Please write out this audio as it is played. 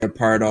a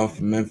part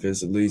off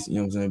Memphis at least, you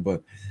know what I'm saying?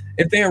 But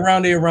if they're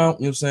around, you know what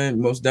I'm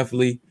saying? Most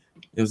definitely, you know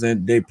what I'm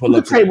saying? They pull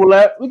up. We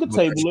could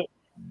table it.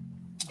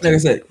 Like I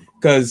said,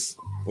 because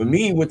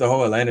with the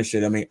whole Atlanta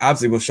shit, I mean,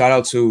 obviously, well, shout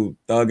out to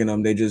Thug and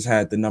them. They just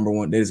had the number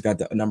one. They just got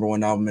the number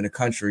one album in the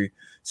country.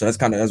 So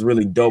that's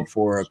really dope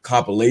for a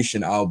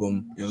compilation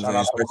album. You know what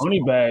I'm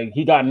saying? Honeybag,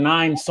 he got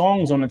 9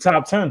 songs on the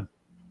top 10.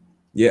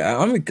 Yeah,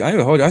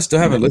 I still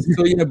haven't listened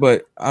to it yet,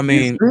 but I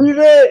mean,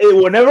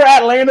 whenever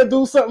Atlanta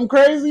do something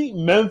crazy,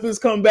 Memphis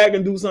come back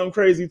and do something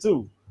crazy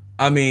too.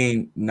 I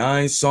mean,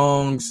 9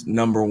 songs,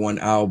 number one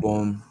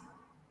album.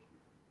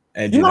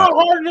 And you know how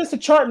hard it is to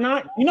chart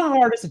 9? You know how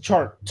hard it is to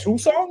chart 2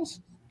 songs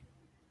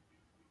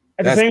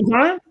at the same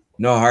time?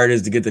 You know how hard it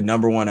is to get the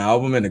number one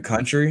album in the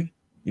country?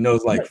 You know,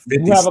 it's like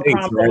 50 You have states, a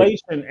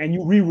compilation, right? And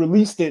you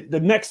re-released it the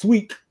next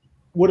week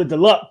with a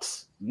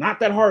deluxe. Not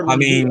that hard. I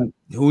mean,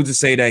 who's to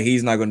say that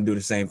he's not going to do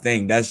the same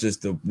thing? That's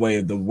just the way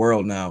of the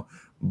world now.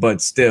 But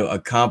still, a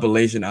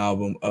compilation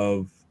album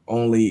of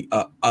only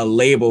a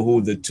label who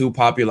the 2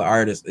 popular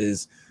artists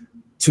is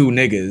 2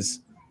 niggas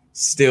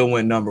still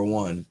went number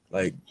one.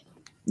 Like,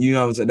 you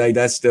know what I'm saying? Like,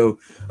 that's still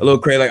a little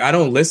crazy. Like, I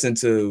don't listen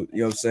to, you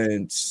know what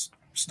I'm saying,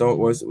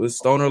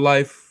 Stoner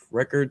Life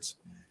Records.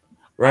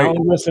 Right? I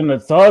don't listen to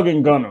Thug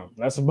and Gunna.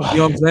 That's about you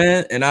know what I'm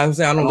saying. And I was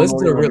saying I don't listen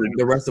to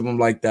the rest of them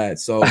like that.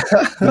 So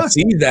to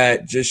see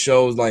that just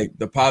shows like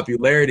the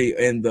popularity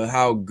and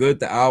how good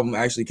the album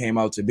actually came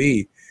out to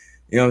be.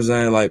 You know what I'm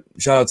saying? Like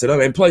shout out to them.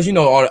 And plus, you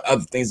know, all the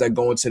other things that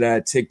go into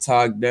that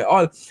TikTok.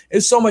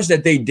 It's so much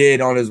that they did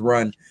on his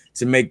run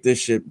to make this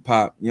shit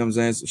pop. You know what I'm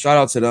saying? So shout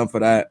out to them for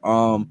that.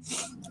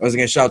 Once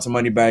again, shout out to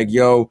Moneybagg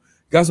Yo.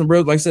 Got some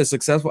real, like I said,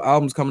 successful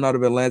albums coming out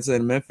of Atlanta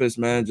and Memphis,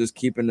 man. Just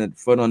keeping the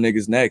foot on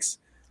niggas' necks.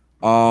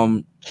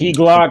 Key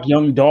Glock,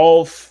 Young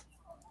Dolph,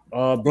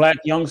 Black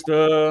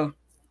Youngster.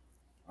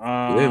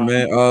 Yeah,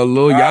 man.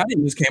 Lil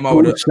Yachty just came out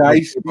with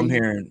a. I'm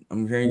hearing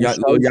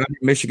Lil Yachty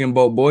Michigan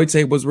Boy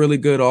tape was really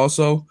good.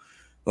 Also,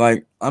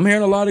 like I'm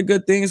hearing a lot of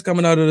good things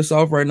coming out of the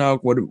South right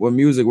now with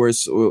music. Where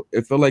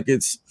it feel like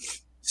it's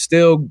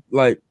still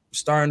like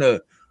starting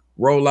to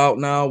roll out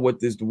now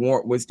with this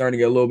warm. We're starting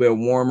to get a little bit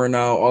warmer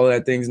now. All of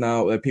that things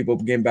now that people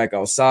getting back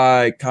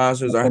outside.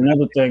 Concerts are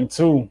another thing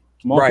too.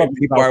 Right,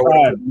 people are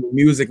putting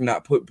music,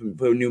 not put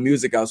new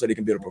music out so they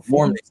can be able to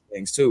perform these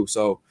things too.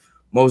 So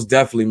most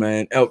definitely,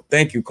 man.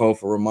 Thank you, Cole,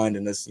 for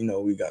reminding us. You know,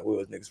 we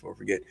was niggas for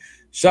forget.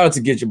 Shout out to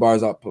Get Your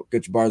Bars Off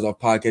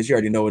podcast. You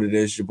already know what it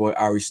is. Your boy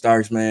Ari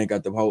Starks, man.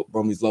 Got the whole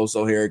Bromies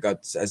Loso here. Got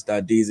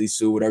S.DZ,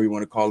 Sue, whatever you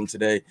want to call him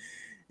today.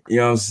 You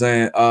know what I'm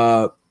saying?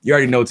 You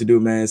already know what to do,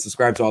 man.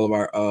 Subscribe to all of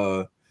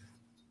our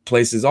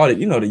places, all that,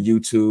 you know, the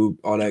YouTube,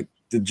 all that,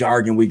 the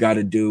jargon we got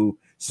to do.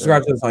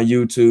 Subscribe to us on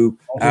YouTube.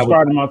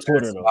 Subscribe to my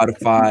Twitter,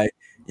 Spotify.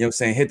 You know what I'm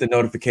saying? Hit the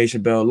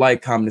notification bell,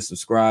 like, comment, and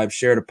subscribe,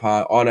 share the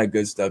pod, all that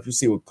good stuff. You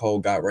see what Cole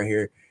got right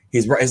here.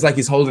 It's like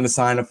he's holding a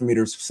sign up for me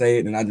to say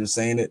it and I'm just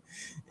saying it.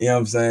 You know what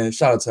I'm saying?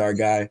 Shout out to our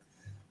guy.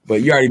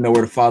 But you already know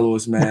where to follow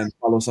us, man.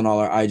 Follow us on all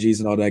our IGs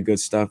and all that good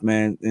stuff,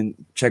 man. And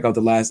check out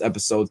the last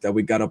episodes that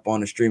we got up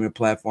on the streaming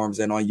platforms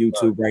and on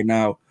YouTube right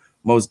now.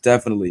 Most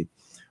definitely.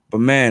 But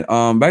man,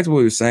 back to what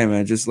we were saying,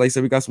 man. Just like I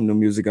said, we got some new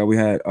music out. We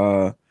had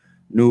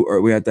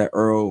we had that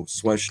Earl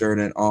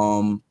sweatshirt and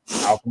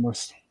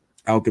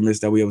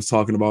Alchemist that we was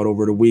talking about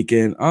over the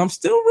weekend.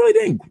 Still really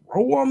didn't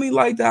grow on me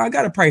like that. I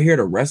gotta probably hear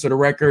the rest of the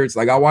records.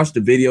 Like I watched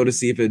the video to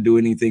see if it do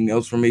anything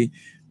else for me.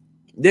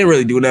 Didn't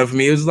really do nothing for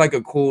me. It was like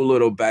a cool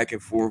little back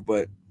and forth,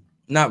 but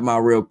not my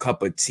real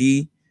cup of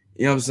tea.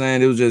 You know what I'm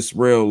saying? It was just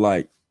real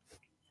like,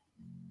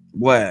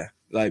 what?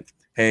 Like,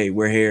 hey,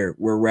 we're here,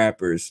 we're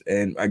rappers,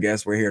 and I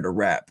guess we're here to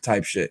rap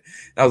type shit.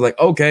 And I was like,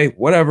 okay,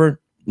 whatever.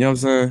 You know what I'm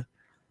saying?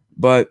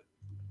 But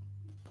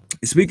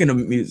speaking of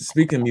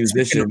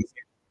musicians,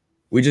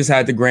 we just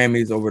had the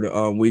Grammys over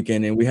the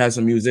weekend, and we had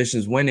some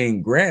musicians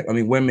winning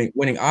winning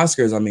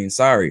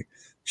Oscars.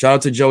 Shout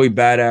out to Joey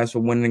Badass for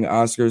winning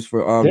Oscars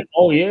for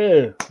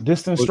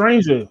Distant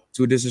Stranger.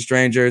 2 Distant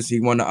Strangers. He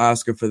won the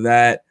Oscar for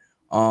that.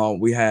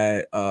 We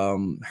had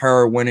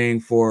her winning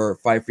for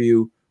Fight for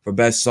You for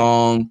Best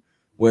Song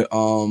with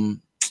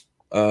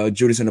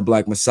Judas and the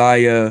Black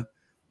Messiah.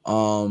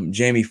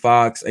 Jamie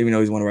Foxx, even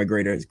though he's one of our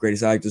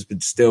greatest actors,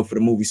 but still for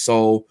the movie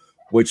Soul,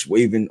 which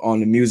even on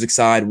the music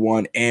side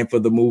won, and for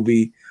the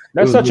movie.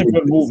 That's such a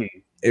good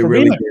movie. It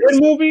really is. A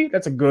good movie.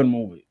 That's a good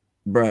movie,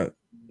 bruh.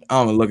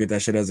 I don't look at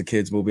that shit as a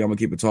kid's movie. I'm gonna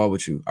keep it tall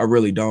with you. I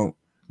really don't.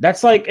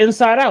 That's like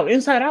Inside Out.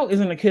 Inside Out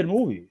isn't a kid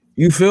movie.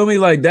 You feel me?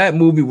 Like that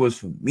movie was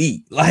for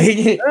me. Like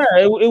it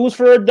was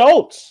for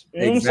adults.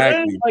 You know exactly.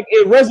 What I'm saying? Like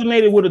it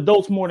resonated with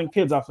adults more than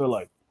kids. I feel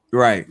like.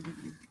 Right.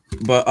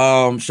 But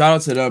shout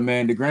out to them,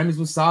 man. The Grammys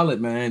was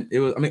solid, man. It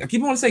was. I mean, I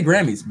keep wanting to say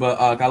Grammys, but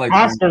I like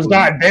Oscars.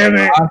 God damn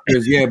it,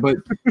 Oscars. Yeah, but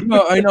you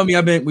know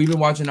me. We've been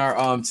watching our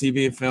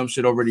TV and film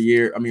shit over the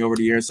year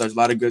and such. A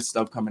lot of good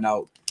stuff coming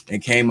out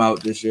and came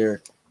out this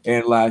year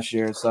and last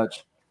year and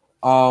such.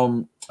 I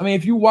mean,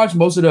 if you watch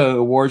most of the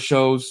award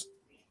shows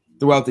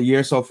throughout the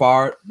year so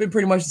far, been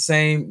pretty much the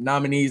same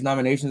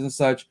nominations and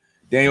such.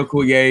 Daniel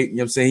Kaluuya, you know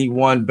what I'm saying? He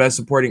won Best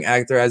Supporting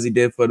Actor as he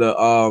did for the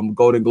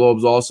Golden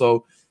Globes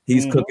also.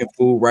 He's cooking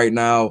food right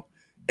now.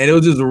 And it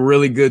was just a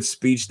really good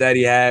speech that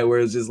he had where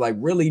it was just like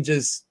really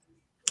just,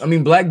 I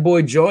mean, Black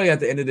Boy Joy at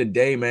the end of the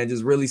day, man,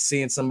 just really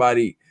seeing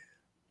somebody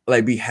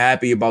like be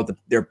happy about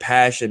their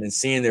passion and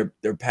seeing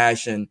their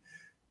passion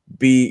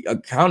be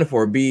accounted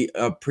for, be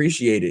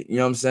appreciated. You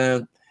know what I'm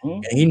saying?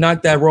 And he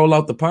knocked that role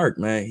out the park,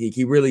 man.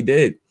 He really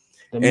did.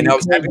 And I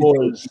was happy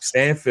to see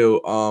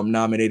Stanfield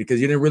nominated because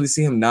you didn't really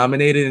see him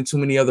nominated in too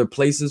many other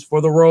places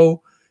for the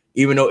role,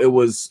 even though it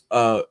was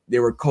they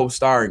were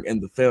co-starring in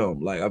the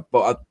film. Like I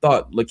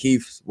thought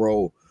Lakeith's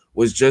role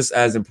was just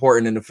as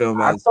important in the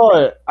film. I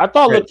thought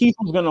Lakeith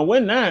was gonna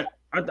win that.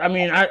 I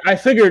mean, I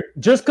figured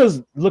just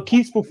because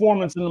Lakeith's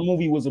performance in the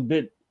movie was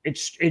it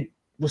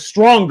was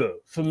stronger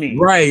for me.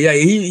 Right? Yeah,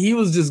 he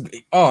was just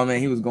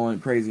he was going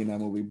crazy in that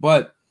movie.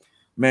 But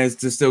man, it's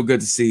just still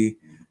good to see.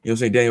 You know what I'm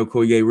saying? Daniel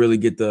Kaluuya really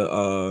get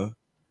the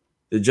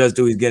just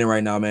due he's getting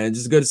right now, man. It's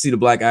just good to see the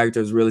black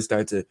actors really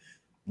start to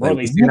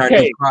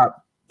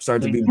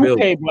start to be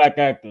built. UK black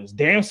actors.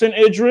 Damson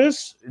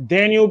Idris,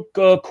 Daniel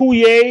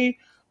Kaluuya.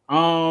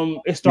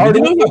 It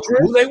started with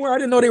who they were. I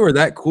didn't know they were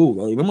that cool.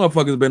 Like, them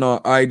motherfuckers been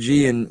on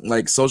IG and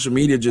like social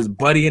media just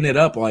buddying it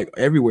up like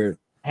everywhere.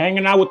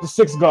 Hanging out with the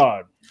Six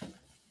God.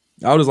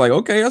 I was like,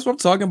 okay, that's what I'm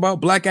talking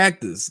about. Black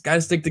actors. Gotta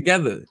stick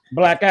together.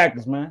 Black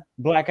actors, man.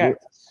 Black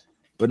actors.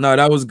 But no,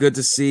 that was good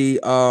to see.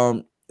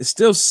 It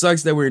still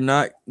sucks that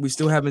we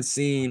still haven't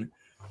seen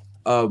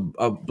a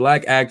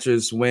black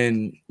actress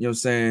win, you know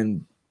what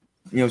I'm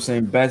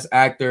saying, best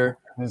actor.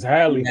 It's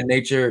Halle. That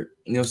nature,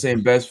 you know what I'm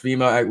saying, best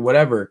female act,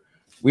 whatever.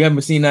 We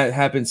haven't seen that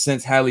happen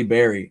since Halle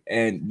Berry.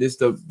 And this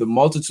the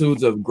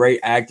multitudes of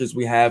great actors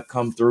we have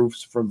come through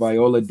from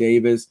Viola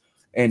Davis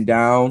and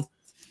down.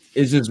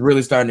 It's just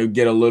really starting to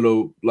get a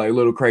little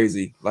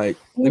crazy. Like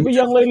the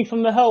young lady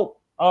from The Help.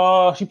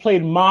 She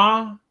played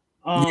Ma.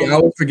 I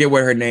would forget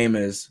what her name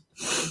is.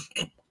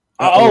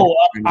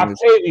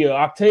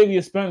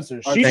 Octavia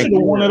Spencer. She should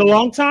have won it a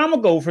long time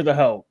ago for The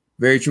Help.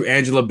 Very true.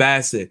 Angela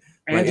Bassett.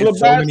 So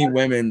many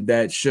women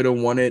that should have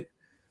won it,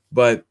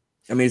 but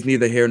I mean, it's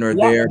neither here nor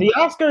there. The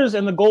Oscars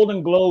and the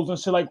Golden Globes and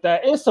shit like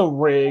that, it's a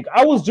rig.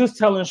 I was just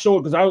telling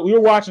Short because we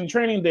were watching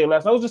Training Day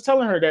last night. I was just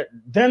telling her that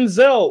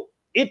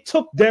it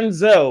took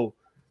Denzel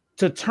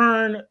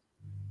to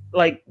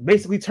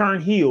basically turn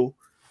heel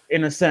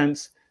in a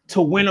sense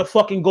to win a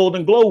fucking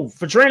Golden Globe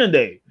for Training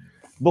Day.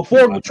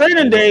 Before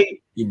Training Day,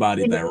 he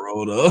bodied that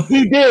role though.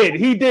 He did.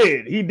 Like,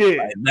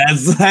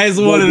 that's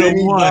one of the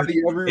ones.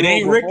 It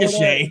ain't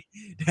Ricochet.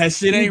 That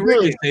shit ain't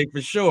Ricochet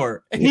for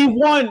sure. He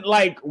won.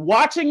 Like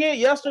watching it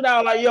yesterday,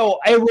 I was like, yo,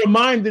 it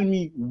reminded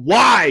me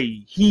why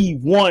he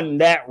won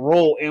that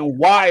role and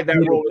why that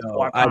role is so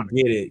iconic. I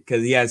get it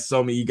because he has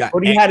so many.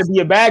 But he had to be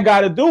a bad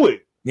guy to do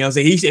it. You know what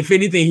I'm saying? If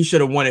anything, he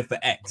should have won it for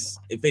X.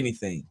 If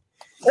anything,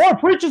 or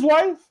Preacher's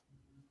Wife.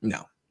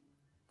 No.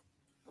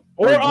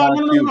 Or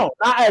no,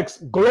 not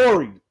X.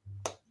 Glory.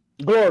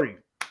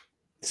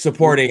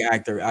 Supporting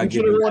actor. I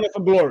should have won it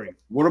for Glory.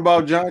 What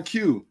about John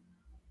Q?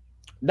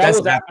 That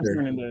was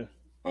actor.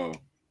 Oh.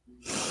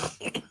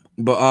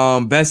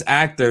 But best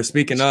actor.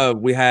 Speaking of,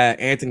 we had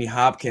Anthony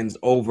Hopkins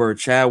over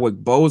Chadwick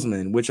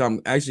Boseman, which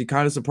I'm actually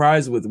kind of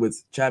surprised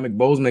with Chadwick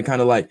Boseman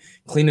kind of like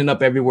cleaning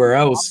up everywhere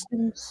else.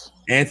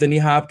 Anthony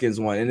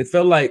Hopkins won, and I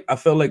felt like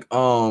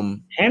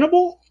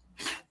Hannibal.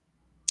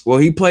 Well,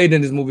 he played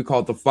in this movie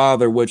called The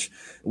Father, which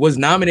was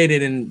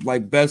nominated in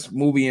like best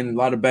movie and a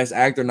lot of best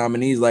actor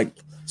nominees. Like,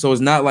 so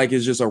it's not like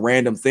it's just a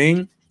random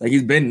thing. Like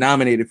he's been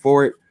nominated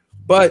for it,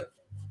 but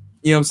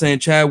you know what I'm saying?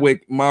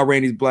 Chadwick, Ma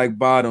Rainey's Black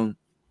Bottom,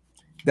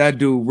 that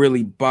dude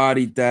really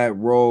bodied that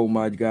role,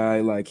 my guy.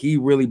 Like he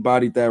really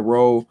bodied that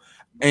role.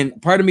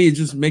 And part of me is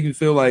just making me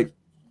feel like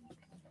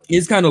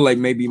it's kind of like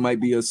maybe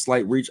might be a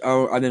slight reach.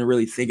 I didn't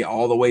really think it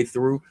all the way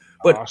through,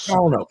 but I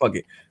don't know. Fuck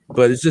it.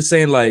 But it's just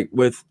saying like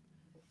with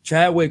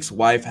Chadwick's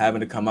wife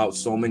having to come out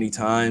so many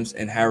times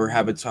and her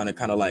having to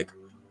kind of like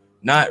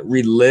not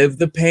relive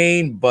the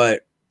pain,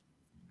 but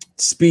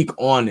speak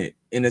on it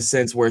in a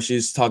sense where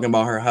she's talking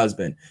about her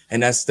husband,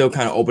 and that's still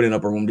kind of opening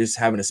up her room, just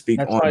having to speak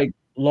that's on like it.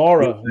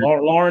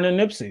 Lauren and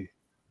Nipsey.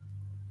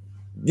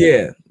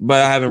 Yeah,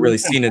 but I haven't really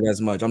seen it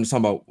as much. I'm just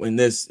talking about in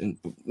this, and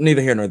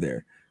neither here nor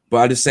there. But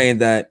I'm just saying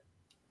that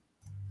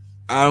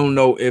I don't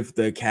know if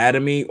the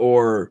Academy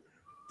or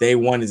they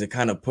wanted to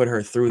kind of put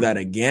her through that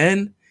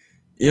again.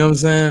 You know what I'm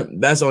saying?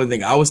 That's the only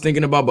thing I was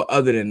thinking about. But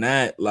other than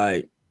that,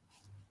 like,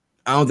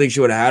 I don't think she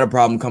would have had a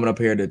problem coming up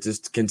here to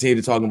just continue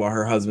to talk about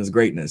her husband's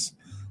greatness.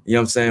 You know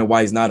what I'm saying?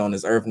 Why he's not on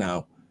this earth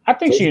now. I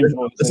think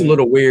it's a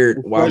little weird.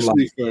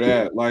 Especially for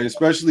that. Like,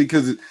 especially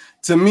because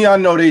to me, I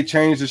know they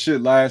changed the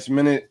shit last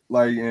minute.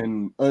 Like,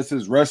 and us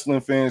as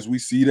wrestling fans, we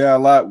see that a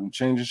lot. We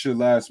change the shit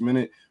last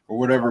minute or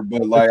whatever.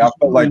 But like, I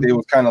felt like they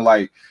was kind of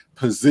like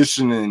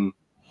positioning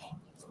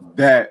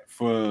that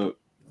for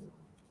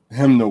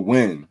him to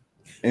win.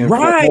 And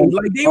right,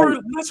 like they were.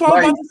 That's what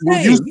I'm about to say.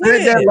 When you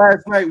said that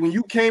last night, when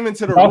you came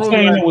into the room last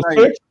night,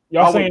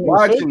 I was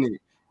watching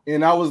it,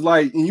 and I was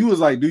like, and you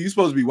was like, "Dude, you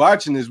supposed to be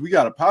watching this. We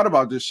got a pot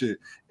about this shit."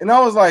 And I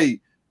was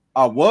like,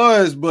 I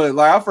was, but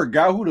like I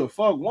forgot who the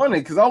fuck won it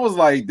because I was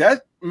like,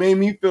 that made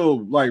me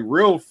feel like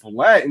real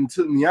flat and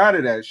took me out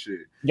of that shit.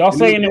 Y'all And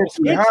saying it was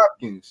Anthony fixed?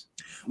 Hopkins.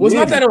 Well, it's Yeah.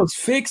 not that it was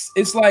fixed.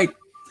 It's like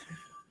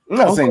I'm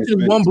I not was saying watching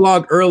it's one fixed.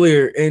 blog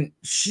earlier, and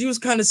she was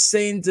kind of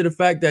saying to the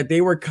fact that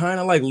they were kind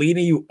of like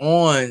leading you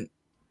on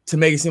to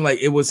make it seem like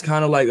it was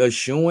kind of like a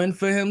shoo-in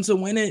for him to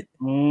win it,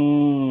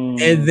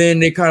 and then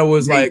they kind of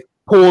was They like,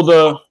 pull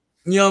the.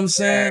 you know what I'm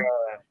saying?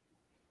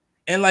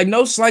 And like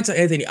no slight to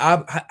Anthony,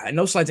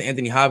 no slight to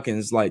Anthony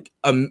Hopkins, like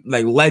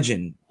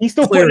legend. He's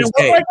still Clear putting in as work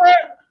day. like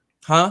that.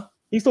 Huh?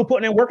 He's still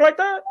putting in work like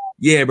that.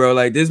 Yeah, bro.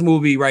 Like this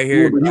movie right Yeah,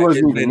 here, but he like,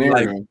 wasn't it's even been, there.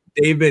 like though.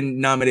 they've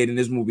been nominating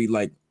this movie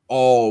like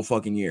all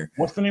fucking year.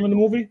 What's the name of the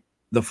movie?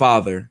 The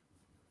Father.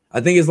 I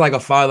think it's like a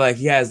father, like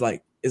he has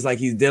like it's like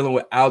he's dealing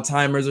with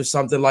Alzheimer's or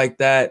something like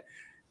that.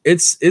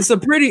 It's a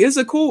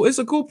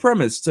cool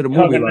premise to the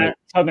movie.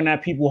 Tugging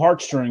at people's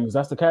heartstrings.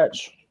 That's the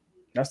catch.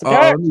 That's the Like,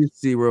 catch. let me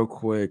see real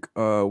quick.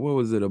 What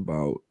was it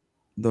about?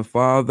 The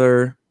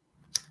Father.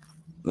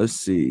 Let's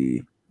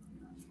see.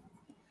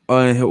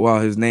 Wow,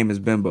 his name is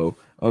Bimbo.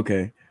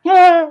 Okay.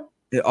 Yeah.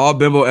 All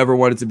Bimbo ever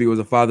wanted to be was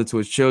a father to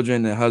his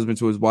children, a husband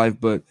to his wife,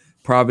 but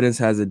Providence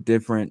has a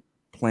different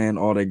plan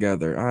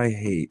altogether. I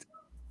hate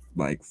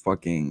like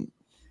fucking.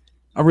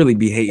 I really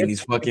be hating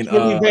these fucking It's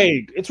really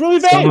vague. It's really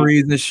vague.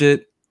 summaries and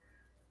shit.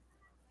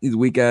 These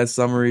weak ass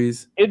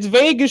summaries. It's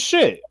vague as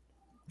shit.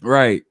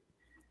 Right.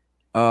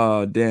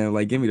 Damn.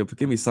 Like, give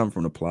me something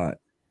from the plot.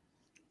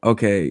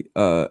 Okay.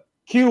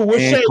 Q, what's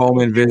Anne shape?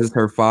 Coleman visits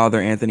her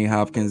father, Anthony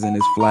Hopkins, in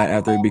his flat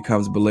after he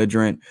becomes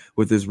belligerent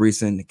with his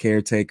recent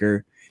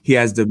caretaker. He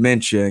has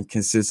dementia and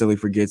consistently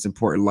forgets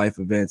important life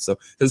events. So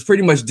it's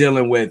pretty much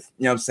dealing with,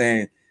 you know what I'm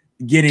saying,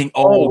 getting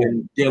old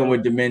and dealing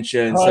with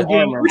dementia and stuff,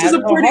 which is a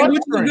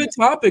good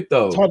topic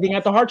though. Tugging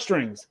at the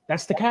heartstrings.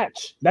 That's the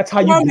catch. That's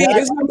how you. Well, I mean,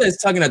 it's not that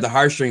it's tugging at the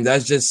heartstrings.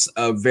 That's just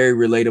a very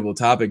relatable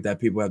topic that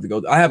people have to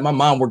go through. I have my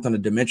mom worked on the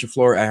dementia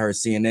floor at her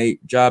CNA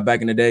job back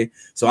in the day,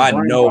 so I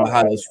know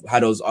how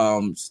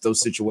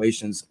those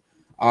situations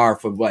are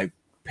for like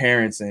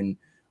parents and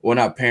well,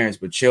 not parents,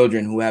 but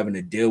children who having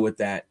to deal with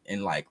that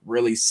and like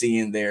really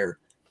seeing their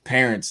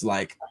parents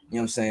like, you know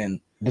what I'm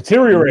saying,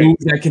 deteriorate, lose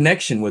that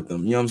connection with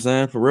them. You know what I'm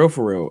saying? For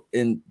real.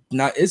 And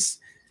not it's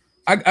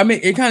I mean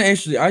it kind of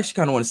actually I actually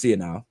kind of want to see it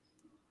now.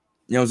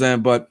 You know what I'm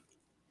saying? But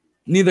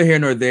neither here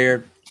nor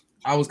there.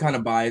 I was kind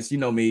of biased. You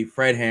know me,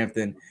 Fred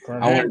Hampton.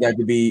 I wanted that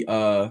to be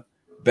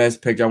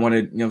best picture. I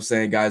wanted, you know what I'm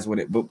saying, guys win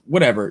it. But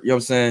whatever, you know what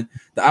I'm saying?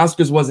 The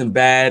Oscars wasn't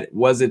bad. It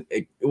wasn't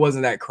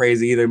that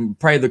crazy either.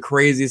 Probably the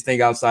craziest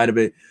thing outside of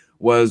it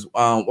was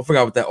I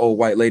forgot what that old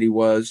white lady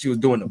was. She was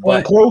doing the butt.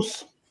 Glenn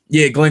Close?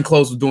 Yeah, Glenn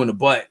Close was doing the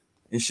butt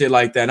and shit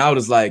like that. And I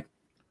was like,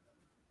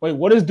 wait,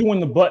 what is doing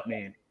the butt,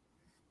 man?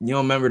 You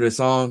don't remember the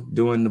song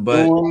 "Doing the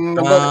Butt"?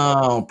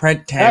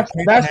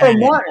 That's from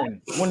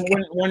Martin.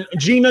 When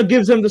Gina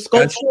gives him the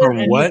sculpture. That's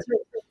from what?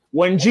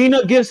 When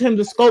Gina gives him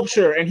the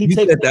sculpture and he you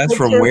takes said that's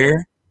from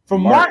where?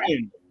 From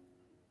Martin.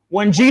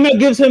 When Gina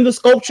gives him the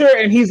sculpture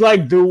and he's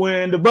like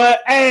doing the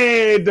butt,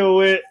 hey,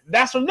 do it.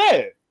 That's from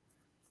there.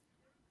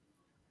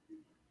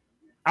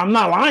 I'm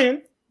not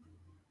lying.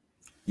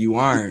 You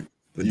aren't,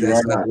 but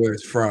that's not where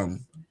it's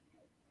from.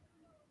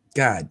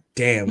 God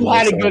damn. You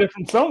had to get it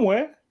from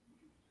somewhere.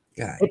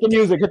 God hit the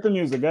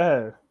music. Go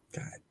ahead.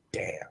 God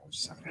damn,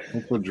 son.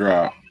 It's a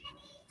drop.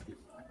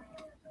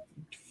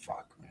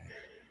 Fuck, man.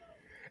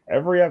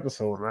 Every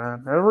episode,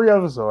 man. Every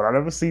episode. I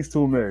never cease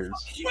to amaze.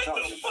 What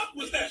the fuck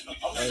was that?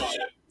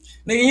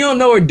 Nigga, you don't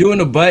know where "Doing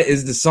the Butt"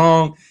 is the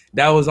song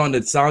that was on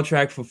the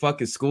soundtrack for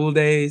fucking School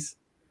Days?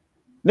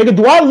 Nigga,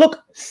 do I look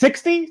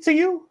 60 to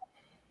you?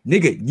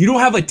 Nigga, you don't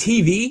have a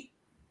TV?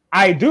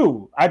 I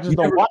do. I just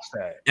don't watch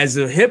that. As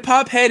a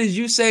hip-hop head as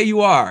you say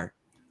you are,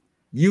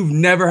 you've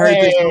never heard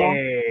this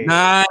song?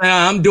 Nah,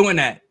 I'm doing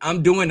that.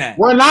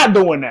 We're not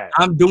doing that.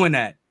 I'm doing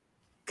that.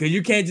 Because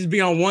you can't just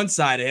be on one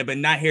side of it but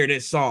not hear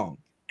this song.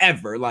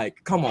 Ever. Like,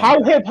 come on.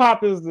 How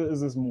hip-hop is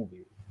this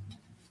movie?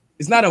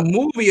 It's not a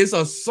movie. It's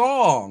a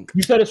song.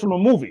 You said it's from a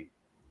movie.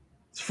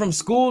 It's from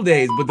School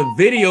Days, but the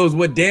video is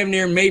what damn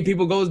near made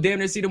people go damn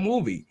near see the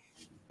movie.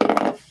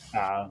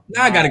 Now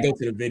I got to go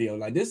to the video.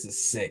 Like, this is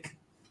sick.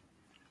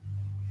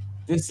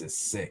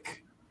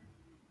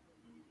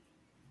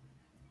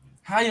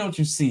 How don't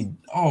you see?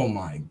 Oh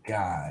my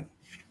god!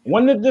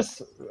 When did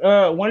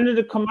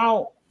it come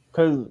out?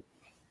 Because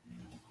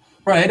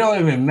bro, it don't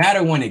even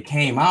matter when it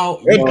came out.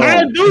 It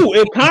kind of do.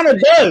 It kind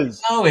of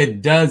does. No,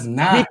 it does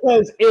not.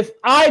 Because if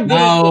I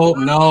no,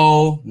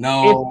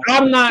 if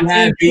I'm not, you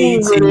had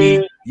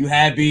BT, you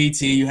had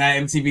BT, you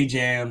had MTV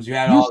Jams, you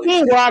had all. You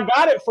see where I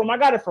got it from? I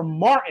got it from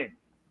Martin.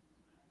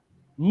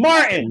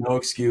 No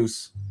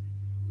excuse.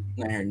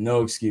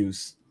 No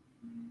excuse.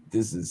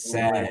 This is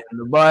sad.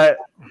 But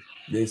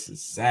this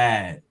is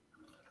sad.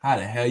 How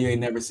the hell you ain't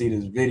never seen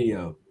this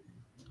video?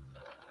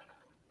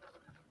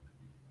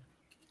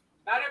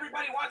 Not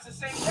everybody wants the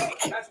same thing.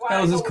 That's why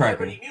that was this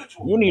cracker.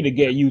 You need to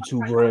get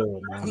YouTube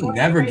real, man. I'm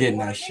never getting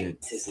that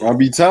shit. I'll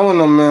be telling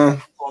them, man.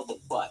 It's called the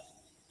butt.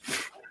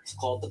 It's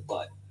called the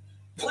butt.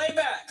 Play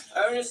back,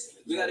 Ernest.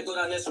 We got to go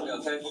down this way,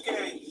 okay?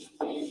 Okay.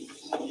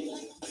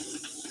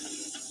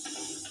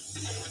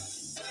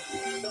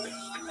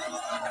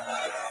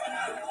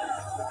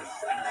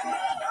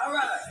 All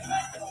right.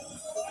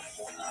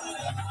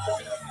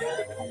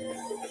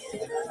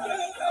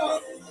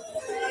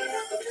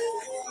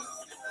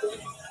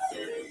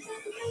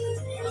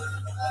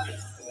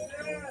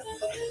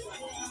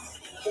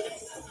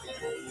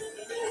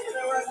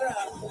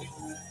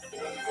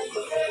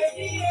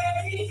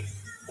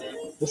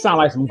 This sound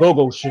like some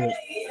go-go shit.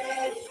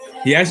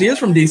 He actually is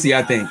from DC,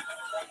 I think.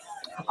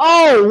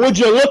 Oh, would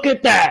you look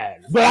at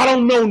that? But I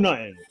don't know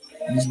nothing.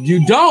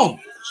 You don't.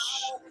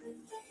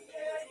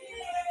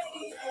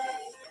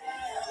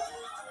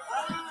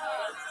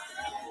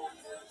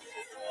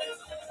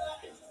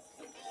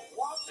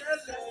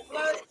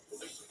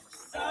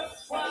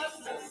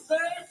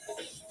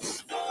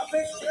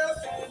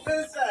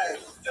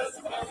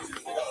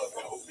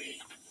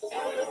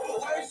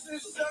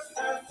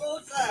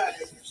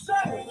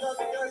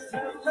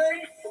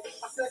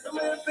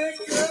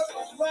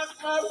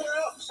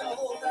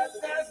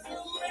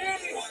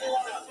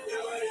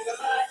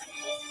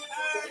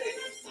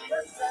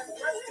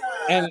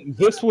 And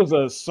this was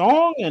a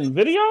song and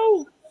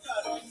video?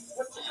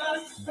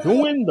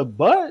 Doing the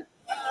butt?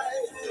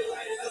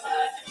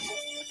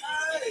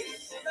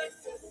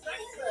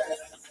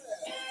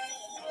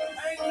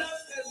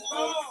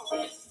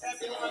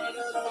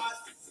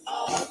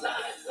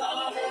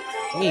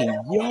 Hey,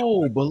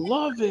 yo,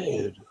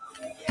 beloved.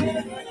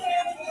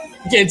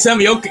 You can't tell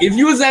me, okay, if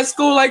you was at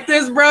school like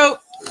this, bro.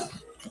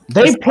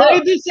 They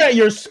played this at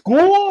your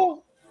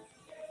school?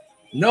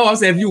 No, I'm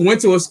saying if you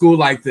went to a school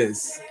like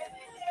this.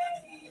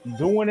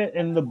 Doing it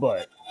in the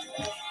butt.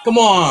 Come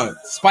on,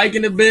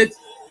 spiking the bitch.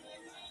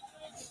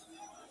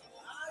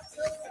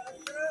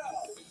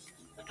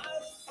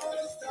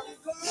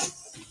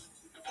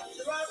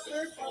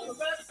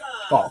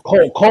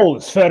 Oh, Cole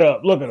is fed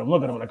up. Look at him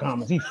in the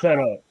comments. He's fed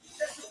up.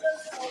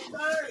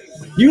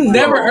 You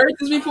never heard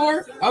this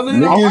before? Other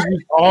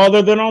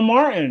than on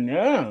Martin,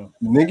 yeah.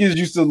 Niggas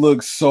used to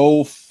look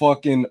so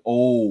fucking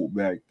old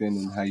back then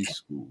in high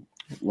school.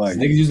 Like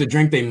niggas used to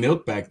drink their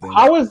milk back then.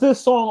 How is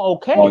this song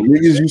okay? Oh,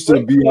 niggas used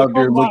to be out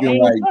there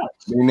looking like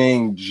their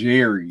name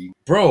Jerry.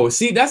 Bro,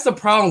 see, that's the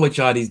problem with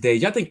y'all these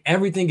days. Y'all think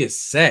everything is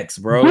sex,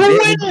 bro. Doing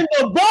in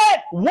the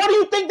butt? What do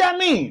you think that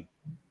means?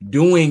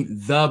 Doing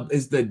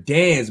the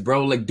dance,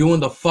 bro. Like doing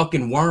the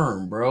fucking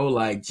worm, bro.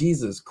 Like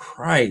Jesus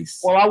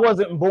Christ. Well, I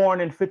wasn't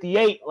born in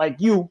 58 like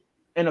you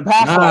in the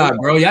past. Nah,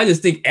 bro. Y'all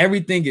just think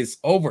everything is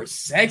over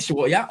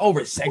sexual. Y'all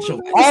over sexual.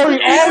 Over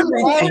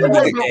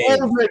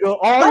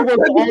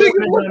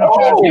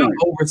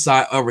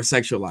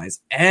sexualized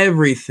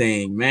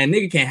everything, man.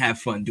 Nigga can't have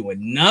fun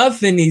doing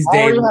nothing these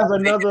days. Has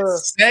another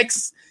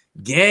sex,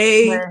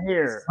 gay,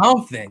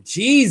 something.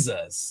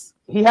 Jesus.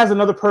 He has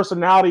another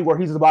personality where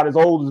he's about as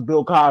old as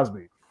Bill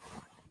Cosby.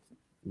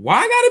 Why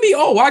I gotta be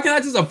old? Why can't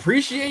I just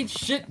appreciate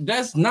shit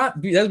that's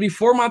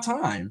before my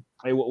time?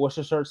 Hey, what's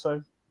your shirt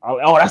say?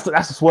 Oh, that's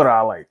the sweater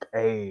I like.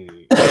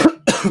 Hey.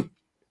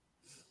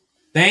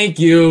 Thank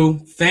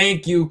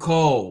you,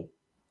 Cole.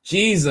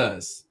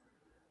 Jesus.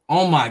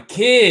 On my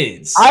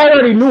kids. I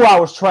already knew I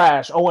was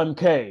trash.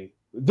 OMK.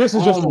 This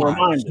is just a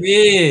reminder.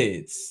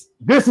 Kids.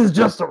 This is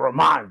just a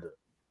reminder.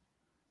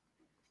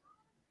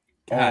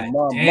 God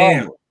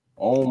damn.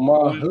 Oh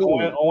my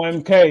hood.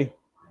 OMK.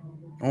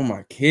 Oh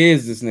my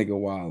kids, this nigga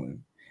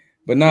wilding.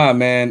 But nah,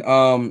 man.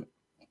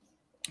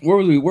 Where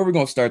we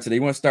gonna start today?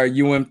 You want to start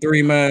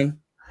UM3, man?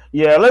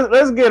 Yeah,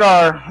 let's give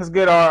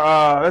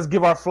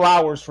our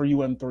flowers for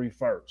UM3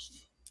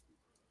 first.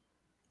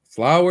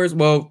 Flowers.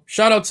 Well,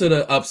 shout out to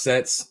the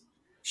upsets.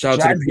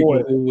 Shout out to the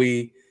people who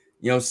you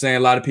know what I'm saying,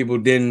 a lot of people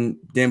didn't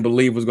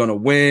believe was gonna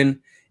win.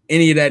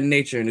 Any of that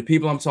nature. And the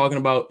people I'm talking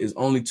about is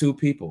only two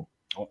people.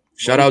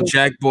 Shout out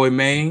Jack Boy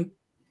Maine.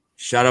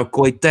 Shout out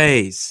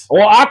Cortez.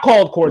 Well, I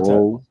called Cortez.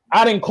 Whoa.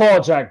 I didn't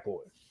call Jack Boy.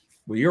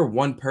 Well, you're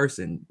one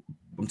person.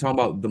 I'm talking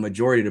about the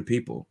majority of the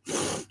people.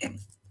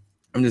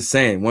 I'm just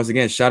saying, once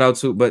again, shout out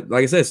to, but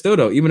like I said, still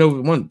though, even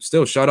though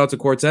still shout out to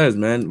Cortez,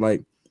 man.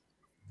 Like,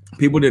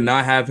 people did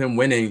not have him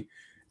winning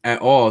at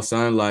all,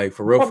 son. Like,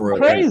 for real, for real.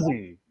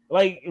 Crazy.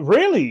 Like,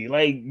 really?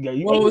 Like,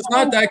 well, it's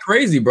not that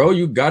crazy, bro.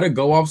 You got to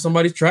go off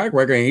somebody's track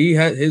record, and he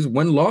had his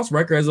win-loss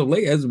record as of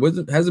late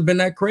hasn't been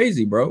that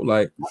crazy, bro.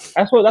 Like,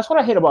 that's what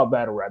I hate about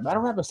battle rap.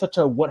 Battle rap is such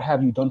a "what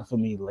have you done for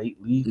me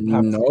lately?"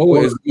 No,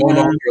 it's going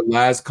on your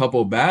last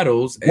couple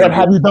battles. What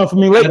have you done for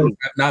me lately?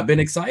 Have not been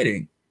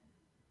exciting.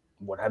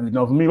 What have you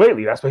done for me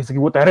lately? That's basically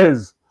what that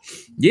is.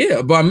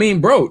 Yeah, but I mean,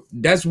 bro,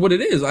 that's what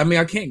it is. I mean,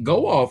 I can't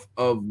go off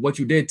of what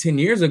you did 10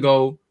 years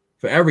ago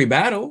for every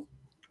battle.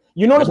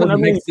 You notice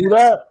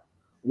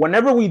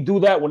whenever we do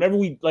that, whenever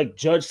we like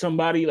judge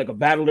somebody like a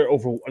battler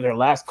over their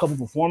last couple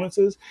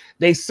performances,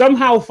 they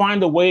somehow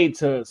find a way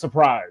to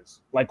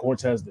surprise, like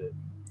Cortez did.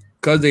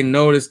 Because they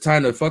know it's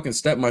time to fucking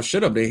step my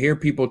shit up. They hear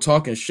people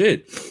talking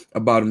shit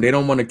about them. They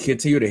don't want to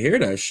continue to hear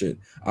that shit.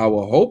 I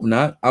will hope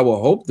not. I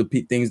will hope the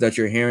things that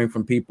you're hearing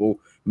from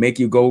people make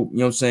you go, you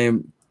know what I'm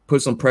saying,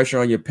 put some pressure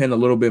on your pen a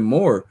little bit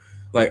more.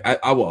 Like,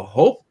 I will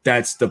hope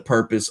that's the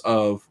purpose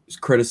of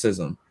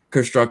criticism,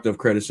 constructive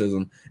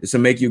criticism, is to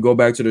make you go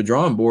back to the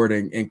drawing board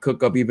and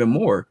cook up even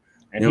more.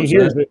 and he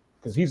hears it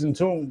because he's in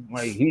tune.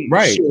 Like he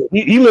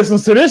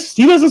listens to this.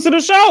 He listens to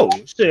the show.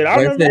 Shit,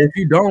 I remember.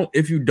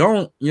 If you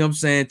don't, you know what I'm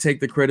saying, take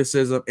the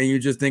criticism and you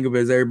just think of it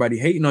as everybody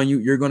hating on you,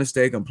 you're going to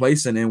stay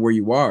complacent in where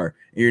you are,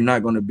 and you're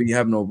not going to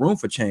have no room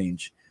for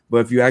change. But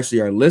if you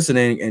actually are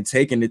listening and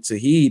taking it to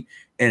heed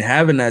and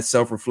having that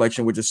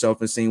self-reflection with yourself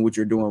and seeing what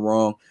you're doing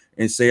wrong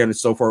and saying and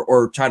so forth,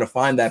 or try to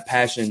find that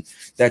passion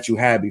that you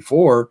had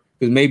before,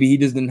 because maybe he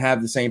just didn't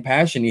have the same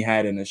passion he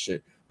had in this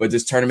shit, but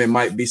this tournament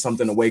might be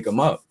something to wake him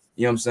up.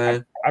 You know what I'm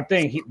saying? I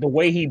think the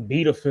way he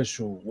beat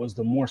Official was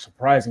the more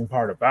surprising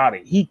part about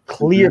it. He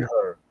cleared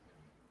her.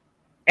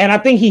 And I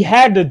think he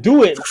had to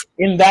do it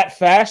in that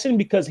fashion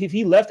because if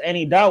he left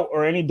any doubt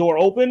or any door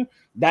open,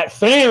 that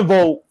fan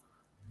vote,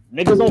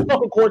 niggas don't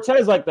fuck with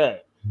Cortez like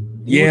that.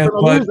 Yeah,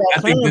 but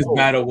I think this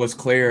battle was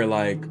clear,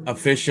 like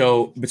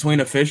between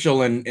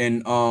Official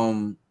and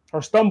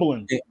her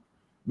stumbling.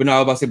 But no, I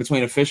was about to say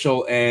between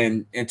Official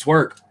and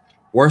Twerk,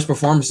 worst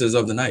performances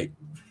of the night.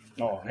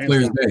 Oh,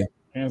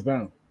 hands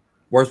down.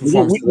 Worst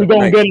performances. We're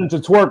gonna get into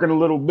Twerk in a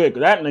little bit.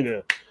 That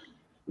nigga,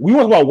 we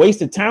talk about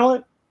wasted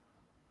talent,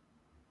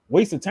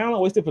 wasted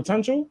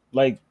potential.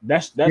 Like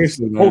that's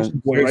the poster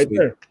boy right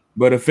there.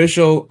 But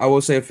Official, I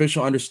will say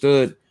Official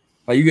understood.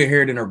 Like you could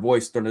hear it in her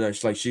voice.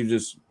 Like she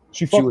was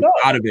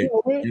out of it.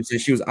 You know,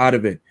 she was out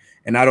of it,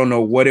 and I don't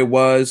know what it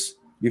was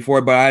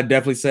before, but I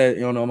definitely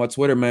said, on my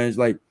Twitter, man, it's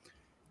like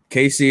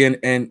Casey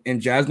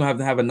and Jasmine have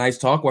to have a nice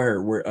talk with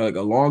her, where a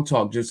long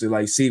talk, just to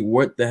like see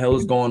what the hell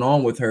is going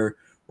on with her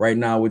right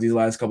now with these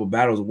last couple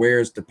battles.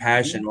 Where's the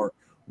passion, or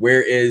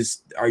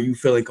are you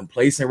feeling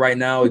complacent right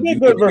now? She did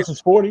good versus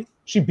 40.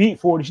 She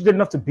beat 40. She did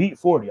enough to beat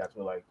 40. I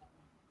feel like.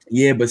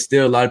 Yeah, but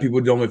still, a lot of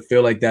people don't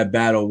feel like that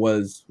battle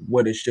was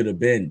what it should have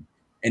been.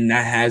 And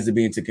that has to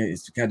be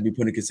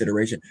put in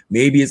consideration.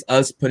 Maybe it's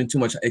us putting too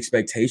much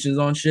expectations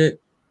on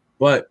shit,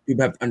 but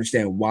people have to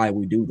understand why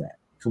we do that.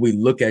 Because we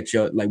look at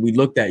we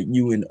looked at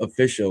you in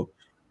Official,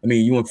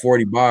 you in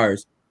 40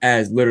 bars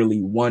as literally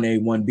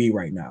 1A, 1B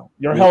right now.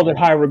 You're held in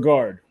high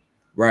regard.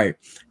 Right.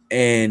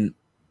 And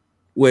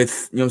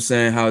with, you know what I'm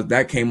saying, how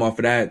that came off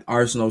of that,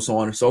 Arsenal, so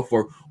on and so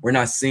forth, we're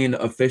not seeing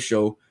the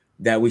Official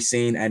that we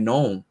seen at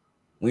Nome.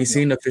 We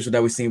seen the Official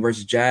that we seen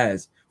versus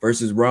Jazz,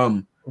 versus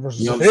Rum.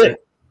 Versus Fit.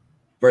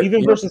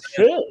 Even versus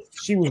Phil,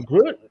 she was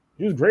good.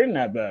 She was great in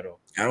that battle.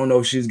 I don't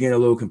know if she's getting a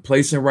little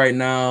complacent right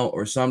now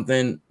or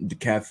something. The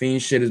caffeine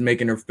shit is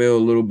making her feel a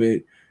little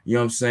bit, you know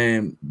what I'm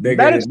saying,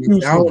 bigger. I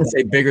don't want to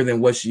say bigger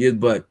than what she is,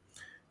 but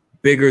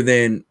bigger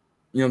than,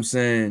 you know what I'm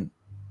saying,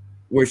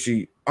 where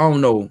she, I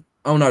don't know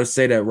how to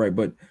say that right,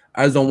 but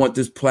I just don't want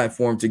this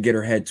platform to get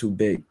her head too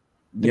big.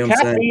 You know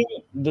what I'm saying?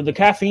 The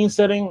caffeine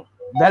setting,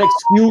 that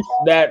excuse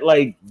that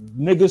like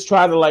niggas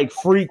try to like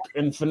freak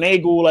and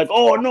finagle, like,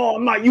 oh no,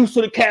 I'm not used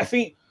to the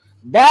caffeine.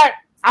 That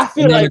I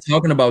feel like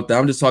talking about that.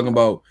 I'm just talking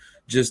about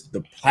just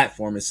the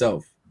platform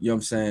itself. You know what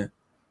I'm saying?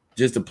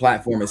 Just the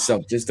platform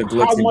itself, just the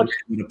glitz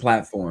in the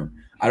platform.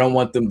 I don't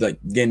want them to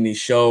get in these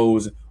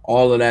shows,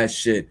 all of that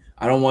shit.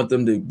 I don't want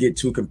them to get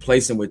too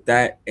complacent with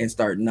that and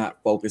start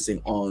not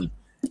focusing on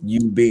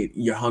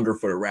your hunger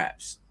for the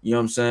raps. You know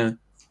what I'm saying?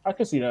 I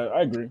can see that.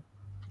 I agree.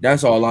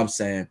 That's all I'm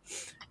saying.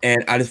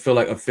 And I just feel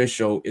like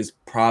Official is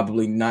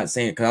probably not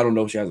saying it because I don't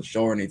know if she has a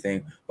show or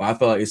anything, but I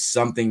feel like it's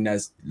something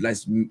that's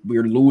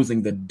we're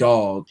losing the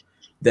dog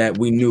that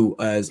we knew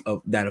as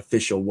that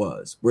Official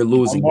was. We're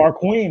losing Bar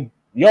Queen.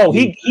 Yo,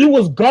 he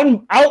was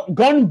gun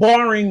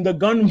barring the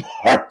gun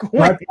bar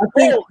queen. I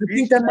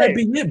think that might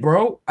be it,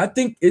 bro. I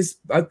think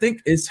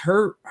it's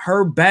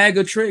her bag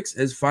of tricks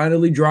has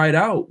finally dried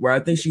out, where I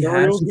think she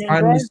has to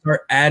finally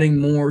start adding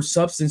more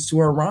substance to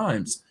her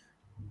rhymes.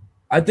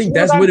 I think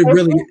that's what it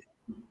really is.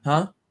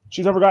 Huh?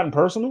 She's ever gotten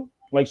personal?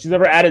 Like she's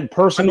ever added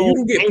personal? You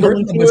can get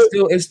personal,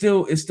 but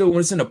still it's when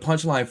it's in a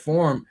punchline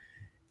form,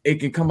 it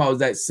can come out as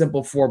that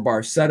simple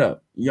 4-bar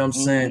setup. You know what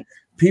I'm saying?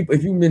 People,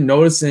 if you've been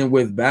noticing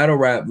with battle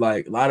rap,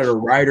 like a lot of the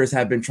writers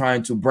have been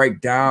trying to break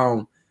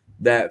down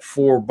that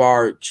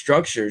 4-bar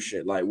structure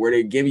shit, like where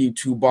they give you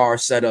 2-bar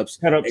setups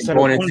and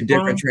going into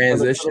different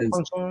transitions.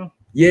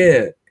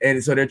 Yeah,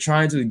 and so they're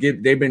trying to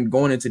they've been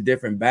going into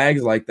different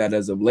bags like that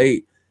as of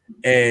late.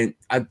 And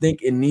I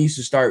think it needs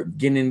to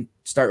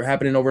start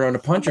happening over on the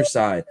puncher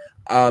side.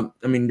 Rem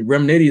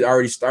Nitty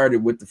already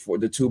started with the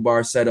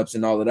 2-bar setups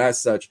and all of that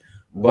such.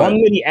 Rem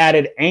Nitty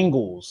added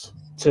angles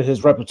to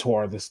his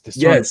repertoire. This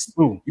yes.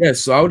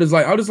 So I would just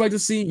like to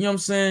see, you know what I'm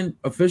saying,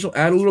 Official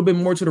add a little bit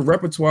more to the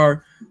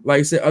repertoire, like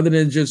I said, other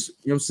than just,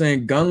 you know what I'm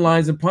saying, gun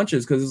lines and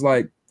punches, because it's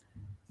like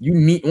you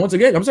need, once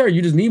again, I'm sorry,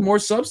 you just need more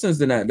substance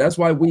than that. That's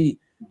why,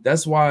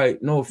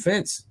 no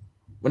offense,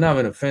 well, not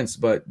an offense,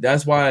 but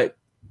that's why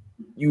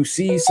you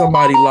see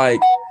somebody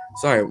like,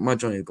 sorry, my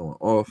joint is going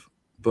off,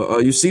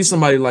 but you see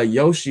somebody like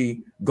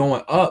Yoshi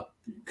going up,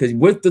 because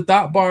with the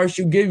thought bars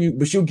she'll give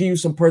you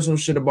some personal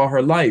shit about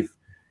her life.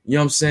 You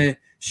know what I'm saying?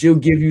 She'll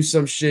give you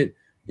some shit,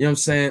 you know what I'm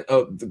saying,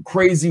 the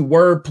crazy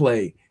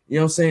wordplay, you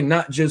know what I'm saying,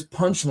 not just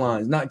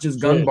punchlines, not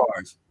just gun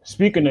bars.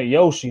 Speaking of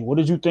Yoshi, what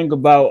did you think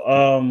about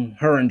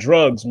her and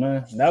Drugs,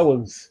 man? That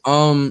was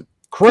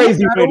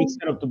Crazy Cool way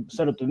to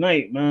set up the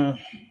night, man.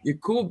 Your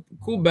cool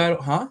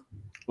battle, huh?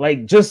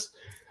 Like just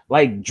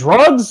like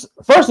drugs.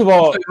 First of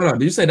all, Hold on.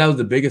 Did you say that was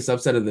the biggest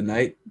upset of the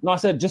night? no, I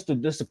said just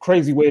a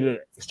crazy way to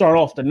start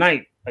off the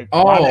night. Like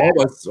A lot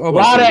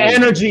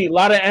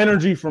of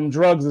energy from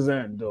drugs is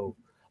in, though.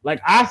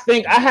 Like I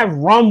think I have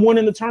Rum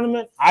winning the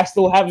tournament. I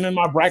still have him in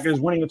my bracket as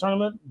winning the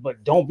tournament,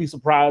 but don't be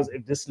surprised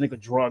if this nigga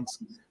drugs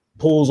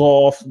pulls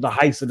off the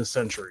heist of the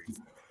century.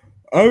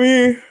 I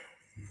mean,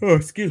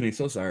 excuse me,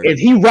 so sorry. If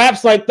he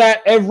raps like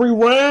that every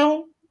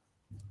round,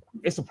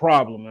 it's a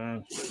problem,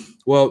 man.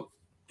 Well,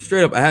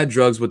 straight up, I had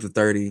drugs with the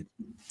 30. You know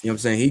what I'm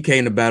saying? He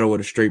came to battle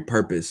with a straight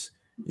purpose.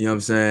 You know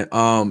what I'm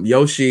saying?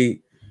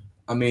 Yoshi,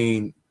 I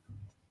mean,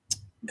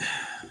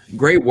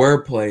 great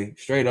wordplay,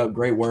 straight up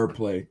great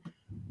wordplay.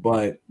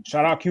 But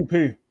shout out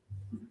QP.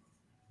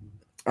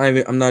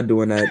 I'm not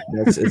doing that.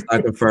 It's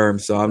not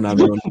confirmed, so I'm not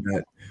doing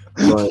that.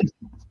 But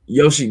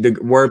Yoshi, the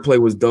wordplay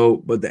was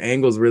dope, but the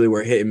angles really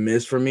were hit and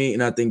miss for me,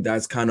 and I think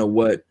that's kind of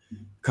what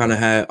kind of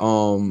had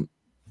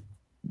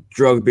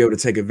drugs be able to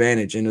take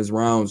advantage in his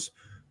rounds,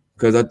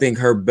 because I think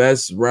her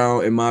best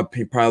round, in my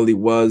opinion, probably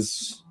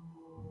was,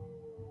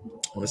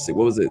 let's see,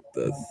 what was it?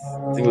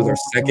 I think it was her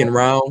second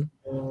round.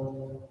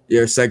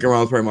 Yeah, her second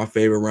round was probably my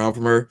favorite round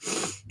from her.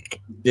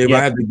 If I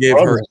have to give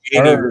her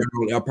any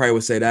round, I probably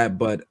would say that,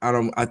 but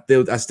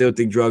I still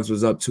think drugs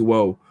was up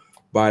 2-0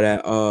 by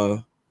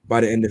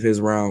the end of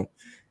his round.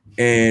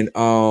 And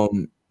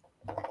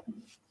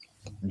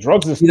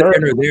drugs is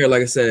there.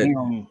 Like I said,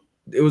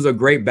 it was a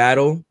great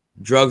battle.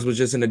 Drugs was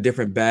just in a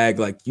different bag.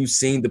 Like you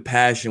seen the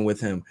passion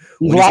with him.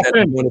 When he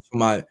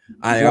said,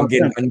 I'm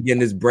getting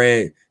this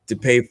bread to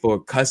pay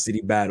for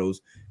custody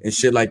battles and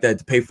shit like that,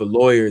 to pay for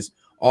lawyers,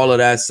 all of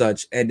that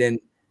such. And then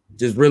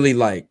just really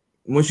like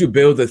once you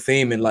build the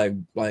theme and like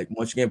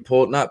once you get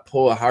not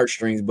pull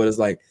heartstrings, but it's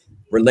like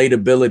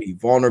relatability,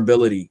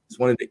 vulnerability. It's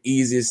one of the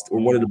easiest or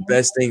one of the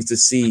best things to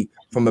see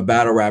from a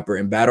battle rapper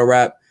in battle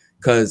rap,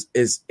 because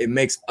it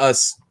makes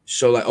us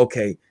show like,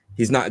 okay,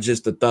 he's not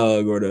just a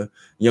thug or the,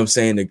 you know what I'm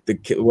saying,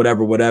 the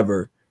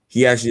whatever.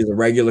 He actually is a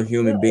regular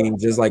human being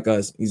just like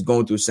us. He's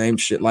going through the same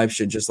life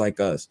shit just like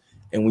us.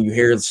 And when you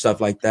hear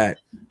stuff like that,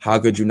 how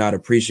could you not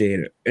appreciate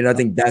it? And I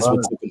think that's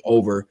what took him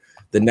over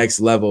the next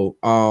level.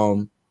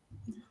 I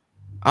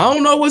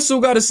don't know what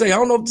Sue got to say. I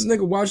don't know if this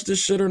nigga watched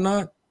this shit or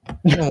not.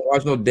 I don't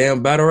watch no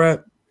damn battle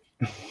rap.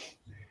 I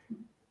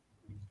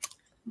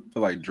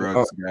feel like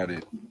drugs got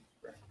it.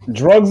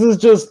 Drugs is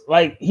just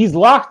like he's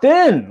locked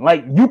in.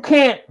 Like you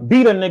can't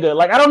beat a nigga.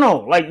 Like I don't know.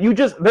 Like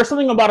there's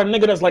something about a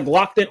nigga that's like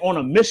locked in on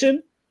a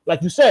mission.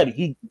 Like you said,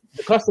 the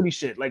custody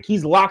shit. Like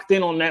he's locked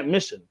in on that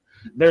mission.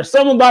 There's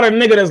something about a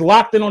nigga that's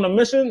locked in on a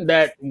mission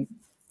that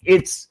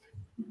it's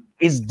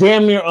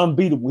damn near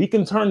unbeatable. He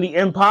can turn the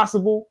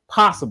impossible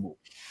possible.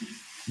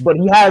 But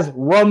he has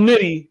Rum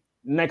Nitty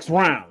next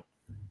round.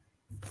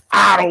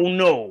 I don't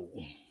know.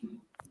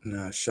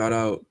 Nah, shout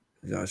out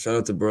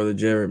to brother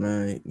Jared,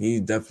 man.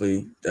 He's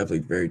definitely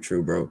very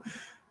true, bro.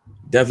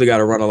 Definitely got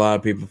to run a lot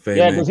of people's fame.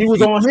 Yeah, because he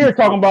was on here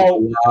talking about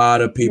a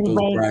lot of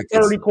people's brackets.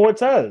 30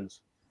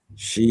 Cortez.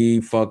 She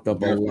fucked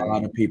up a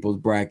lot of people's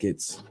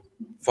brackets.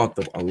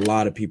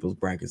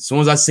 As soon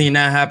as I seen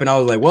that happen, I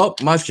was like, well,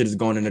 my shit is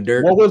going in the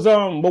dirt. What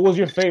was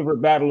your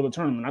favorite battle of the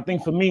tournament? I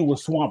think for me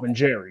was Swamp and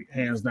Jerry,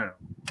 hands down.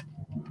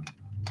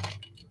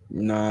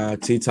 Nah,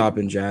 T-Top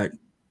and Jack.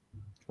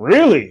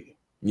 Really?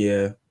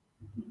 Yeah.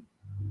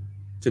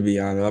 To be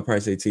honest, I'll probably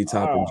say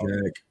T-Top and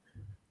Jack.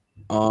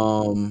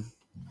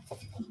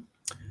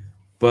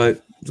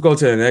 But let's go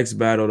to the next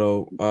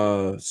battle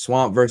though.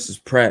 Swamp versus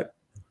Prep.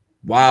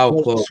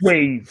 Wild close.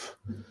 Swave.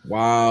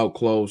 Wild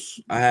close.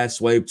 I had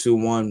Swave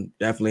 2-1.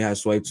 Definitely had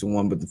Swave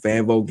 2-1, but the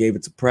fan vote gave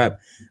it to Prep.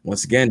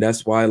 Once again,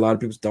 that's why a lot of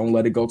people don't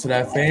let it go to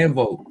that fan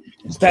vote.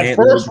 It's that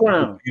first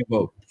round.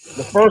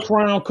 The first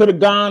round could have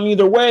gone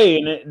either way,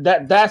 and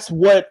that's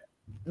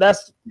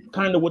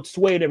kind of what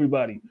swayed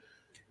everybody.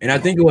 And I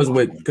think it was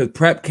because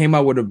Prep came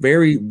out with a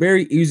very,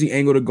 very easy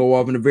angle to go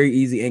off and a very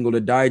easy angle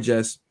to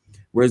digest.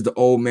 Where's the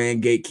old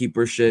man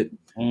gatekeeper shit?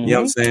 Mm-hmm. You know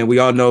what I'm saying? We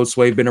all know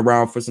Swave been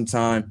around for some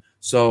time.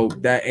 So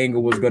that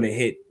angle was going to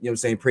hit, you know what I'm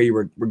saying, pretty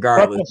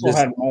regardless.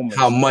 Just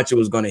how much it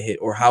was going to hit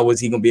or how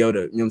was he going to be able to,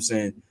 you know what I'm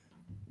saying,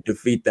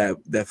 defeat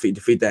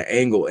that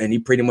angle. And he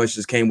pretty much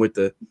just came with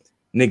the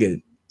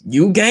nigga,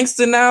 you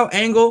gangster now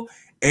angle.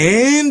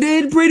 And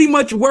it pretty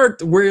much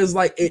worked. Whereas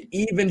like it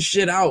evened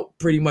shit out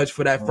pretty much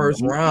for that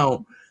first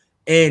round.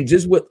 And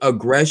just with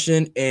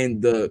aggression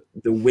and the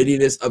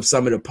wittiness of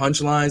some of the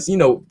punchlines, you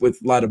know, with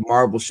a lot of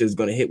Marvel shit is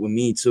going to hit with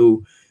me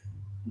too.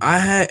 I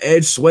had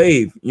Edge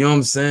Swave, you know what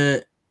I'm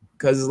saying?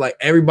 Because it's like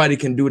everybody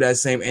can do that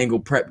same angle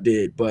Prep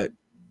did, but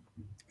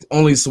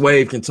only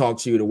Swave can talk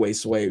to you the way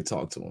Swave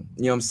talked to him.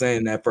 You know what I'm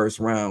saying? That first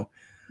round.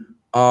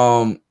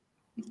 I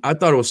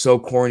thought it was so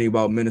corny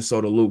about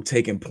Minnesota Luke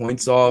taking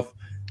points off,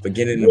 but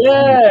getting but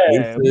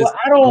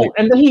I don't. Like,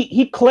 and then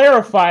he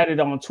clarified it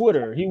on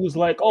Twitter. He was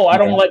like, "Oh, I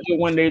don't like it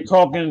when they're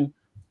talking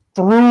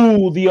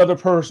through the other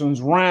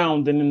person's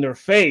round and in their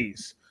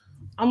face."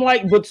 I'm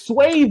like, but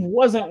Swave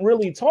wasn't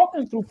really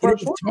talking through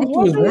first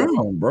round,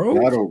 round, bro.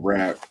 Battle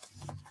rap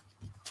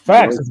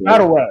Facts. It's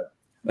battle rap.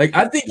 Like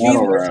I think he's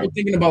also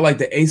thinking about like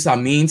the Ace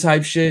Amin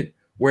type shit,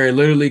 where it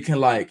literally can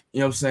like, you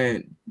know what I'm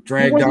saying,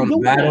 drag down the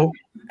battle.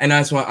 And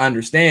that's what I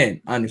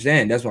understand.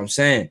 That's what I'm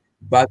saying.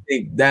 But I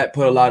think that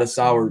put a lot of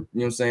sour, you know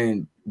what I'm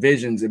saying,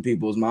 visions in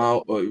people's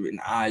mouth or in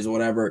eyes or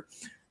whatever.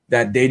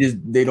 That they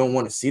don't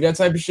want to see that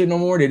type of shit no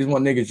more. They just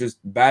want niggas just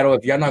battle.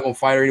 If y'all not gonna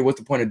fight already, what's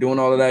the point of doing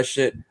all of that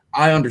shit?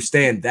 I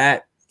understand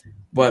that.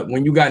 But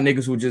when you got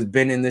niggas who just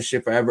been in this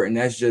shit forever, and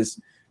that's just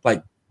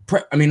like,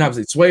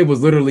 obviously, Sway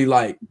was literally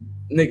like,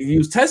 nigga, he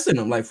was testing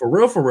him, like for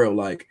real,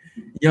 like,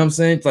 you know what I'm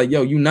saying? It's like,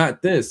 yo, you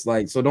not this,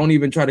 like, so don't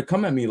even try to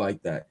come at me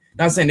like that.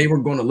 Not saying they were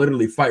going to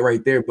literally fight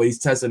right there, but he's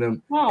testing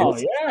him. Oh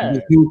yeah,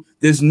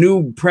 this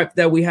new prep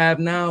that we have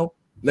now.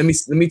 Let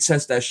me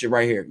test that shit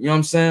right here. You know what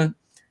I'm saying?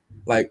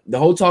 Like the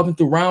whole talking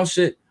through round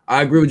shit.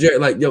 I agree with Jerry.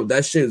 Like, yo,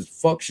 that shit is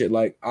fuck shit.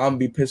 Like, I'm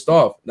be pissed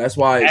off. That's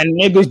why. And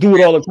niggas do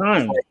it all the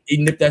time. Like, he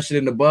nipped that shit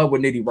in the bud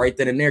with Nitty right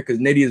then and there because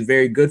Nitty is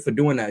very good for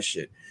doing that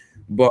shit.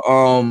 But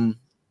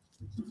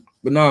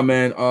no,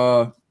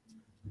 man.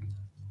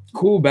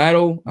 Cool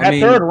battle. That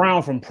third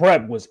round from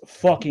Prep was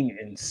fucking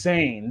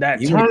insane.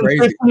 That turn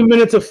 15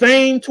 minutes of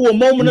fame to a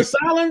moment of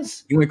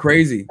silence. He went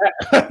crazy.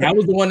 That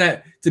was the one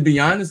that, to be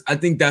honest, I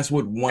think that's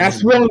what won. That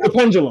swung the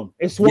pendulum.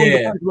 It swung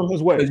the pendulum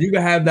his way. Because you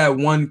can have that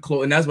one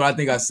close, and that's what I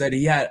think I said.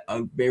 He had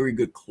a very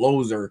good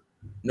closer.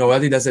 No, I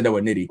think I said that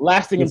with Nitty.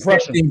 Lasting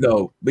impression,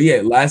 though. But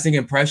yeah, lasting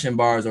impression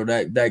bars or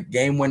that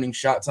game-winning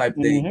shot type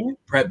thing. Mm-hmm.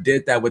 Prep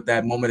did that with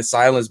that moment of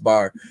silence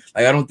bar.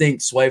 Like I don't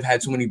think Swave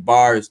had too many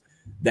bars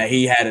that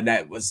he had and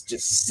that was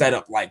just set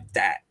up like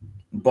that.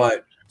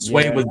 But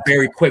Sway was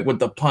very quick with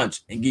the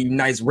punch and give you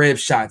nice rib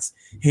shots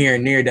here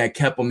and there that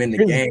kept him in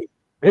the game.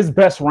 His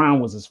best round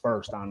was his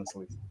first,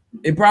 honestly.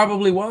 It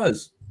probably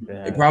was.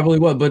 Yeah. It probably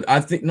was. But I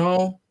think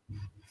no.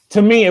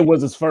 To me, it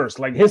was his first.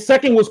 Like his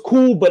second was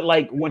cool, but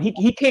like when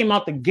he came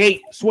out the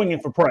gate swinging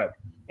for Prep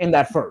in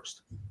that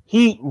first,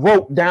 he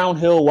wrote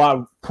downhill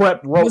while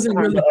Prep wrote. I wasn't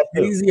really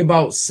crazy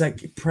about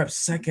Prep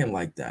second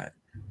like that.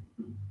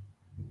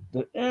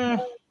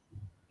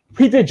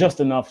 He did just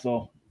enough,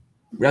 though.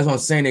 That's what I'm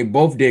saying. They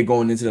both did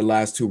going into the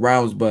last two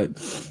rounds, but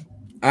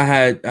I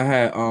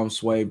had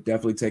Sway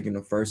definitely taking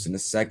the first and the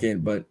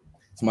second, but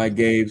somebody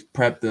gave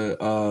Prep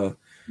the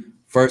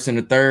first and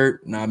the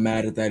third. Not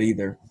mad at that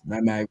either.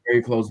 Not mad.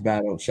 Very close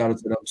battle. Shout out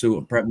to them too.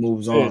 And Prep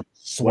moves on.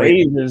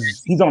 Sway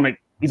he's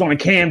on a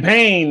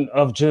campaign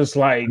of just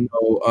like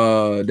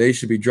they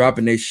should be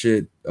dropping their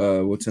shit.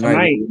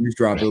 Tonight.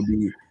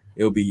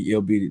 It'll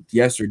be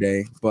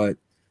yesterday, but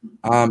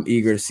I'm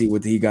eager to see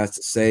what he got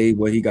to say.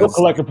 What he got. Bill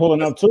Collector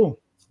pulling up too.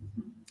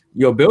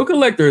 Yo, Bill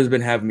Collector has been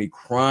having me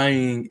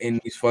crying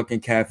in these fucking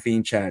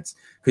caffeine chats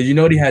because you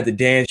know they had the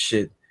dance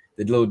shit,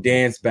 the little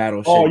dance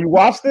battle. Oh, shit. You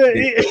watched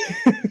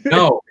it?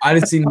 No, I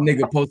didn't see the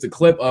nigga post a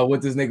clip of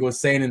what this nigga was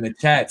saying in the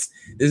chats.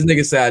 This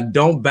nigga said, "I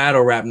don't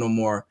battle rap no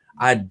more.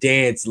 I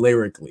dance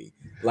lyrically."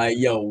 Like,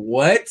 yo,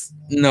 what?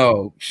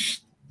 No,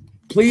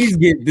 please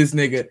get this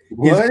nigga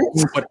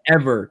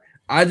whatever.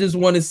 I just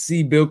want to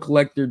see Bill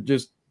Collector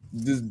just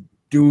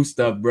do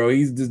stuff, bro.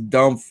 He's just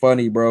dumb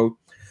funny, bro.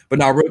 But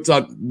now real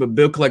talk, but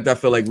Bill Collector I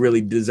feel like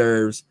really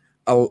deserves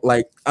I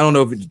don't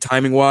know if it's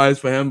timing wise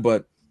for him,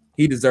 but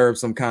he deserves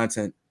some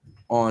content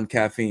on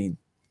caffeine.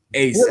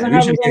 Ace.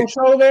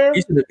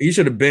 He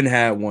should have been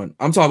had one.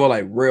 I'm talking about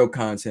like real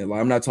content. Like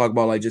I'm not talking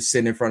about like just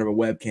sitting in front of a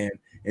webcam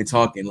and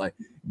talking. Like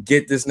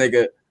get this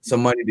nigga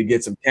some money to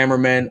get some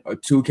cameramen or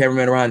two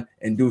cameramen around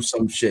and do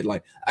some shit.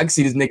 Like I can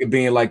see this nigga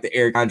being like the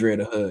Eric Andre of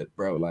the hood,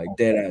 bro. Like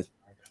dead ass.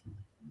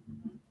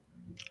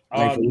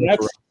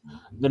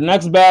 The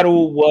next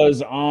battle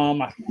was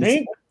I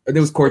think it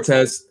was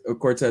Cortez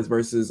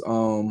versus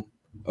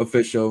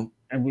Official.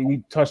 And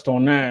we touched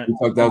on that. We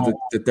talked about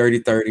the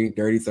 30-30,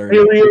 dirty 30.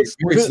 Very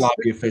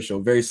sloppy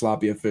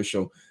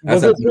official.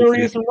 Was it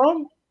Furious and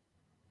Rum?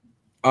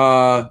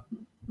 I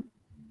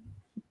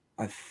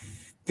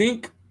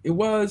think it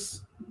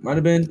was. Might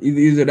have been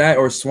either that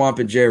or Swamp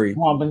and Jerry.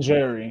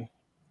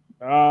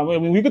 I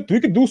mean, we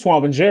could do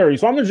Swamp and Jerry.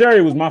 Swamp and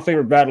Jerry was my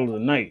favorite battle of the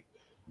night.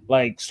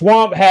 Like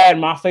Swamp had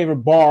my favorite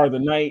bar of the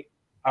night.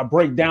 I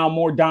break down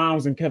more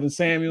dimes than Kevin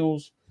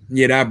Samuels.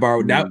 Yeah, that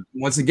bar. That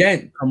once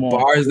again,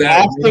 bars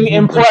that lasting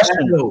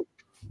impression.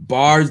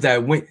 Bars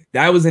that went.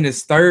 That was in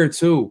his third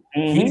too.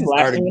 Mm-hmm. He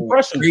started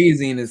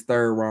crazy in his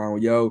third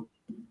round, yo.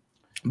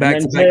 Back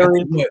to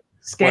Jerry, back.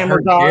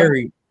 Scammer dog.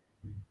 Jerry,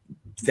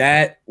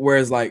 that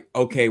whereas like,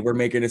 okay, we're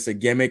making this a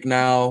gimmick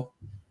now.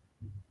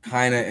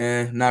 Kind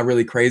of, not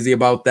really crazy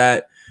about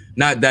that.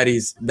 Not that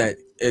he's a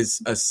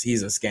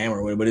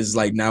scammer, but it's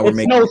like now we're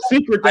making. No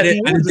secret. I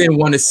just didn't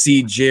want to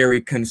see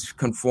Jerry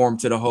conform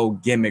to the whole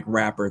gimmick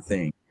rapper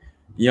thing.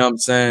 You know what I'm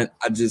saying?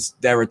 I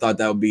just never thought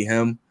that would be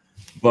him.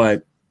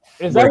 But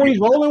is that what he's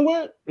rolling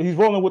with? He's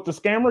rolling with the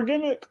scammer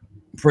gimmick?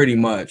 Pretty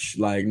much.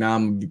 Like now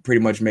I'm pretty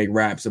much make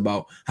raps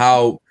about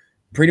how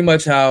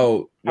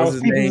what's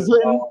his name?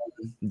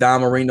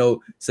 Don Marino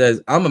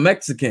says, I'm a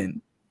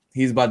Mexican.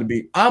 He's about to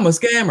be, I'm a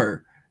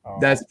scammer. Oh.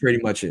 That's pretty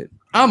much it.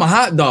 I'm a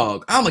hot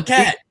dog. I'm a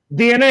cat.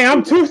 DNA,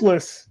 I'm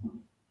toothless.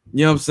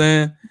 You know what I'm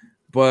saying?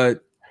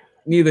 But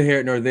neither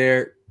here nor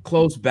there.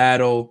 Close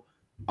battle.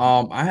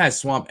 I had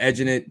Swamp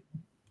edging it.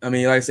 I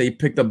mean, like I say, he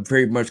picked up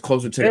very much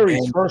closer to the Aries'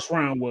 end. first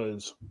round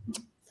was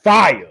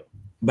fire.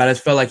 But I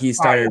just felt like he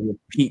started to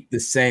repeat the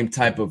same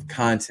type of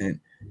content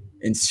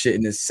and shit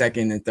in the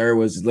second and third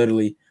was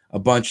literally a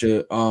bunch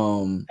of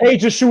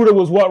Page's shooter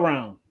was what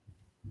round?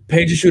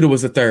 Page's shooter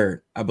was the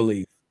third, I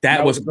believe.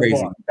 That was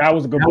crazy. That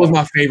was a good That bar. was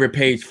my favorite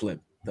Page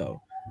flip,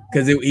 though.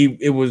 Because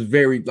it was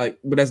very like,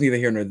 but that's neither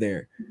here nor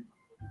there.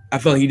 I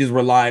felt like he just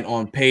relied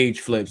on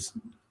Page flips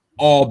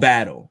all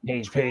battle.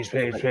 Page.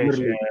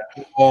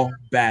 Yeah. All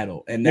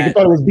battle. And Nigga that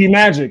thought it was B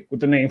Magic with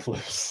the name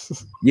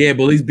flips. yeah,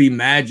 but at least B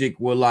Magic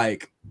will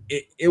like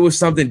it was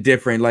something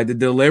different. Like the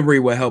delivery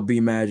would help B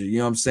Magic. You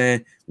know what I'm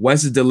saying?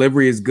 Wes's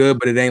delivery is good,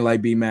 but it ain't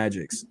like B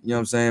Magic's. You know what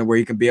I'm saying? Where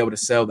you can be able to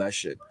sell that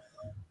shit.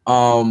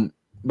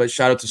 But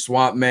shout out to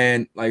Swamp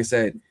Man. Like I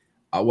said,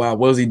 wow,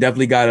 Wilsey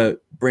definitely gotta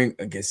bring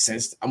a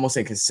consistent. I'm gonna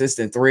say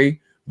consistent 3,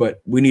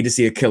 but we need to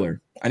see a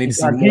killer. I need to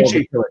see more of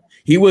a killer.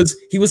 He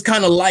was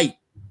kind of light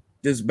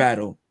this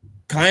battle,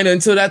 kind of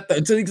until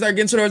he started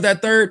getting towards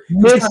that third.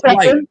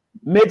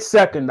 Mid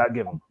second, I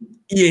give him.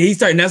 Yeah, he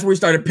started. That's where he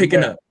started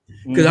picking up.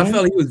 Because I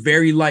felt he was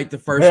very light the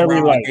first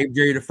round. I gave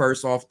Jerry the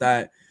first off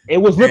that. It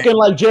was looking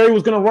like Jerry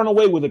was gonna run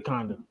away with it,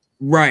 kind of.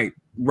 Right.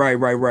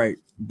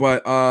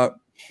 But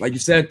like you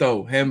said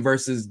though, him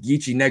versus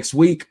Geechee next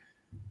week,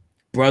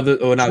 brother.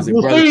 Oh, now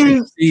you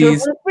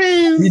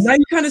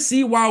kind of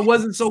see why I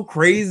wasn't so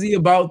crazy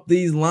about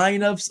these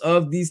lineups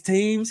of these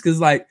teams, because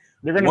like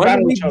they're gonna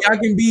one week y'all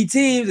can be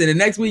teams, and the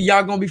next week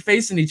y'all gonna be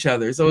facing each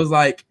other. So it's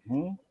like,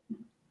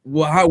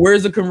 well,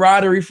 where's the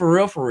camaraderie for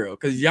real?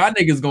 Because y'all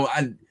niggas going.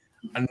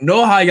 I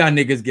know how y'all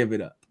niggas give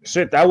it up.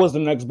 Shit, that was the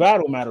next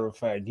battle, matter of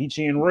fact.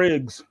 Geechee and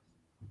Riggs.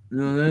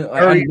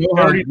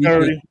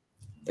 30.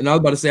 And I was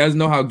about to say, I just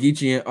know how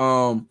Geechee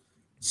and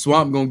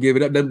Swamp gonna give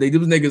it up. Those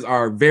niggas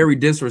are very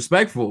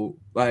disrespectful.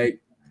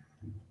 Like,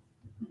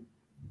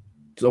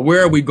 so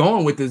where are we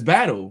going with this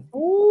battle?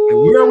 Like,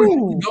 where are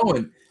we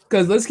going?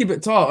 Because let's keep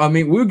it tall. I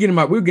mean, we were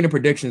getting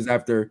predictions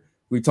after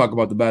we talk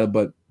about the battle,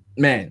 but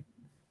man,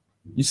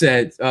 you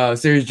said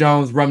Serious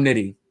Jones, Rum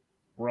Nitty.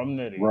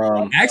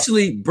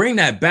 Actually, bring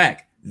that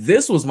back.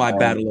 This was my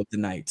battle of the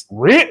night.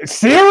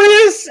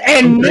 Serious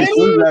and this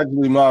is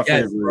actually my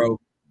favorite, bro.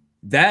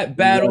 That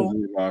battle,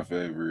 my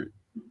favorite.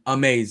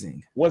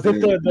 Amazing. Was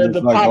it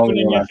the popping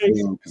in your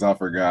face? Because I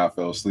forgot I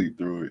fell asleep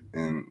through it,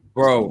 and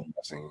bro,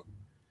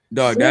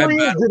 dog, that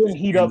battle didn't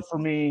heat up for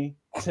me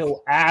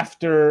till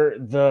after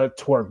the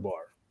twerk bar.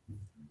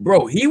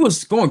 Bro, he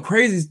was going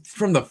crazy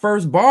from the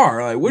first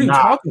bar. Like, what are you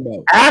talking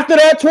about? After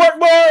that twerk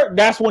bar,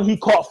 that's when he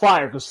caught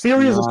fire. Because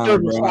Sirius is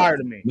still fire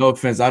to me. No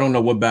offense, I don't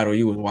know what battle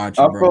you was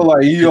watching. I feel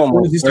like he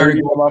almost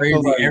started going crazy.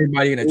 Like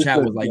everybody in the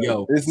chat was like,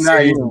 "Yo, it's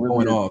not even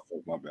going off."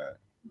 My bad.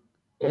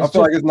 I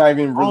feel like it's not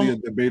even really a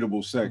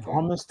debatable second.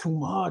 Almost too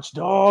much,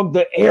 dog.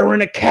 The air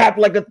in the cap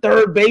like a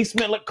third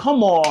baseman. Like,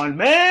 come on,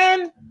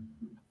 man.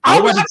 I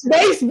watch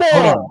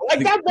baseball. Like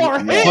that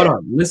bar hit. Hold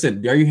on.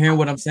 Listen, are you hearing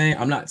what I'm saying?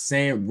 I'm not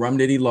saying Rum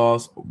Nitty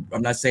lost.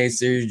 I'm not saying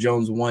Serious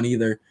Jones won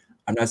either.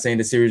 I'm not saying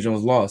that Serious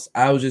Jones lost.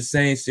 I was just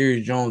saying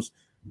Serious Jones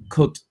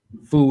cooked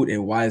food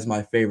and why is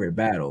my favorite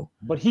battle.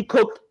 But he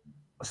cooked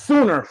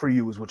sooner for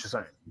you, is what you're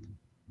saying.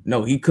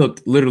 No, he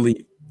cooked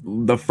literally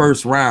the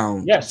first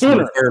round. Yeah,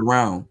 sooner. The third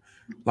round.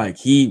 Like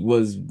he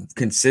was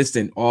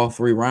consistent all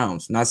 3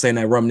 rounds. Not saying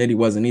that Rum Nitty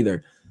wasn't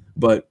either,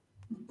 but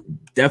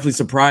definitely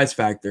surprise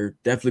factor,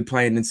 definitely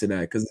playing into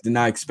that because did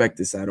not expect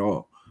this at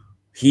all.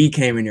 He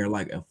came in there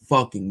like a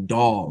fucking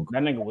dog.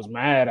 That nigga was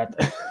mad at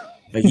that.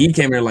 Like he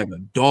came in there like a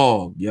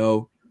dog,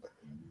 yo.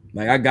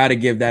 Like I gotta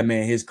give that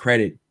man his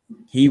credit.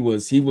 He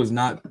was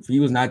not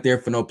there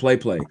for no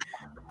play.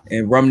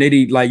 And Rum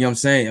Nitty, like you know what I'm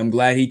saying, I'm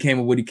glad he came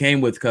with what he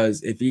came with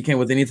because if he came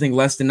with anything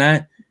less than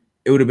that,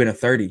 it would have been a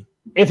 30.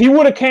 If he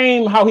would have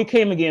came how he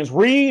came against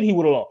Reed, he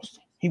would have lost.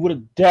 He would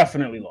have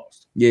definitely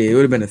lost. Yeah, it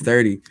would have been a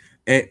 30.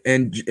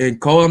 And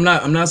Cole, I'm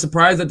not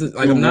surprised that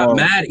I'm not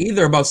mad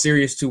either about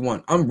Serious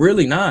 2-1. I'm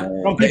really not.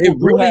 It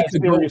really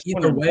could go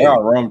either way. Yeah,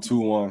 Rum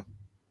 2-1.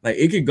 Like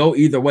it could go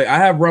either way. I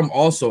have Rum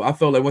also. I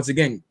feel like once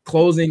again,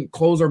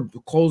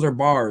 closer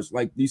bars.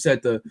 Like you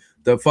said,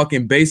 the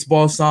fucking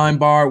baseball sign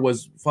bar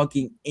was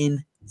fucking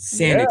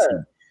insanity. Yeah.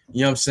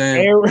 You know what I'm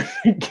saying?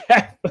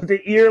 The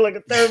ear like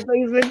a third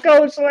baseman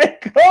coach. Like,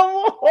 come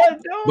on,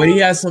 dude. But he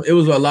had it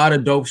was a lot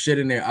of dope shit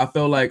in there. I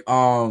felt like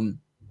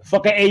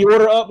fucking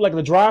aorta up like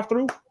the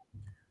drive-through.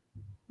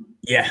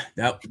 Yeah,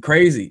 that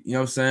crazy. You know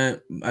what I'm saying?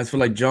 I feel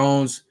like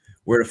Jones,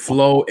 where the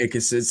flow and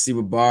consistency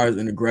with bars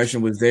and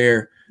aggression was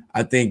there.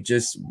 I think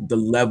just the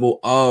level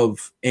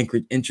of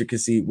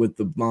intricacy with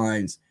the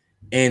lines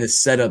and the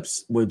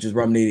setups with just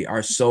Rum Nitty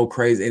are so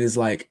crazy. And it's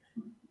like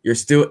you're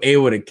still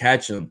able to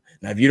catch them.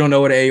 Now, if you don't know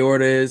what an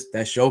aorta is,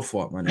 that's your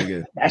fault, my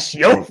nigga. That's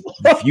your fault.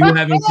 If you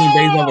haven't seen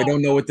baseball and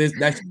don't know what that's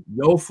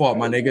your fault,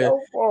 my nigga.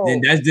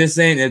 Then that's just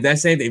saying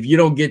if you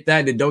don't get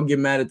that, then don't get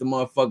mad at the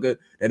motherfucker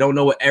that don't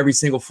know what every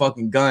single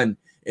fucking gun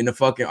in the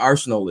fucking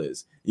arsenal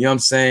is. You know what I'm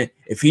saying?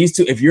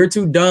 If you're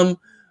too dumb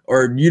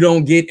or you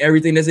don't get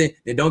everything that's in,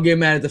 then don't get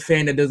mad at the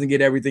fan that doesn't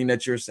get everything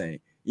that you're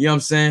saying. You know what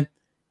I'm saying?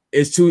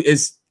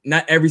 It's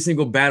not every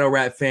single battle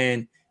rap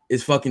fan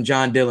is fucking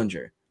John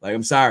Dillinger. Like,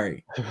 I'm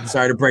sorry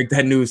to break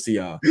that news to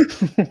y'all.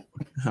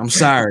 I'm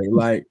sorry,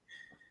 like,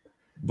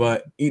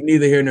 but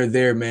neither here nor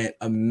there, man.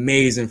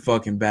 Amazing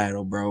fucking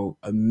battle, bro.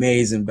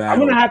 Amazing battle.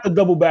 I'm gonna have to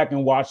double back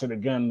and watch it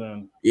again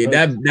then.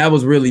 Yeah, that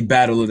was really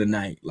battle of the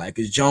night. Like,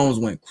 cause Jones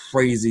went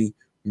crazy,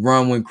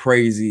 Rum went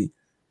crazy.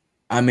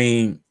 I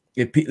mean,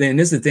 and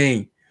this is the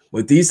thing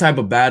with these type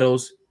of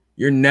battles,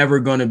 you're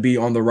never gonna be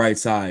on the right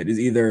side. It's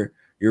either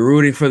you're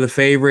rooting for the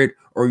favorite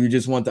or you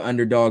just want the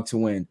underdog to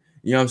win.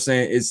 You know what I'm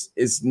saying?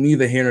 It's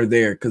neither here nor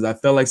there, because I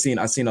felt like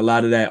I seen a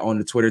lot of that on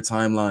the Twitter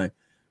timeline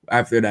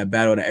after that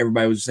battle, that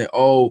everybody was just saying,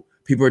 oh,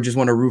 people just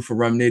want to root for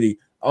Rum Nitty.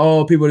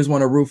 Oh, people just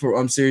want to root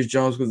for Serious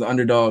Jones because the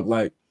underdog.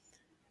 Like,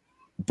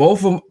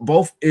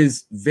 both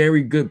is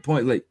very good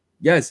point. Like,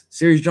 yes,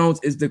 Serious Jones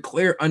is the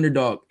clear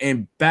underdog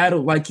and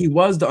battled like he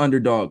was the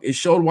underdog. It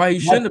showed why he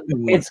shouldn't have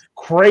been. It's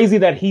crazy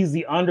that he's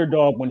the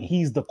underdog when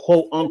he's the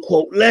quote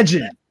unquote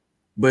legend.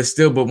 But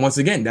once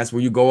again, that's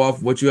where you go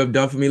off what you have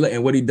done for me,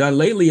 and what he done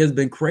lately has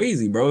been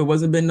crazy, bro. It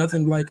wasn't been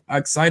nothing like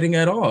exciting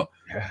at all.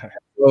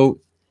 So,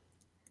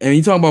 and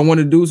you talking about one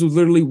of the dudes who's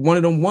literally one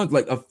of them ones,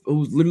 like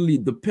who's literally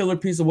the pillar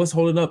piece of what's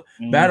holding up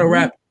battle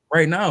rap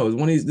right now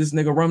is this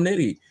nigga Rum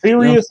Nitty.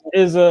 Serious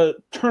is a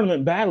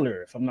tournament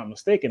battler, if I'm not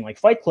mistaken. Like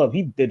Fight Club,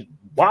 he did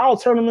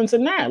wild tournaments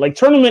in that. Like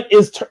tournament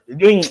is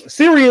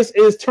Serious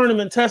is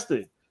tournament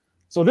tested.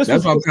 So that's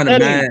why I'm kind of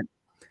mad.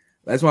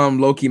 That's why I'm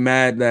low-key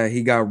mad that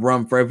he got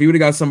Rum for. If he would have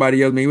got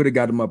somebody else, man, he would have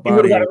got him up out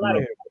of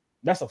here.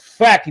 That's a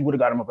fact. He would have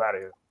got him up out of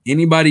here.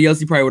 Anybody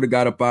else, he probably would have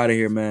got up out of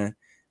here, man.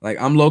 Like,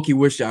 I'm low-key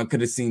wish I could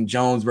have seen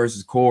Jones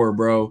versus Core,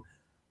 bro.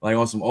 Like,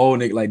 on some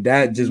old nigga, like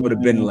that just would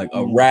have been like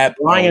a rap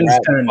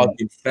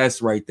fucking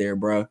fest right there,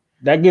 bro.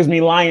 That gives me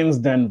Lions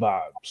Den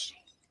vibes.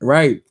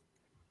 Right.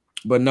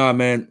 But nah,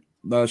 man.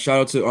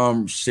 Shout out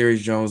to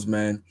Serious Jones,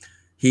 man.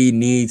 He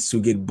needs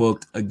to get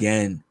booked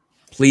again.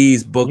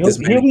 Please book this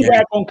man. He'll be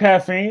back on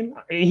caffeine.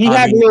 He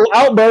had a little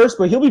outburst,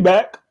 but he'll be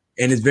back.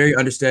 And it's very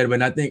understandable.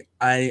 And I think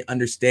I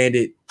understand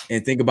it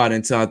and think about it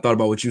until I thought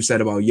about what you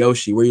said about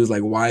Yoshi, where he was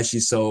like, why is she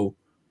so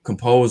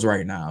composed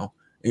right now?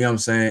 You know what I'm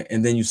saying?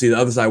 And then you see the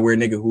other side where a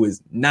nigga who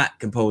is not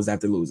composed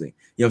after losing.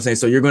 You know what I'm saying?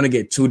 So you're going to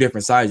get two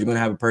different sides. You're going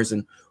to have a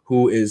person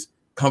who is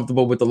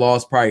comfortable with the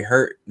loss, probably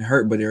hurt,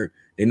 but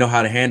they know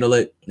how to handle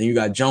it. And then you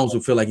got Jones who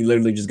feel like he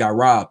literally just got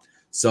robbed.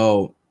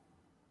 So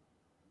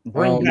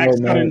bring back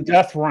sudden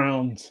death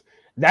rounds.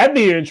 That'd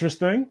be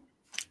interesting.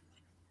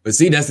 But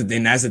see, that's the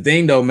thing. That's the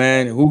thing, though,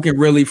 man. Who can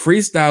really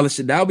freestyle and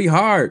shit? That'll be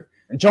hard.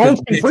 And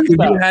Jones can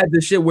freestyle. You had the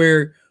shit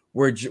where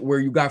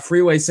you got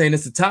Freeway saying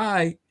it's a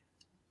tie,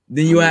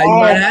 then you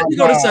might have to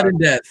go to sudden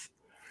death.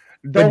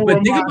 But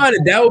think about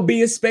it. That would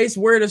be a space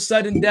where the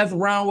sudden death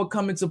round would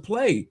come into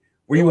play,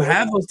 where you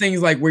have those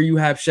things like where you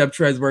have Shep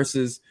Trez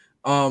versus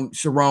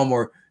Sharam,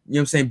 or you know what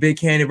I'm saying, Big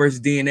Cannon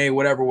versus DNA,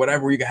 whatever.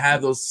 Where you can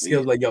have those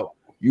skills like, yo,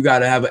 you got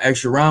to have an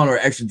extra round or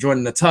extra joint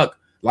in the tuck,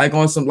 like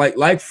on some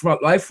like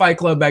Fight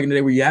Club back in the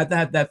day, where you had to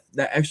have that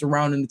extra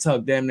round in the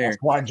tuck, damn near.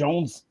 That's why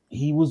Jones,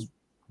 he was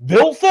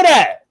built for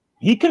that.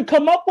 He could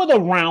come up with a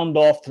round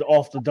off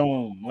the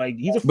dome. Like,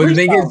 he's a freestyle. But the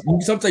thing is,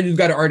 sometimes you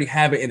got to already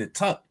have it in the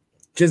tuck,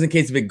 just in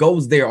case if it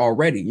goes there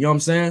already. You know what I'm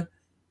saying?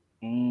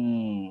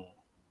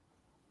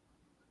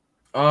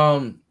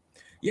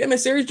 Yeah, man.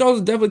 Serious Jones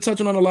is definitely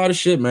touching on a lot of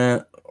shit,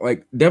 man.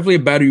 Like, definitely a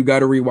battle you got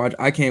to rewatch.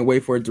 I can't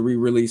wait for it to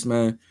re-release,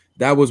 man.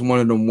 That was one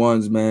of them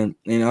ones, man.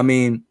 And I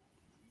mean,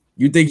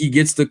 you think he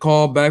gets the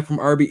call back from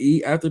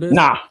RBE after this?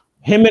 Nah,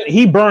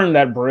 he burned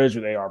that bridge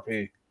with ARP.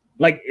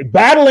 Like,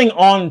 battling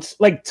on,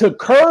 like, to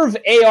curve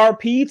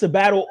ARP to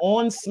battle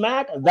on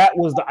Smack, that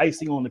was the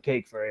icing on the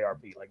cake for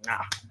ARP. Like,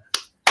 nah.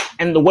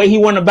 And the way he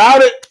went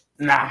about it,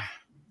 nah.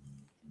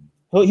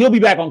 He'll be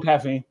back on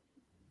caffeine.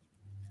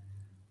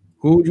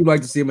 Who would you like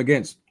to see him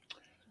against?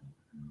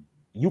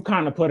 You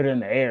kind of put it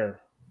in the air.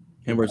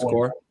 Him versus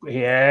Core?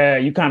 Yeah,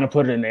 you kind of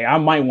put it in there. I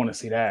might want to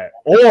see that.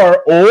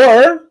 Or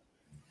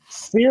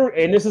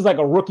and this is like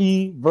a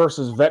rookie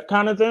versus vet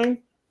kind of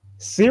thing.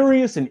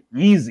 Serious and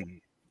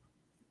easy.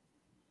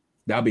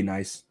 That'd be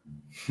nice.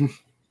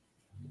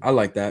 I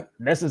like that.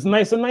 That's a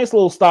nice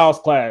little styles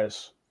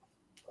clash.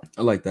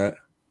 I like that.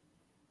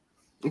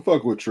 I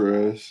fuck with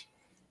Trez.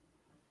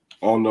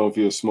 I don't know if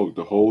he'll smoke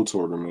the whole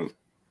tournament.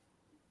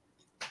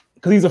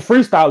 Because he's a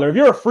freestyler. If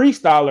you're a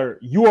freestyler,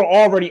 you are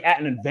already at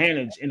an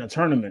advantage in a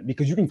tournament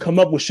because you can come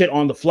up with shit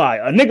on the fly.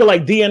 A nigga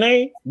like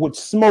DNA would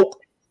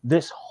smoke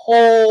this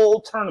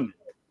whole tournament.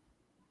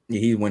 Yeah,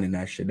 he's winning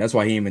that shit. That's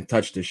why he even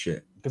touched this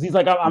shit. Because he's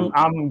like,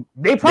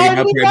 they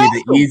probably be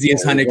the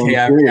easiest 100K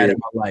I ever had in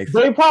my life.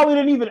 They probably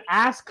didn't even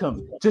ask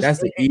him. That's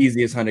the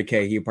easiest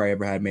 100K he probably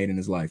ever had made in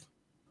his life.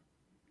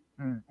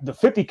 The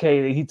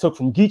 50K that he took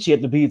from Geechee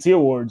at the BET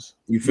Awards.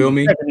 You feel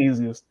me? Second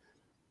easiest.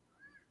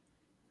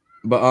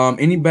 But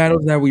any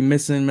battles that we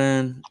missing,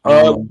 man?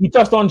 We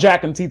touched on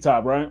Jack and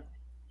T-Top, right?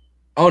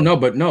 Oh no,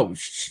 but no.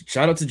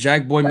 Shout out to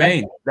Jack Boy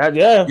Maine.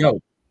 Yeah.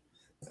 Yo,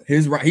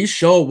 he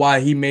showed why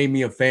he made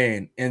me a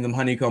fan in them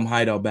Honeycomb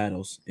Hideout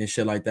battles and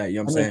shit like that. You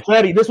know what I'm saying?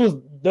 Fetty, this was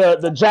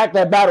the Jack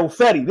that battled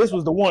Fetty. This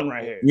was the one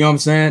right here. You know what I'm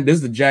saying? This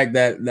is the Jack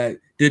that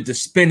did the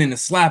spin and the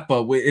slap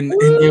up with, you know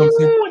what I'm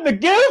saying? And the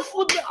gift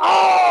with the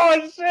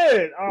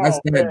shit. Oh, that's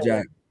that man.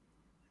 Jack.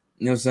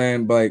 You know what I'm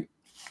saying? But like,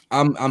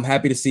 I'm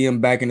happy to see him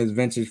back in his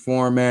vintage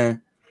form,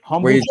 man.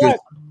 Humble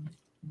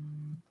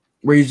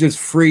where he's just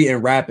free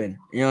and rapping.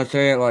 You know what I'm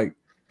saying? Like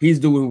he's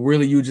doing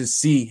really, you just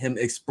see him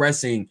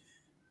expressing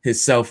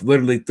himself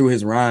literally through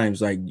his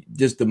rhymes, like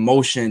just the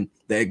motion,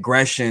 the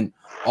aggression,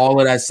 all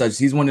of that such.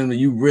 He's one of them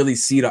you really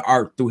see the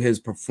art through his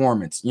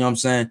performance. You know what I'm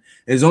saying?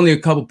 There's only a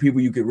couple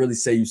people you could really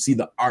say you see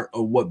the art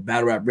of what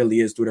battle rap really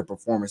is through their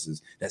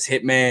performances. That's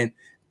Hitman,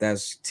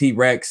 that's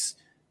T-Rex.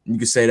 You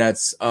could say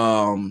that's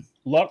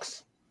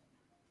Lux.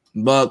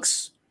 You know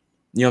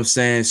what I'm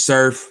saying?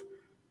 Surf,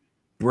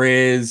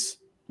 Briz,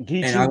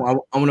 Geechee. and I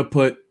want to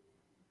put.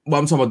 Well,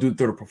 I'm talking about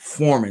through the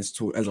performance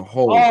to as a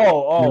whole.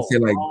 Say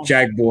like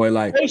Jack Boy,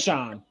 like hey,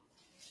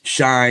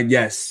 Shine,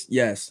 yes.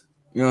 You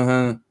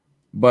know,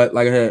 but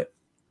like I said,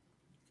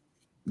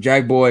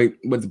 Jack Boy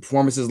with the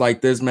performances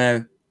like this,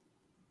 man,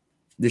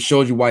 this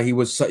shows you why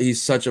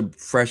he's such a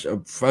breath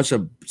of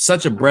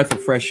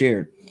fresh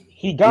air.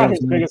 He got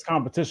his biggest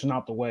competition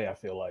out the way. I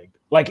feel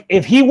like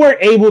if he were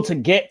able to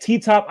get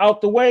T-Top out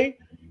the way,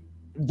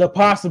 the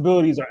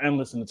possibilities are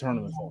endless in the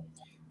tournament for him.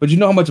 But you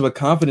know how much of a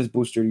confidence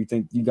booster you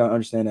think you gotta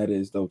understand that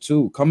is, though,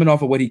 too. Coming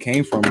off of what he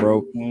came from,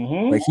 bro.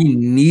 Mm-hmm. Like he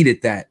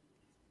needed that.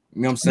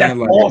 You know what I'm saying? That's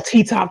like all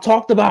T-Top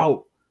talked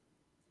about.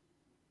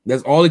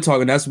 That's all he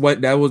talking. That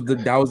was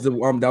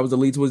the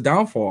lead to his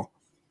downfall.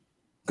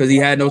 Because he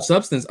had no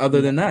substance other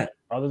than that.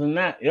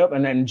 Yep.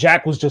 And then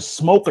Jack was just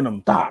smoking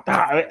them.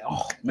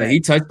 Oh, man.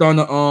 He touched on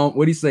the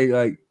what do you say?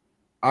 Like,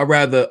 I'd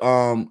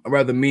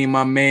rather me and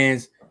my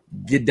mans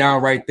get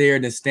down right there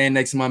than stand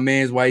next to my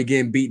mans while he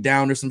getting beat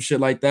down or some shit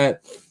like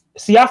that.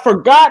 See, I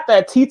forgot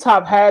that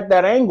T-Top had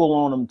that angle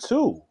on him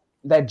too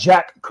that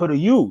Jack could have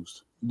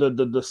used.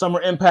 The Summer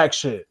Impact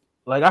shit.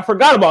 Like I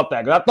forgot about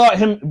that. I thought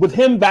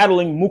him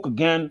battling Mook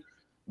again,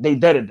 they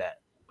deaded that.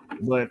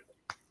 But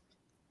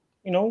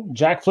you know,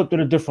 Jack flipped it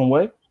a different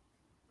way.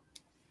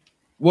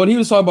 Well, he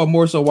was talking about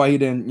more so why he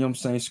didn't, you know what I'm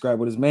saying, scrap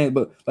with his man.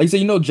 But like you said,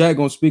 you know, Jack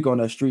gonna speak on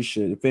that street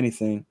shit, if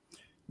anything.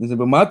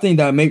 But my thing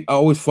that I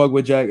always fuck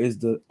with Jack is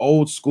the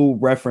old school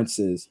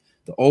references,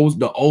 the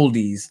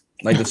oldies,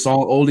 like the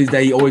song oldies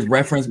that he always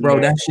reference, bro.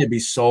 Yeah. That shit be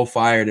so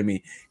fire to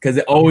me because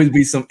it always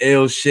be some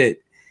ill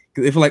shit.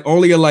 Because if like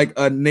only a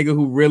nigga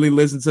who really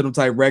listens to them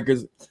type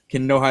records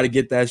can know how to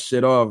get that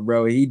shit off,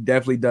 bro. He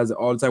definitely does it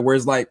all the time.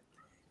 Whereas like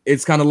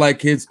it's kind of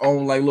like his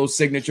own like little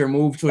signature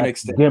move to an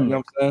extent. You know what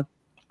I'm saying?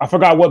 I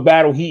forgot what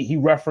battle he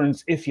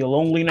referenced "If You're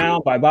Lonely Now"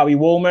 by Bobby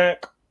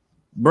Womack.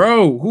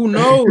 Bro, who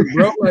knows,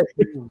 bro? Like,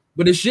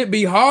 but it should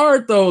be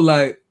hard though.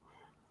 Like,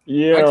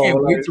 yeah, I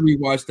can't wait to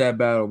rewatch that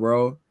battle,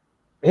 bro.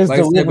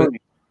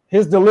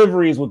 His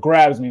delivery is what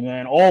grabs me,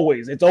 man.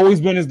 Always, it's always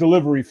been his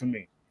delivery for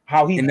me.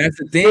 How he and that's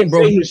the thing,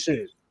 bro.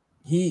 Shit.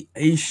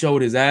 He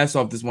showed his ass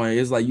off this morning.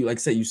 It's like you, like I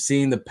said, you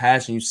seen the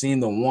passion, you seen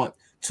the want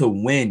to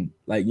win.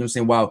 Like you know what I'm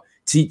saying. While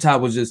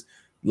T-Top was just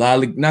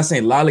lolly, not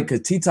saying lolly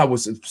because T-Top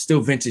was still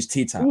vintage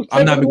T-Top.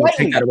 I'm not even gonna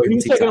take that away from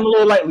T-Top. He was taking him a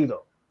little lightly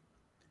though.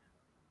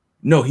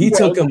 No, he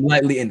took him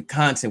lightly in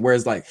content,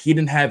 whereas like he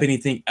didn't have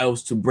anything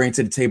else to bring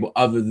to the table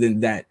other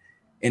than that.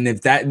 And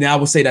if that, now I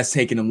would say that's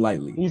taking him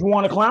lightly. He just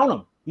want to clown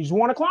him.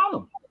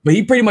 But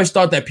he pretty much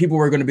thought that people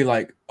were going to be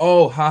like,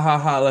 "Oh, ha ha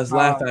ha, let's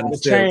laugh at him."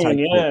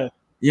 Yeah,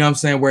 you know what I'm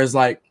saying? Whereas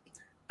like,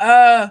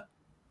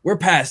 we're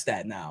past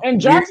that now. And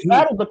Jack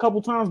battled a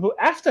couple times, but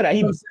after that,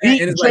 he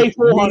beat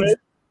J400.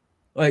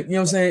 Like you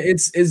know what I'm saying?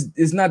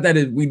 It's not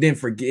that we didn't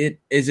forget.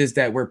 It's just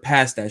that we're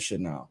past that shit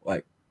now.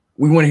 Like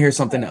we want to hear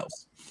something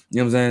else. You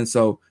know what I'm saying?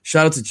 So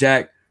shout out to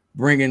Jack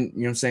bringing, you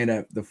know what I'm saying,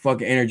 that the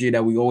fucking energy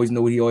that we always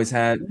know he always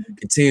had.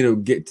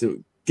 Continue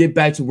to get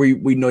back to where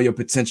we know your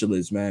potential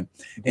is, man.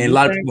 And a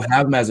lot of people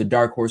have him as a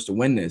dark horse to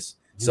win this.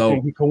 So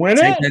he can win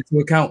take that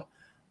into account.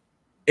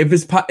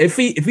 If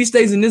he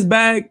stays in this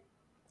bag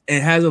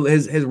and has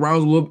his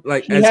rounds a little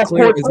like he as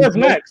clear as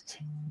next.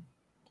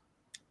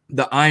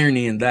 The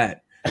irony in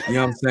that, you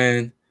know what I'm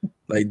saying?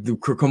 Like,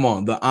 come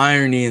on, the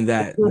irony in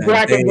that.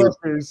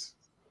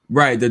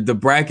 Right, the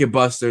bracket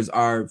busters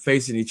are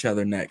facing each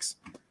other next.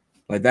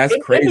 Like that's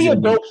crazy.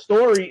 It'd be a dope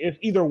story if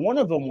either one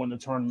of them won the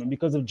tournament.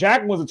 Because if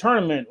Jack was a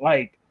tournament,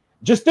 like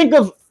just think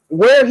of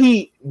where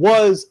he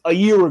was a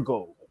year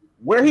ago.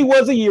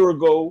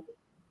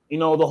 You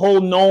know, the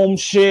whole gnome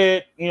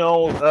shit. You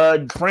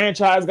know,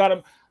 franchise got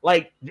him.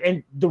 Like,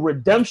 and the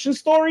redemption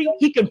story.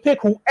 He can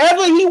pick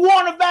whoever he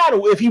want to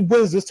battle if he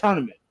wins this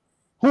tournament.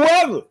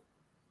 Whoever.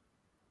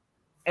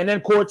 And then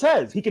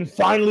Cortez, he can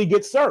finally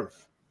get Surf.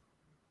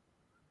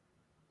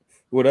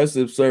 Well, that's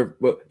absurd.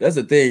 But that's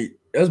the thing.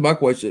 That's my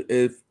question.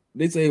 If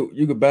they say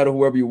you can battle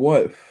whoever you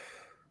want,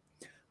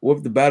 what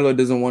if the battler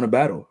doesn't want to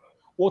battle?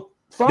 Well,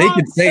 they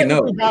can say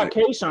no.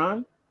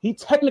 K-Shine. He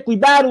technically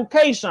battled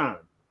K-Shine.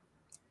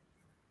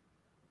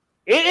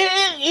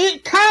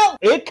 It count.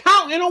 It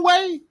count in a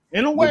way.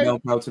 It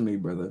don't count to me,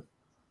 brother.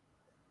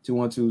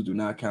 2-1-2s do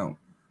not count.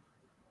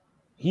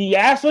 He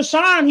asked for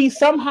Shine. He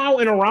somehow,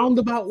 in a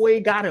roundabout way,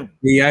 got him.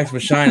 He asked for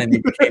Shine and he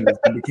became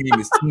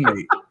his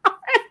teammate.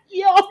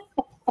 Yo,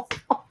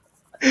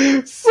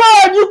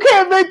 son, you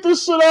can't make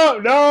this shit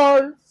up,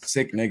 dog.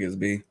 Sick niggas,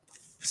 B.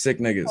 Sick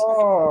niggas.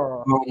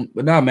 Oh.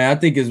 But nah, man, I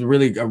think it's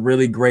really a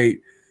really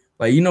great.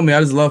 Like, you know me, I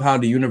just love how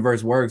the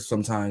universe works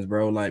sometimes,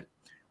 bro. Like,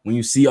 when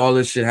you see all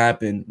this shit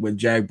happen with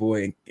Jack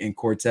Boy and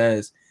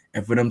Cortez,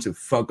 and for them to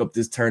fuck up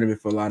this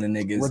tournament for a lot of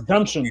niggas.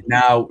 Redemption.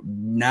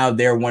 Now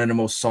they're one of the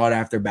most sought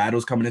after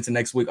battles coming into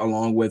next week,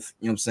 along with,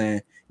 you know what I'm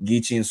saying,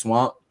 Geechee and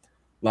Swamp.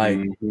 Like,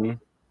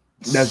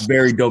 that's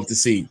very dope to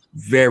see.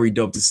 Very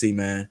dope to see,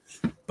 man.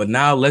 But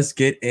now let's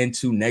get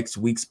into next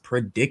week's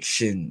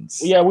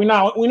predictions. Yeah, we're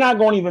not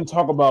going to even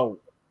talk about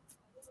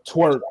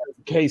Twerk,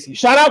 Casey.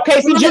 Shout out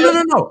Casey.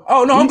 No.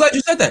 Oh, no, I'm glad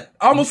you said that.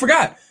 I almost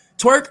forgot.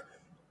 Twerk,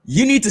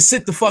 you need to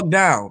sit the fuck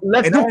down.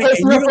 Let's and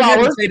you don't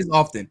have to say this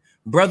often.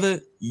 Brother,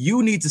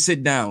 you need to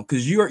sit down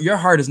because your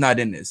heart is not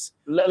in this.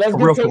 Let's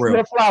get Casey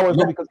their flowers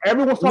because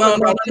everyone's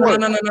talking about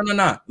Twerk.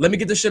 No. Let me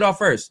get this shit off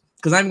first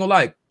because I'm even gonna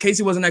lie.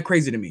 Casey wasn't that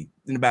crazy to me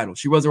in the battle.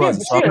 She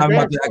wasn't. So I'm not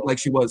about to act like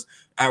she was.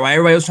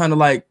 Everybody was trying to,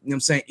 like, you know what I'm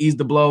saying, ease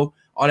the blow.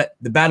 All that.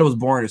 The battle was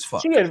boring as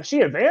fuck.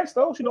 She advanced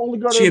though. She the only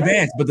girl. She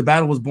advanced, but the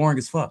battle was boring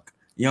as fuck.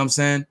 You know what I'm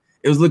saying?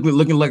 It was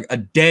looking like a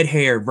dead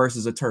hare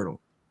versus a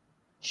turtle.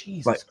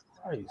 Jesus like,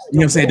 Christ. You know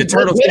what I'm saying? The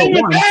turtle still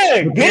won.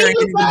 Get in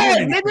the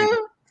bag, nigga.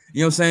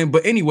 You know what I'm saying?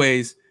 But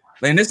anyways,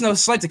 and there's no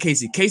slight to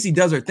Casey. Casey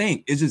does her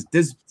thing. It's just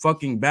this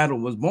fucking battle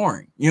was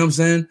boring. You know what I'm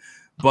saying?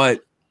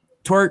 But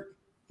Twerk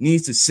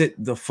needs to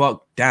sit the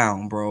fuck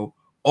down, bro.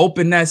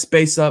 Open that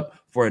space up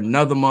for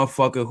another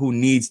motherfucker who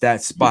needs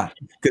that spot.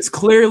 Because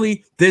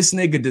clearly this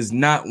nigga does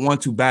not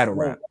want to battle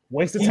rap.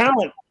 Waste of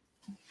talent.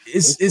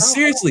 It's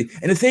seriously.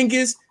 And the thing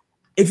is,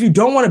 if you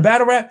don't want to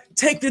battle rap,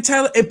 take the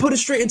talent and put it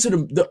straight into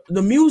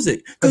the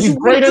music. Because you're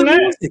great in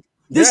music.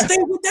 Just stay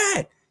with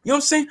that. You know what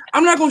I'm saying?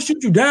 I'm not going to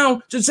shoot you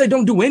down. Just say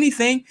don't do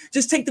anything.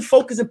 Just take the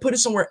focus and put it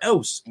somewhere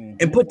else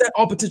and put that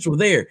all potential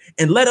there.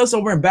 And let us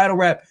over in battle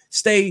rap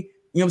stay, you know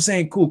what I'm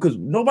saying, cool. Because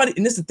nobody,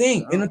 and this is the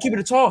thing, and keep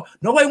it tall,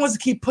 nobody wants to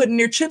keep putting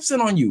their chips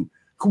in on you.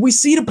 Because we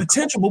see the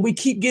potential, but we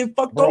keep getting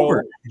fucked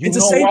over. It's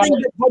the same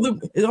thing.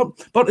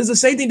 But it's the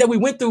same thing that we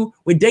went through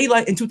with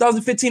Daylight in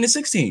 2015 and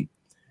 16.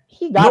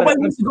 Nobody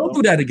wants to go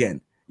through that again.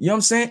 You know what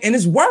I'm saying? And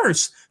it's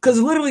worse because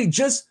literally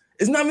just,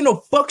 it's not even no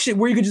fuck shit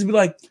where you could just be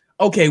like,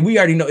 okay, we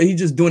already know he's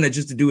just doing it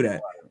just to do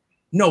that.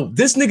 No,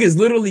 this nigga is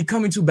literally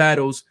coming to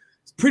battles,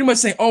 pretty much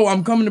saying, oh,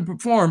 I'm coming to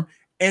perform,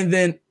 and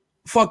then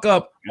fuck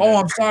up. Oh,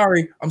 I'm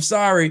sorry.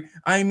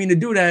 I didn't mean to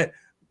do that.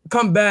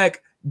 Come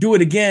back, do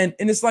it again.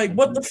 And it's like,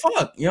 what the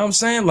fuck? You know what I'm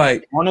saying?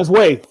 Like, on his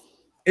way.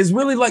 It's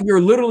really like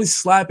you're literally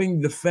slapping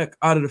the feck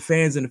out of the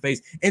fans in the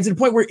face. And to the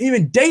point where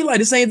even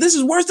Daylight is saying, this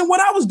is worse than what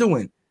I was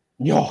doing.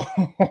 Yo.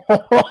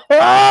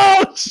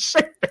 Oh,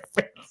 shit.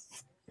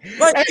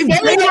 Like,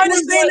 if Daylight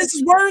is saying this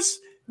is worse,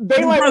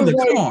 Daylight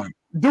come on,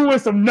 doing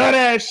some nut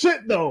ass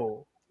shit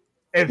though.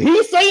 If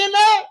he's saying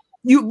that,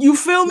 you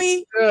feel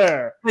me?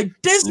 Yeah. Like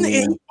this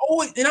nigga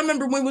always, and I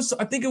remember when it was,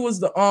 I think it was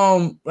the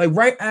like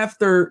right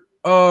after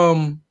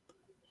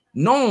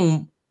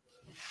Gnome,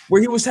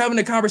 where he was having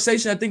a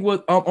conversation, I think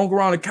with Uncle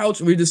on the couch,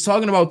 and we were just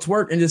talking about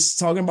Twerk and just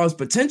talking about his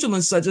potential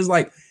and such. As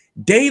like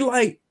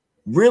Daylight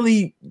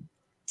really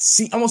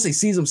I won't say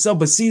sees himself,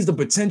 but sees the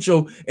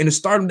potential and the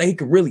stardom that he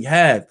could really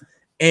have.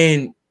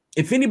 And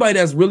if anybody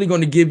that's really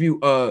going to give you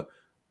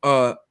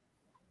I'm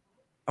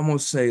gonna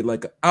say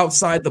like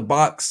outside the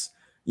box,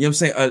 you know what I'm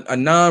saying, a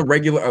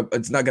non-regular,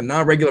 it's like a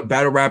non-regular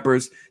battle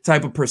rappers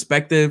type of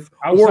perspective,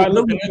 or a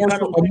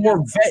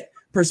more vet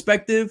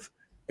perspective,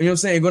 you know what I'm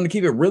saying, going to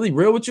keep it really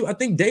real with you, I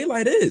think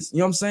Daylight is, you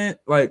know what I'm saying,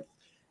 like,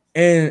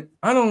 and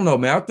I don't know,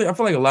 man, I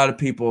feel like a lot of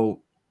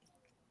people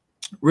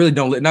really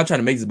don't, not trying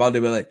to make this about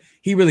it, but like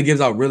he really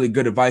gives out really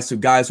good advice to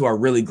guys who are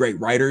really great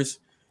writers,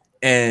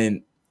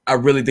 and I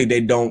really think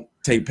they don't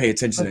pay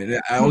attention to it.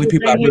 The only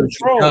people I really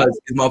does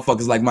is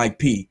motherfuckers like Mike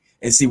P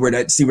and see where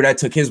that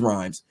took his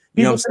rhymes.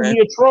 You know what I'm saying?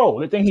 He a troll.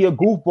 They think he a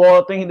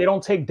goofball. Thinking they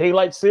don't take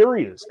Daylight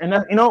serious, and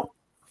that, you know,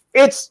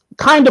 it's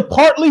kind of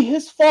partly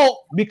his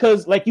fault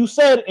because, like you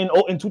said, in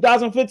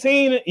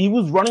 2015, he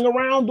was running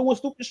around doing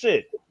stupid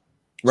shit.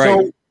 Right.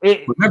 So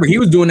remember, he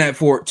was doing that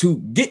to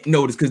get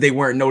noticed because they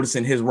weren't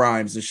noticing his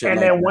rhymes and shit. And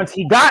then once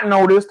he got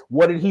noticed,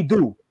 what did he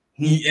do?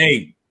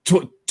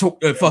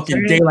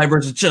 Fucking Daylight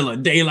versus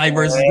Chilla, Daylight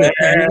versus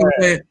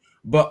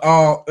but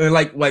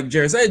like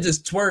Jared said,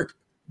 just Twerk,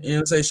 you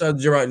know, say shout out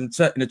to Gerard in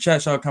the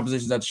chat, shout out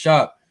Compositions at the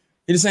Shop.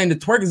 He's just saying the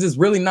Twerk is just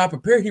really not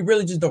prepared. He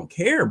really just don't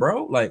care,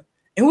 bro. Like,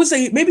 and we'll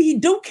say maybe he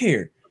do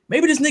care.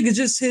 Maybe this nigga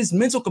just his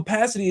mental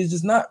capacity is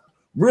just not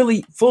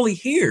really fully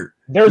here.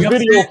 There's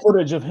video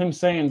footage of him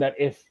saying that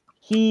if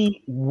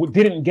he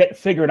didn't get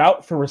figured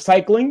out for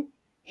recycling,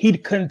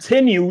 he'd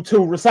continue to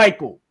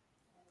recycle.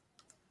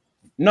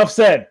 Enough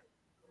said.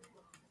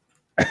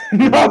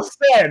 Enough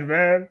said,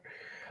 man.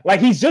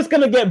 Like, he's just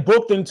gonna get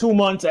booked in 2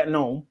 months at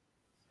Gnome.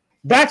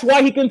 That's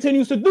why he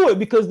continues to do it,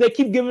 because they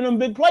keep giving him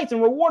big plates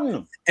and rewarding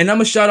him. And I'm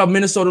gonna shout out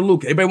Minnesota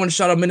Luke. Everybody want to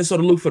shout out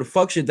Minnesota Luke for the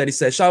fuck shit that he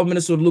said. Shout out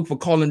Minnesota Luke for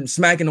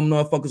smacking them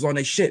motherfuckers on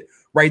their shit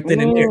right then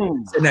and there.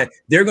 And that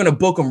they're gonna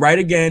book him right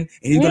again,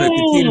 and he's gonna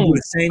continue to do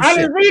the same shit. I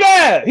didn't read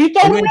that. He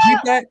told me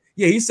that.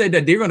 Yeah, he said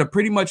that they're gonna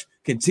pretty much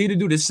continue to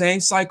do the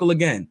same cycle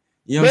again.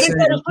 You know what I'm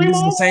saying? This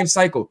is the same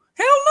cycle.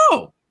 Hell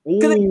no,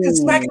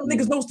 because smacking them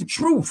niggas knows the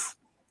truth.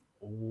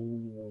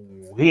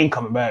 Ooh, he ain't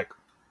coming back.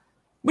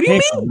 What do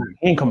you mean?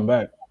 He ain't coming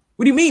back.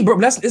 What do you mean, bro?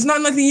 It's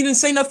not nothing. You didn't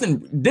say nothing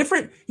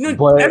different. You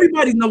know,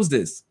 everybody knows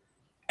this.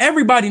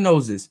 Everybody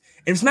knows this.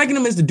 And if smacking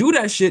them is to do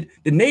that shit,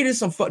 then that's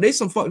some fuck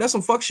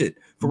shit.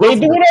 They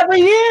do it every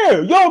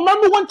year. Yo,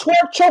 remember when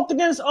Twerk choked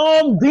against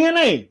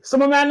DNA,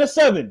 Summer Madness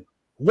 7?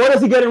 What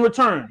does he get in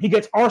return? He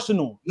gets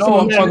Arsenal. No,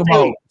 I'm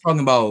talking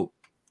about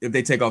if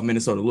they take off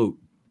Minnesota Luke.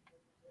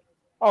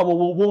 Oh,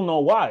 well, we'll know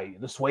why.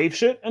 The Swave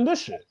shit and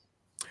this shit.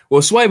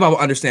 Well, Swave, I will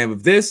understand.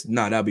 With this,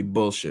 that'd be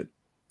bullshit.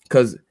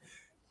 Because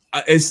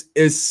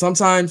it's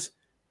sometimes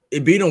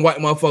it be them white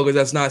motherfuckers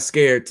that's not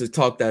scared to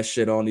talk that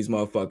shit on these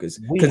motherfuckers.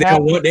 Because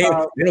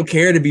they don't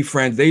care to be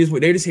friends. They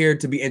just here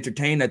to be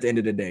entertained at the end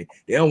of the day.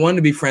 They don't want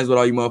to be friends with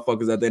all you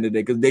motherfuckers at the end of the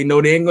day because they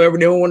know they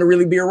don't want to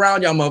really be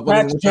around y'all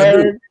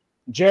motherfuckers.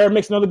 Jared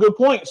makes another good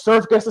point.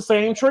 Surf gets the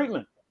same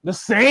treatment. The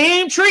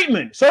same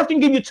treatment. Surf can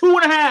give you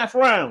 2.5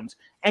 rounds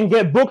and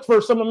get booked for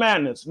Summer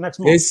Madness next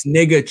month. This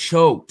nigga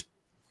choked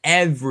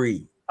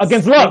every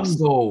against Lux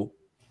single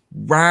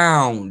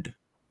round.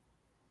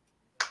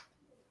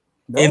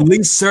 Bro. At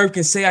least Surf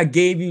can say I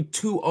gave you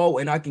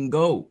 2-0 and I can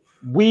go.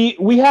 We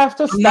have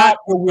to stop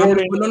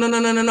rewarding.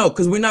 No.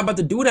 Because we're not about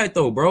to do that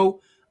though,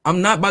 bro.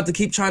 I'm not about to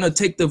keep trying to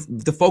take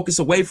the focus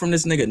away from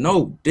this nigga.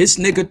 No, this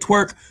nigga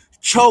Twerk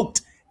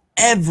choked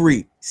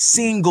every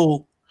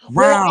single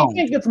round. I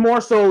think it's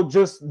more so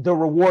just the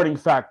rewarding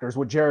factors,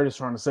 what Jared is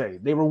trying to say.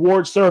 They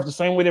reward Surf the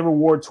same way they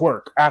reward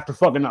Twerk after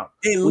fucking up.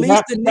 At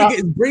least the nigga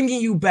is bringing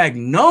you back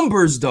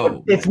numbers,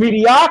 though. It's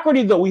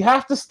mediocrity, though. We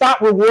have to stop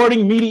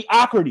rewarding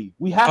mediocrity.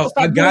 We have to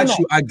stop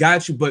I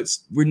got you, but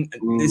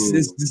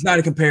it's not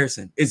a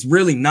comparison. It's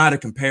really not a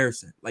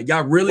comparison. Like,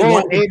 y'all really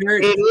want to compare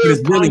it, but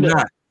it's really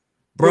not.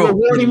 Bro,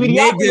 the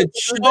nigga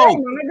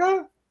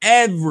choked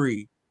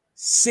every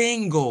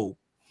single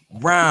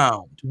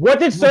round. What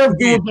did Surf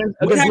do?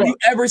 What have you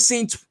ever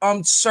seen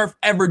Surf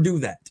ever do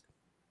that?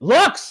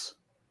 Lux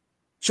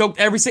choked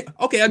every single.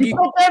 Okay, he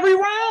choked every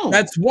round.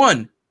 That's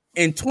one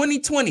in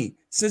 2020.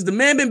 Since the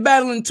man been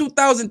battling in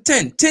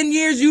 2010, 10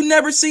 years. You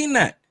never seen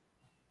that.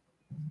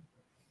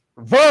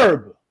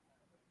 Verb,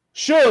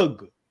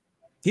 Suge.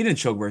 He didn't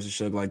choke versus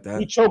Suge like that.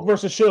 He choked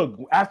versus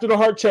Suge after the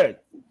heart check.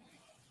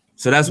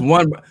 So that's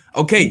one.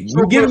 Okay,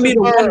 you're giving me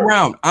the one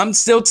round. I'm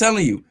still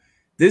telling you,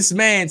 this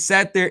man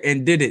sat there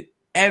and did it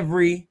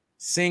every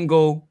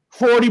single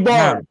 40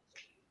 bars. round.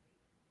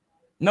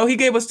 No, he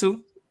gave us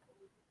 2.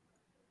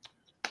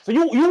 So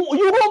you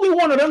only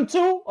one of them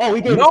 2? Oh,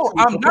 he gave us 2.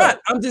 I'm not.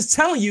 I'm just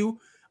telling you.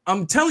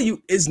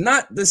 It's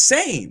not the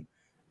same.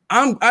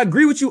 I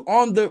agree with you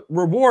on the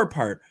reward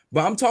part,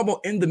 but I'm talking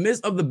about in the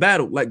midst of the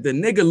battle, like the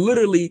nigga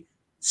literally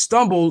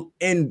stumbled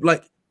and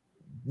like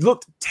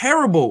looked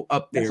terrible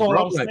up there. That's all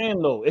I'm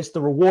saying though. It's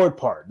the reward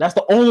part. That's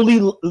the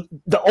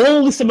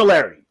only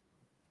similarity.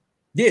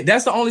 Yeah,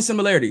 that's the only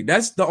similarity. You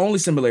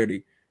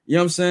know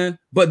what I'm saying?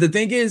 But the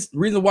thing is, the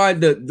reason why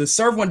the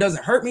Surf one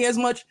doesn't hurt me as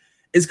much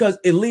is because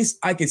at least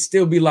I can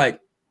still be like,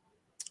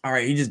 all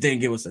right, he just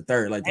didn't give us a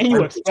third. Like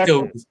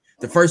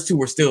the first 2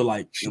 were still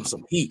like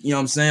some heat. You know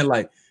what I'm saying?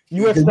 Like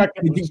you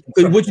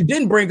expected what you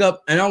didn't bring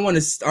up, and I don't want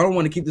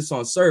to keep this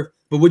on Surf,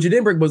 but what you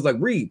didn't bring was like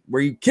Reed,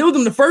 where he killed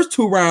him the first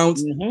 2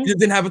 rounds, he just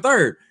didn't have a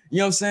third. You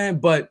know what I'm saying?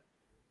 But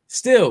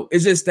still,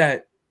 it's just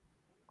it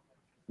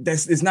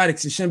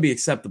shouldn't be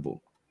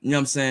acceptable. You know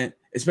what I'm saying?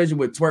 Especially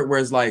with Twerk, where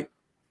it's like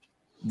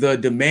the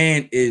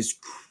demand is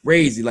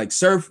crazy. Like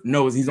Surf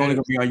knows he's only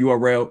gonna be on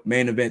URL,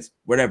 main events,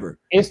 whatever.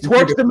 Is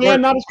Twerk's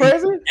demand not as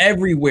crazy?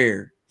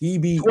 Everywhere.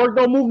 Twerk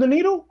don't move the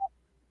needle?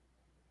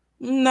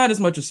 Not as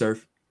much as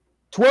Surf.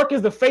 Twerk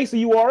is the face of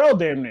URL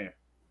damn near.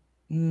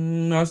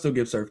 No, I still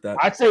give Surf that.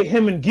 I'd say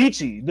him and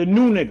Geechee, the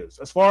new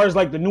niggas. As far as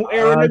like the new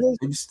era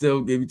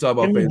niggas. If you talk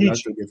about face, I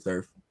still give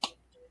Surf.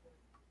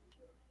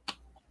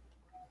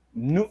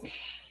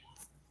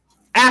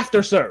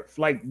 After Surf,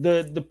 like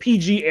the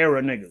PG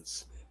era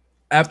niggas.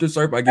 After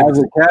Surf, I give as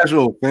a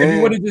casual fan. If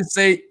you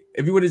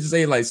would have just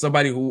say like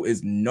somebody who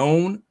is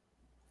known,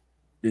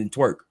 then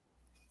Twerk.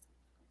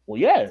 Well,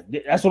 yeah,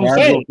 that's what I'm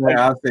saying.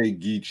 I'll say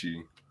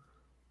Geechee.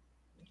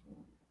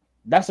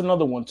 That's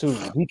another one too.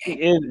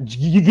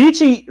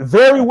 Geechee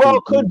very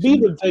well could be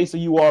the face of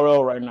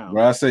URL right now.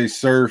 But I say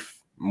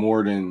Surf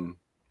more than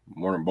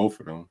both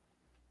of them.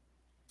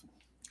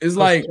 It's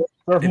like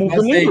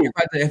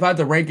if I had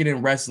to rank it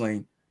in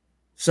wrestling,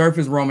 Surf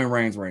is Roman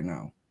Reigns right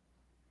now.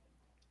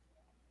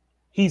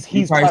 He's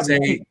probably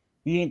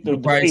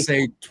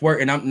say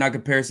Twerk, and I'm not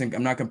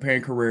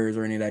comparing careers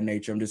or any of that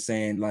nature. I'm just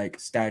saying like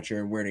stature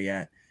and where they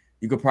at.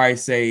 You could probably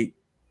say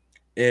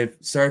if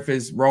Surf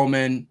is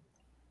Roman,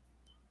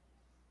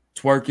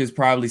 Twerk is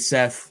probably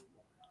Seth.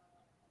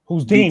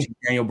 Who's Dean?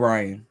 Daniel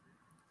Bryan.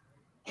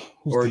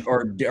 Or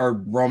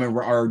Roman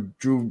or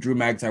Drew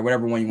McIntyre,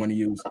 whatever one you want to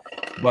use.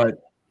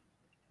 But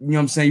you know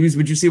what I'm saying?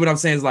 But you see what I'm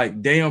saying is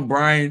like Daniel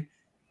Bryan,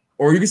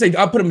 or you can say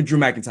I'll put him in Drew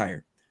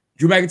McIntyre.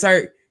 Drew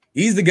McIntyre,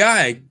 he's the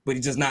guy, but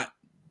he's just not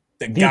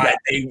the guy.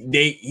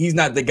 He's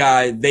not the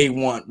guy they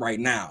want right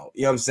now.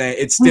 You know what I'm saying?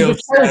 It's still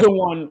Seth,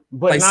 one,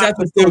 but like Seth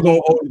is still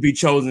going to be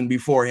chosen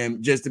before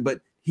him.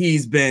 But he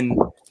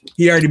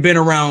already been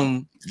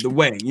around the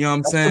way. You know what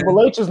I'm saying?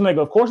 Triple H's nigga,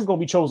 of course, he's gonna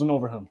be chosen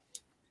over him.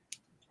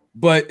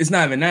 But it's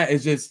not even that.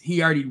 It's just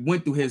he already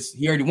went through his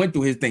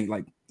thing.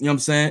 Like, you know what I'm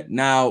saying?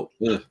 Now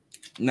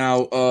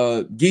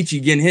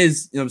Geechee getting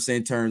his, you know what I'm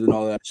saying, turns and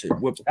all that shit.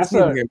 That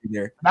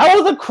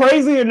was a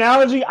crazy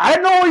analogy. I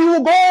didn't know where you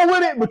were going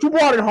with it, but you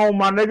brought it home,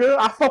 my nigga.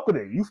 I fuck with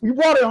it. You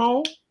brought it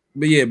home.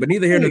 But yeah, but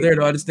neither here nor there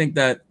though. I just think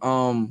that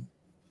man,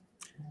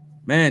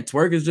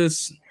 Twerk is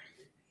just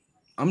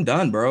I'm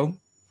done, bro.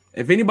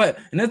 If anybody,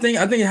 another thing,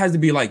 I think it has to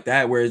be like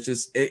that, where it's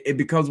just it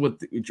becomes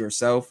with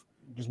yourself.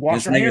 Just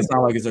wash your hands. hands. It's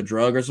not like it's a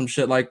drug or some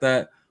shit like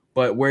that,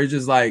 but where it's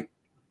just like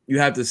you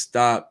have to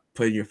stop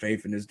putting your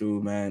faith in this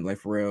dude, man. Like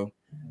for real.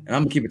 And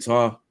I'm gonna keep it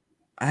tall.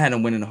 I had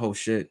him winning the whole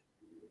shit.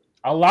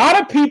 A lot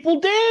of people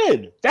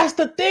did. That's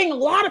the thing. A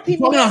lot of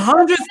people.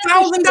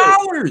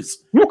 $100,000.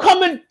 You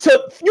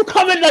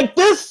coming like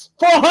this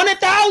for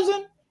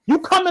 100,000? You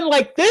coming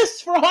like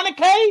this for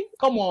 100K?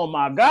 Come on,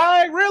 my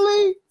guy.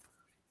 Really?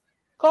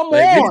 Come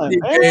on,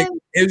 man.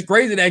 It's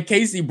crazy that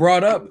Casey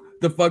brought up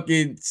the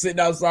fucking sitting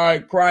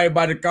outside crying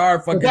by the car.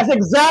 Fucking. That's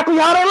exactly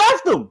how they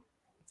left him.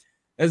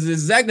 That's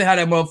exactly how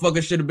that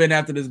motherfucker should have been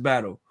after this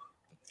battle.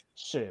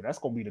 Shit, that's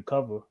gonna be the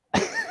cover.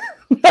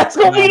 That's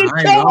gonna be the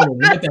cover. I don't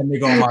want that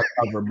nigga on my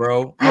cover,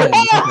 bro. I don't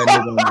want that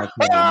nigga on my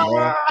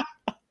cover,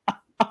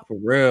 bro. For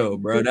real,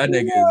 bro. That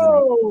nigga is an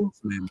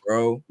embarrassment,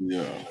 bro.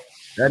 Yeah.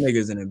 That nigga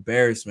is an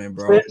embarrassment,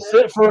 bro.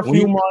 Sit for a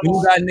few months.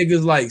 You got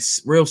niggas like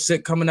real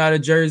sick coming out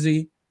of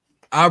Jersey.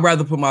 I'd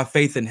rather put my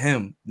faith in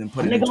him than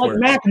put it in like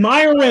Mac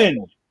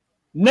Myron.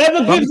 Never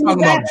I'm just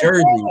talking about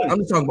Jersey. I'm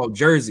just talking about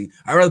Jersey.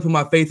 I'd rather put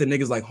my faith in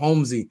niggas like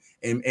Holmesy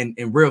and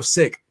real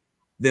sick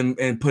than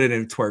and put it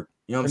in Twerk.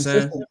 You know what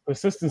I'm saying?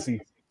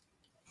 Consistency.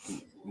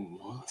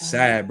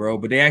 Sad, bro.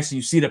 But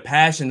you see the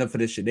passion for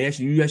this shit.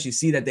 You actually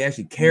see that they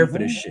actually care for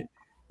this shit.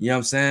 You know what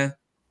I'm saying?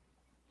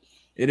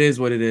 It is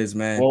what it is,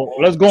 man. Well,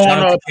 let's go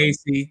on.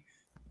 Casey,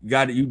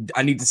 I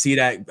need to see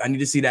that. I need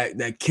to see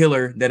that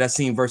killer that I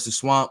seen versus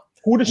Swamp.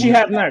 Who does she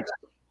have next?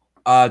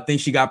 I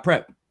think she got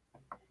Prep.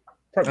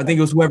 I think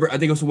it was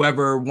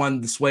whoever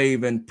won the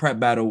Swave and Prep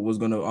battle was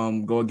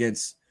gonna go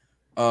against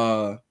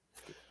Casey.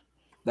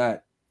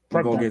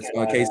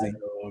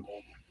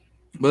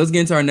 But let's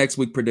get into our next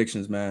week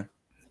predictions, man.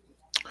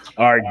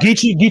 All right,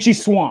 Geechee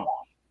Swamp.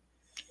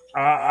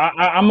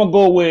 I'm gonna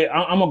go with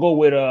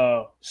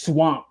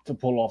Swamp to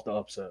pull off the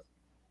upset.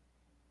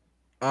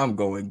 I'm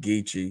going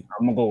Geechee.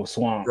 I'm gonna go with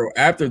Swamp, bro.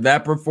 After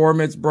that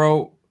performance,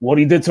 bro, what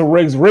he did to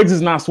Riggs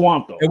is not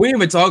Swamp though. And we didn't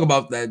even talk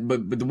about that,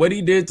 but what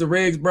he did to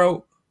Riggs,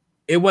 bro,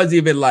 it wasn't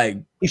even like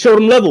he showed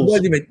him levels.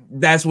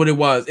 That's what it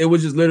was. It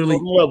was just literally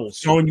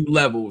showing you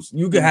levels.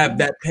 You can have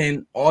that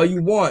pen all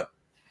you want,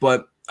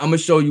 but I'm gonna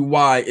show you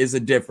why is a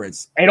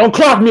difference. Hey, don't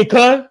clock me,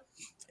 cuz.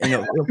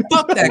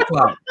 Fuck that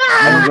clock.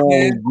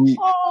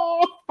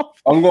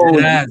 I'm going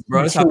with that,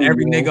 bro. That's how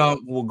every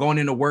nigga going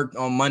into work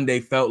on Monday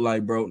felt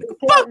like, bro.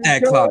 Fuck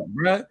that clock,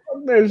 bro.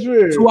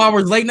 2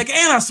 hours late, nigga,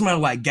 and I smell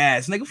like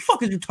gas, nigga.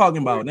 Fuck is you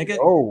talking about, nigga?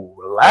 Oh,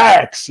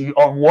 relax.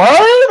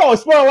 What? Oh, it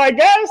smell like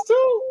gas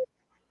too.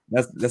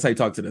 That's how you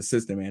talk to the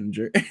assistant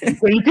manager.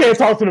 So you can't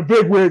talk to the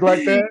big wig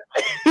like that.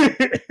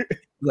 That's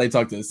how you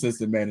talk to the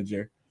assistant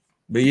manager.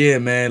 But yeah,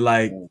 man,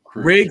 like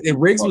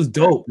Riggs was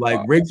dope. Like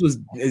Riggs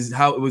is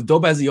how it was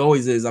dope as he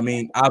always is. I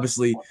mean,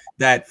 obviously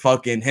that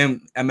fucking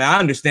him. I mean, I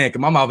understand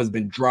because my mouth has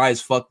been dry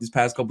as fuck these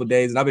past couple of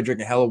days, and I've been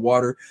drinking hella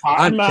water.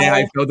 I understand how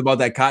you felt about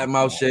that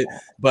cottonmouth shit,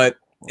 but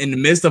in the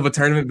midst of a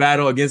tournament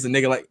battle against a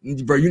nigga like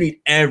bro, you need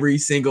every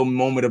single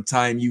moment of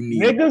time you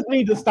need. Niggas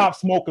need to stop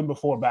smoking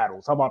before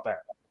battles. How about that?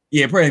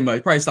 Yeah, pretty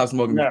much. Probably stop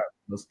smoking. Yeah.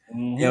 You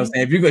know what I'm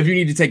saying? If you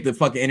need to take the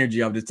fucking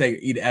energy off, just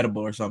eat an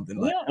edible or something.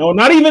 Like. Yeah. No,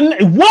 not even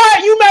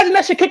what? You imagine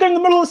that shit kicking in the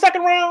middle of the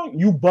second round?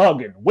 You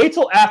bugging. Wait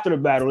till after the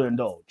battle to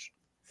indulge.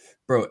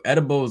 Bro,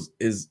 edibles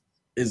is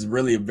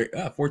really a big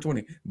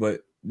 420,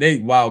 but they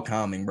wild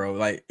calming, bro.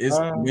 Like it's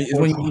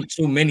when you eat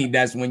too many,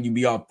 that's when you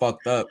be all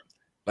fucked up.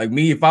 Like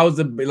me, if I was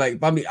I'll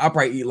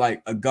probably eat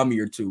like a gummy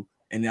or two.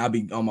 And I'll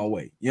be on my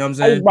way. You know what I'm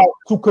saying? About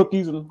 2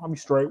 cookies and I'll be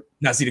straight.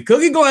 Now, see, the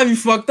cookie gonna have you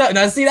fucked up.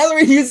 Now, see, that's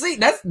where you see.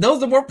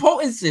 Those are more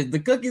potent shit. The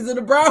cookies and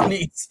the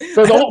brownies.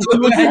 Because you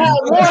have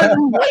one,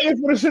 you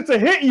waiting for the shit to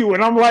hit you,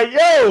 and I'm like,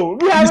 yo,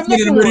 we have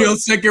in the video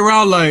second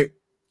round, like,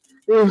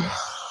 you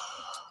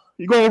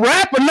gonna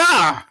rap or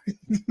nah?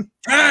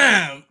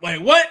 Damn,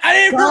 wait, what? I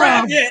didn't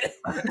rap yet.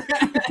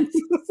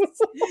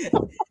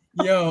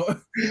 Yo,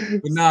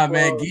 but nah,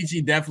 man,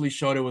 Geechee definitely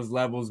showed it was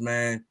levels,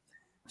 man.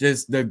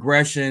 Just the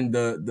aggression,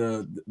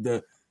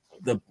 the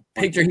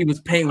picture he was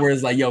painting where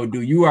it's like, yo,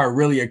 dude, you are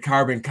really a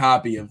carbon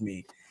copy of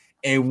me.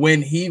 And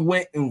when he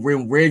went and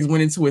when Riggs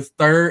went into his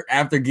third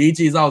after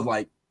Geechee's, I was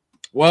like,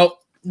 well,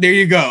 there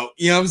you go.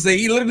 You know what I'm saying?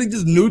 He literally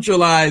just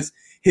neutralized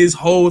his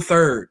whole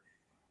third.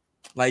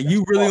 Like,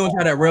 you really gonna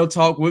try that real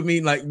talk with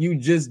me? Like, you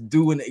just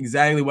doing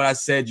exactly what I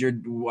said.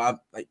 Like,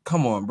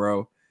 come on,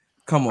 bro.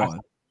 Come on.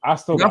 I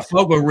still got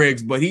fuck with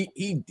Riggs, but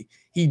he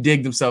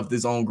digged himself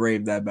his own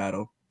grave that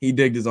battle. He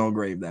digged his own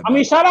grave that battle. I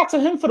mean, shout out to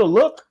him for the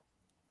look.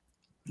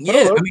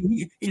 Yeah, I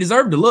mean, he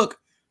deserved the look,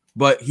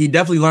 but he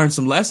definitely learned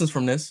some lessons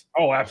from this.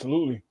 Oh,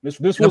 absolutely. This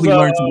was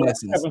learned some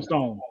lessons. Stepping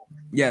stone.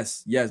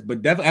 Yes,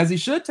 but definitely as he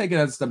should take it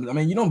as a step. I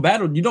mean, you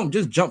don't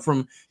just jump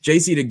from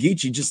JC to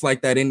Geechee just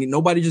like that, and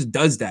nobody just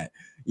does that.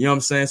 You know what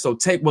I'm saying? So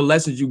take what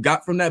lessons you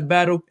got from that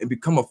battle and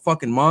become a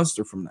fucking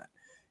monster from that.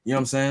 You know what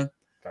I'm saying?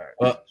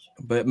 Right.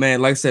 But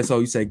man, like I said, so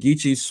you said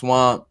Geechee,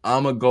 Swamp.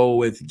 I'm gonna go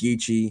with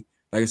Geechee.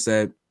 Like I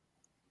said,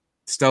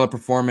 stellar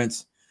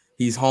performance.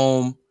 He's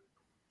home.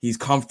 He's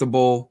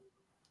comfortable.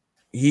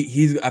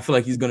 He's. I feel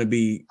like he's gonna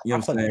be. You know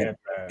what I'm saying?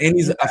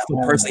 And I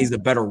feel personally he's a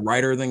better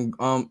writer than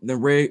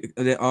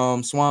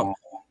Swamp,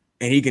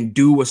 and he can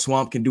do what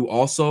Swamp can do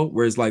also,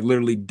 where it's like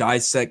literally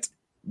dissect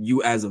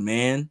you as a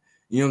man.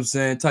 You know what I'm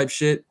saying? Type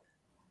shit.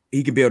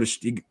 He could be able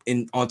to,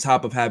 on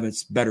top of having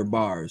better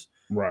bars.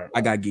 Right.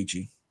 I got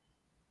Geechee.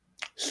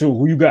 So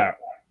who you got?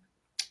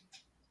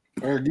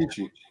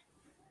 Geechee.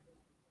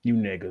 You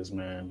niggas,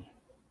 man.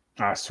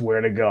 I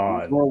swear to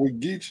God. What's wrong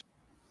with Geechee?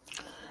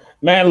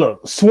 Man,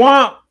 look,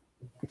 Swamp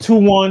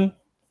 2-1.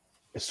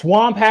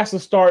 Swamp has to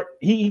start.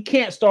 He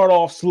can't start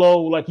off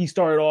slow like he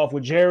started off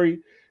with Jerry.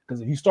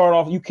 Because if you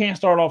can't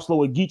start off slow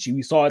with Geechee.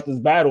 We saw at this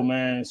battle,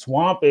 man.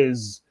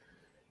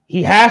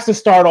 He has to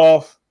start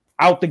off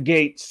out the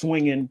gate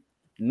swinging,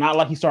 not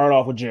like he started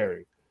off with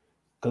Jerry.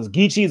 Because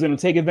Geechee is going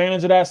to take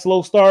advantage of that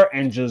slow start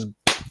and just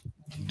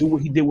do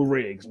what he did with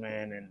Riggs,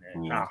 man. And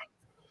nah.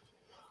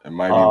 It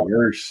might be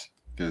worse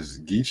because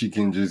Geechee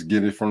can just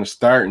get it from the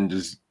start and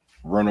just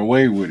run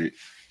away with it.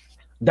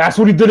 That's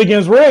what he did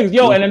against Riggs.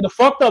 Yo, and then the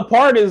fucked up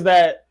part is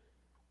that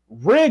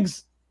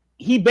Riggs,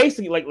 he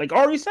basically, like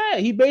Ari said,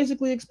 he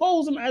basically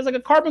exposed him as like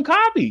a carbon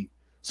copy.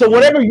 So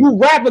whatever you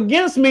rap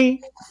against me,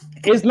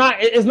 it's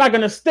not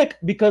gonna stick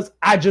because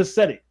I just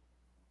said it.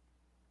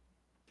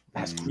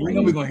 That's crazy. You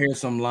know we're gonna hear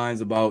some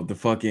lines about the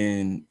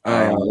fucking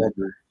the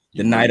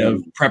night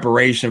of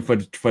preparation for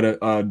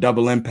the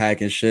double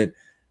impact and shit.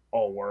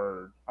 Oh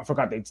word! I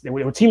forgot they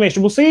were teammates.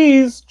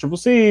 Triple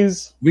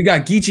C's. We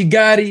got Geechee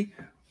Gotti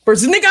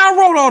versus nigga. I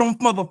wrote all them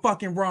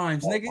motherfucking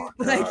rhymes, nigga.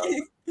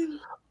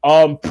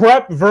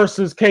 Prep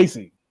versus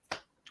Casey.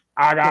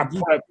 I got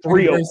Prep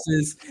 3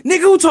 versus nigga.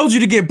 Who told you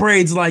to get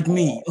braids like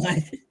me?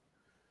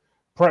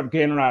 Prep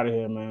getting her out of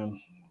here, man.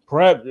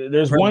 Prep.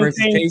 There's Prep one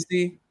thing.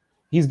 Casey.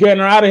 He's getting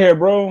her out of here,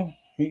 bro.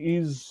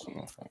 He's.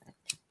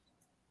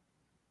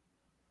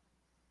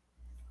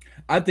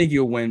 I think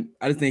he'll win.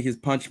 I just think his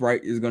punch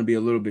right is going to be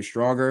a little bit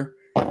stronger.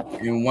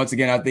 And once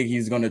again, I think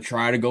he's going to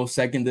try to go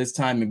second this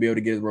time and be able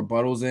to get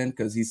rebuttals in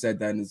because he said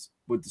that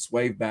with the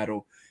Swave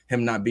battle,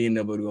 him not being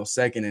able to go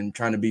second and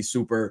trying to be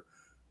super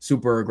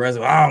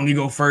aggressive. Oh, let me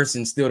go first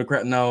and steal the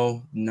crap.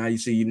 No, now you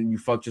see you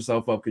fucked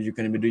yourself up because you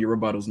couldn't even do your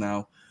rebuttals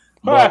now.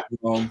 But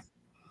and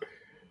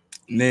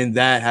then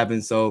that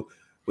happened. So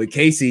with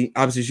Casey,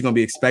 obviously she's gonna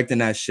be expecting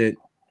that shit.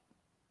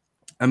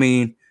 I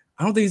mean,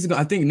 I don't think he's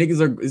gonna. I think niggas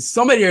are.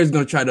 Somebody here is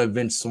gonna try to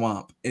avenge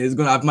Swamp. And it's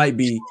gonna.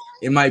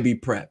 It might be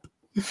Prep.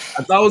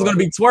 I thought it was gonna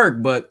be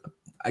Twerk, but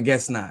I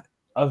guess not.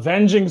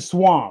 Avenging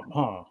Swamp,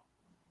 huh?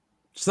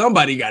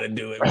 Somebody got to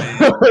do it, man.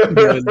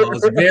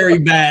 Lost very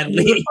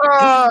badly.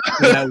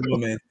 That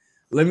woman.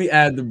 Let me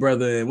add the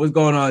brother in. What's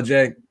going on,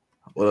 Jake?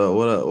 What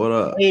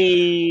up?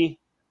 Hey,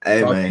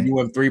 man. You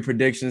have 3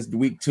 predictions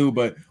week 2,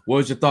 but what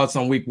was your thoughts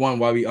on week 1?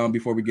 While we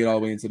before we get all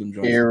the way into them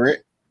joints?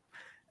 Eric.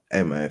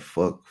 Hey man,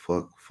 fuck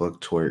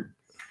Twerk.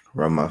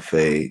 Run my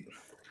fade.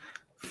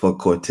 Fuck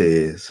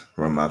Cortez.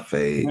 Run my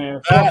fade. Man,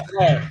 fuck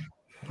that.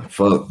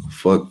 Fuck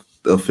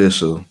the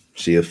official.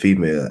 She a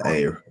female.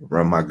 Hey,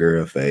 run my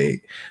girl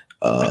fade.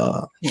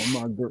 My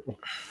girl.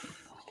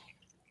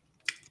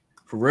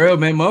 For real,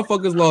 man,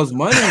 motherfuckers lost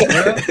money.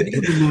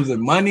 Niggas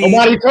losing money.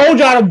 Nobody told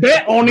y'all to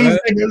bet on these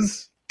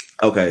niggas.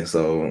 Okay,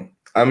 so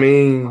I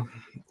mean,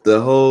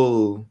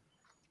 I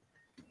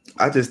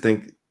just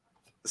think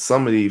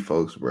some of these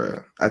folks,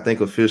 bro. I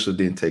think official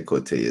didn't take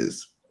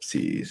Cortez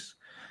serious.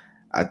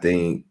 I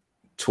think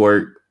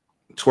Twerk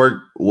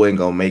wasn't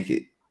gonna make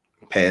it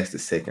past the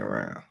second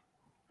round.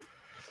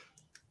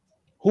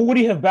 Who would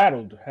he have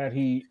battled had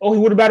he? Oh, he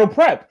would have battled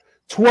Prep.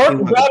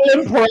 Twerk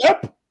battling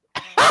Prep.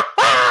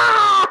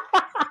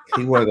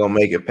 He wasn't gonna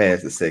make it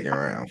past the second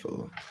round,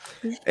 fool.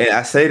 And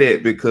I say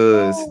that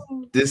because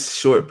this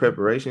short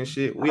preparation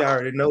shit, we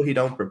already know he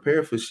don't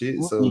prepare for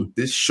shit. So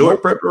this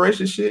short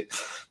preparation shit,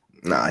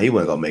 nah, he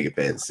wasn't gonna make it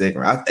past the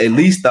second round. I at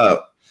least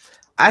thought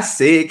I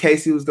said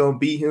Casey was gonna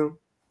beat him,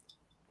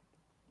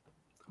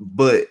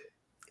 but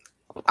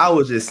I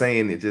was just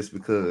saying it just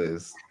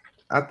because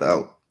I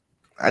thought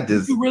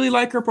You really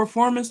like her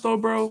performance though,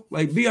 bro?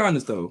 Like, be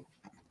honest though.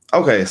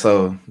 Okay,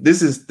 so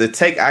this is the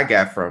take I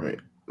got from it.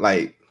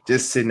 Like,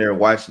 just sitting there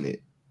watching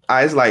it.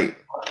 It's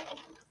like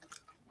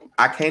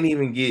I can't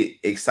even get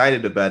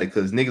excited about it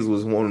because niggas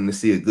was wanting to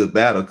see a good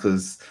battle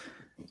because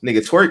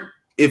nigga twerk.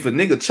 If a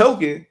nigga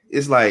choking,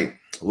 it's like,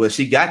 well,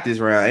 she got this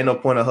round. Ain't no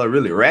point of her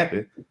really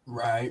rapping.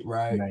 Right.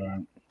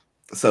 Man.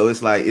 So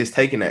it's like it's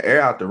taking the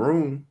air out the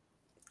room,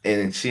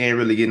 and she ain't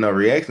really getting no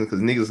reaction because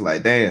niggas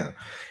like, damn.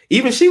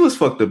 Even she was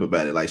fucked up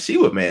about it. Like she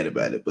was mad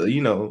about it, but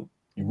you know,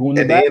 You ruined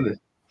at the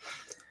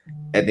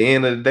the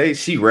end of the day,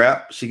 she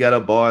rapped. She got her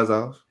bars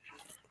off.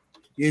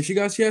 Yeah, she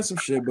had some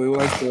shit, but it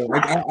was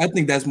I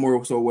think that's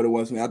more so what it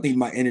was for me. I think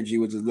my energy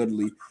was just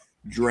literally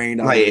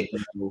drained out. Like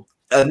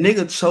a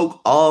nigga choke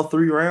all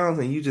 3 rounds,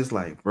 and you just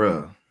like,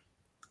 bruh,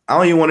 I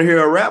don't even want to hear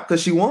her rap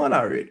because she won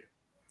already.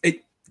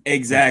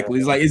 Exactly.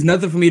 It's like it's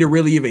nothing for me to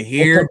really even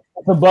hear.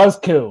 It's a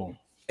buzzkill.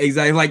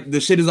 Exactly. Like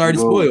the shit is already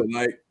spoiled.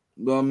 Like,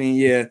 well, I mean,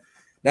 yeah,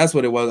 that's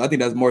what it was. I think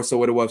that's more so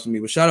what it was for me.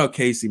 But shout out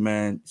Casey,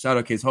 man. Shout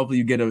out Casey. Hopefully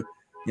you get a, you know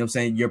what I'm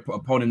saying, your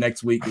opponent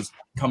next week is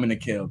coming to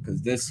kill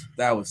because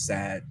that was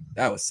sad.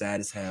 That was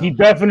sad as hell. He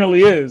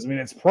definitely is. I mean,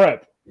 it's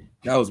Prep.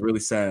 That was really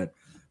sad.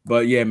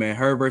 But yeah, man,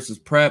 her versus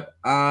Prep.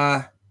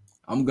 I'm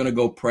gonna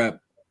go Prep.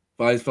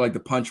 But I just feel like the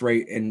punch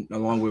rate and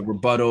along with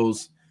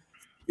rebuttals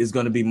is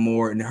gonna be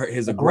more, and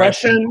his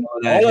aggression, all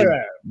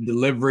that.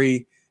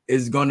 Delivery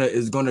is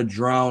gonna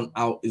drown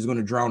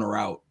her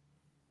out.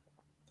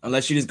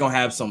 Unless she's just gonna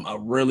have a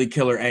really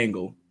killer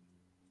angle.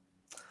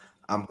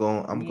 I'm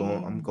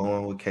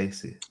going with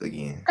Casey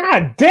again.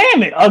 God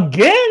damn it,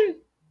 again?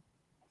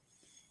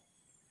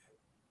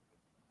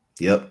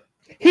 Yep.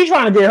 He's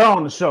trying to get her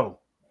on the show.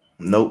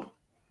 Nope.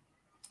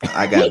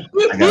 I got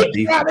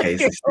beef with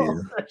Casey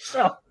still.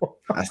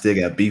 I still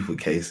got beef with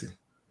Casey.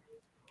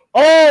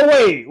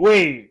 Oh,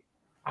 wait.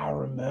 I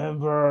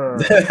remember.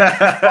 Shit.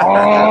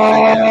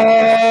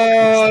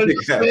 I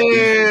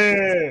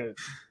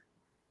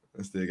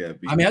still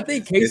got beef. I mean, I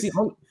think Casey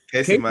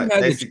has a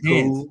chance.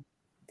 Cool.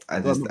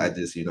 I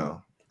just, you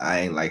know, I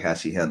ain't like how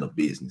she handled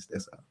business.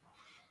 That's all.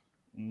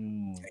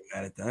 Ain't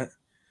mad at that.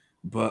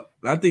 But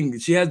I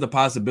think she has the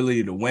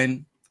possibility to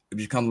win if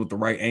she comes with the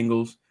right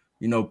angles.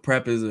 You know,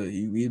 Prep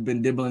he's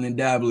been dibbling and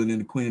dabbling in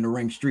the Queen of the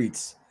Ring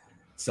streets.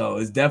 So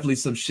it's definitely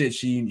some shit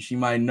she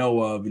might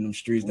know of in them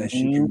streets that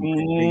she can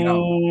figure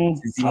out.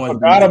 I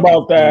forgot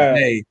about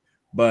that.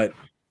 But you know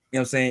what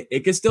I'm saying? It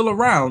could still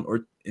around,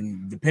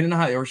 and depending on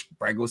how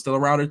Bragg was still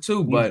around her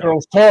too. But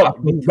girls talk.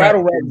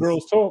 Battle rap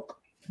girls talk.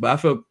 But I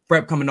feel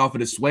Prep coming off of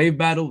the Swave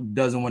battle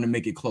doesn't want to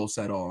make it close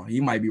at all. He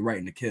might be right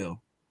in the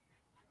kill.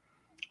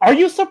 Are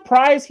you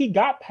surprised he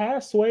got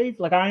past Swave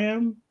like I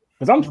am?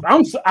 Because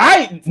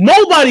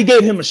nobody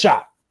gave him a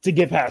shot to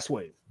get past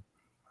Swave.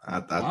 I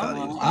thought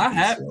he was. I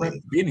had Prep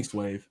beating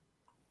Swave.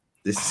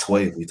 This is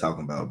Swave we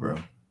talking about, bro.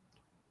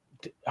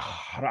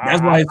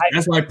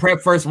 That's why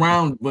Prep first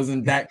round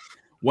wasn't that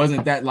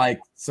like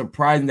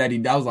surprising that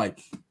I was like,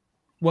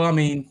 well, I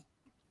mean,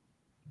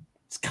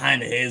 it's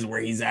kind of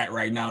where he's at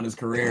right now in his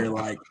career.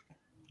 Like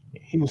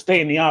he was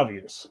stating the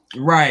obvious.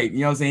 Right. You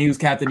know what I'm saying? He was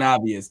Captain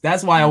Obvious.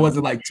 That's why I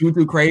wasn't like too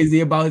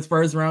crazy about his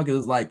first round, because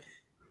it's like,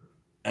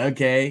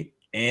 okay,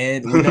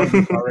 and we know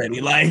this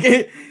already.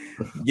 Like,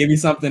 give me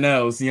something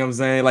else. You know what I'm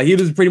saying? Like, he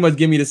was pretty much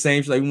giving me the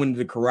same shit. Like, when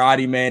the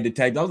Karate Man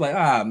detective, I was like,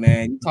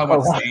 man, you talking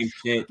about the same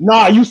shit.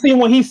 Nah, you seen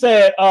when he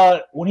said,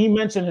 when he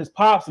mentioned his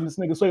pops, and this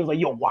nigga Sway was like,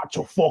 yo, watch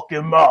your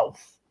fucking mouth.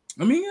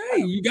 I mean,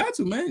 hey, you got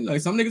to, man.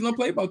 Like, some niggas don't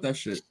play about that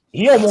shit.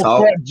 He almost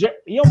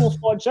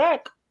fought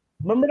Jack.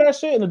 Remember that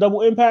shit in the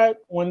Double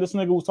Impact when this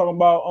nigga was talking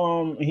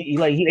about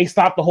they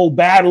stopped the whole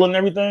battle and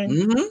everything.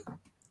 Mm-hmm.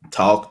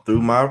 Talk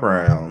through my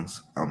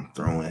rounds. I'm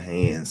throwing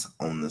hands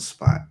on the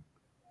spot.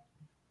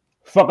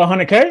 Fuck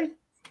 100K.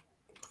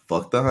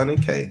 Fuck the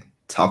 100K.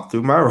 Talk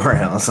through my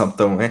rounds. I'm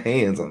throwing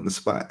hands on the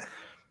spot.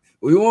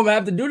 We won't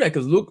have to do that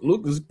because Luke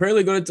is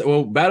apparently going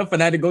to Battle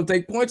Fanatic going to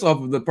take points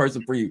off of the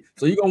person for you,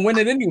 so you're gonna win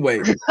it anyway.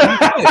 Even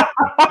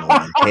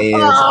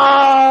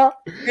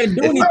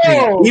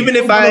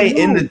if I ain't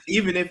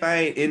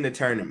in the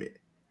tournament,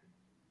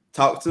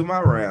 talk to my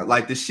round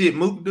like the shit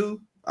Mook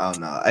do. Oh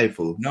no, hey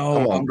fool.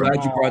 No, I'm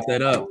glad you brought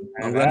that up.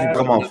 I'm glad you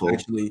come on, fool.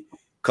 Actually,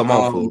 come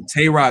on, fool.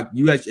 Tay Rock,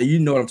 you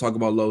know what I'm talking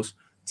about, Los.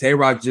 Tay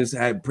Rock just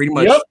had pretty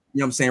much, you know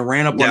what I'm saying,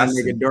 ran up on a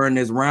nigga during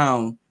this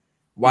round.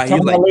 Why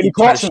he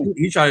tried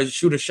to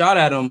shoot a shot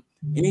at him,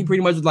 and he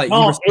pretty much was like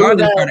he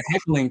responded and started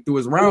heckling through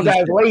his round.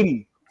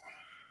 Lady.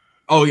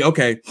 Oh,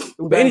 okay.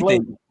 But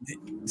anything,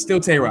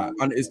 still Tay Rock.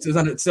 It's still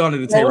under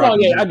the Tay Rock.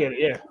 Yeah, I get it.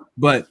 Yeah.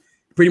 But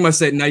pretty much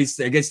said nice.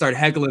 I guess started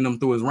heckling him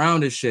through his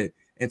round and shit,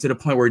 and to the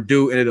point where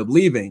dude ended up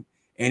leaving,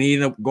 and he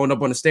ended up going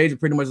up on the stage and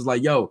pretty much was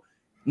like, "Yo,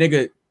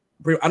 nigga,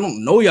 I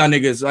don't know y'all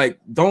niggas. Like,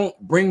 don't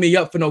bring me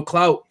up for no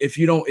clout if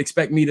you don't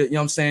expect me to, you know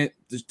what I'm saying,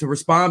 to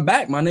respond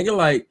back, my nigga.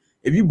 Like,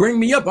 if you bring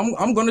me up,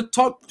 I'm gonna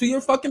talk to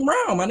your fucking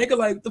round, my nigga.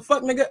 Like, the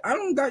fuck, nigga, I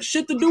don't got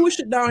shit to do with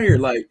shit down here.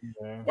 Like,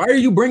 why are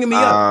you bringing me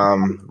up?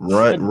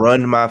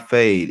 Run my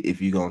fade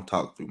if you gonna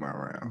talk through my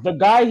round. The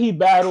guy he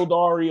battled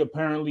Ari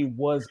apparently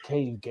was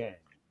Cave Gang.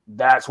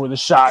 That's where the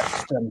shot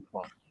stemmed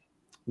from.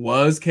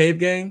 Was Cave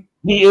Gang?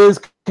 He is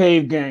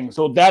Cave Gang.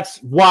 So that's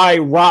why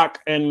Rock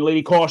and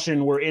Lady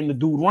Caution were in the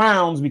dude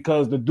rounds,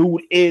 because the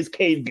dude is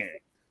Cave Gang.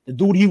 The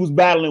dude he was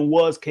battling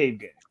was Cave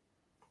Gang.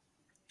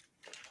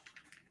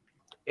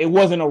 It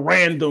wasn't a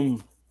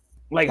random,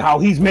 like how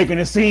he's making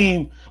it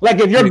seem. Like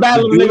if you're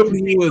battling the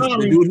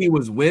dude he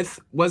was with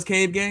was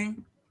Cave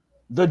Gang?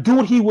 The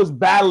dude he was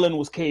battling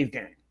was Cave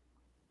Gang.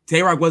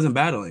 Tay-Rock wasn't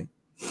battling.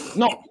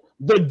 No,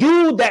 the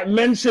dude that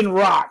mentioned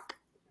Rock,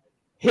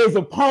 his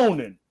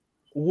opponent,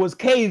 was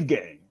Cave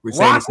Gang. We're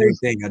saying the same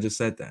thing. I just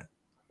said that.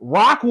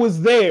 Rock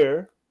was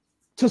there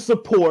to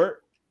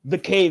support the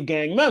Cave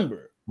Gang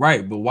member.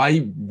 Right, but why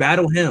you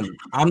battle him?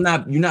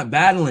 You're not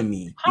battling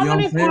me. How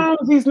many times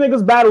these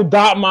niggas battle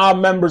Dot Mob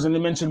members and they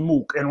mention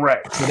Mook and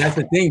Rex? So that's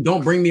the thing.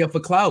 Don't bring me up for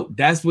clout.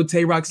 That's what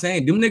Tay-Rock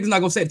saying. Them niggas not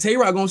gonna say it.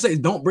 Tay-Rock gonna say,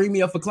 don't bring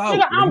me up for clout.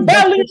 Nigga, I'm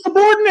battling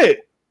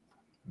subordinate.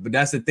 But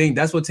that's the thing.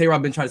 That's what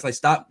Tay-Rock been trying to say.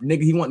 Stop,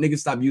 nigga. He want niggas to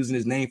stop using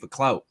his name for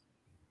clout.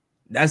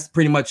 That's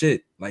pretty much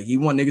it. Like he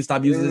want niggas to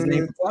stop using his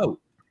name for clout.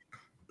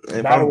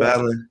 If I'm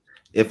battling,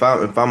 if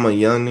I'm a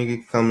young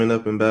nigga coming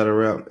up in battle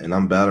rap and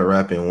I'm battle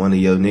rapping one of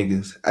your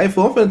niggas, hey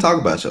fool, I'm finna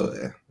talk about your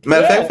ass.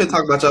 Matter of fact, I'm finna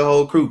talk about your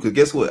whole crew. Cause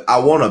guess what? I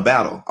want to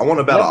battle. I want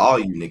to battle all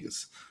you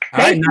niggas. All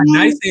right,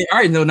 now you say, all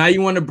right, no, now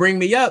you want to bring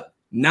me up.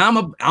 Now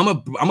I'm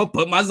a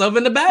put myself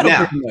in the battle.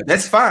 Now,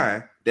 that's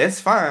fine.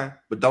 That's fine.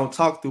 But don't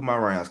talk through my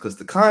rounds because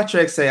the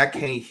contract say I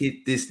can't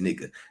hit this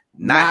nigga.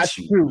 Not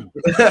you.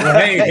 Well,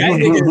 hey, that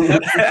nigga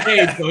left the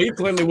stage, so he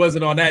clearly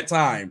wasn't on that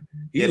time.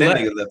 That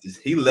nigga left.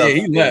 He left. Yeah,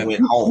 he left.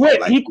 Went home.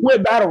 He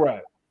quit battle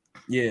rap.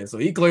 Yeah, so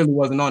he clearly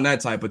wasn't on that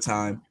type of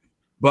time.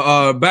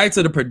 But back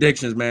to the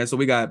predictions, man. So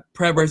we got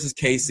Prep versus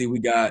Casey. We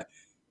got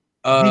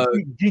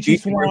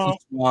GT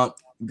Swamp.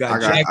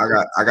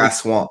 I got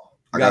Swamp.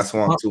 I got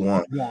Swamp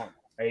 2-1.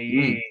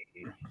 Hey.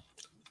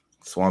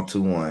 Swamp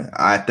 2-1.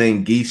 I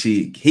think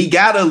Geechee, he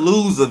gotta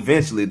lose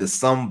eventually to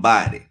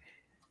somebody.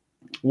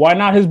 Why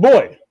not his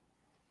boy?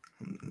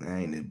 I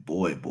ain't his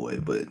boy,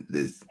 but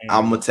this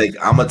I'm gonna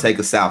take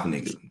a South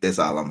nigga. That's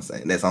all I'm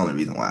saying. That's the only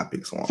reason why I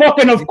pick Swamp.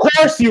 Fucking of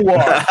course you are.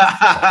 That's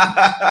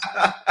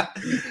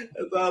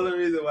the only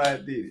reason why I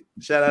did it.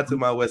 Shout out to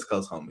my West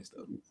Coast homies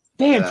though.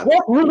 Damn,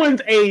 Twerk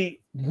ruined a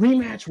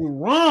rematch with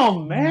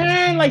Rum,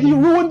 man. Like he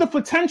ruined the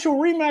potential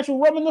rematch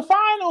with Rum in the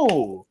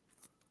final.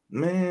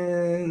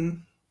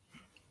 Man.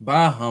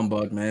 Bye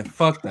humbug, man.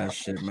 Fuck that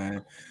shit,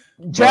 man.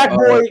 Jack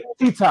Boy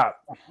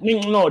T-Top.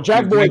 No,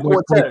 Jack Boy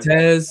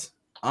Cortez.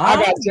 I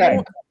got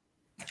Jack.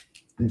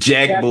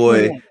 Jack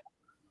Boy,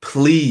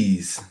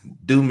 please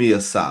do me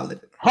a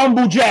solid.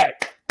 Humble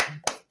Jack.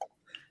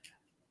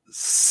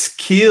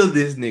 Kill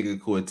this nigga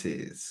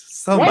Cortez.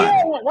 Somebody.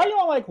 Why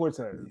y'all like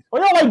Cortez? Why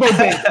y'all like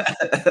Bodega?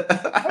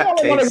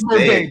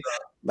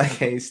 I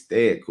can't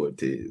stand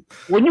Cortez.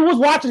 When you was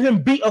watching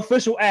him beat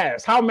official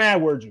ass, how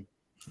mad were you?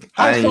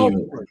 I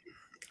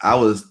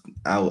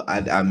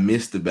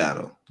missed the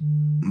battle,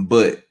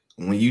 but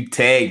when you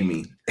tagged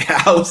me,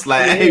 I was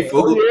like, "Hey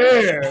fool,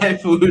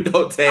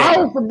 don't tag me. I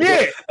don't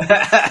forget.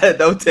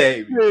 Don't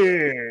tag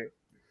me. Yeah.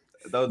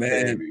 Don't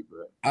tag me,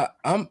 bro."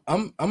 I'm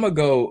gonna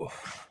go.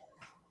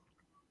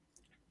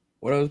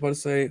 What I was about to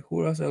say?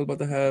 Who else I was about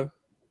to have?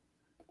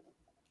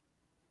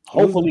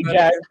 Hopefully,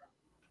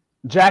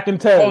 Jack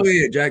and Tez. Oh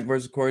yeah, Jack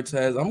versus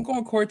Cortez. I'm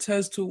going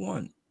Cortez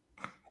 2-1.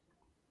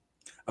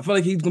 I feel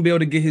like he's gonna be able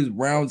to get his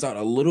rounds out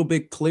a little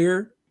bit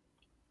clearer,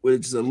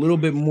 which is a little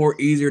bit more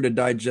easier to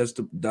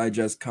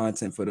digest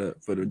content for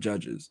the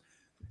judges.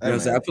 You know what I'm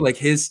saying? I feel like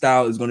his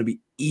style is going to be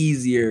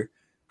easier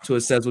to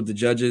assess with the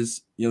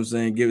judges. You know what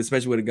I'm saying?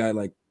 Especially with a guy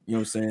like, you know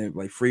what I'm saying,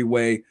 like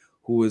Freeway,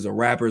 who is a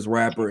rapper's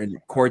rapper, and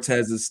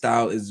Cortez's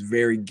style is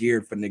very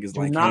geared for niggas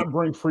like him. Do not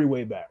bring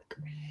Freeway back.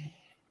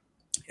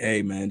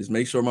 Hey man, just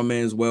make sure my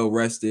man's well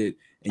rested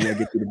and y'all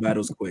get through the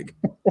battles quick.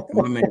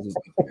 My man's just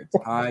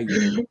tired.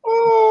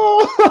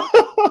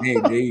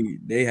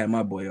 They had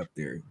my boy up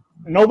there.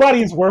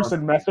 Nobody's worse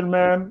than Method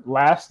Man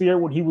last year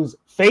when he was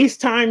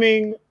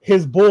FaceTiming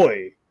his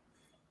boy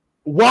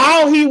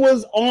while he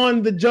was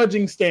on the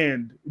judging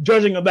stand,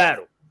 judging a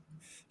battle.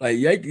 Like,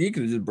 yeah, you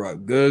could have just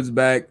brought Goods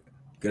back.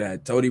 Could have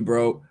had Tody,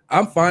 bro.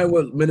 I'm fine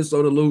with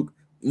Minnesota Luke.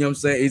 You know what I'm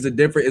saying? It's a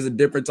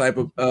different type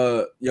of you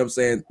know what I'm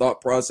saying, thought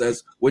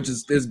process, which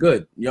is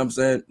good. You know what I'm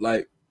saying?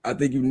 Like, I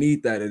think you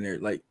need that in there.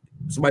 Like,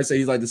 somebody say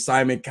he's like the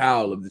Simon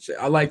Cowell of the shit.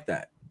 I like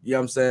that. You know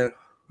what I'm saying?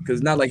 Because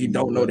it's not like he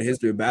don't know the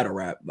history of battle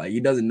rap. Like, he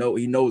doesn't know.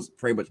 He knows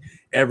pretty much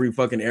every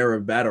fucking era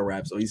of battle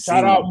rap. So he's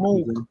Shout out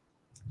Mook.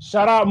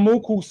 Shout out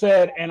Mook, who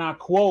said, and I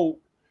quote,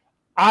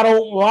 "I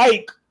don't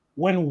like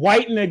when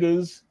white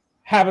niggas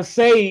have a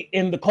say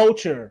in the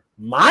culture."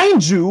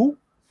 Mind you,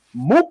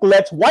 Mook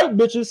lets white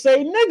bitches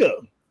say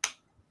nigga.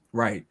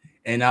 Right.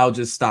 And I'll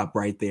just stop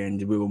right there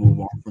and we will move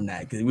on from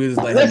that. Because we was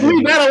like, let's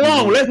leave that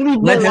alone. Let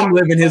him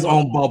live in his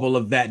own bubble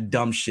of that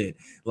dumb shit.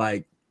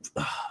 Like,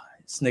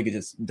 this nigga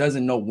just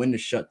doesn't know when to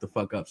shut the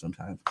fuck up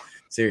sometimes.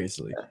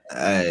 Seriously.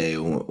 Hey,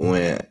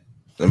 when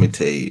let me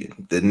tell you,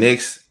 the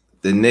next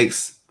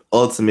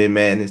Ultimate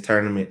Madness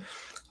tournament,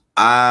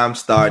 I'm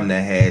starting a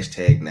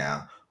hashtag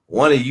now.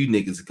 One of you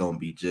niggas is gonna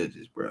be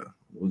judges, bro.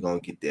 We're gonna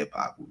get that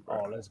popping.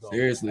 Oh, let's go.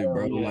 Seriously,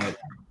 bro. Yeah. Like,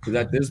 because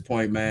at this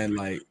point, man,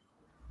 like,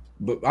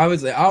 but I would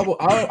say I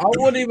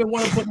wouldn't even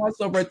want to put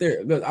myself right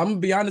there. Because I'm gonna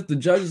be honest, the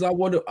judges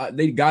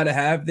they gotta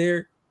have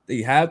there.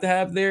 They have to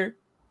have there.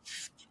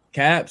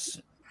 Caps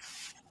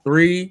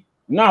 3.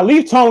 Nah,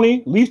 leave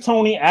Tony.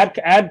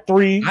 Add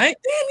 3. You ain't let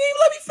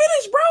me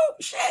finish, bro.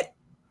 Shit.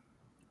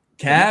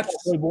 Caps.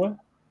 Hey, boy.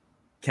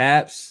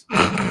 Caps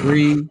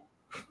 3.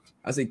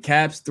 I say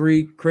Caps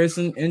 3, Chris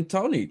and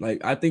Tony.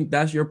 Like, I think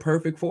that's your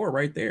perfect 4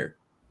 right there.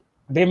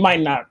 They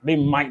might not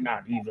even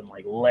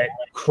like let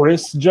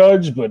Chris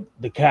judge, but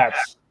the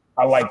Caps,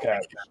 I like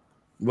Caps.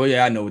 Well,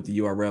 yeah, I know with the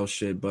URL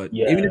shit, but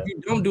Yeah. even if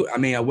you don't do, I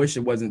mean, I wish it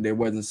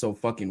wasn't so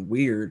fucking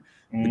weird.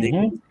 But they Mhm.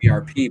 can use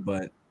PRP,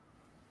 but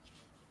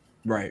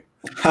right.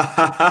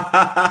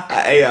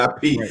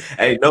 ARP. Right.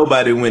 Ain't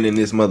nobody winning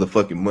this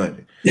motherfucking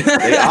money.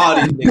 They, all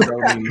these niggas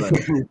owe me money.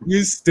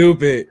 You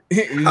stupid. All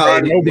these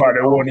Nobody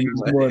niggas owe wanted me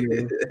this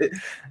money.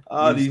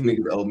 All You these stupid.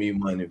 niggas owe me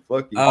money.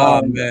 Fuck you.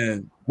 Oh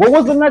man. What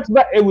was the next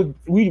bet? It was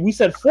we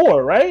said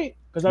 4, right?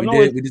 Because I know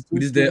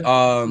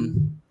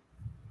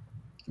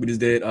We just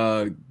did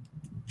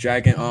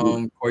Jack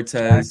and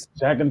Cortez,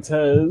 Jack and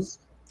Tez,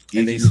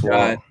 and then Geechee you Swan.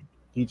 got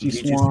Peachy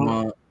Geechee Swan,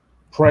 Swan.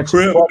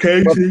 Prex,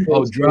 Casey.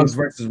 Oh, Drugs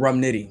versus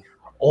Rum Nitty.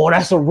 Oh,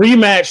 that's a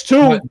rematch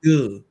too.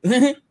 Good.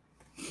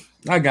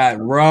 I got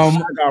Rum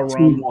I got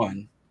Rum.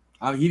 2-1.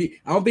 I don't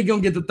think he's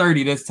gonna get the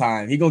 30 this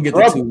time. He gonna get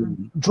Drugs- the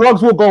 2.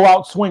 Drugs will go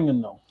out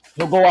swinging though.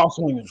 He'll go out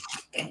swinging.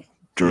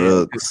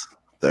 Drugs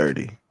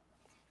 30.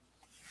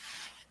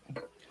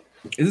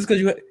 Is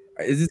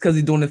this because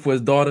he's doing it for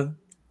his daughter?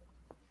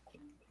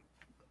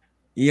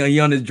 He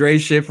on his Dre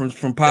shit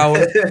from Power.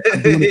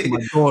 I'm doing it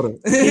for my daughter.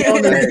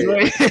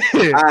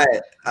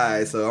 All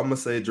right, so I'm gonna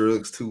say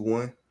Drugs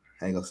 2-1.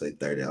 I ain't gonna say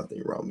 30. I don't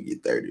think Roman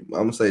get 30. But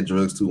I'm gonna say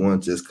Drugs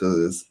 2-1 just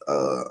because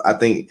I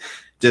think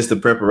just the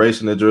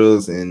preparation of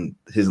Drugs and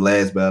his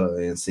last battle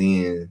and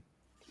seeing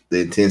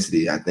the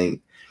intensity. I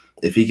think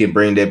if he can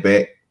bring that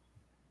back,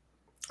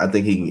 I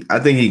think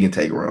he can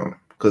take Rom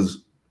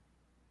because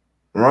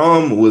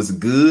Rom was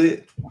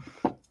good,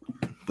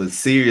 but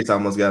Sirius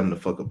almost got him the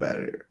fuck up out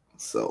of there.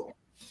 So.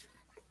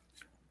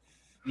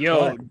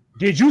 Yo,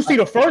 did you see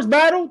the first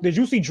battle? Did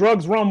you see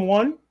Drugs Rum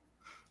 1?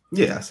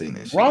 Yeah, I seen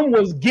that shit. Rum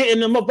was getting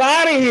them up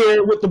out of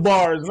here with the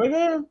bars,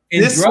 nigga. And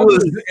This Drugs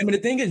was- was, I mean, the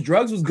thing is,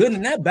 Drugs was good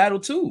in that battle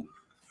too.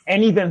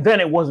 And even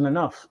then, it wasn't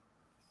enough.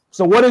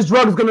 So what is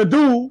Drugs gonna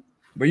do?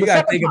 But you The gotta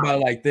second think time. about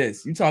it like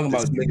this. You talking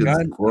about This the nigga's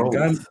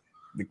gun,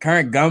 the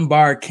current gun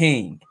bar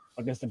king.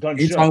 Against the gun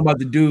You show. talking about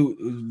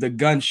the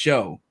gun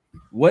show.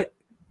 What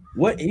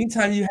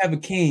anytime you have a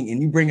king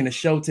and you bringing a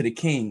show to the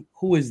king,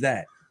 who is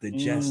that? The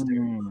jester.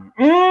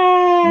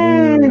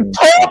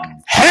 Talk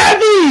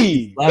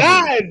heavy. Levels.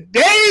 God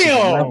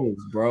damn. Levels,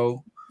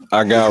 bro.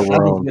 I got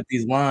Levels Rum. with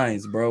these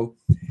lines, bro.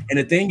 And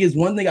the thing is,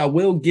 one thing I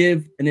will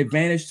give an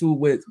advantage to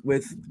with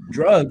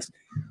Drugs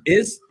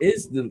is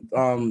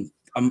the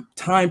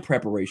time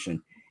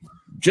preparation.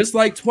 Just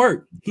like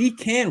Twerk, he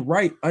can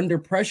write under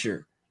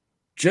pressure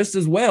just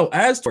as well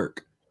as Twerk.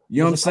 You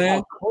know what I'm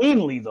saying?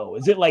 Cleanly though,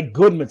 is it like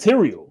good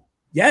material?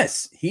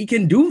 Yes, he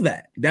can do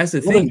that. That's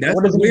the What thing. is- That's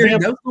what is the an weird.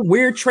 example? That's the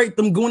weird trait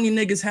them Goonie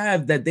niggas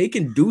have, that they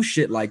can do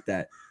shit like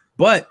that.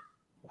 But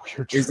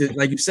is it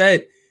like you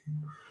said?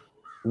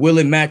 Will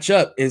it match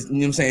up? Is, you know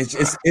what I'm saying?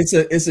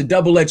 It's a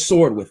double-edged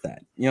sword with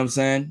that. You know what I'm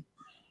saying?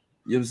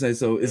 You know what I'm saying?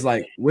 So it's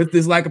like with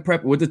this lack of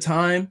prep, with the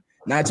time,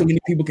 not too many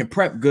people can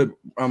prep good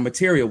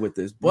material with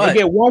this. They But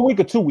get 1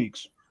 week or 2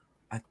 weeks.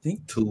 I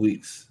think 2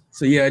 weeks.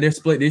 so. Yeah, they're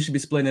split. They should be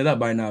splitting it up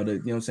by now. To, you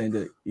know what I'm saying?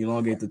 To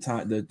elongate the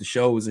time, the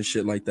shows and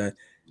shit like that.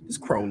 This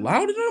crow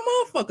louder than a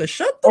motherfucker.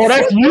 Shut the Oh, fuck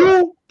that's up.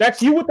 you?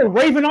 That's you with the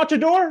raven out your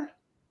door?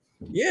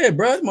 Yeah,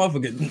 bro, this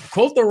motherfucker.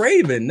 Quote the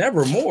Raven,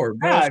 never more,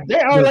 bro. God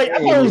damn. I was like, I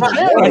thought it was Right,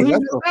 Jared. 'cause he in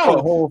that's the a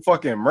South. whole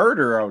fucking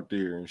murder out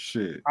there and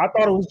shit. I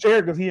thought it was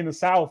Jared because he in the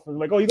South. And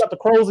like, oh, you got the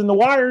crows in the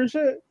wire and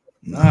shit.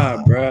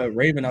 Nah, bro.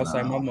 Raven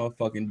outside my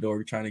motherfucking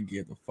door trying to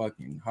get the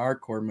fucking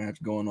hardcore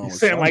match going on. You with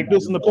saying like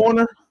this in the somebody,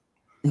 corner?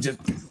 bro. Just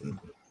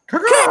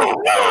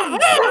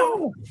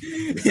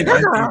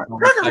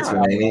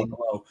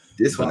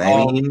This one But,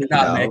 ain't even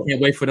nah, man, out.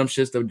 can't wait for them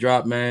shits to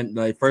drop, man.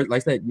 Like first,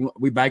 like I said,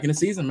 we back in the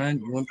season, man.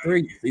 You won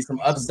 3. See some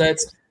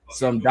upsets,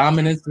 some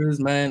dominances,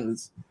 man.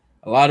 It's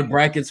a lot of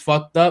brackets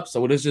fucked up.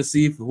 So let's just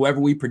see if whoever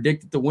we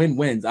predicted to win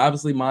wins.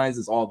 Obviously, mine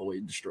is all the way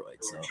destroyed.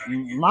 So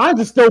Mine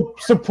is still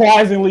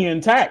surprisingly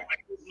intact.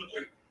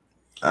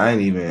 I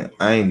ain't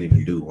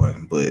even do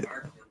one, but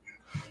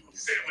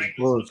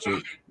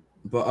bullshit.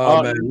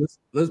 But man,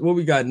 let's what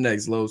we got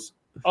next, Los?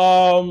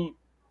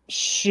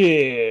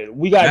 Shit.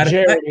 We got Matter of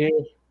Jared fact- here.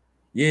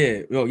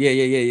 Yeah. Oh, yeah.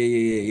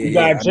 We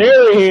got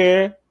Jared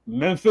here.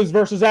 Memphis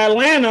versus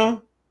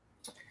Atlanta.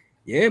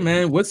 Yeah,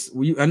 man.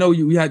 I know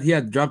he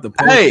had dropped the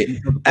post. Hey,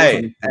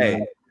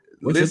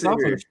 What's your listen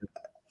thoughts on here. this shit?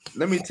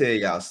 Let me tell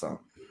y'all something.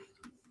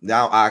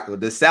 Now, Akko,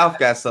 the South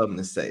got something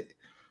to say.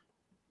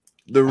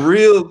 The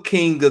real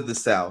king of the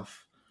South,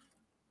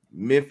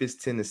 Memphis,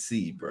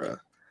 Tennessee, bro.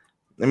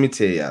 Let me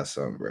tell y'all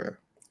something, bro.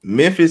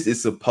 Memphis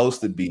is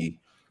supposed to be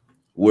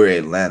where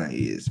Atlanta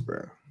is,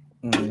 bro.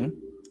 Mm-hmm.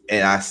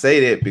 And I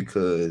say that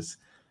because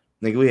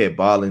nigga, we had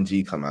Ball and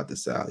G come out the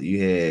South.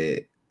 You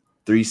had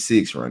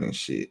 3-6 running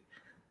shit.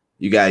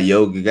 You got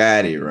Yoga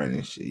Gotti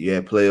running shit. You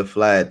had Player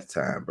Fly at the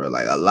time, bro.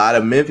 Like a lot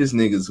of Memphis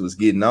niggas was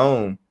getting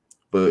on,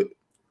 but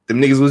them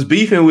niggas was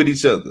beefing with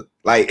each other.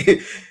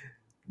 Like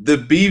the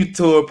beef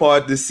tore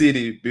apart the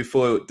city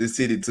before the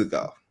city took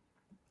off.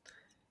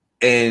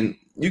 And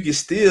you can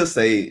still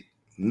say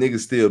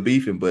niggas still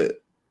beefing,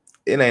 but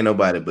it ain't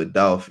nobody but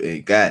Dolph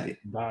and Gotti.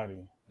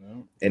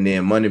 And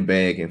then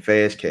Moneybag and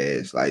Fast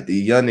Cash. Like the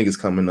young niggas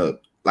coming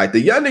up. Like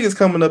the young niggas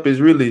coming up is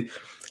really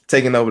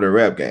taking over the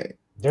rap game.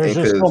 There's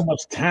just so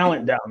much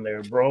talent down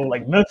there, bro.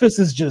 Like Memphis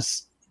is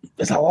just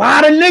there's a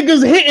lot of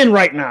niggas hitting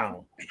right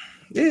now.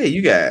 Yeah,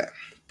 you got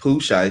Pooh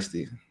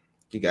Shiesty,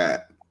 you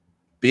got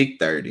Big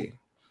 30,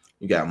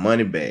 you got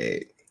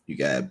Moneybag, you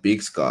got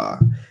Big Scar,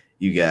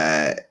 you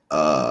got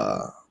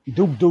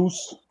Duke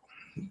Deuce.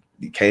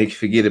 You can't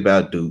forget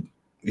about Duke.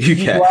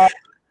 You got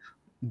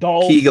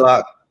Dolph. Key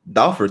Glock.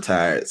 Dolph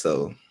retired,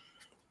 so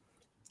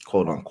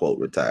quote unquote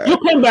retired. He'll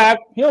come back.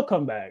 He'll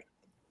come back.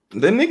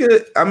 The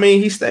nigga, I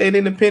mean, he stayed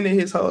independent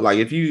his whole like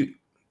if you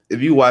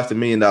watch the $1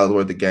 million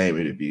worth of game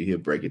interview, he'll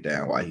break it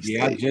down why he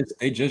stayed.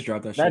 They just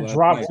dropped that shit. That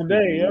dropped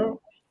today,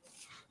 yo.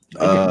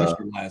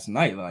 Last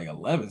night, like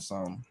 11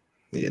 something.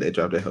 Yeah, they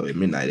dropped that whole at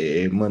midnight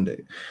every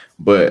Monday.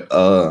 But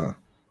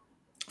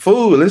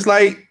fool, it's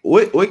like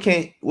what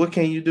can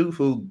you do,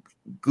 fool?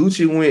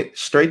 Gucci went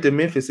straight to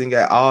Memphis and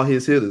got all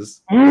his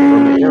hitters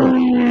from the era.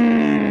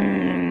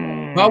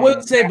 I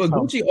wouldn't say, but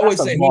Gucci always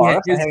said he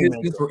had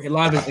a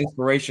lot of his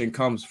inspiration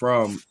comes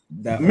from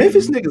that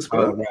Memphis niggas,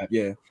 bro. Rap.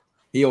 Yeah,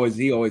 he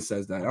always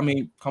says that. I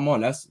mean, come on,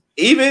 that's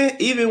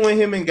even when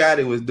him and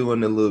Gotti was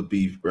doing the little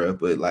beef, bro.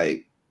 But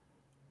like,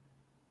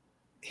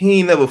 he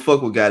ain't never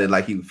fuck with Gotti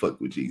like he would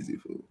fuck with Jeezy,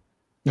 fool.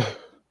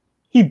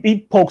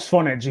 He pokes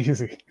fun at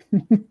Jeezy.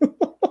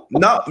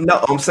 No,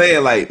 I'm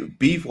saying like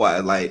beef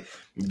wise, like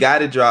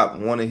Gotti dropped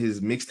one of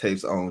his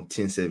mixtapes on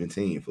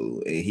 1017,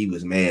 fool, and he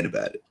was mad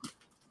about it.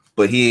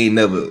 But he ain't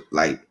never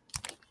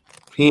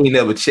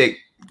checked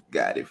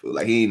Gotti, fool.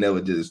 Like he ain't never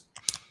just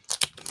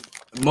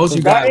most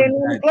you got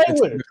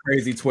a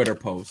crazy Twitter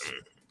post.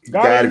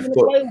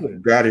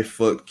 Gotti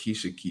fucked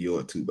Keisha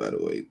Kior too, by the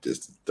way,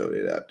 just to throw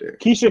it out there.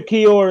 Keisha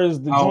Kior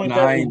is the joint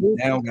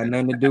that don't got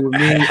nothing to do with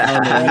me.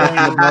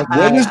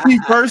 What is he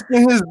first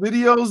in his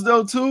videos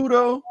though, too,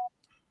 though?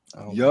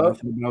 Y'all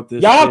too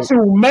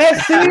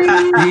messy.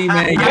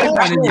 Man, y'all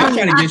trying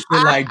to get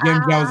shit like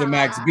Jim Jones and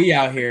Max B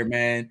out here,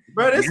 man.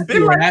 Bro, that's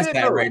been like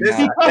that right now.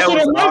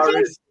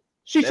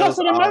 She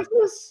trusted in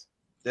Memphis.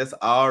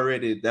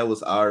 That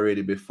was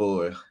already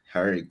before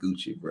her and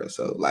Gucci, bro.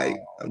 So like,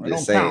 I'm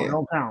just saying.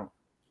 Don't count.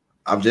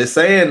 I'm just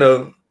saying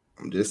though.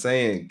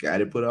 Got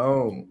to put it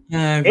on.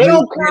 It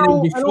don't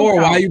count before.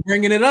 Why are you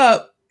bringing it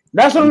up?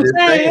 That's what I'm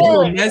saying.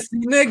 You a messy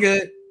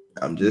nigga.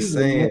 I'm just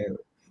saying.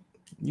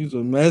 You's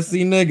a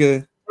messy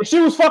nigga. If she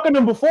was fucking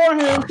him before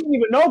him, she didn't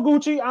even know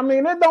Gucci. I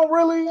mean, it don't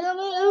really.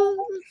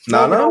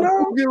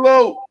 No. Get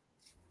low.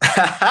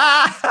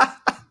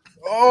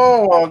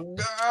 Oh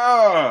my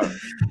god!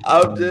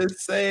 I'm just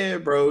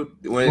saying, bro.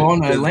 On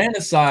the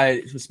Atlanta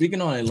side,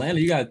 speaking on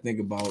Atlanta, you got to think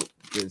about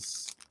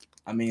this.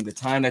 I mean, the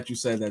time that you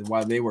said that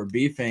while they were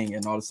beefing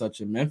and all of such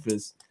in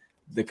Memphis,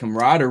 the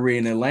camaraderie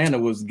in Atlanta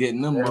was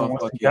getting them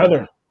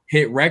together.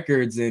 Hit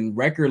records and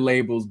record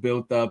labels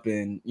built up,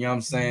 and you know what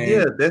I'm saying?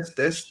 Yeah, that's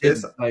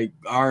like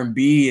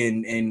R&B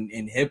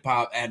and hip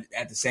hop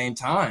at the same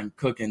time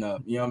cooking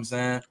up. You know what I'm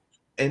saying?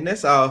 And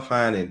that's all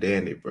fine and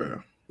dandy,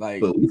 bro.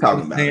 Like but we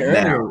talking about it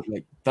now.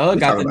 Like Thug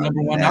got the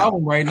number one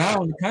album right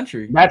now in the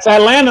country. That's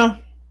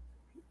Atlanta.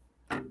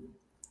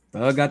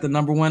 Thug got the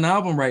number one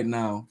album right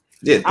now.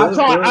 Yeah,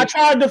 I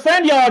tried to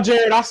defend y'all,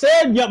 Jared. I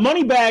said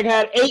Moneybag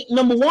had 8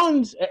 number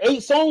ones,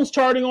 8 songs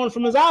charting on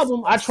from his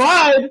album. I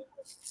tried.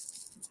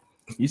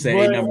 You say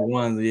 8 number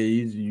ones. Yeah,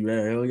 you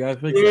really got to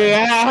fix it.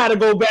 Yeah, I had to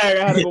go back.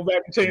 And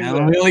change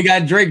that. We only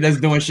got Drake that's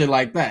doing shit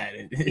like that.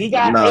 He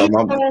got 8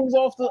 songs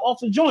off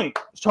the joint.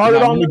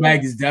 Charted on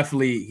Moneybag is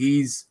definitely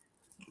he's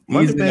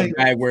in the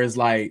bag where it's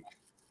like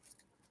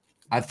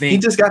I think he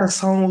just got a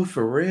song with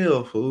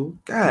Pharrell, fool.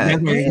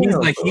 God,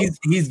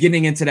 he's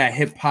getting into that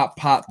hip hop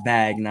pop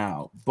bag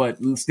now, but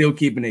still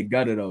keeping it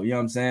gutted though. You know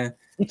what I'm saying?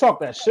 He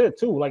talked that shit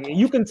too. Like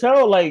you can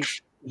tell, like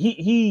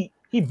he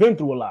been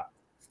through a lot.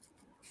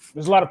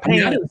 There's a lot of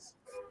pain.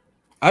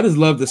 I just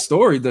love the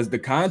story. The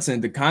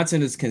content. The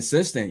content is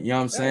consistent. You know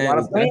what I'm saying?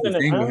 That's the thing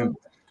with him.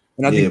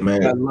 And I think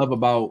what I love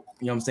about,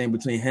 you know what I'm saying,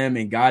 between him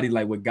and Gotti,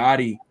 like with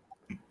Gotti,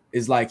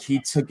 is like he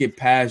took it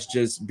past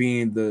just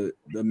being the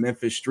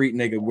Memphis street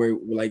nigga where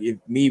like if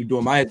me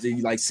doing my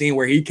like seeing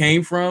where he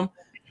came from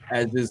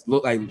as just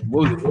look like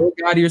what was it, Lil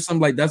Gotti or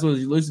something like that's what it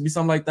used to be,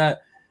 something like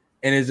that.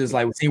 And it's just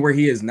like seeing where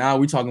he is now,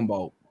 we talking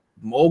about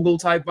mogul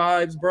type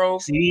vibes, bro.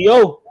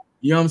 CEO.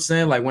 You know what I'm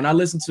saying? Like when I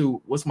listen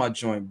to what's my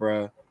joint,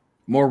 bro?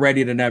 More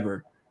Ready Than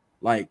Ever.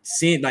 Like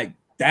seeing like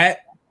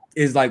that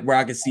is like where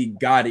I can see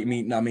Gotti.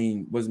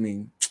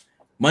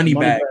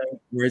 Moneybag,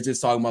 where it's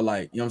just talking about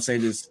like, you know what I'm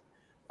saying? Just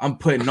I'm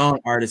putting on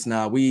artists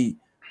now. We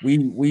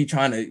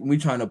trying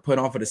to put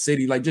on for the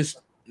city. Like just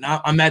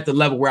now, I'm at the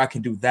level where I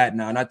can do that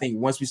now. And I think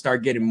once we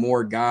start getting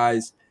more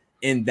guys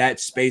in that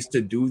space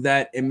to do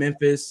that in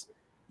Memphis,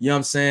 you know what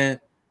I'm saying?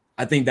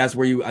 I think that's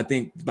where I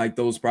think like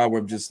those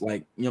probably were just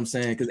like, you know what I'm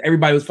saying? Because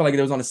everybody felt like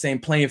they was on the same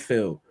playing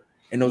field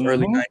in those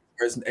early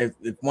 90s.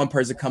 If one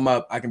person come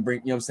up, I can bring,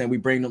 you know what I'm saying? We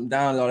bring them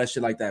down and all that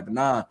shit like that. But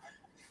nah,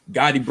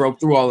 Gotti broke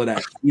through all of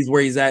that. He's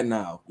where he's at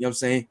now. You know what I'm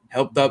saying?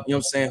 Helped up, you know what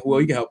I'm saying? Who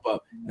else you can help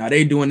up? Now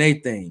they doing their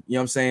thing. You know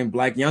what I'm saying?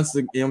 Black Youngster,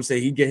 you know what I'm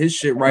saying? He get his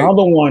shit right.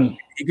 Another one.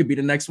 He could be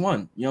the next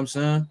one. You know what I'm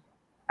saying?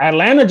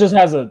 Atlanta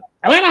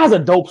has a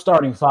dope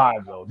starting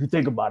five, though. If you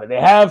think about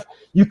it,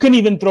 you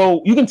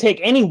can take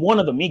any one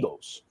of the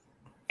Migos.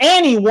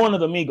 Any one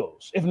of the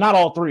Migos, if not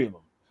all three of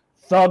them.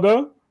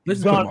 Thugger,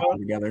 Let's Gunna, put them all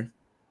together.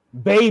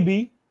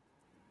 Baby.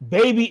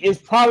 Baby is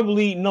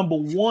probably number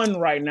one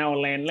right now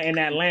in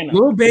Atlanta.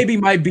 Lil Baby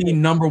might be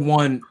number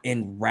one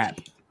in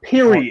rap.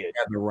 Period.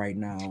 Right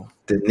now.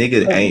 The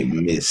nigga ain't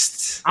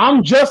missed.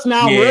 I'm just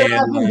now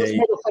realizing like, this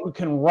motherfucker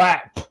can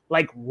rap.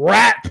 Like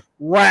rap.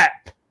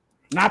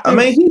 Not I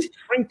mean,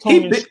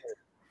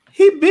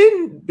 he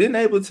been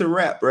able to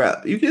rap.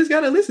 You just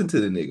gotta listen to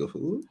the nigga,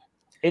 fool.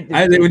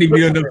 I think when he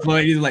be on the floor,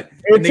 he's like,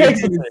 it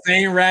takes the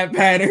same rap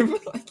pattern.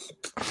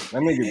 That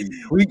nigga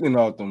be tweaking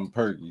off them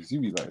perkies. He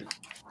be like,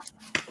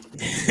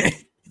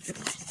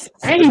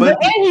 and he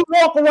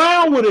walk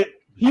around with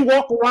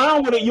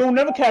it. You'll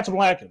never catch him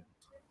lacking.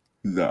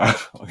 nah.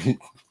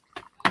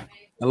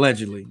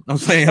 Allegedly. I'm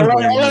saying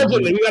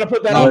allegedly. We gotta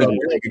put that out there.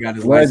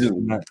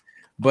 Allegedly.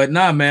 But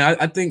nah, man,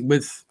 I think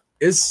with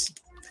it's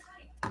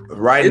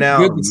right it's now,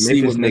 good to Memphis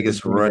see what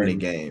niggas run the doing.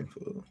 game,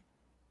 fool.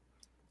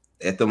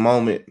 At the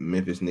moment,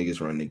 Memphis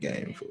niggas run the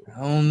game, fool.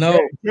 I don't know.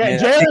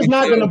 Jared's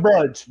not gonna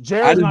budge.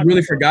 I just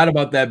really forgot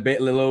about that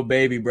Lil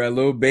Baby, bro.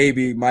 Lil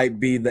Baby might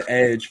be the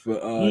edge for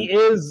he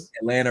is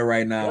Atlanta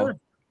right now. Sure.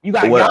 You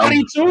got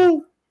Gotti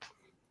too.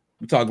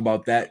 We talk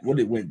about that. What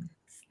it went.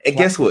 And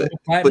guess what?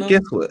 Platinum? But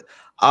guess what?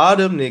 All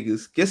them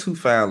niggas, guess who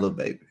found Lil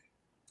Baby?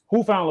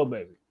 Who found Lil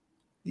Baby?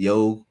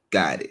 Yo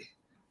Gotti.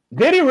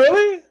 Did he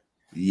really?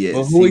 Yes.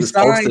 Well, who he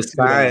supposed to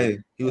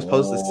sign? He was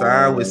supposed to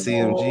sign with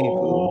CMG,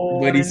 fool.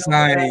 But he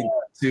signed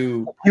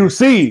to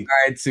QC.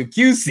 Signed to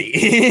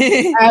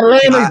QC.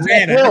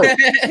 Atlanta.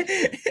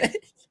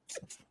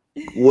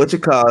 What you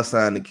call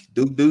signed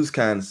to Duke's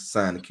kind of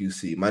signed to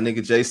QC. My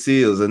nigga Jay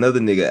Seals, another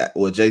nigga,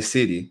 well, Jay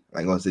City. I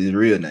ain't gonna say his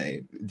real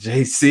name.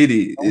 Jay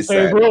City is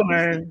signed. His real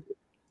name.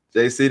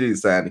 Jay City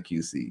is signed to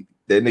QC.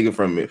 That nigga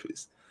from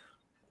Memphis.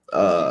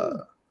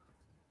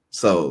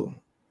 So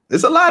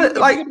it's a lot of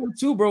like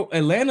too, bro.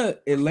 Atlanta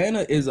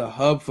is a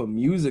hub for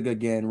music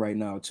again right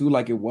now, too.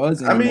 Like it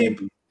was.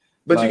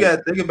 But like, you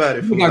gotta think about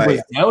it.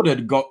 Like Zelda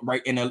go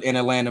right in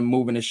Atlanta,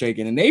 moving and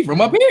shaking, and they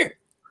from up here.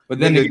 But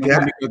then the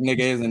nigga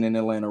isn't in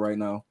Atlanta right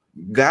now.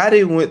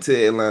 Gotti went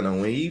to Atlanta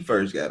when he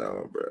first got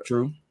on, bro.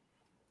 True.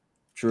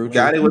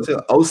 Gotti went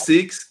to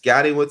 06.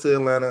 Gotti went to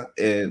Atlanta,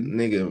 and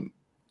nigga,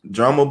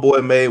 Drummer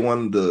Boy made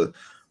one of the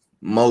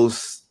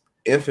most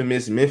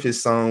infamous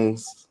Memphis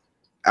songs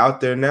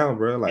out there now,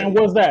 bro. Like, and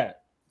what's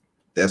that?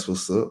 That's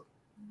what's up.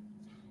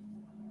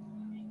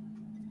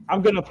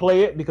 I'm gonna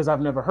play it because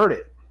I've never heard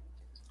it.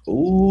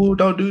 Ooh,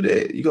 don't do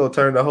that. You gonna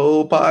turn the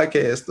whole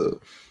podcast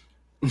up.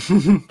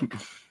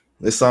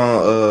 This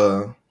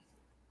song,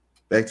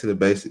 Back to the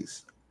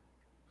Basics.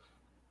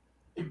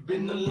 It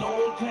been a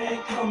long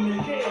time coming,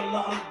 a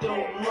lot of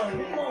dope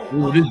money.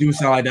 Ooh, this dude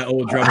sound like that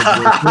old drummer.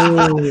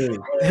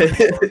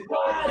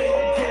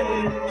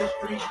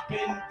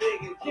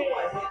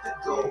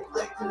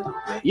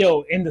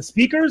 Yo, in the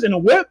speakers, in the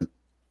whip.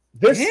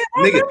 This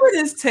I remember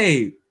this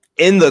tape.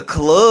 In the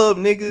club,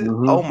 nigga.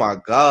 Mm-hmm. Oh my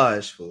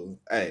gosh, fool.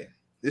 Hey,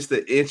 this is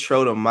the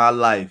intro to my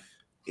life.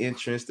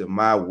 Entrance to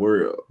my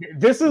world.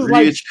 This is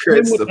Rich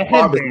Chris, the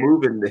farmer's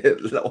moving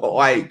the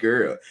white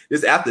girl.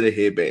 This after the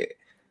headband.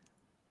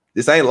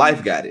 This ain't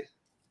Life Got It.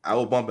 I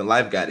was bumping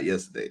Life Got It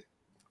yesterday.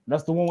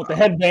 That's the one with the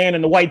headband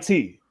and the white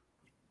tee.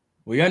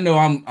 Well, y'all know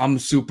I'm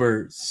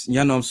super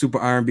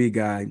R&B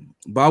guy.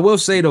 But I will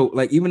say though,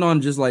 like even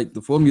on just like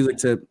the full music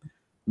tip,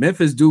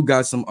 Memphis do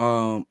got some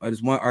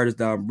this one artist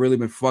that I've really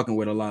been fucking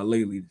with a lot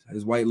lately.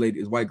 His white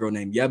girl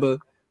named Yeba.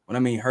 When I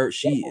mean her,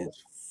 she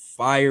is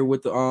fire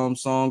with the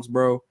songs,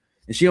 bro.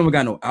 And she don't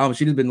got no album.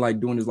 She just been like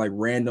doing this like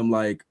random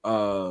like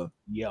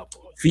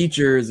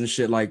features and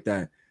shit like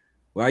that.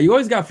 Well, you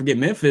always gotta forget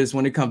Memphis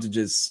when it comes to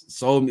just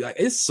soul. Like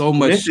it's so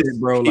much Memphis, shit,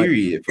 bro.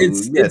 Period, like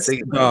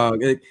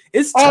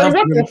it's tough.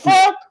 What the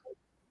fuck?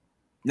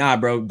 Nah,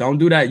 bro, don't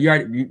do that. You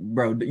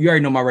already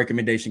know my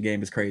recommendation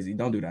game is crazy.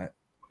 Don't do that.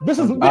 This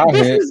is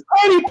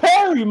Katy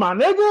Perry, my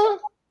nigga.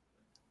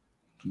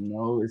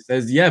 No, it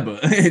says Yeba.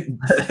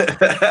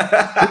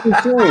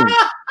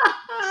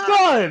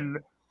 Son.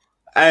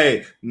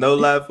 Hey, no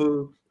lie,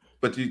 fool.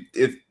 But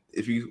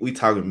we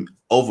talking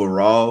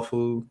overall,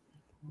 fool,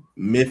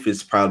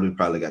 Memphis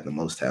probably got the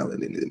most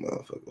talent in this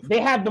motherfucker. They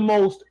have the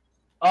most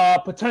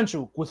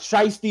potential with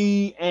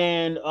Shiesty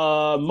and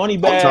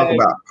Moneybagg.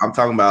 I'm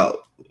talking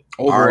about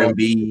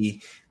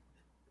R&B,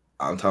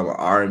 I'm talking about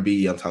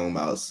R&B. I'm talking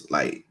about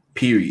like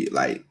period.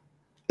 Like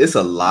it's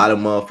a lot of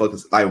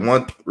motherfuckers. Like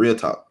one real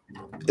talk.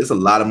 It's a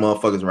lot of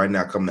motherfuckers right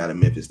now coming out of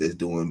Memphis that's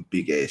doing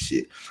big ass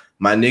shit.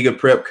 My nigga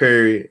Prep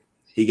Curry,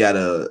 he got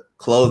a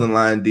clothing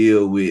line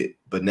deal with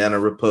Banana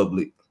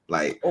Republic.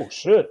 Like, oh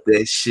shit,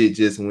 that shit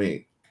just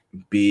went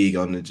big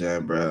on the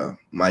jam, bro.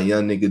 My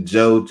young nigga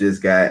Joe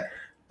just got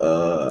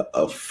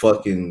a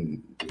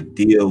fucking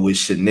deal with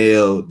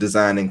Chanel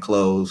designing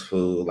clothes,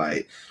 fool.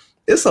 Like,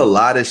 it's a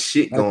lot of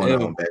shit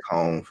going on back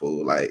home,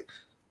 fool. Like,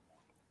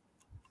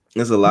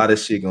 there's a lot of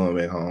shit going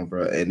back home,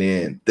 bro. And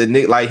then the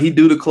nigga, like, he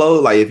do the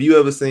clothes. Like, if you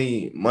ever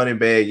seen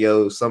Moneybagg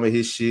Yo, some of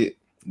his shit,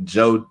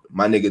 Joe,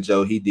 my nigga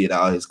Joe, he did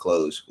all his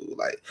clothes, fool.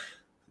 Like,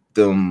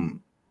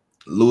 them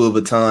Louis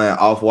Vuitton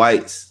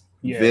off-whites,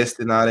 vest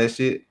and all that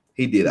shit.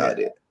 He did all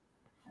that.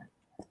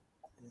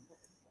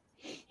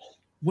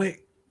 Wait.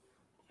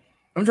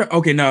 I'm trying.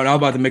 Okay, no, I was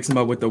about to mix him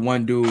up with the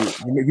one dude.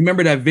 You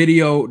remember that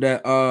video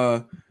that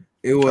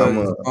it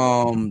was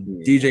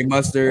DJ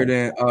Mustard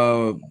and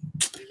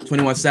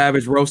 21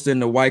 Savage roasting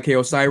the YK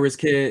Osiris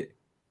kid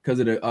because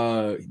of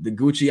the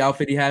Gucci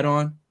outfit he had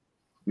on?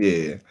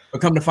 Yeah.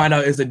 But come to find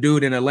out, it's a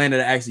dude in Atlanta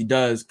that actually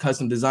does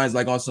custom designs,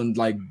 like on some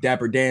like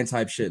Dapper Dan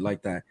type shit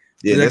like that.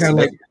 Yeah, that's kind of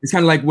like it's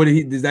kind of like what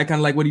he is. That kind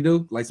of like what he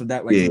do, like some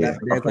that like some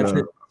Dapper Dan type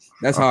shit.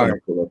 That's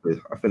hard.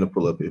 I'm finna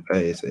pull up his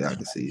page so y'all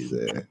can see his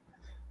ass.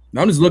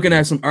 I'm just looking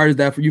at some artists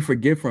that you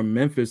forget from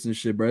Memphis and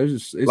shit, bro.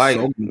 It's like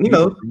so you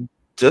know,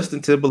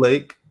 Justin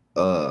Timberlake.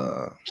 He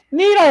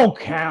don't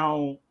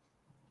count.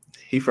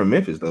 He from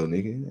Memphis though,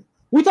 nigga.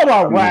 We talk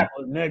about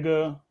rappers,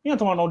 nigga. You don't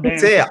talk about no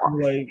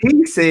damn.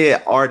 He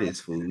said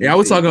artists, fool. Yeah, I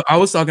was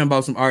talking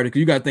about some artists.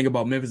 You got to think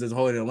about Memphis as a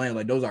whole in Atlanta.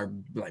 Like those are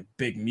like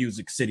big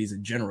music cities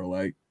in general.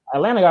 Like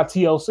Atlanta got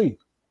TLC.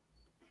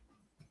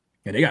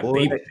 Yeah, they got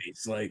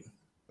Babyface. Like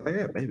they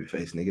got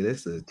Babyface, nigga.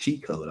 That's a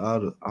cheat code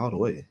all the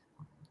way.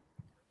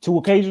 2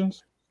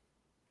 occasions.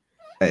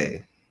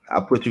 Hey,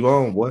 I'll put you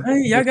on, boy.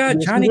 Hey, y'all got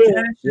Johnny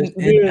Cash and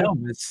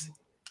Elvis.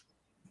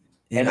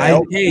 And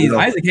Isaac Hayes.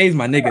 Isaac Hayes,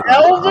 my nigga.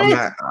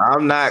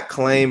 I'm not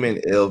claiming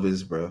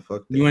Elvis, bro.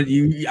 Fuck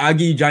that. I'll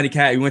give you Johnny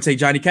Cash. You want to take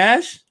Johnny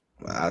Cash?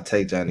 I'll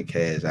take Johnny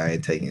Cash. I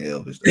ain't taking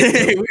Elvis.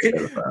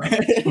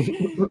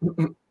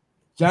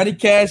 Johnny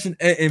Cash and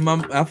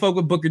I fuck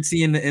with Booker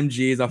T and the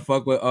MGs. I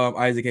fuck with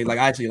Isaac Hayes. Like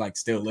I actually like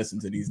still listen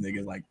to these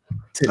niggas. Like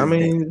I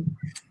mean,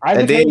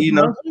 and then you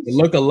know the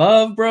Look of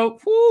Love, bro.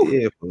 Woo.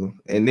 Yeah, bro.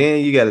 And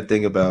then you got to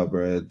think about,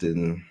 bro,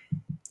 the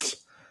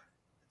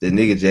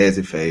nigga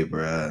Jazzy Faye,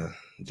 bro.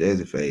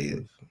 Jazzy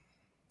Faye.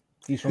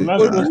 He's from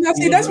Memphis.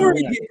 See, that's where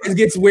it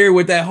gets weird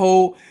with that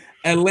whole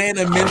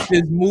Atlanta,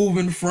 Memphis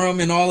moving from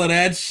and all of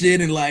that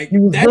shit. And like,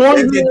 that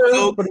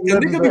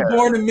nigga be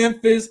born in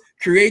Memphis,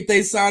 create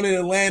they sound in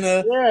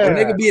Atlanta. Yeah. Or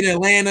nigga be in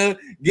Atlanta,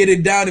 get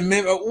it down in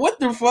Memphis. What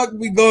the fuck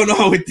be going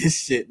on with this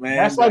shit, man?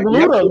 That's like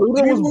Luda.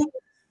 Luda was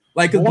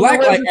like, cause Black,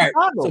 like, all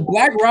right, so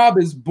Black Rob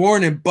is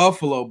born in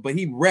Buffalo, but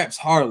he reps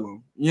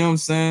Harlem. You know what I'm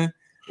saying?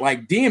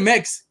 Like,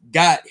 DMX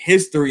got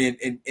history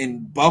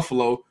in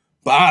Buffalo,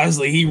 but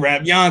honestly, he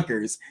rap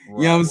Yonkers.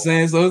 You know what I'm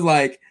saying? So it's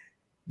like,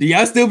 do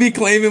y'all still be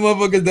claiming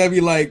motherfuckers that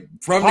be like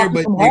from there,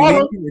 but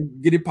they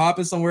get it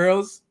popping somewhere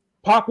else?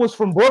 Pac was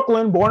from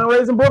Brooklyn, born and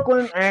raised in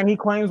Brooklyn, and he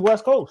claims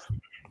West Coast.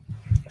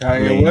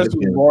 Kanye West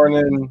was born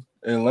in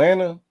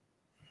Atlanta,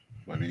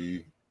 but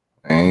he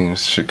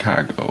aims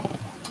Chicago.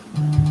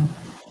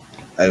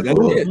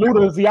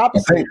 Luda is the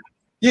opposite.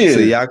 Yeah, so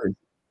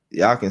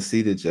y'all can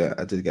see the jet.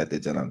 I just got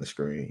that jet on the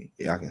screen.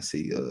 Y'all can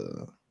see.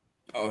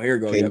 Oh, here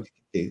we go.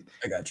 Yep.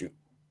 I got you.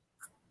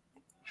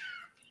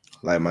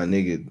 Like my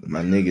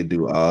nigga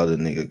do all the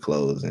nigga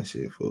clothes and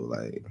shit for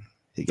like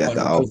he got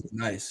the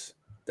nice.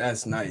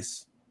 That's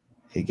nice.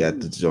 He got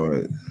the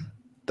joint,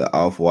 the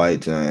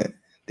off-white joint.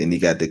 Then he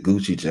got the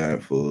Gucci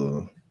joint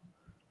for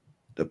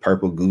the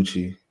purple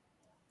Gucci.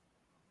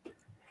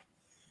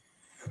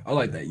 I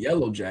like that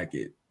yellow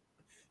jacket.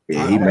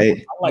 Yeah, he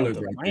made. I like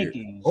the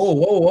rankings. Oh,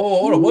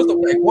 hold on. What's the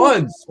like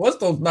ones? What's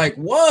those like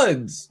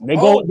ones? They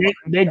go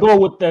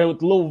with the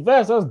little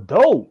vest. That's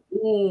dope.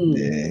 Ooh.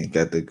 Yeah, he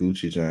got the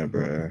Gucci joint,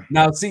 bro.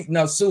 Now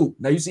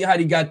you see how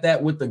he got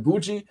that with the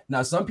Gucci.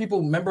 Now some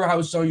people remember how I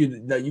was showing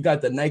you that you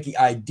got the Nike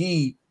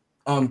ID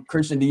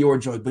Christian Dior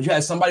joint, but you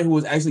had somebody who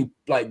was actually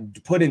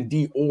like putting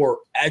Dior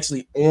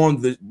actually on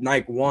the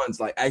Nike ones,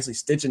 like actually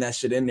stitching that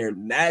shit in there.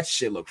 And that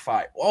shit look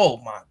fire. Oh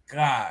my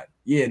god.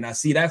 Yeah, now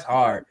see that's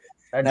hard.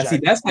 Now see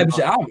that's type of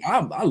shit.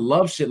 I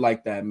love shit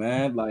like that,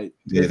 man. Like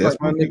yeah, that's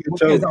like, my nigga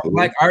Joe.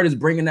 Black artists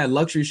bringing that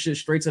luxury shit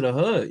straight to the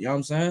hood. You know what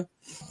I'm saying?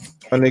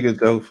 My nigga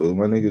Joe, fool.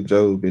 My nigga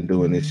Joe been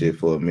doing this shit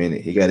for a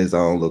minute. He got his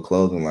own little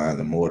clothing line,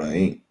 the Mortar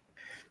Inc.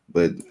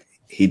 But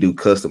he do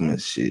custom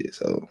shit.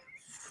 So,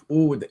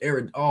 ooh, the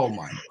air. Oh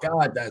my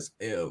god, that's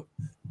ill.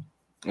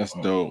 That's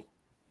dope.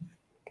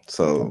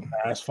 So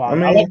that's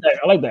fine. I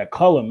like that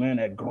color, man.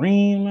 That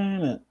green,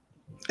 man.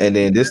 And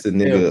then this the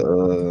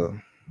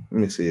nigga. Let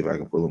me see if I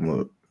can pull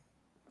him up.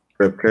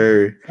 Prep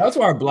Curry. Shout out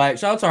to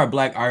our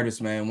black artists,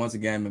 man. Once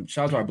again,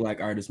 shout out to our black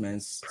artists, man.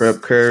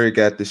 Prep Curry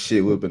got the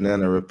shit with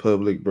Banana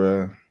Republic,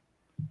 bro.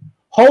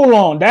 Hold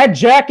on, that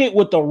jacket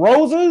with the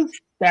roses.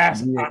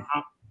 That's Yeah.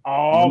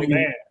 oh Nigga,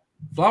 man,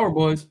 Flower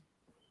Boys.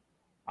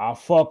 I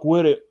fuck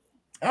with it.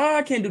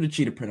 I can't do the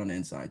cheetah print on the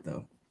inside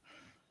though.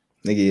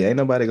 Nigga, ain't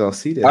nobody gonna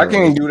see that. I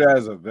can't do that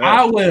as a vet.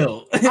 I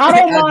will. I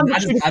don't mind the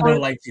cheetah I print.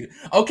 don't like cheetah.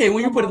 Okay,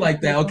 when you put it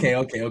like that,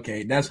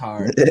 okay. That's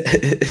hard.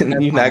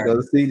 You're not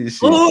gonna see this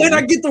shit. Oh, and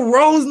I get the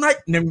rose night.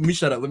 Let me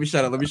shut up.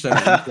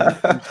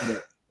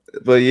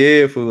 But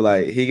yeah, fool,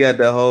 like he got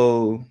the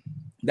whole.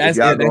 That's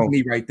y'all it. That's gon-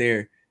 me right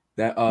there.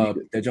 That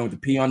joint with the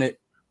P on it.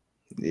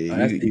 Yeah,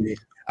 That's me.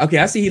 Okay,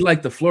 I see he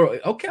like the floral.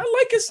 Okay, I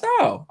like his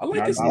style. I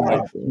like his I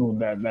style.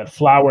 like that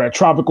flower, that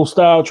tropical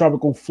style,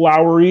 tropical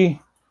flowery.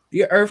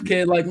 You an earth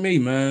kid like me,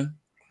 man.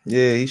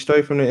 yeah, he's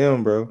straight from the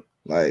M, bro.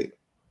 Like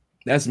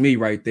That's me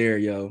right there,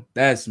 yo.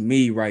 That's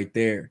me right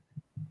there.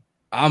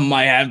 I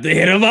might have to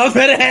hit him up for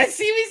that.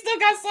 See, we still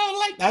got something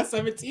like that.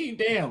 17.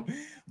 Damn.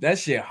 That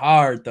shit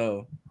hard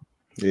though.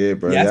 yeah,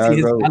 bro. Yeah,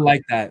 y'all I go.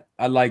 like that.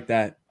 I like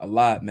that a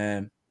lot,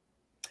 man.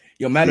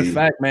 Yo, matter of Yeah.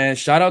 fact, man,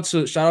 shout out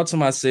to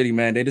my city,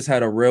 man. They just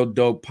had a real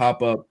dope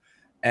pop-up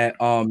at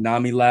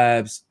Nami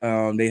Labs.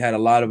 They had a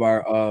lot of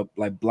our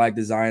like black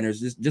designers,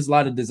 just a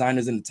lot of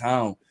designers in the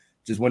town.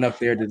 Just went up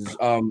there to just, you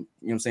know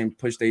what I'm saying,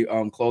 push their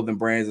clothing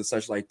brands and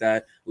such like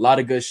that. A lot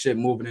of good shit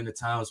moving into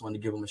town. Just wanted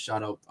to give them a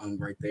shout out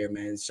right there,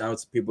 man. Shout out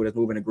to people that's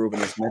moving and grooving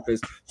in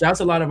Memphis. Shout out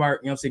to a lot of our, you know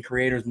what I'm saying,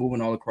 creators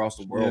moving all across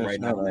the world right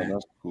now, man.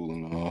 That's cool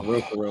and all.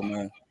 For real,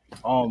 man.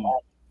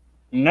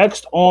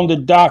 Next on the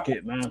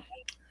docket, man.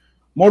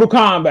 Mortal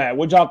Kombat.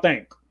 What y'all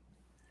think?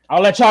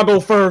 I'll let y'all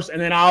go first,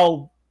 and then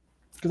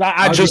because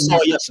I just saw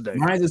it yesterday.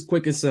 Mine's is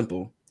quick and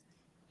simple.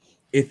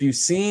 If you've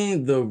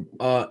seen the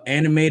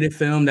animated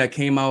film that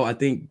came out, I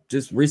think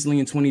just recently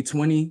in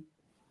 2020,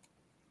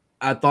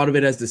 I thought of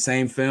it as the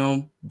same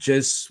film,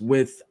 just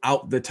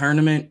without the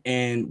tournament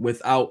and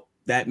without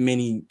that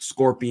many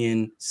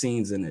Scorpion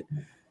scenes in it.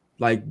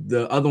 Like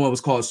the other one was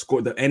called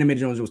the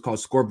animated one was called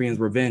Scorpion's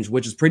Revenge,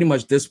 which is pretty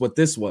much what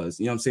this was.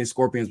 You know what I'm saying?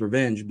 Scorpion's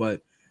Revenge, but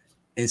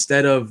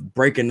instead of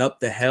breaking up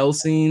the hell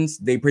scenes,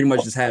 they pretty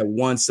much just had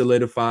one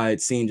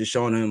solidified scene just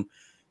showing him,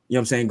 you know what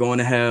I'm saying, going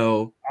to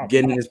hell,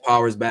 getting his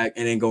powers back,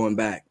 and then going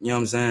back. You know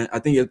what I'm saying? I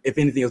think if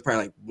anything, it was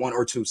probably like one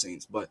or two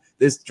scenes, but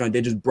this joint,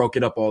 they just broke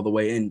it up all the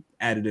way and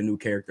added a new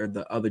character.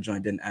 The other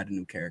joint didn't add a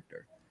new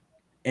character.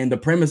 And the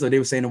premise that they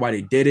were saying why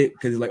they did it,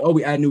 because it's like, oh,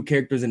 we add new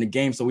characters in the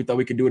game, so we thought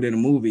we could do it in a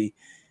movie.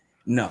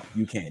 No,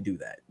 you can't do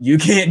that. You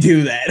can't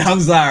do that. I'm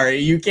sorry.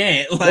 You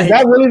can't. Like, is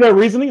that really their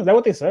reasoning? Is that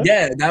what they said?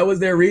 yeah, that was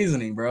their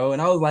reasoning, bro.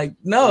 And I was like,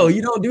 no,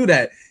 you don't do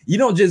that. You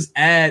don't just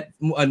add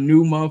a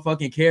new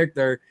motherfucking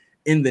character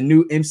in the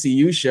new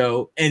MCU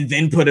show and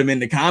then put him in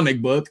the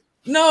comic book.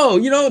 No,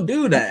 you don't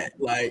do that.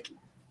 Like,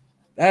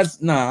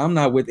 I'm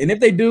not with. And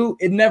if they do,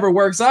 it never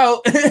works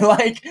out.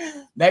 Like,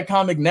 that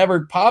comic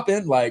never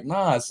popping. Like,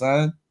 nah,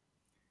 son.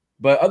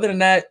 But other than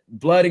that,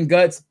 blood and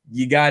guts,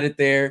 you got it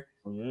there.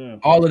 Yeah.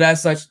 All of that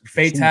such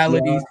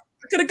fatalities.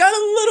 Could have got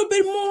a little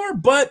bit more,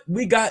 but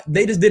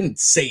they just didn't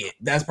say it.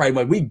 That's probably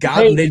what we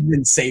got. They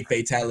didn't say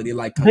fatality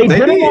like they did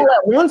it all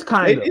at once,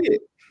 kind of.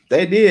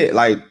 They did.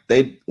 Like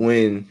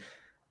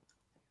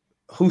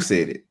who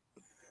said it?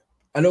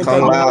 I know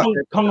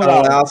Kung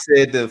Lao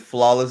said the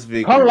flawless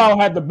victory. Kung Lao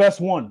had the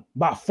best one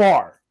by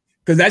far.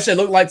 Because that shit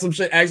looked like some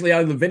shit actually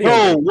out of the video.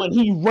 Bro, when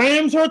he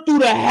rams her through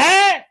the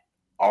hat,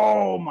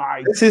 oh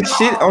my That's his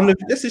shit on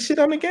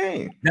the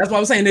game. That's what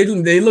I'm saying.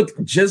 They look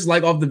just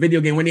like off the video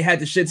game when he had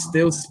the shit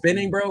still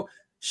spinning, bro.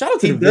 Shout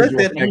out to the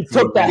visual effects. He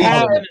took the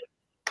hat.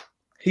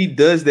 He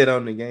does that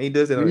on the game. He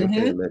does that on the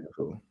game.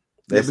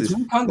 That's his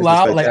Kung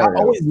Lao. Like, I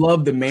always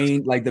love the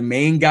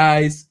main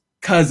guy's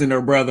cousin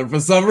or brother for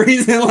some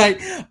reason.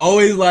 Like,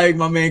 always like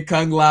my man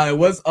Kung Lao.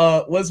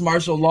 What's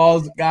martial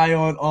law's guy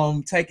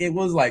on Tekken? It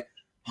was like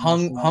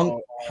Hung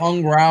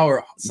Rao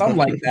or something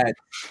like that.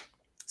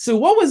 So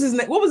what was his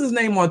name? What was his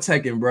name on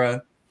Tekken,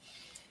 bro?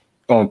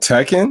 On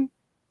Tekken?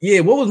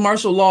 Yeah, what was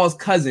martial law's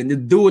cousin? The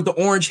dude with the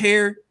orange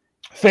hair?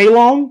 Fei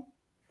Long?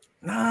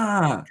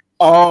 Nah.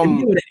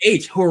 With an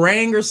H,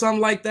 Hurang or something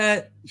like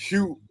that.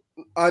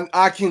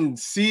 I can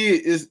see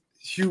it is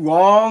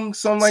Huang,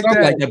 something like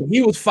that. But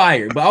he was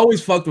fired, but I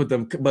always fucked with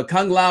him. But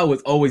Kung Lao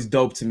was always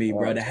dope to me,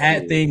 bro. The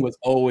hat thing was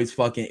always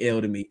fucking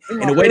ill to me.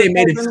 And the way they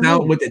made it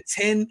sound with the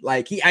 10,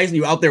 like he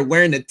actually out there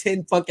wearing the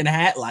 10 fucking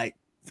hat, like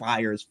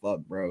fire as fuck,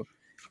 bro.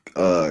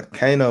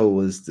 Kano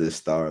was the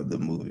star of the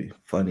movie.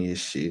 Funny as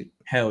shit.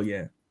 Hell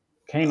yeah.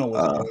 Kano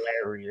was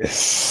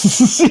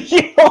hilarious.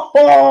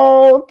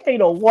 Yo,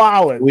 Kano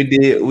wildin'. We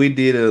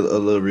did a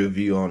little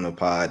review on the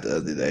pod the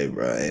other day,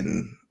 bro,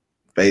 and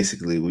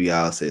basically we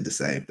all said the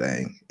same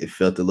thing. It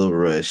felt a little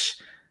rush.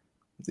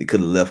 They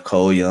could have left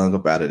Cole Young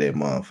up out of that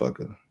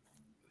motherfucker.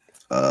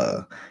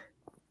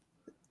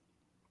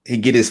 He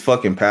get his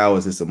fucking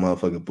powers. It's a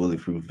motherfucking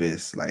bulletproof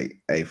vest.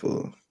 Like, hey,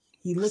 fool.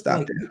 He looked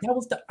like that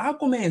was the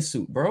Aquaman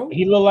suit, bro.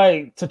 He looked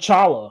like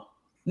T'Challa.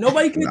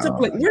 Nobody can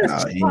play.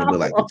 Where's he didn't look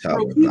like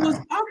T'Challa. He was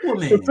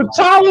Aquaman. The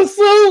T'Challa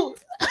suit.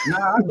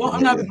 Nah,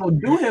 I'm not even gonna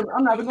do him.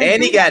 I'm not even gonna.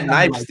 And do he got him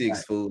knife like sticks,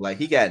 that. fool. Like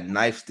he got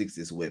knife sticks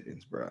as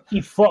weapons, bro.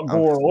 He fucked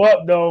I'm- Goro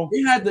up though.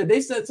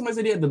 They said somebody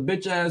said he had the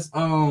bitch ass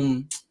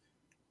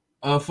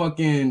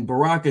fucking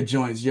Baraka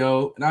joints,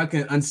 yo, and I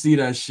can unsee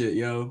that shit,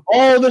 yo.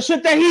 Oh, the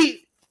shit that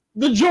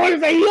the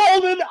joints that he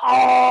holding.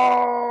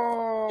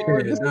 Oh,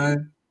 Yeah,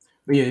 done.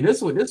 But yeah,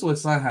 this what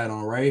Son had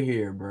on right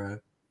here, bro.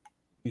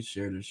 You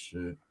share this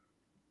shit.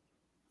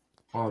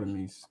 Pardon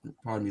me.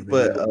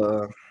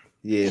 But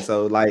yeah,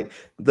 so like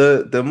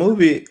the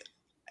movie,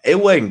 it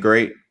wasn't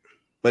great,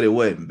 but it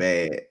wasn't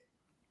bad. It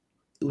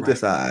was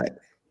just alright.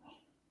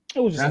 It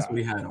was just That's what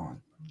he had on.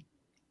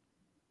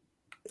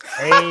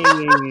 Hey,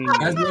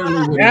 That's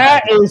literally what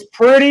that he had. is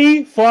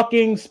pretty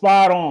fucking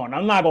spot on.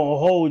 I'm not gonna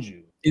hold you.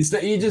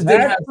 Instead, he just That's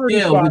didn't have pretty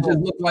scales. It spot just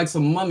on. looked like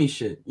some mummy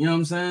shit. You know what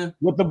I'm saying?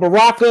 With the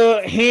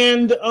Baraka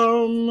hand,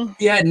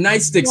 He had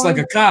nightsticks like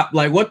a cop.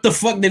 Like, what the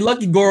fuck? The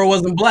Lucky Goro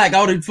wasn't black.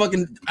 I would have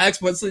fucking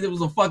experts said it was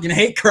a fucking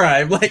hate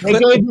crime. Like, they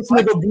what gave the this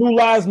fuck? nigga Blue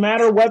Lives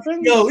Matter weapons.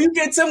 Yo, you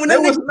get someone They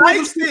that was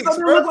nightsticks,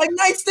 They bro. look like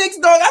nightsticks,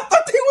 dog. I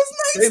thought they was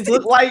They nightsticks.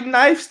 look like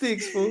knife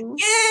sticks, fool.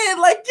 Yeah,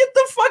 like get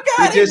the fuck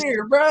They out of just-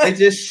 here, bro. They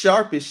just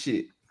sharp as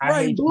shit. I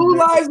Right, hate Blue you,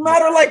 Lives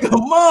Matter like a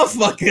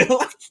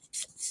motherfucker.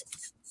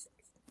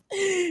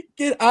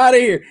 Get out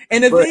of here.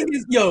 And the thing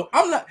is, yo,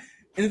 I'm not.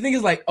 And the thing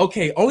is, like,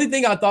 okay, only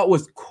thing I thought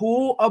was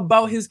cool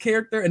about his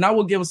character, and I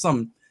will give him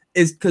some,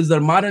 is because the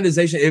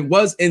modernization. It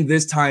was in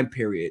this time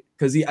period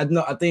because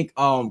I think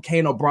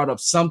Kano brought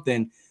up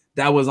something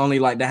that was only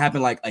like that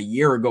happened like a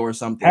year ago or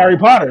something. Harry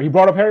Potter. He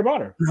brought up Harry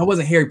Potter. No, it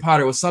wasn't Harry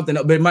Potter. It was something,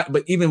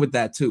 but even with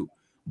that too.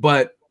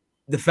 But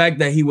the fact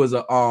that he was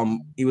a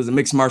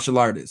mixed martial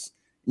artist.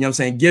 You know what I'm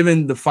saying?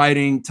 Given the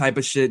fighting type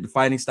of shit, the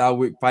fighting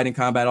style, fighting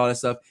combat, all that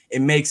stuff,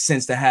 it makes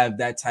sense to have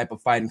that type of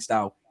fighting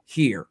style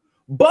here.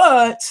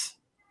 But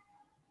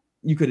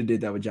you could have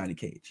did that with Johnny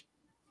Cage.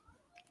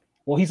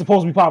 Well, he's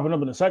supposed to be popping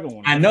up in the second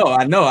one. I know.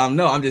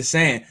 I'm just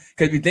saying,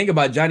 because if you think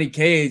about Johnny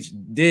Cage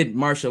did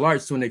martial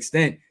arts to an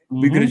extent,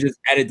 we could have just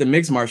added the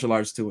mixed martial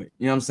arts to it.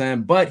 You know what I'm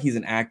saying? But he's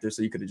an actor,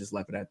 so you could have just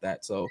left it at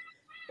that. So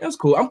it was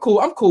cool. I'm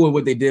cool with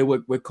what they did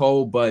with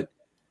Cole, but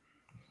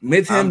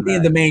with him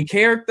being the main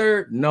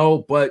character,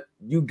 no, but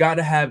you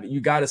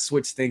gotta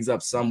switch things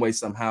up some way,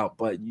 somehow.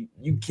 But you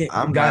can't.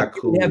 You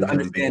have to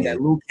understand that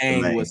Liu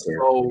Kang was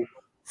so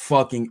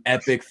fucking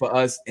epic for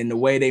us, and the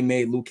way they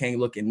made Liu Kang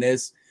look in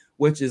this,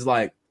 which is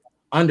like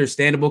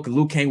understandable because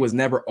Liu Kang was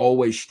never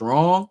always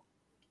strong,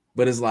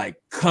 but it's like,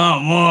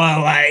 come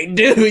on, like,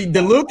 dude,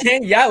 the Liu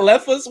Kang y'all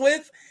left us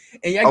with,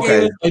 and y'all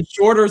gave us a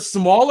shorter,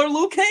 smaller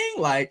Liu Kang,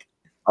 like.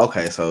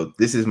 Okay, so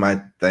this is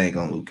my thing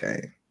on Liu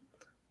Kang.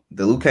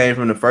 The Liu Kang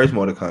from the first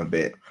Mortal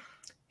Kombat,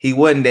 he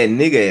wasn't that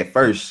nigga at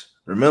first.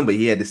 Remember,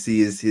 he had to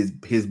see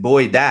his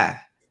boy die.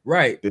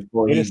 Right.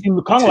 Before he seen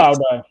the Kung Lao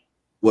die.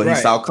 Well, he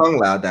saw Kung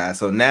Lao die.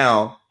 So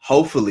now,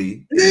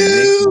 hopefully, in the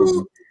next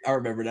movie, I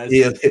remember that.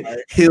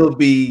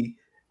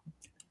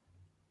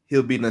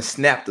 He'll be done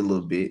snapped a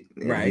little bit,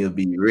 and he'll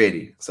be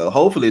ready. So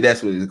hopefully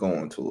that's what he's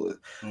going towards.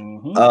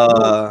 Kung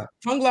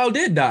Lao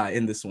did die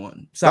in this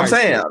one. Sorry, I'm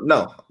saying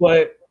no,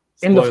 but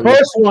in the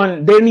first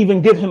one, they didn't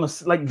even give him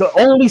the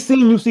only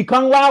scene you see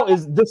Kung Lao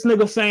is this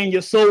nigga saying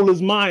your soul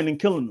is mine and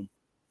killing him.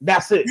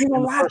 That's it. I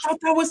thought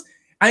that was.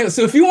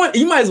 So if you want,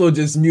 you might as well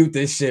just mute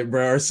this shit,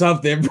 bro, or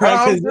something, bro.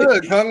 I'm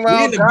good. Kung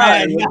Lao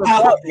died. You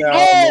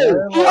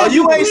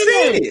ain't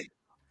seen it.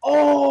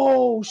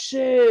 Oh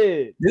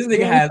shit! This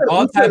nigga has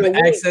all type of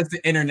access to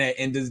internet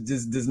and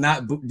does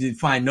not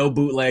find no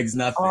bootlegs,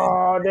 nothing.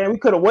 Oh damn, we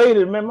could have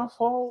waited, man. My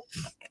fault.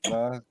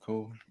 Nah,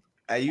 cool.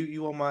 Hey,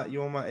 you on my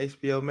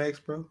HBO Max,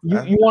 bro?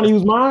 You want to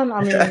use mine?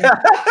 I mean,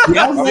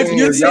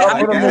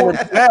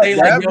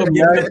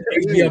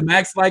 HBO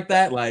Max like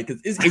that, like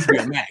it's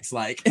HBO Max,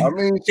 like I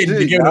mean,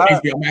 HBO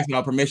Max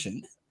without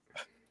permission.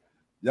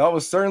 Y'all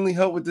was certainly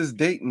help with this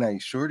date night.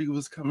 Shorty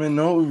was coming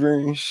over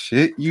and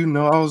shit. You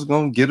know, I was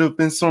gonna get up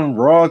in some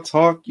Raw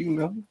talk. You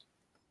know,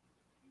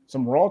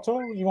 some Raw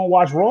talk. You gonna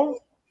watch Raw?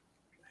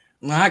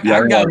 I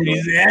got you.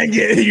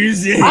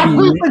 I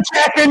prefer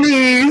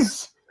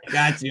Japanese.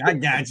 I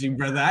got you,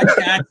 brother. I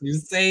got you.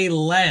 Say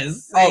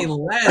less. Say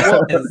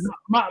less.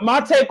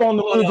 My take on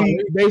the movie,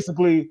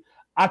 basically,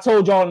 I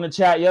told y'all in the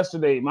chat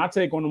yesterday. My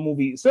take on the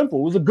movie, simple.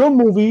 It was a good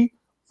movie.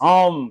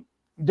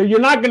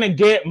 You're not gonna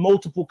get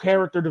multiple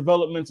character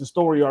developments and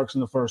story arcs in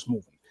the first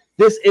movie.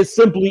 This is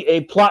simply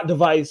a plot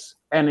device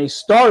and a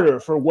starter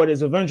for what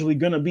is eventually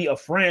gonna be a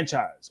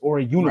franchise or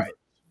a universe. Right.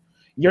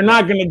 You're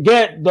not gonna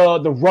get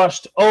the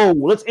rushed. Oh,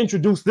 let's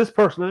introduce this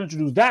person. Let's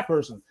introduce that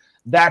person.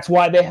 That's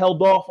why they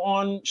held off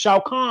on Shao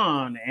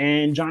Kahn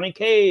and Johnny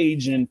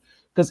Cage, and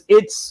because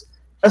it's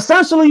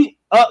essentially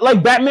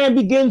like Batman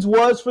Begins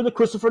was for the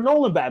Christopher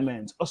Nolan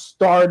Batmans, a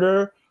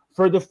starter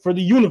for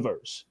the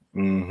universe.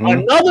 Mm-hmm.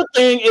 Another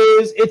thing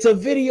is it's a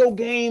video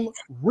game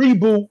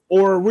reboot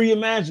or a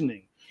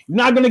reimagining. You're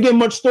not gonna get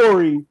much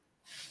story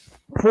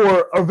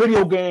for a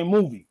video game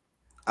movie.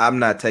 I'm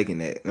not taking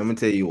that. Let me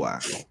tell you why.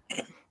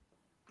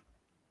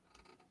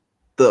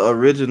 The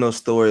original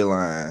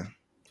storyline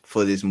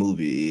for this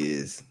movie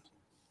is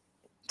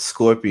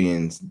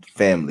Scorpion's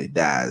family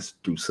dies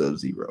through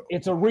Sub-Zero.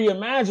 It's a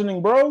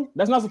reimagining, bro.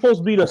 That's not supposed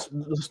to be the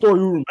story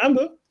you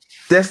remember.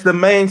 That's the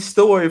main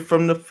story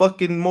from the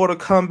fucking Mortal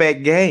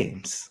Kombat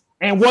games.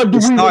 And what do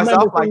It we starts remember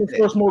off from like the that.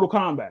 first Mortal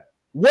Kombat?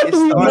 What It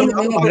do we starts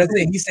remember? No, but that's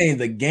it. He's saying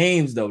the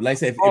games though. Like I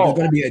said, if it's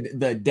going to be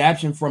the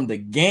adaptation from the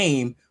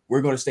game,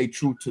 we're going to stay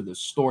true to the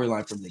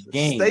storyline from the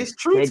game. Stays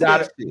true They to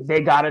gotta, that shit.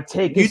 they gotta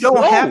take it. You don't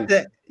slow. have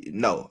to.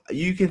 No,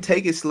 you can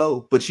take it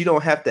slow, but you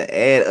don't have to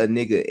add a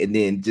nigga and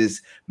then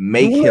just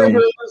make him.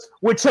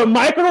 With your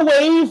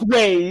microwave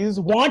ways,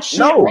 want shit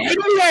No. right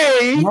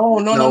away. No.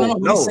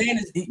 What No. he's saying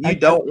is You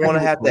don't want to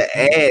have to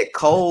add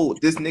Cole.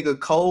 This nigga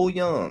Cole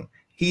Young.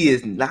 He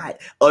is not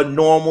a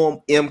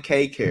normal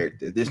MK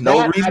character. There's no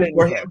That I reason didn't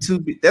for know. him to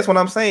be. That's what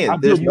I'm saying. I'll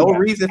There's give you no that.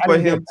 reason I for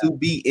didn't him get that. to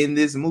be in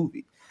this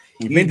movie.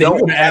 You think they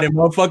would have added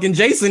motherfucking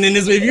Jason in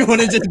this if you want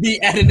to just be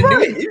adding the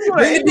Right. new You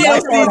wanna bring the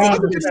add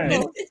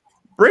DLCs.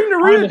 Bring the I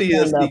real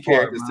understand DLC that part,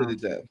 characters to man.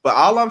 the job. But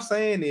all I'm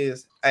saying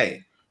is,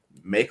 hey,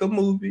 make a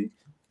movie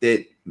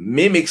that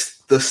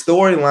mimics the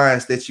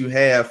storylines that you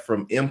have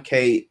from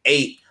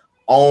MK8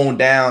 on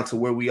down to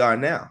where we are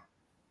now.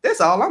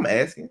 That's all I'm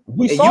asking.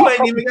 We And saw you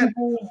ain't even got.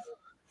 people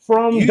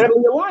from You-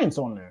 Deadly Alliance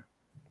on there.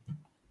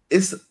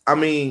 I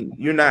mean,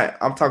 you're not.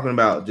 I'm talking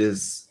about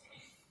just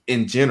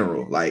in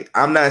general. Like,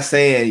 I'm not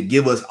saying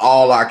give us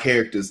all our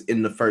characters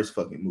in the first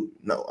fucking movie.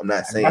 No, I'm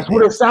not saying That's that.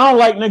 what it sounds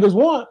like niggas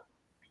want.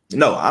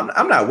 No,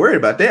 I'm not worried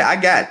about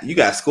that. You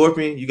got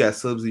Scorpion, you got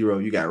Sub-Zero,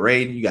 you got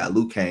Raiden, you got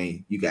Liu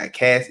Kang, you got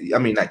Cassie. I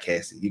mean, not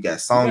Cassie. You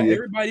got Sonya.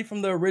 Everybody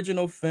from the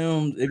original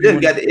film. If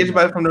You got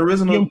everybody from the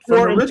original. You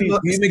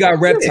even got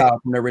Reptile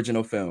from the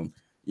original film.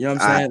 You know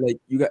what I'm saying? Like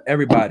you got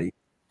everybody.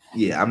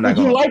 Yeah, I'm not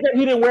Did gonna. you like that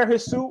he didn't wear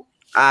his suit?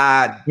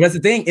 But that's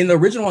the thing. In the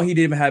original one, he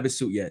didn't even have his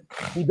suit yet.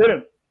 He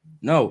didn't.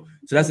 No.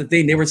 So that's the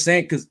thing. They were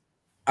saying because,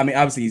 I mean,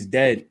 obviously he's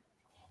dead,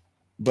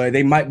 but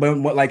they might. But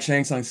what like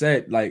Shang Tsung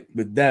said, like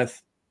with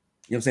death,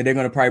 you know what I'm saying, they're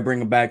gonna probably bring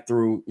him back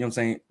through. You know what I'm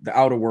saying, the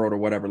outer world or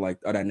whatever, like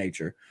of that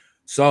nature.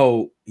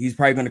 So he's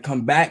probably gonna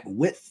come back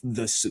with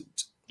the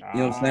suit.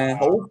 You know what I'm saying?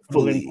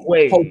 Hopefully.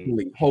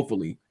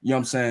 You know what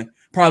I'm saying?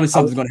 Probably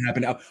something's gonna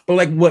happen now. But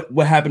like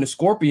what happened to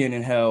Scorpion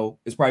in Hell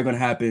is probably gonna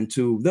happen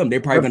to them.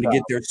 They're probably gonna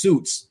get their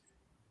suits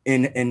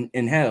in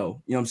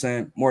Hell. You know what I'm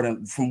saying? More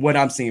than from what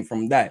I'm seeing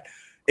from that.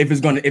 If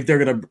they're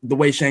gonna the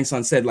way Shang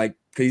Tsung said, like,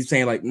 because he's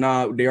saying like,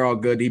 nah, they're all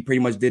good. He pretty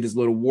much did his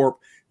little warp,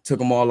 took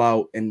them all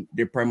out, and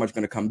they're pretty much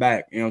gonna come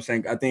back. You know what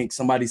I'm saying? I think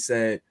somebody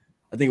said,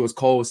 I think it was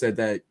Cole said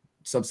that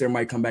Sub-Zero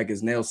might come back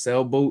as Nail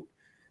Cell Boot.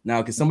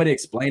 Now, can somebody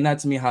explain that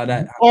to me? How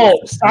that?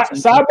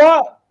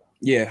 Cyber?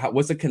 Yeah,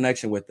 what's the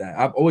connection with that?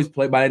 I've always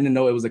played, but I didn't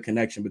know it was a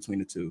connection between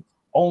the two.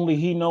 Only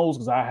he knows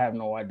because I have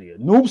no idea.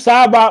 Noob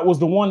Saibot was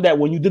the one that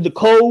when you did the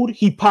code,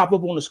 he popped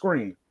up on the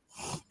screen.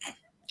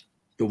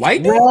 The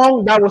white dude?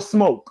 Wrong, that was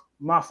Smoke.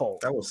 My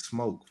fault. That was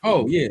Smoke.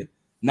 Oh yeah.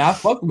 Nah, I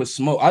fucked with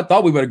Smoke. I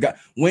thought we would have got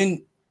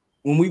when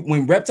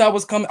Reptile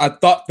was coming. I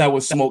thought that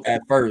was Smoke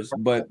at first,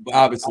 but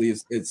obviously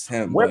it's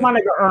him. Where's my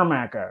nigga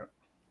Ermac at?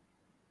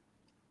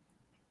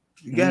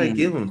 You gotta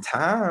give him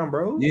time,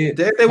 bro. Yeah,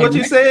 that's what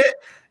you said.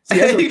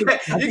 See, you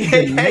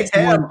can't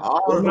have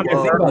all of them.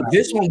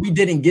 This one we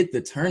didn't get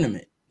the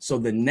tournament, so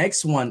the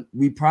next one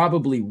we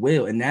probably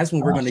will, and that's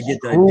when we're going to get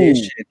the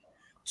addition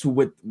to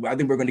what I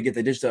think we're going to get the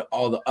addition to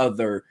all the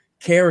other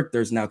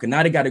characters now. Because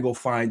now they got to go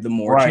find the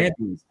more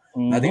champions.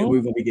 I think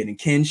we're going to be getting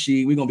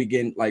Kenshi. We're going to be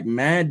getting like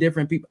mad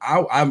different people.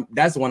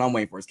 That's the one I'm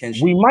waiting for is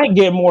Kenshi. We might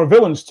get more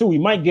villains too. We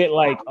might get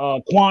like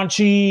Quan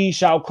Chi,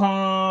 Shao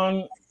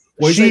Kahn.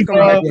 Well, he's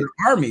coming back with an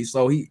army,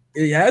 so he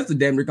has to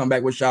damn near come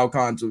back with Shao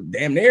Kahn to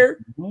damn near.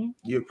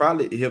 He'll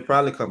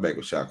probably come back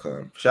with Shao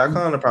Kahn. Shao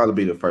Kahn will probably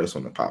be the first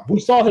one to pop. We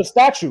saw his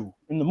statue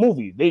in the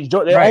movie. They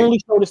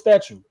only showed the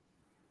statue.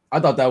 I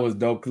thought that was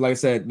dope because, like I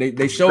said,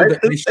 they showed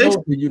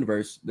the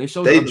universe. They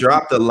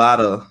dropped a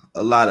lot of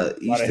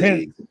Easter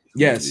eggs.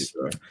 Yes,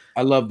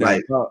 I love that.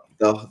 Like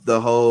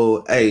the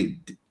whole Hey,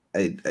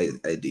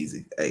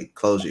 DZ. Hey,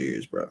 close your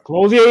ears, bro.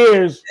 Close your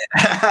ears.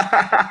 you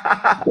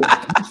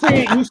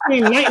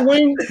seen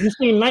Nightwing? You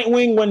seen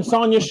Nightwing when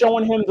Sonya's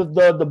showing him the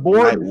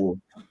board?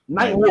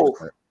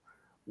 Nightwolf,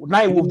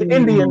 the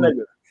Indian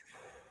nigga.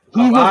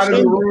 He was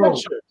in the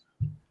picture.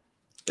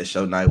 They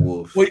show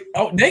Nightwolf. Wait,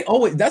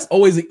 that's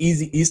always an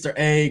easy Easter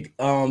egg.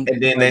 And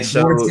then they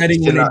show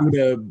setting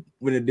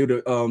when they do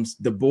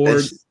the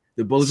board,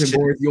 the bulletin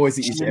boards. You always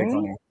see Easter eggs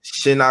on there.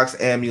 Shinnok's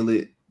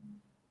amulet.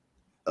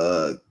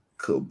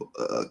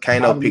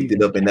 Kano picked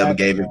it up and never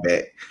gave it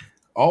back.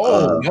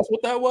 That's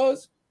what that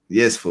was.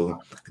 Yes,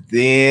 fool.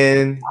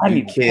 Then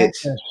you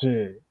catch.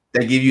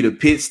 They give you the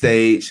pit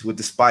stage with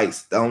the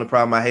spikes. The only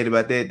problem I hate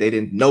about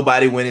that,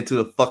 nobody went into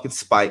the fucking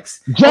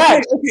spikes.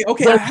 Jack,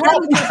 okay.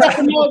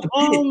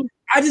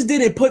 I just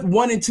didn't put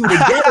 1 and 2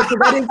 together because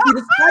I didn't see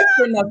the spikes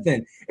or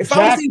nothing. If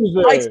I was seeing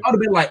the spikes, I would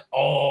have been like,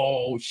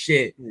 oh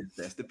shit.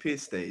 That's the pit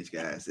stage,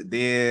 guys. And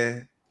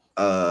then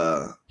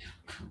the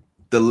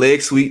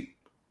leg sweep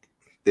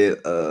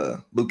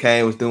that Luke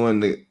Kane was doing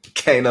the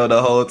Kano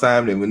the whole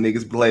time. That when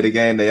niggas play the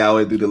game, they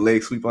always do the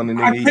leg sweep on the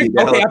nigga.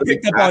 I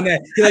picked up on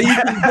that. Like, you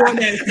keep doing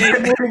that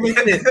same move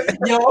and shit.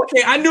 Yo,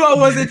 okay, I knew I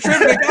wasn't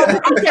tripping. I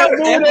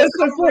kept doing that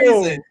for some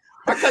reason.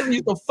 My cousin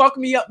used to fuck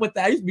me up with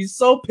that. I used to be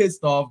so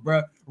pissed off,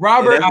 bro.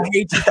 Robert, I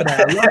hate you for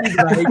that. I love you,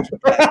 but I hate you.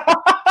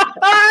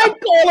 I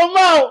call him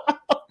out.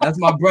 That's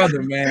my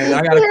brother, man.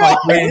 I gotta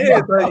call him. Yeah,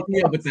 fuck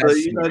me up with that so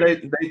shit. you know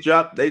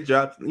they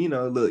dropped you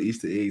know little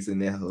Easter eggs in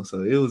there.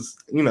 So it was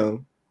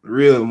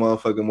real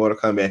motherfucking Mortal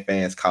Kombat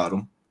fans caught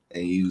them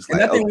and you was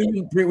like, okay.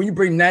 When you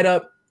bring that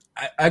up,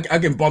 I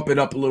can bump it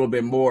up a little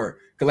bit more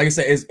because, like I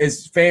said,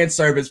 it's fan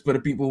service for the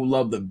people who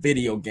love the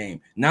video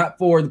game, not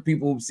for the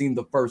people who've seen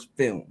the first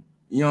film.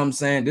 You know what I'm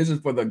saying? This is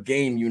for the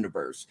game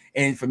universe.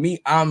 And for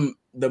me,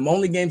 the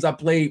only games I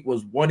played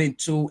was 1 and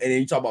 2. And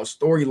then you talk about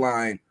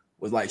storyline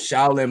was like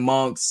Shaolin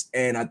Monks.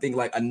 And I think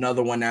like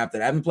another one after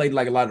that. I haven't played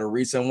like a lot of the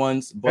recent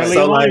ones. But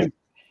so like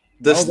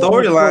the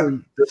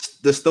storylines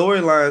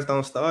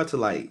don't start to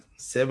like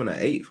 7 or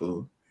 8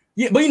 fool.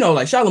 Yeah, but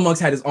like Shaolin Monks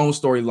had his own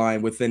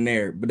storyline within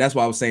there. But that's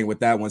why I was saying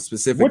with that one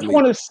specifically. Which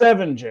one is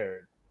 7,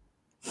 Jared?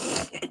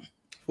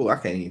 Well, I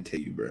can't even tell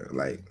you, bro.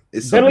 Like,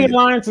 it's Deadly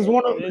Alliance is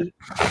one of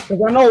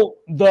because I know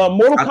the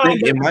Mortal Kombat. I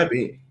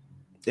think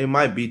it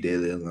might be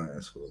Deadly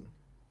Alliance.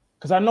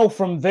 Because I know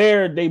from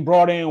there they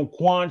brought in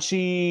Quan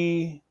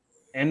Chi,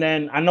 and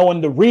then I know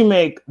in the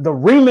remake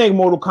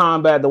Mortal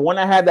Kombat, the one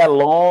that had that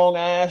long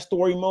ass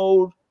story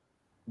mode,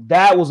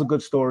 that was a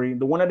good story.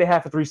 The one that they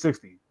had for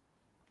 360.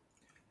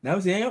 Now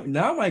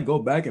I might go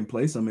back and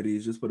play some of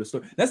these just for the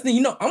story. That's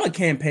I'm a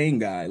campaign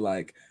guy.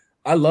 Like,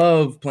 I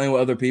love playing with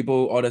other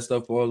people, all that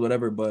stuff, or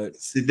whatever. But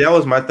see, that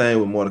was my thing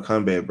with Mortal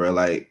Kombat, bro.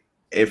 Like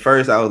at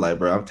first, I was like,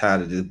 bro, I'm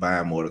tired of just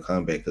buying Mortal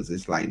Kombat because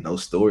it's like no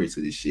story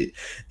to this shit.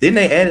 Then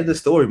they added the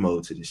story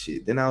mode to this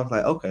shit. Then I was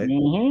like, okay,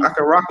 I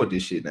can rock with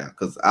this shit now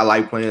because I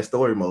like playing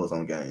story modes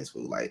on games.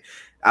 Fool. Like,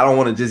 I don't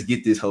want to just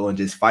get this hoe and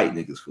just fight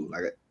niggas. Fool.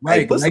 Like,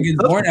 right? Like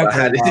it's boring after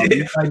a while.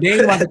 Like, they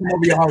ain't about to come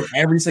over your house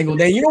every single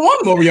day. You don't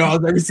want them over your house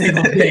every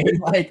single day.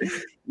 Like,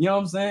 you know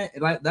what I'm saying?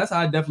 Like, that's how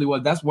I definitely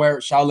was. That's where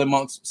Shaolin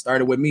Monks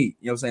started with me.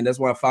 You know what I'm saying? That's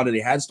where I found that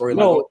they had story.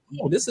 Like,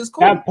 this is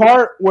cool. That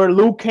part where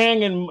Liu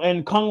Kang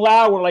and Kung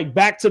Lao were like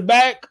back to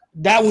back,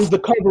 that was the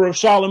cover of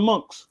Shaolin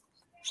Monks.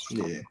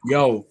 Yeah.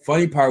 Yo,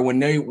 funny part when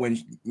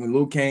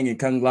Liu Kang and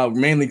Kung Lao,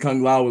 mainly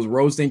Kung Lao, was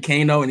roasting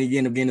Kano and he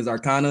ended up getting his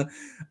Arcana.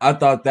 I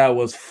thought that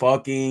was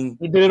fucking.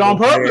 He did it on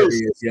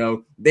purpose.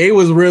 Yo, they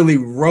was really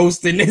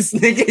roasting this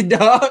nigga,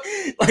 dog.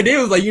 Like they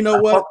was like, you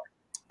know what?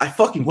 I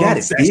fucking got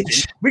it,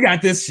 bitch. We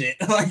got this shit.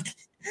 Like,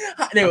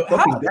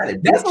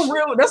 that's some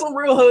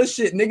real hood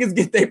shit. Niggas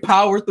get their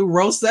power through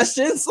roast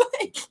sessions.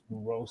 Like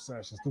roast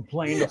sessions through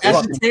playing the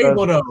at the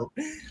table though.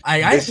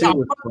 I shot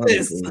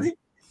this.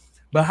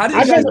 But how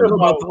did you guys feel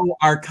about the whole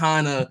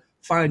Arcana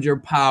find your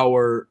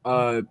power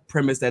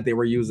premise that they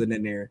were using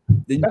in there?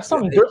 That's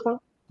something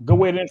different. Good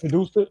way to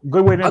introduce it.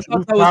 Good way to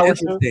introduce power.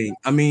 Interesting.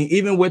 I mean,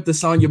 even with the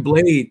Sonya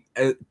Blade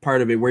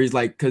part of it, where he's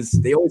like, because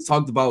they always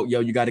talked about, yo,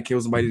 you got to kill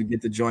somebody to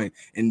get the joint,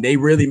 and they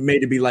really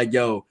made it be like,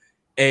 yo,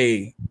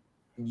 hey,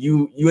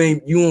 you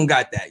don't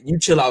got that. You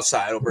chill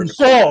outside over in the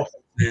soft.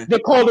 They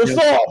call it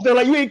soft. They're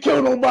like, you ain't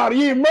kill nobody.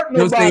 You ain't murk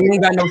nobody. You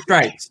ain't got no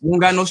stripes. You don't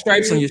got no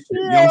stripes on your shit.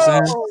 You know what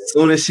I'm saying? As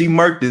soon as she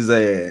murked his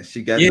ass,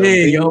 she got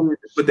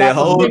but that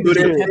whole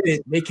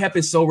they kept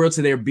it so real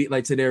to their beat,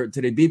 like to their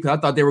beat. Because I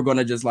thought they were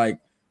gonna just like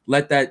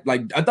let that,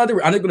 like, I thought they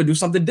were gonna do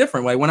something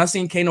different. Like when I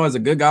seen Kano as a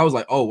good guy, I was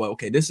like, oh well,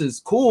 okay, this is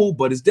cool,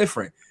 but it's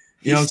different.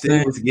 You know what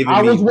I'm saying?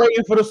 I was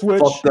waiting for the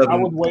switch. I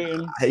was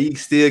waiting. He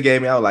still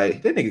gave me. I was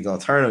like, that nigga gonna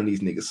turn on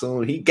these niggas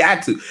soon. He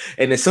got to.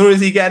 And as soon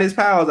as he got his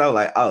powers, I was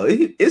like, oh,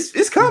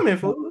 it's coming,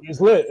 fool. It's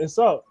lit. It's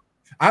up.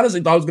 I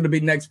honestly thought it was gonna be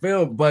next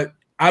film, but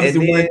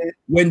obviously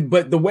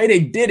but the way they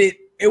did it,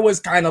 it was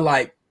kind of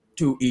like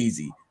too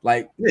easy.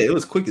 Like, yeah, it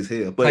was quick as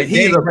hell. But like,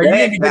 he's a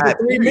bad guy.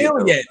 3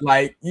 million yet.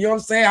 Like, you know what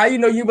I'm saying? How you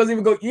know you wasn't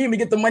even go? You didn't even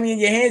get the money in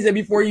your hands yet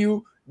before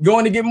you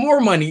going to get more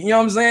money. You know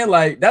what I'm saying?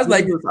 Like that's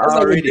like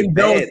what Jim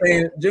Jones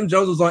saying. Jim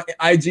Jones was on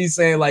IG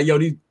saying like, yo,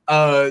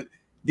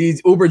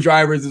 these Uber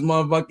drivers is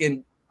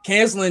motherfucking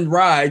canceling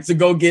rides to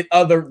go get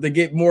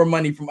more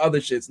money from other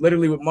shits.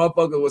 Literally, what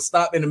motherfucker would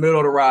stop in the middle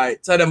of the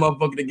ride, tell that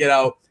motherfucker to get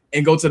out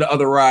and go to the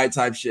other ride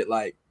type shit.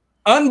 Like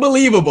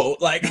unbelievable.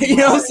 Like, you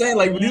know what I'm saying?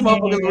 Like these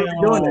motherfuckers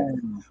were doing it.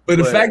 But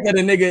the fact that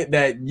a nigga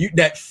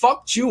that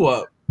fucked you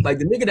up, like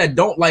the nigga that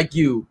don't like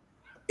you,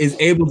 is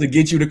able to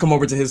get you to come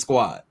over to his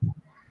squad.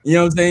 You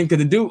know what I'm saying? Because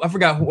the dude, I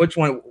forgot which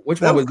one was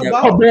that?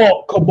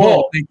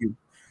 Cabal. Thank you.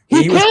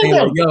 He killed him.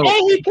 Like, yo,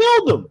 and he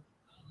killed him.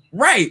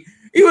 Right.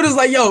 He was just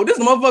like, yo, this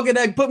motherfucker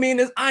that put me in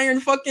this iron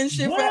fucking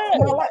shit. You know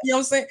what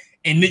I'm saying?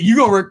 And you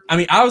gonna work. I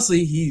mean,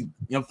 obviously he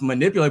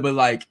manipulate, but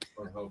like,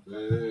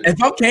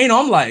 if I'm Kano,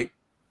 I'm like,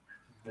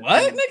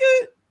 what,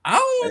 nigga? How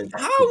are we?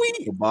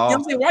 You know what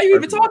I'm saying? Why are you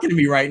even talking to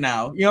me right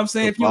now? You know what I'm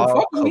saying? If you don't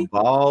fuck with me,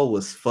 Cabal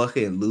was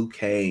fucking Liu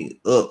Kang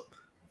up.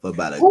 For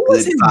about a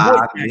good 5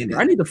 minutes.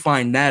 I need to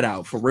find that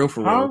out for real.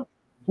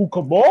 Who,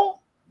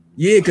 Cabal?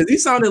 Yeah, because he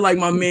sounded like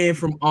my man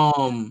from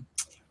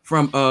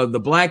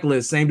the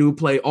Blacklist, same dude who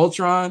played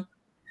Ultron.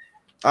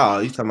 Oh,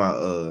 you talking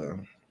about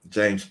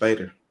James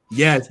Spader?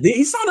 Yes,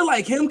 he sounded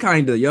like him,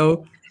 kind of,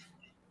 yo.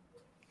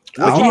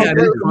 What He y'all had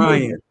his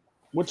crying.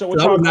 What I y'all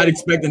was not grade-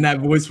 expecting that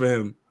voice for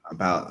him.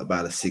 About a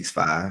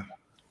 6'5".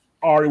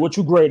 Ari, what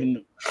you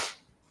grading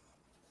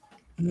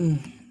it?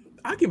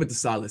 I'll give it the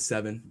solid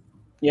 7.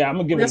 Yeah, I'm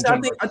gonna give it.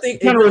 I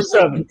think it generous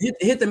 7.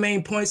 hit the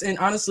main points, and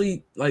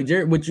honestly, like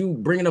Jared, with you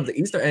bringing up the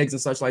Easter eggs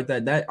and such like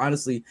that, that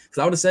honestly, because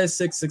I would have said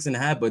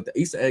 6.5, but the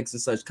Easter eggs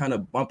and such kind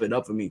of bump it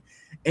up for me.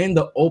 And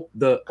the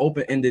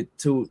open ended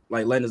too,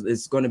 like Lennon,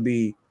 it's going to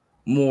be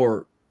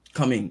more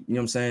coming. You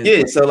know what I'm saying?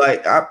 Yeah. So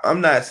like, I'm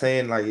not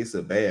saying like it's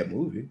a bad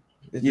movie.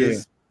 It's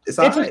just it's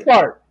a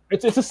start.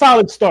 It's a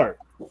solid start.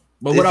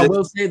 But what I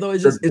will say though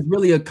is it's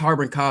really a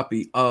carbon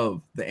copy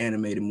of the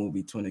animated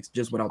movie Twin X,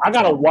 just without. I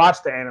gotta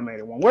watch the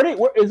animated one. Where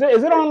is it?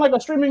 Is it on like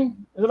a streaming?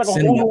 Is it like a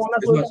Hulu on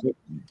Netflix?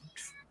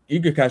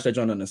 You could catch that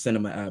on the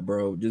cinema app,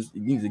 bro. Just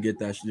you need to get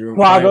that shit.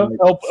 Plaga,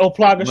 El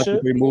Plaga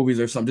shit.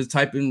 Movies or something. Just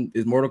type in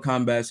is Mortal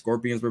Kombat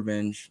Scorpion's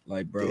Revenge.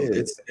 Like, bro,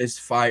 it's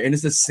fire, and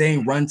it's the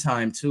same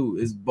runtime too.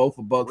 It's both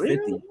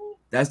 $150.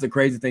 That's the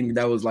crazy thing.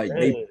 That was like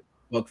they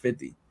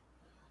 $150.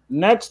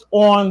 Next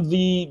on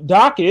the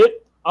docket.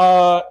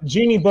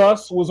 Jeannie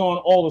Buss was on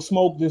All the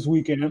Smoke this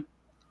weekend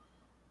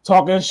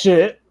talking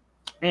shit,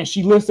 and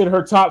she listed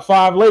her top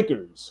 5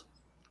 Lakers.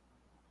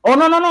 Oh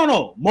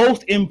no.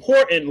 Most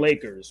important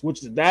Lakers,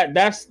 which is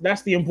that's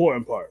the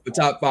important part. The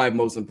top 5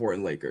 most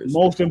important Lakers.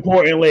 Most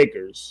important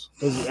Lakers.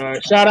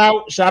 Shout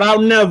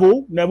out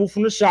Neville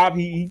from the shop.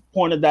 He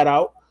pointed that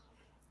out.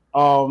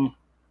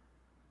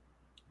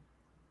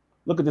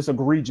 Look at this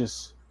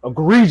egregious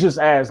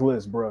ass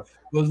list, bro.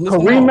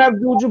 Kareem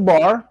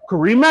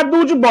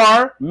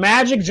Abdul-Jabbar,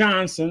 Magic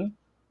Johnson,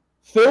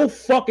 Phil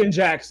fucking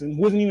Jackson,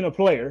 who wasn't even a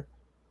player.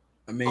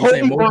 I mean,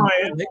 Kobe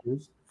Bryant.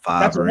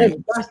 5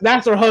 rings.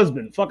 That's her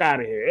husband. Fuck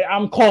out of here.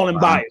 I'm calling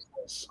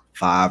bias.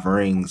 5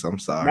 rings. I'm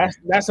sorry.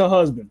 That's her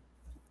husband.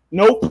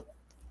 Nope.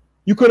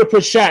 You could have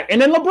put Shaq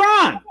and then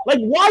LeBron. Like,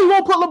 why you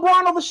won't put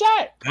LeBron over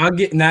Shaq? I'll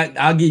give you that.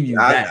 I'll give you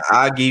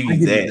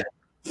that.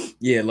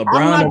 Yeah,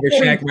 LeBron over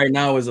Shaq right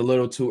now is a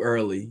little too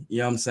early. You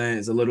know what I'm saying?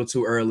 It's a little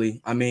too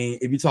early. I mean,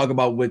 if you talk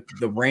about with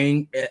the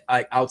ring,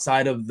 like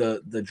outside of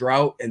the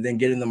drought and then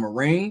getting them a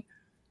ring,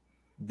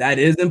 that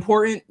is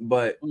important.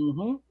 But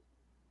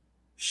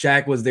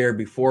Shaq was there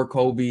before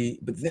Kobe.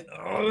 But then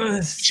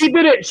she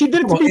did it. She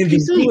did it to be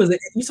PC.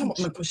 You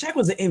talking about Shaq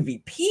was an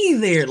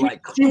MVP there?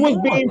 She was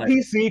being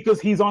PC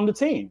because he's on the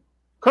team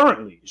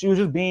currently. She was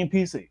just being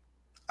PC.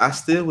 I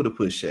still would have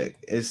put Shaq.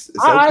 It's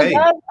okay.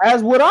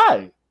 As would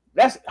I.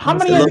 That's how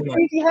many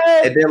MVPs he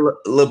had. And then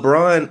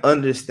LeBron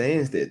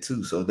understands that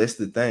too. So that's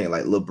the thing.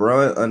 Like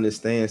LeBron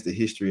understands the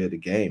history of the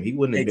game. He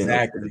wouldn't have been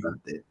upset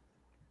about that.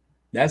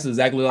 That's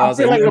exactly what I was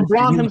saying. Like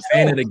LeBron himself,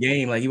 fan of the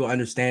game, like he will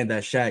understand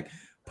that Shaq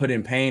put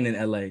in pain in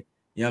LA. You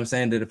know what I'm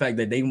saying? The fact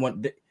that they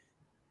want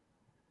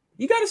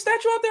you got a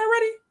statue out there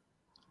already?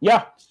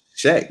 Yeah.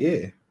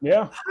 Shaq,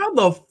 yeah. How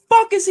the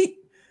fuck is he?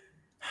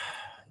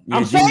 Yeah,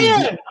 I'm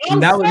saying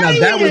that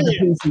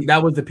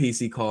was the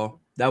PC call.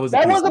 That was a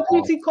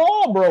PC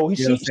call, bro.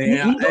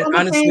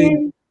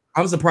 Honestly,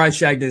 I'm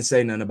surprised Shaq didn't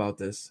say nothing about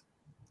this.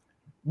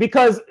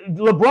 Because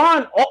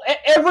LeBron,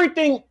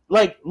 everything,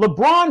 like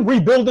LeBron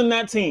rebuilding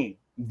that team,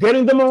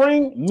 getting them a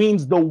ring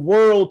means the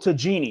world to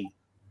Jeannie.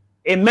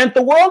 It meant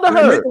the world to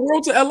her. It meant the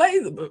world to LA.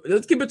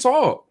 Let's keep it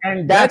tall.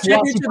 And that's why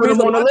she put him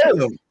on the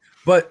list.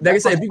 But like I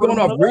said, if you're going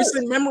off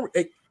recent memory,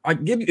 if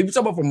you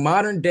talk about from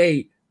modern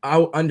day,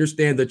 I'll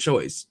understand the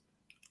choice.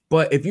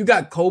 But if you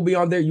got Kobe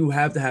on there, you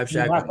have to have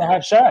Shaq. You have to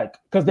have Shaq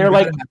because they're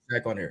like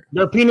Shaq on there.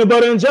 They're peanut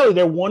butter and jelly.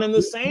 They're one and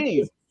the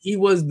same. He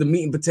was the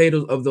meat and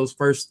potatoes of those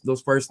first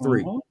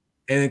 3, and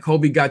then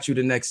Kobe got you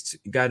the next.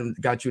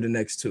 Got you the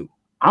next 2.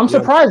 I'm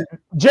surprised.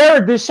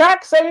 Jared, did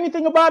Shaq say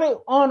anything about it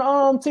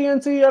on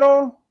TNT at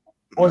all?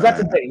 Or is that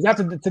today? Is that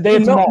today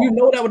and tomorrow? You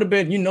know that would have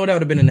been. You know that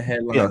would have been in the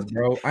headlines,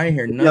 bro. I ain't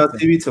hear nothing.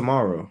 TV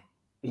tomorrow.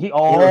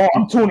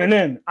 I'm tuning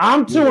in.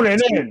 I'm tuning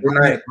in.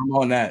 I'm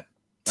on that.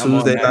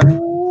 Tuesday night.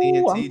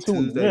 TNT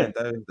Tuesday and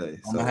Thursday.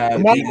 So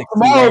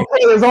tomorrow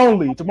players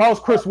only. Tomorrow's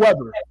Chris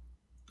Webber.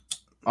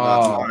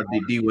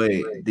 D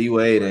Wade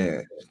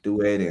and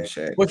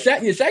Shaq. Well,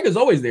 Shaq is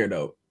always there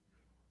though.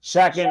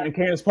 Shaq and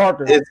Candace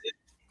Parker.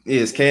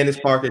 It's Candace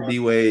Parker, D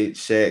Wade,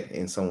 Shaq,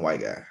 and some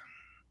white guy.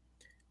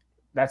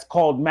 That's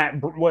called Matt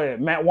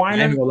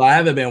Winer. I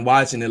haven't been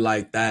watching it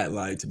like that.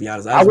 Like, to be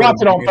honest, I watch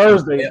it on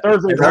Thursday.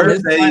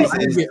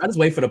 I just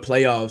wait for the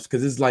playoffs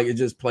because it's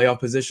just playoff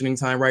positioning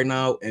time right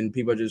now, and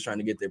people are just trying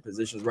to get their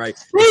positions right.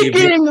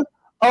 Speaking of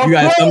you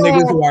got some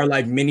niggas who are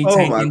like mini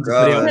tanking.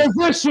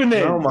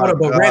 Positioning.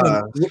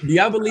 Do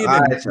y'all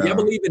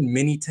believe in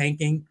mini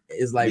tanking?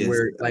 Is like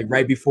where like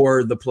right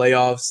before the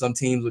playoffs, some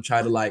teams would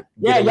try to like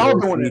y'all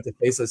doing it to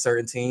face a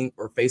certain team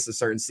or face a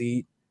certain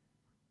seed.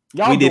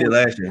 We did it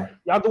last year.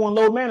 Y'all doing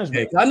load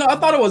management. I know. I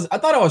thought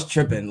I was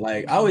tripping.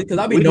 Like I always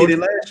because we did it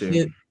last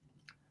year.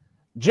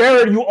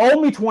 Jared, you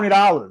owe me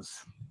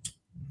 $20.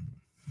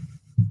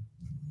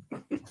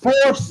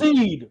 4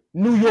 seed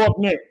New York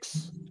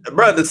Knicks.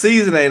 Bro, the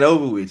season ain't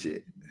over with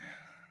yet.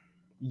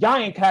 Y'all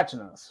ain't catching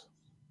us.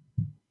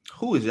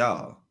 Who is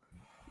y'all?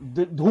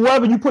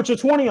 Whoever you put your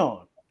 20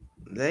 on.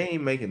 They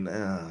ain't making.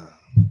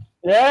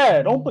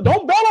 Yeah, don't bet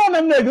on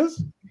them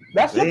niggas.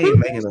 That's your They ain't people.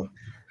 making them.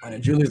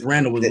 And Julius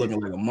Randle was looking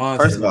like a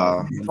monster. First of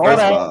all,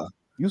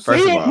 You see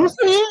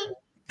it.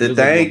 the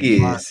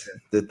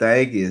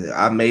thing is,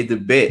 I made the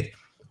bet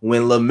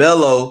when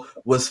LaMelo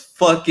was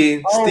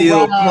fucking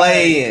still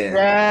playing.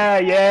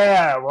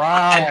 Yeah,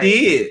 right. I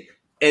did,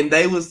 and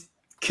they was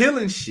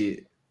killing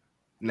shit.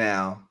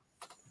 Now,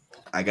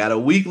 I got a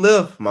week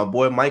left. My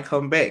boy might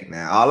come back.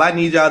 Now, all I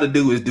need y'all to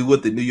do is do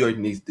what the New York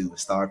Knicks do and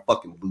start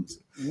fucking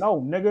losing.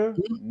 No, nigga.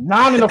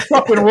 9 in a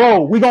fucking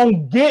row. We gonna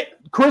get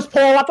Chris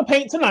Paul out the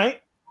paint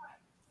tonight.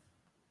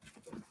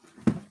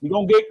 We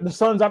gonna get the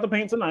Suns out the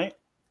paint tonight.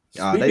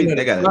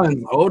 They got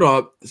Suns, hold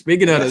up.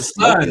 Speaking of the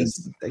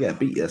Suns, they got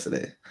beat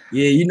yesterday.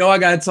 Yeah, you know I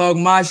gotta talk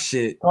my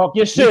shit. Talk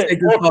your shit.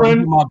 Keep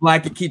my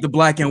black and keep the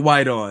black and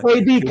white on.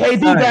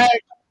 KD back.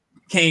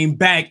 Came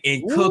back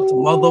and cooked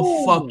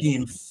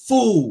motherfucking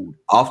food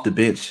off the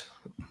bench.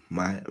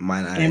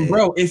 And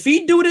bro, if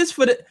he do this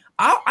for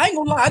I ain't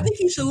gonna lie, I think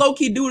he should low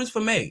key do this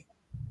for May.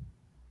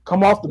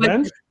 Come off the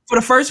bench for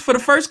the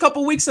first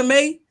couple weeks of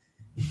May.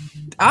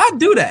 I'd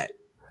do that.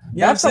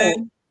 You know what I'm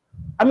saying?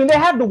 I mean, they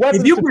have the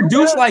weapons. If you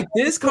produce like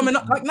this coming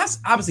up, like that's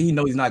obviously he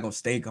knows he's not gonna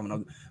stay coming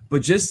up,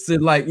 but just to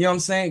like, you know what I'm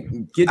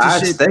saying, get the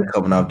shit. Stay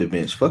coming off the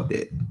bench. Fuck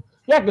that.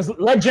 Yeah, because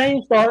let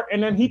James start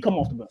and then he come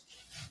off the bench.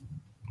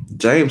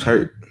 James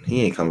hurt.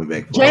 He ain't coming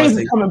back. James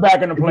is coming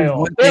back in the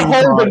playoffs. They're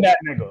holding that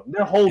nigga.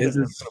 They're holding him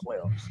in the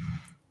playoffs.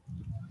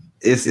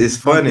 It's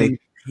funny.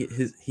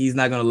 He's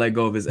not gonna let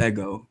go of his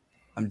ego.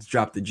 I'm just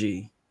drop the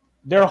G.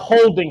 They're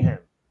holding him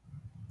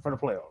for the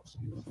playoffs.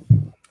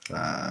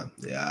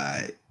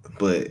 Yeah,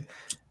 but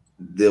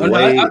the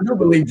way I do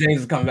believe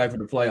James is coming back for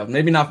the playoffs.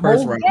 Maybe not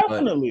first round,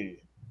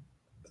 definitely.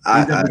 But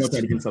he's definitely gonna try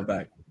to get himself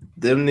back.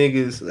 Them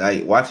niggas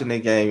like watching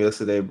that game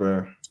yesterday,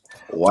 bro.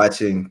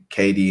 Watching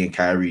KD and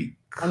Kyrie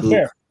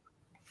cook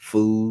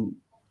food,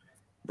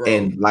 bro.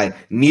 And like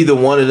neither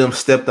one of them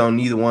stepped on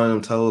neither one of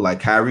them toes.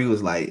 Like Kyrie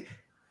was like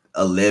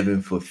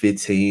 11 for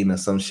 15 or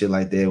some shit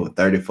like that with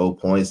 34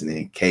 points, and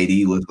then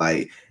KD was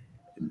like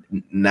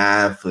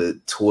 9 for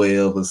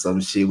 12 or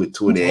some shit with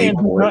 28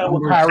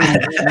 points.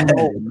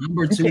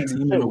 Number 2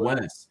 team in the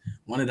West,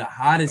 one of the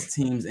hottest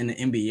teams in the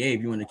NBA.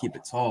 If you want to keep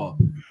it tall,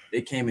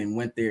 they came and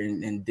went there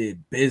and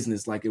did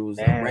business like it was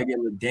a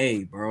regular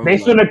day, bro. They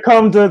should have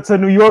come to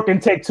New York and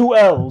take 2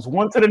 L's,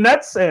 one to the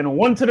Nets and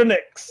one to the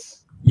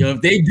Knicks. Yo, if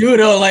they do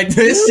though, like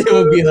this shit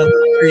would be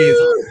hilarious.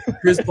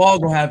 Chris Paul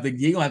gonna have to,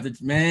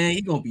 man,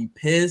 he gonna be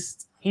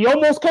pissed. He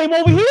almost came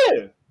over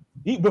here.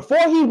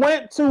 Before he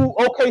went to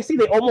OKC,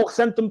 they almost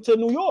sent him to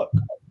New York.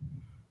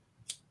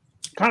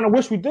 Kind of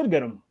wish we did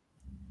get him.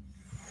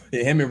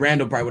 Yeah, him and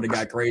Randall probably would have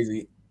got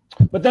crazy.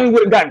 But then he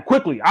would have gotten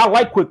Quickly. I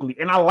like Quickly,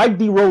 and I like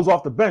D Rose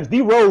off the bench.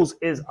 D Rose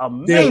is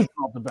amazing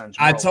off the bench.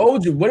 Bro. I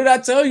told you. What did I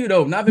tell you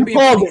though? Not to be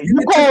called it.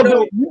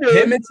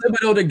 Him and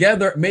Thibodeau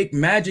together make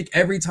magic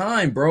every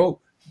time, bro.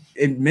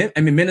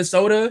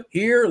 Minnesota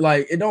here,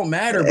 like it don't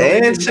matter, bro.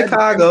 And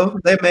Chicago,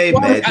 they made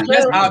magic.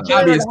 That's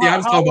obvious. Yeah, I'm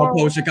just talking about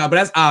Post Chicago, but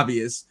that's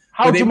obvious.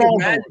 How they Jamal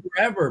make magic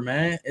forever,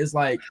 man. It's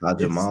like how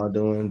Jamal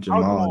doing?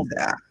 Jamal's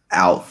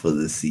out for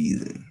the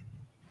season.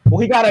 Well,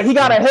 he got a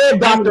head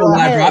doctor.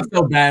 I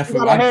feel bad for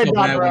him. I feel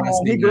bad when I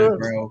see that,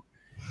 bro.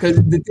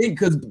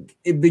 Because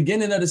at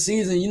beginning of the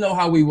season, you know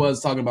how we was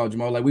talking about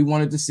Jamal. Like we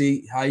wanted to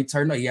see how he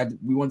turned out.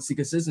 We wanted to see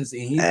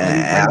consistency. And he's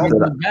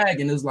the bag,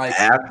 and it's like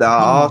after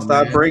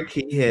All-Star break,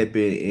 he had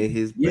been in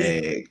his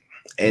bag.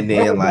 And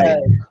then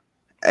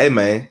hey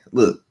man,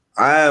 look,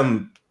 I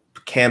am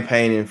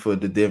campaigning for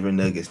the Denver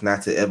Nuggets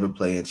not to ever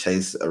play in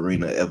Chase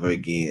Arena ever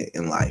again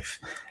in life.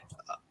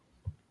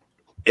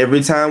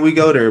 Every time we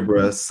go there,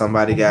 bro,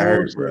 somebody got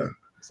hurt, bro.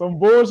 Some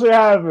bullshit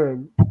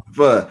happened.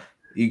 But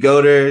you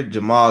go there,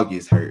 Jamal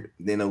gets hurt.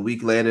 Then a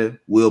week later,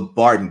 Will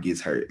Barton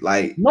gets hurt.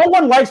 Like no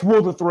one likes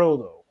Will the Thrill,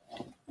 though.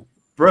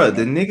 Bro,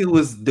 the nigga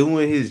was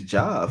doing his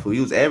job. He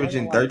was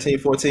averaging 13,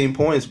 14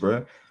 points,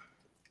 bro.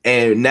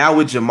 And now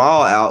with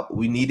Jamal out,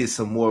 we needed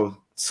some more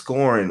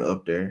scoring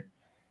up there.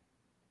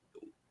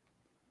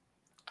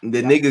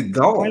 The nigga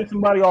gone. Playing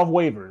somebody off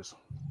waivers.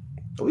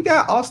 We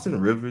got Austin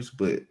Rivers,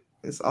 but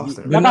it's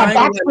Austin Rivers. I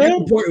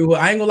ain't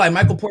gonna lie,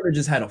 Michael Porter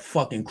just had a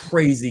fucking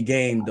crazy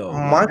game, though.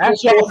 Michael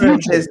Porter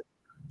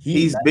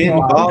He's been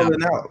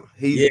balling out.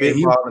 He's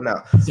been balling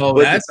out. So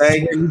but that's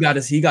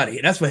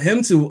that's for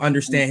him to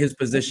understand his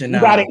position now.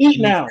 He gotta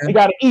eat now. He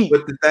gotta eat.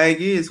 But the thing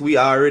is, we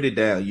already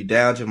down. You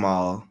down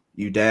Jamal.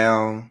 You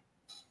down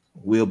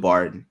Will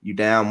Barton. You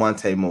down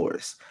Monte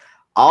Morris.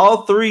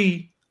 All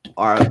three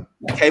are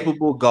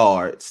capable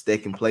guards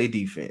that can play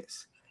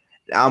defense.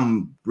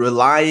 I'm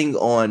relying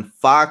on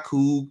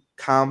Facu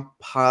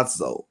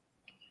Campazzo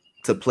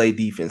to play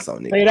defense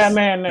on niggas. Say that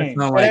man name.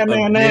 Say that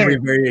man name. Very,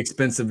 very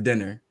expensive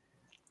dinner.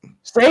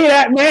 Say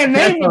that man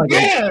name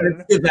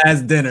again.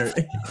 Ass dinner.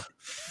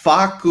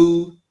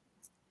 Facu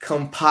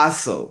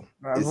Campazzo.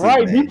 That's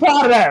right. Be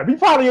proud of that. Be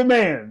proud of your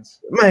mans.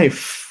 Man,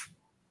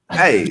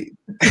 Hey,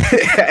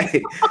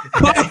 hey,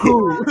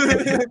 Faku.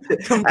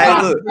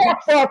 hey, look,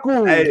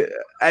 Faku.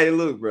 hey,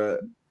 look, bro.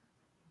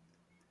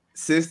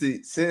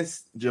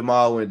 Since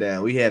Jamal went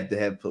down, we had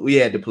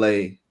to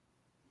play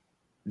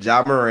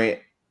Ja Morant.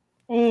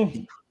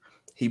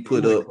 He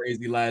put up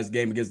crazy last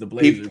game against the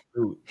Blazers.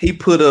 He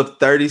put up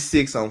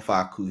 36 on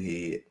Faku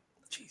head.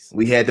 Jeez.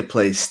 We had to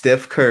play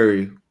Steph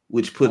Curry,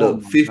 which put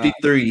up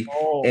 53,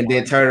 and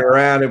then turn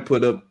around and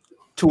put up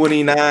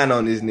 29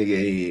 on this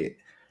nigga head.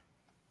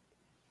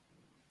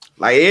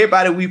 Like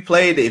everybody we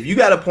played, if you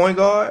got a point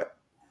guard,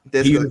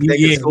 he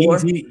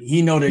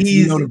know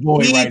the boy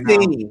right now.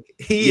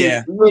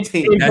 It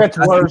gets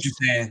worse.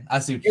 I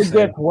see what it you're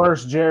saying. Gets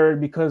worse, Jared,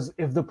 because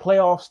if the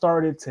playoffs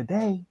started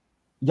today,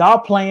 y'all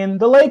playing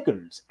the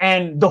Lakers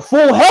and the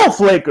full health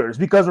Lakers.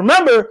 Because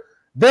remember,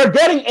 they're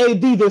getting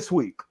AD this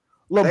week.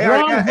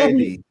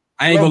 LeBron.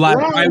 I ain't gonna lie.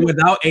 Probably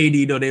without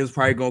AD though, they was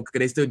probably going because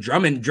they still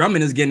Drummond.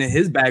 Drummond is getting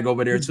his bag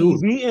over there too.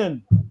 He's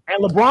beaten.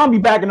 And LeBron be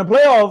back in the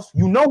playoffs.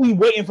 You know he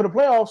waiting for the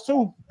playoffs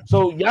too.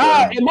 So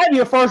y'all, it might be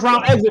a first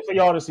round exit for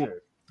y'all this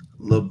year.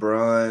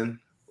 LeBron,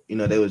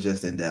 they was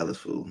just in Dallas,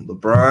 fool.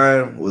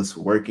 LeBron was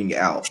working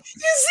out,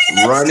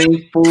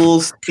 running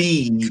full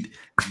speed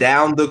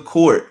down the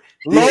court.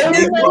 This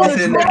nigga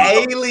is an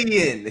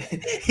alien.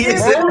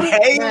 He's an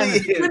alien.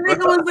 The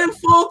nigga was in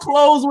full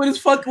clothes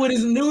with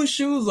his new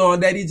shoes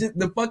on that he just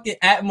the fucking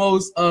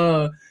Atmos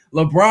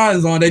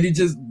LeBron's on that he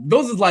just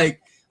those is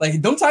like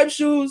them type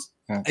shoes.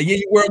 And yeah,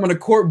 you wear them on the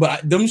court,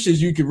 but them shits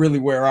you can really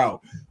wear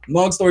out.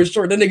 Long story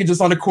short, that nigga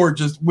just on the court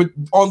just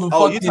on the.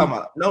 Oh, you talking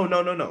about? No.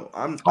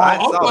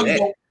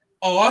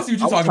 I see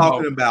what you're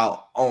talking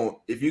about.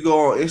 If you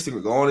go on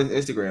Instagram, go on his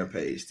Instagram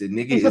page. The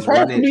nigga he's is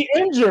running. To be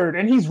injured,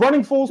 and he's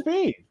running full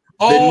speed.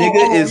 The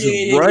nigga is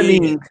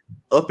running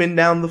up and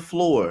down the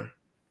floor,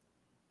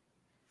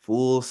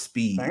 full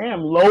speed.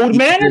 Damn, load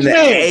management.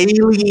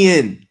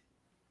 Alien.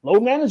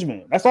 Load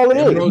management. That's all it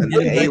is. Bro, he's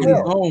getting back in his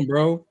zone,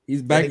 bro.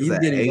 He's back. He's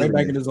getting right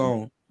back in his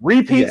zone.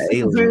 Repeat.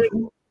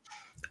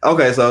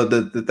 Okay, so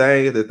the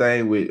thing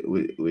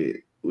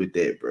with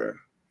that, bro.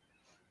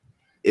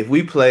 If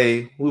we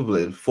play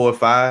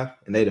 4-5,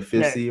 and they the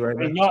fifth seed right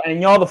now,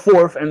 and y'all the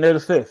fourth, and they're the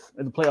fifth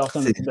in the playoffs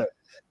today.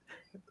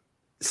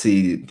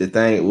 See, the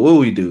thing, what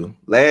we do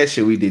last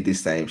year, we did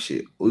this same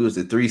shit. We was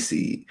the 3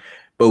 seed,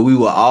 but we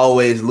will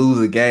always lose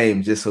a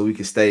game just so we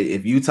could stay.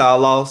 If Utah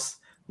lost,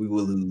 we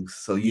will lose.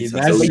 So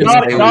Utah, that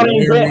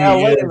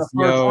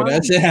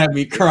shit had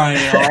me crying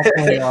all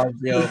playoffs,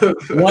 yo.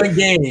 One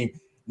game.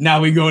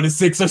 Now we going to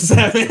 6 or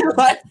 7.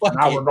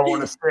 Now we're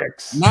going to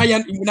 6. Now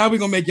we're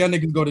gonna make y'all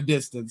niggas go to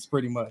distance,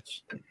 pretty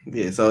much.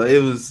 Yeah. So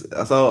it was.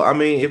 So I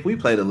mean, if we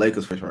play the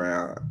Lakers first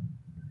round,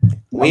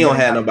 we don't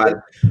have nobody.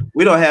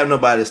 We don't have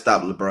nobody to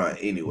stop LeBron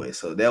anyway.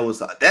 So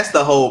that's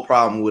the whole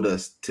problem with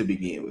us to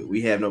begin with.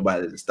 We have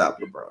nobody to stop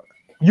LeBron.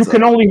 You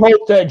can only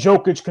hope that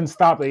Jokic can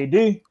stop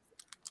AD.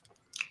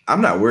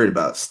 I'm not worried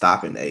about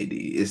stopping AD.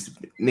 It's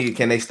nigga,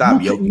 can they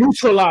stop Jokic?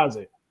 Neutralize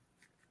it.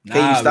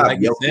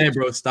 You said,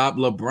 bro, stop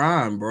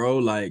LeBron, bro.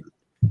 Like,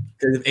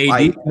 because if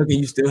AD cooking,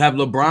 you still have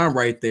LeBron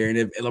right there, and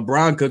if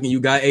LeBron cooking, you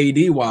got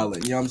AD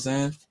wallet. You know what I'm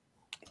saying?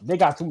 They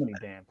got too many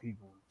damn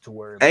people to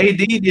worry about. AD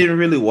didn't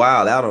really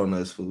wild out on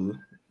us, fool.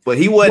 But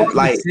he wasn't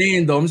I'm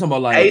talking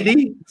about like AD.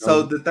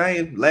 So the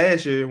thing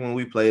last year when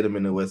we played them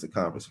in the Western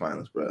Conference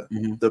Finals, bro,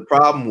 the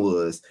problem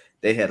was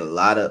they had a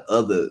lot of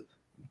other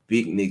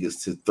big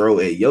niggas to throw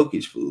at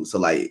Jokic, fool. So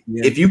like,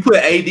 if you put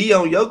AD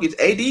on Jokic,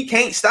 AD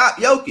can't stop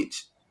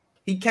Jokic.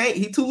 He can't.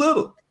 He too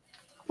little.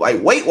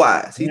 Like weight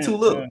wise, he too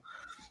little. Yeah.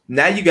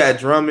 Now you got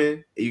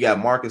Drummond, you got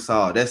Marcus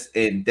Hall. That's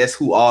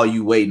who all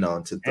you waiting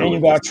on to throw. And you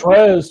got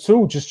Trez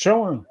too, just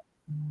chilling.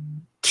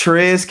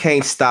 Trez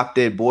can't stop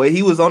that boy.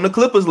 He was on the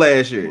Clippers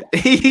last year.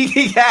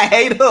 He got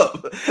ate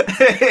up.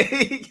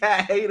 He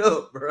got ate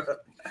up, bro.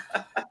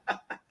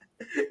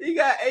 He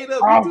got ate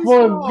up. I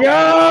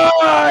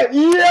forgot.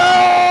 Yo!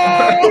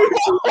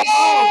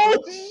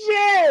 Oh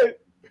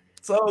shit!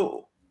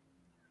 So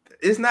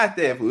it's not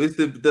that. It's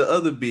the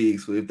other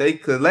bigs. If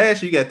because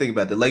last year you got to think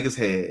about the Lakers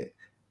had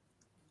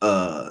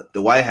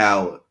Dwight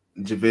Howard,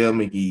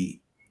 JaVale McGee,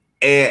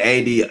 and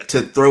AD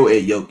to throw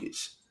at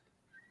Jokic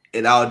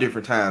in all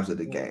different times of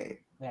the game.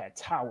 They had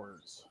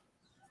towers.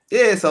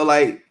 Yeah, so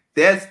like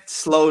that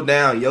slowed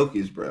down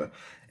Jokic, bro.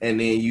 And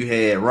then you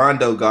had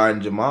Rondo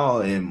guarding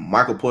Jamal, and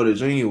Michael Porter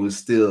Jr. was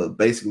still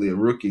basically a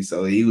rookie,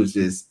 so he was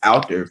just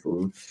out there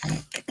for.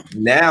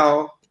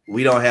 Now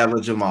we don't have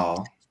a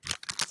Jamal.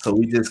 So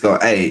we just go,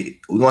 hey,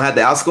 we're gonna have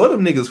to outscore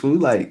them niggas, fool.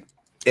 Like,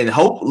 and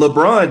hope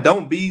LeBron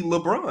don't be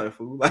LeBron,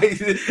 fool. Like,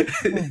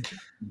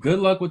 good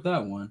luck with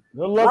that one.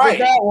 Good luck with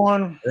that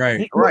one.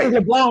 Right.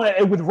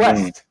 LeBron with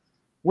rest.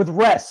 With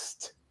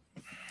rest.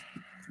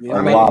 Yeah,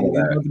 it's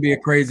about to be a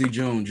crazy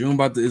June. June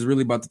is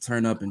really about to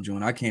turn up in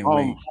June. I can't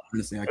wait.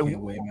 Honestly, I can't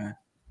wait, man.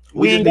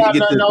 We ain't got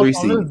nothing else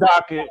on this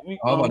docket.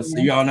 I'm about to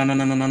say, y'all,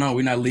 no.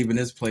 We're not leaving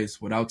this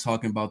place without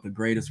talking about the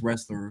greatest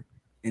wrestler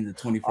in the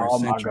 21st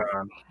century. My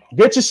God.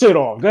 Get your shit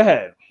on. Go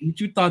ahead. what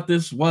you thought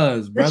this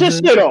was, Get brother? your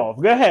shit off.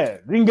 Go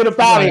ahead. You can get up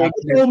out of here. Get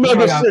your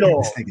Omega shit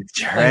off.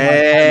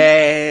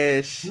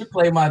 Trash. You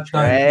play my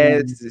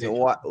Trash. thing.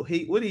 What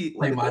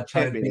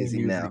champion is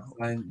he now?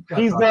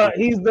 He's the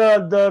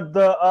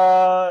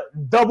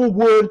double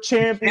wood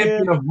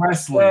champion of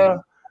wrestling.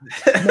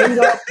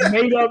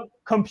 made up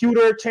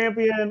computer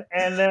champion,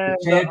 and then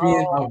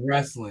champion of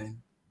wrestling.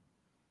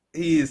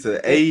 He is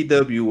an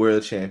AEW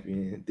world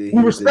champion.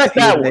 You respect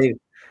that one.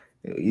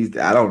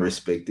 I don't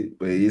respect it,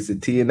 but he's a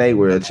TNA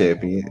world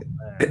champion.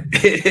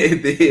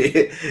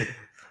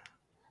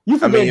 You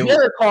forget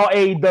Derek called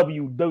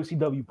AEW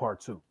WCW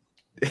Part 2.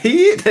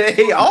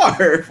 They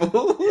are,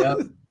 fool. Yep.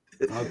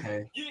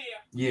 Okay.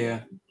 Yeah.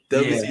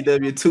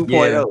 WCW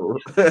 2.0.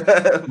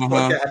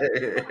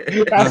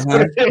 That's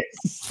what it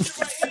is.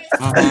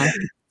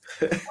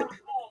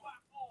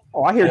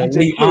 Oh, I hear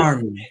DJ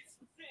Army.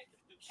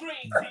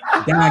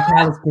 Don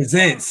Callis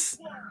presents.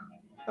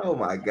 Oh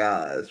my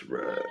gosh,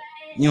 bro.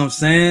 You know what I'm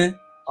saying?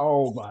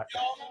 Oh my.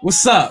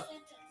 What's up?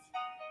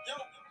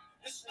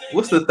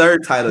 What's the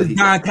third title?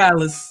 Don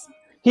Callis.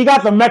 He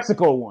got the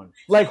Mexico one.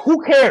 Like,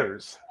 who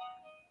cares?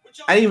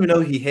 I didn't even know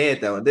he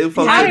had that one. He had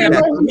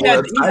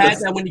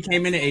that when he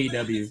came into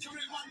AEW.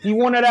 He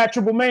won it at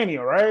Triple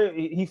Mania, right?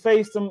 He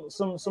faced some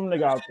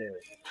nigga out there.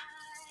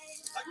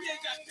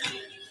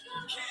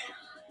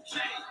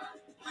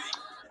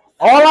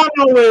 All I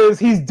know is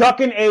he's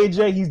ducking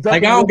AJ. He's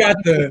ducking. Like, I don't got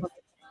the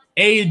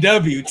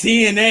AEW,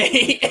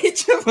 TNA,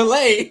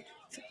 AAA.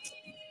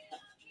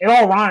 It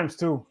all rhymes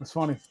too. It's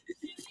funny.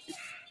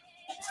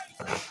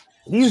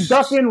 He's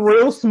ducking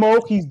Real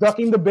Smoke. He's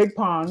ducking the Big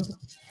Pond.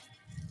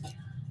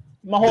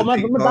 I'm down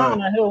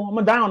that hill.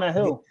 I'm down that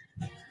hill.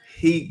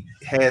 He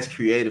has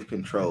creative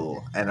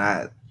control, and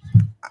I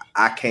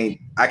can't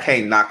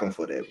knock him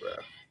for that, bro.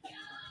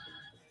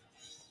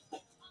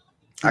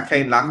 I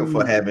can't knock him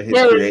for having his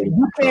creative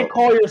You can't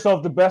control. call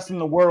yourself the best in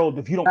the world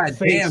if you don't face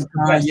the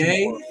best in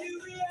the world.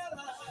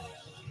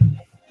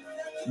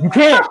 You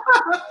can't.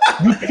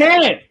 You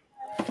can't.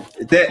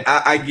 That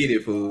I get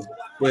it, fool.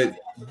 But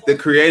the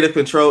creative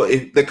control,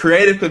 if the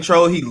creative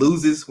control he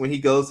loses when he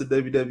goes to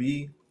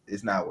WWE,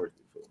 it's not worth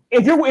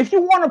it. Fool. If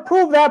you want to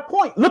prove that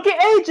point, look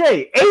at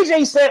AJ.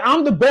 AJ said,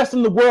 "I'm the best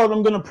in the world.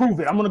 I'm going to prove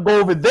it. I'm going to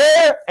go over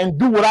there and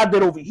do what I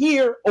did over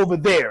here, over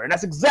there." And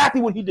that's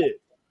exactly what he did.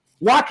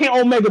 Why can't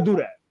Omega do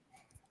that?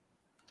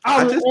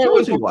 I just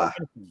told you why.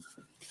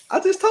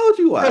 Because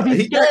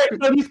he's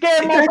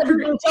scared motherfuckers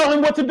going to tell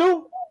him what to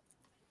do.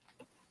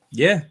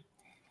 Yeah.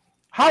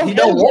 How he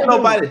don't want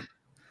nobody.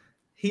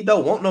 He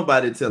don't want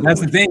nobody to tell him.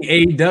 That's the thing.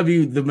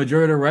 AEW, the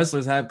majority of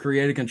wrestlers have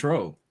creative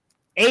control.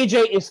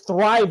 AJ is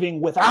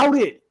thriving without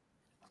it.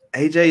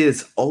 AJ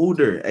is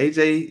older.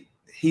 AJ,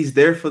 he's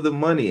there for the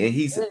money, and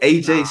he's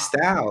AJ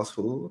Styles,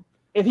 fool.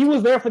 If he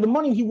was there for the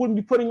money, he wouldn't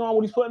be putting on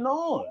what he's putting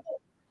on.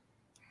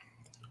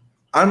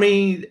 I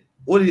mean,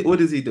 what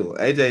is he doing?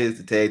 AJ is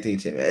the tag team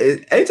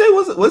champion. AJ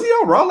was he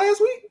on Raw last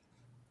week?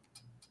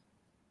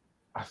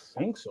 I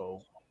think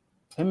so.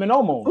 Him and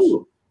Omos.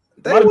 Ooh,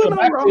 they went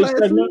on Raw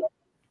last week.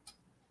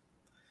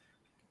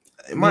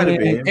 It might have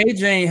been.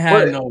 AJ ain't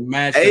had no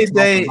match.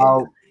 AJ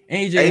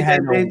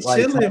had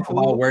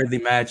no worthy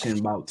match in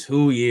about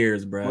 2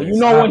 years, bro. Well, you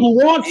know when he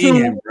wants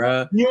to,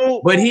 bro.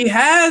 But he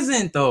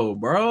hasn't though,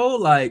 bro.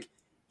 Like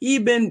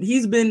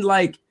he's been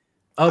like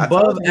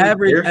above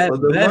average at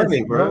best,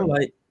 money, bro.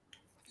 Like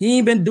he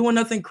ain't been doing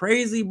nothing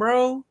crazy,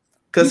 bro.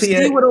 Because he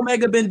see what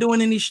Omega been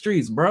doing in these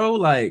streets, bro.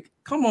 Like,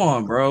 come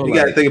on, bro. You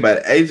got to think about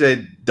it.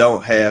 AJ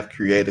don't have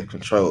creative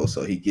control,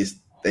 so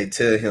they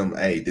tell him,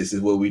 "Hey, this is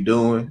what we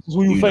doing." This is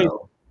what you face.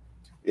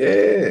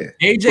 Yeah,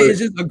 AJ is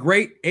just a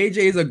great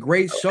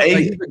show. Like,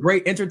 he's a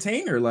great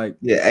entertainer. Like,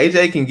 yeah,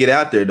 AJ can get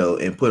out there though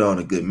and put on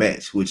a good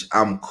match, which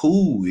I'm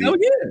cool with. Oh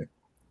yeah.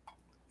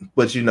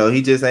 But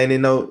he just ain't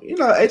in no,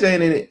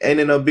 AJ ain't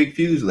in no big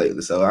feuds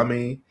lately. So I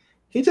mean,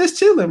 he just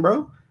chilling,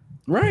 bro.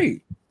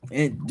 Right.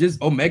 And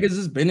just Omega's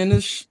just been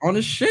on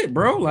his shit,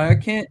 bro. Like I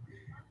can't.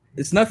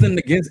 It's nothing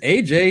against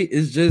AJ.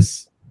 It's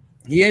just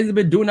he hasn't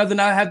been doing nothing.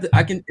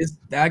 I can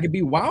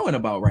be wowing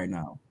about right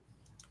now.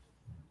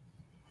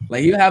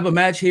 Like he'll have a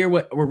match here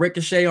with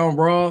Ricochet on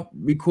Raw,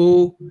 be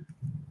cool.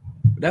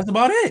 But that's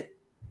about it.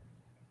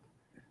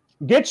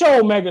 Get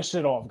your Omega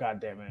shit off,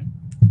 goddammit.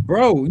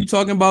 Bro, you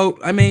talking about?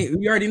 I mean,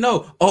 you already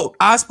know. Oh,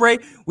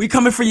 Ospreay, we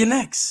coming for you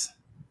next.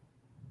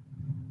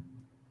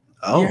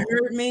 Oh, you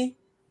heard me?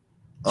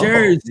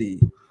 Jersey.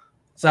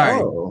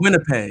 Sorry,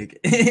 Winnipeg.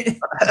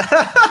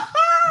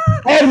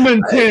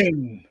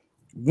 Edmonton.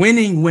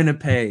 Winning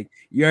Winnipeg.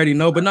 You already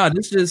know, but no,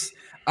 this just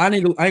I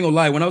ain't gonna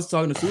lie. When I was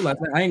talking to Sue last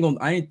night,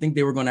 I didn't think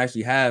they were gonna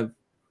actually have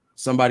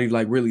somebody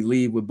like really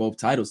leave with both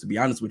titles. To be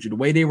honest with you, the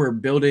way they were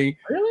building,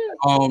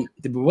 the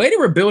way they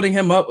were building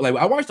him up, like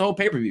I watched the whole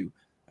pay-per-view,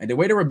 and the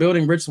way they were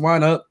building Rich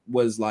Swann up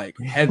was like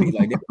heavy.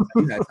 Like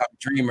they had Tommy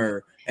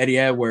Dreamer, Eddie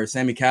Edwards,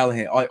 Sami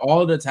Callihan,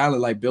 all the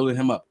talent, like building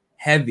him up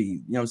heavy.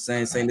 You know what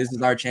I'm saying this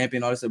is our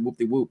champion. All this said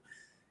whoop-de-whoop,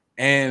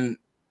 and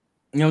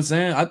you know what I'm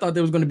saying. I thought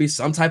there was going to be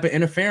some type of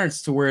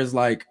interference to where it's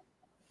like.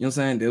 You know what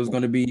I'm saying? There was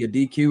going to be a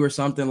DQ or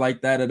something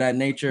like that of that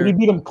nature. Did he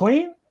beat him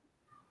clean?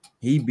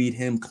 He beat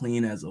him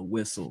clean as a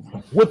whistle.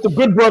 With the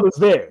Good Brothers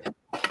there.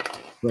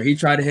 Where he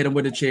tried to hit him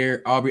with a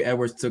chair. Aubrey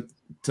Edwards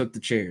took the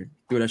chair,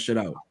 threw that shit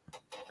out.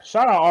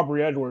 Shout out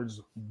Aubrey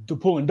Edwards to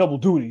pulling double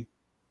duty.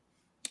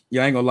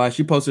 Yeah, I ain't gonna lie.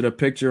 She posted a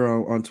picture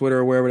on Twitter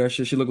or wherever that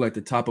shit. She looked like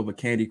the top of a like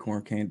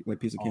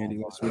piece of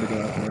candy. I swear to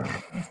God.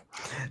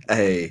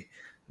 Hey,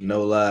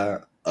 no lie.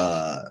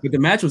 But the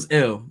match was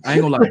ill. I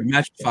ain't gonna lie. The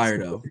match was fire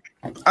though.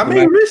 I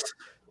mean, Rich,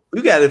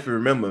 you got to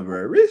remember,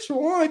 bro. Rich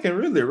Swann can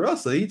really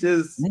wrestle. He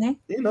just, he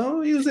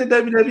was in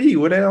WWE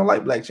where they don't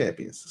like black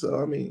champions.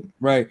 So I mean,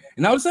 right.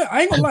 And I was saying,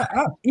 I ain't gonna lie.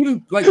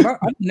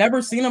 I've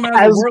never seen him as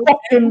a world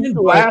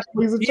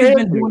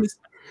champion.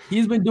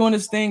 He's been doing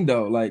his thing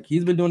though. Like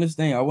he's been doing his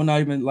thing. I will not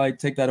even like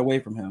take that away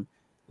from him.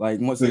 Like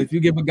if you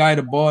give a guy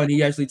the ball and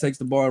he actually takes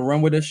the ball and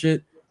run with this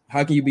shit,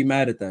 how can you be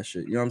mad at that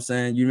shit? You know what I'm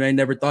saying? You may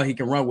never thought he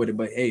can run with it,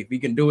 but hey, if he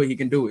can do it, he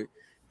can do it.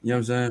 You know what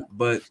I'm saying?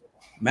 But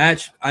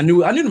match, I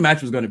knew the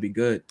match was going to be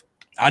good.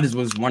 I just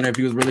was wondering if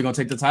he was really going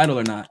to take the title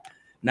or not.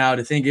 Now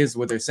the thing is,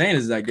 what they're saying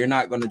is like they're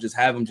not going to just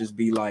have him just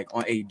be like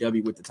on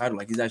AEW with the title.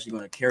 Like he's actually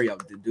going to carry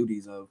out the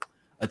duties of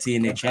a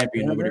TNA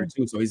champion over there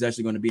too. So he's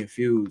actually going to be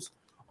infused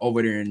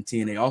over there in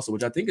TNA also,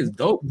 which I think is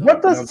dope. Though.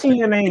 What does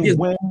TNA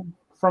win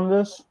from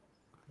this?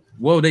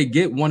 Well, they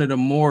get one of the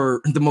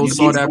most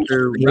sought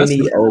after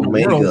wrestlers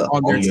Omega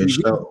on their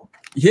show.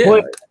 Yeah,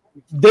 but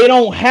they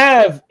don't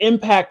have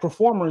Impact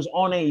performers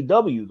on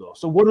AEW though.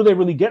 So what do they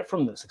really get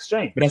from this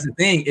exchange? But that's the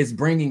thing; it's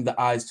bringing the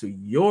eyes to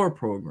your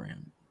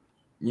program.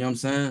 You know what I'm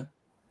saying?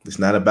 It's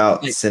not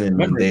about sending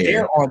them there.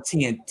 They're on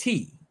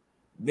TNT.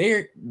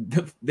 They're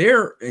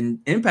and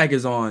Impact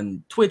is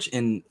on Twitch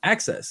and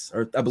Access,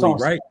 or I believe,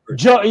 right?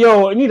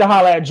 Joe, I need to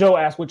holler at Joe.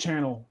 Ask what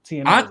channel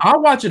TNT. I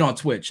watch it on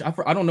Twitch.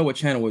 I don't know what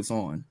channel it's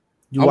on.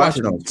 You watch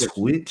it on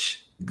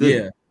Twitch?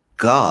 Good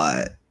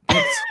God,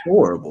 that's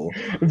horrible.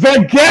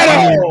 The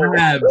ghetto.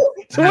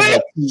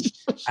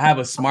 I have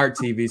a smart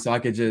TV, so I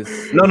could just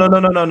no.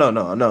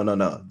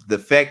 The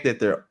fact that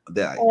they're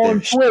on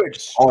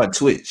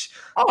Twitch.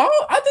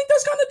 Oh, I think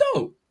that's kind of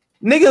dope,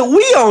 nigga.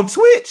 We on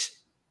Twitch.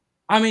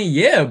 I mean,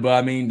 yeah, but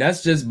I mean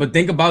that's just. But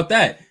think about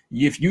that.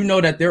 If you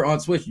know that they're on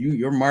Twitch,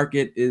 your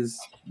market is.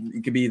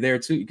 You could be there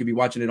too. You could be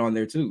watching it on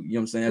there too. You know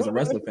what I'm saying? As a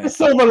wrestling fan,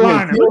 silver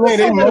liner.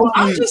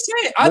 I'm just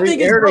saying. I think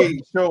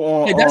it's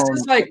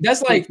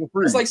that's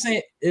like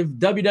saying if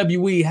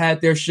WWE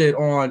had their shit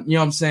on. You know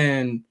what I'm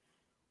saying?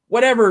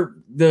 Whatever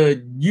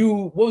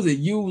what was it?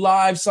 You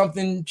Live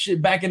something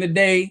shit back in the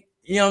day.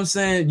 You know what I'm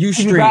saying?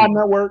 Ustream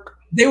network.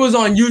 They was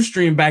on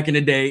Ustream back in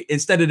the day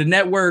instead of the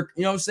network.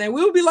 You know what I'm saying?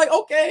 We would be like,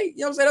 okay,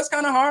 you know what I'm saying? That's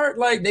kind of hard.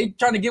 Like they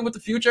trying to get with the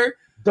future.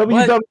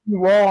 WWE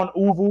Raw on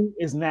Uvu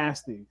is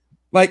nasty.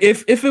 Like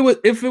if it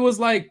was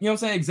like, you know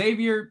what I'm saying,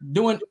 Xavier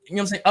doing, you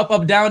know what I'm saying,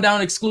 up,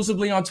 down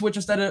exclusively on Twitch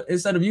instead of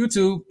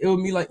YouTube, it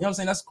would be like, you know what I'm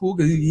saying, that's cool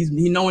because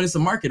he knowing it's a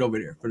market over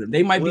there for them.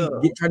 They might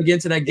be trying to get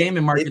into that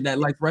gaming market that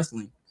likes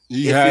wrestling.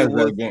 He has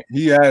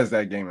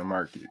that gaming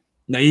market.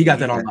 No, he got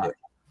that on lock.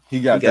 He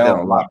got that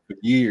on lock for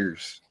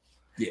years.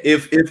 Yeah.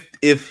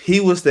 If he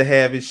was to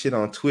have his shit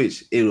on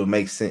Twitch, it would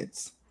make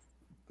sense.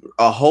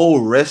 A whole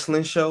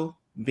wrestling show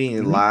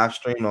being live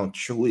streamed on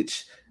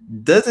Twitch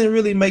doesn't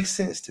really make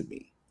sense to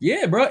me.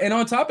 Yeah, bro. And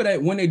on top of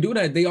that, when they do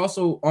that, they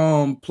also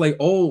play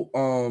old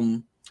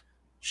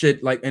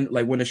shit like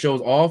when the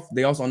show's off.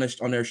 They also on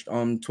their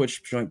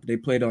Twitch they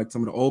played like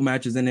some of the old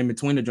matches, and in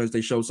between the joints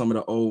they show some of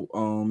the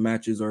old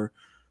matches or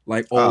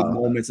like old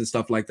moments and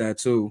stuff like that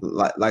too.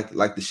 Like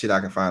the shit I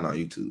can find on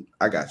YouTube.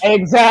 I got you.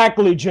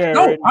 Exactly, Jared.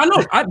 No, I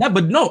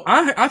know.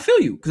 I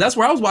feel you because that's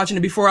where I was watching it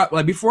before I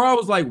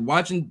was like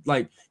watching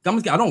like I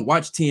don't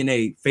watch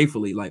TNA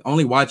faithfully. Like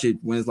only watch it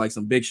when it's like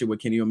some big shit with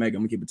Kenny Omega.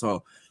 I'm gonna keep it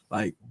tall.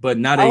 Like, but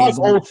now I like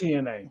old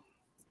TNA.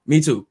 Me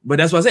too. But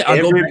that's what I say.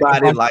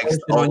 Everybody likes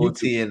old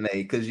TNA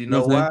because you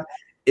know why?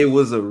 It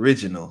was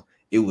original.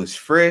 It was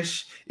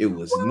fresh. It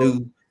was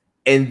new.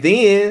 And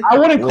then I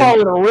wouldn't call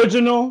it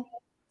original.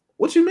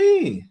 What you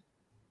mean?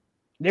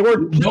 They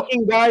were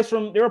plucking guys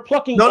from. They were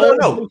plucking.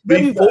 No.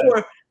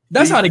 Before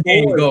that's how the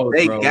game goes.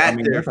 They bro. got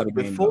there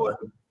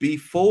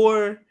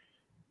before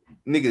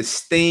niggas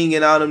Sting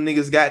and all them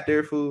niggas got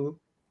there, fool.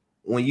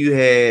 When you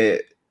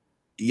had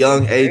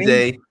young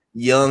AJ.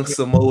 Young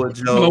Samoa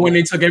Joe. When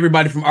they took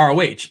everybody from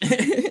ROH.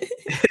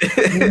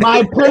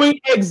 My point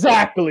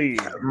exactly.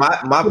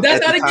 But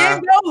that's how the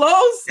game goes,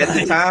 Lowe's.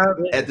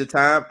 At the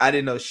time, I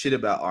didn't know shit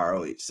about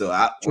ROH. So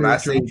when I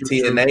seen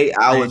TNA,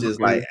 I was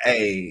just like,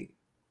 hey,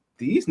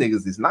 these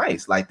niggas is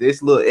nice. Like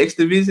this little X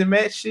Division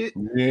match shit.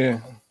 Yeah.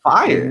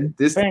 Fire.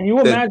 This man, you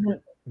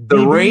imagine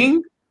the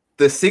ring,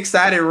 the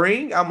 6-sided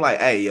ring. I'm like,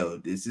 hey, yo,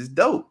 this is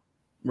dope.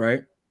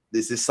 Right.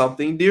 This is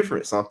something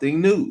different,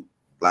 something new.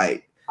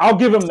 Like I'll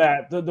give him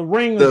that. The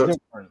ring is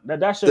different.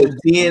 That shit.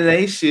 The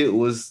TNA shit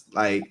was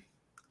like,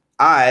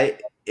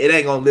 it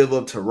ain't gonna live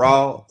up to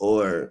Raw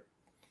or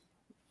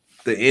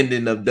the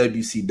ending of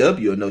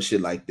WCW or no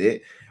shit like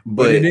that.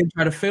 But they didn't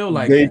try to feel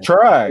like they that.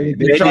 tried.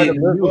 They tried to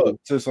live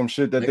up to some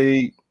shit that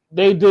they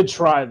did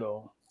try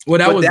though. Well,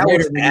 that was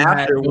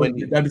after when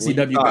the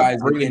WCW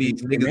guys bringing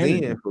these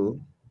niggas in, fool.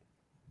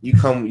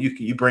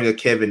 you bring a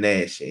Kevin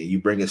Nash in, you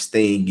bring a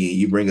Sting in,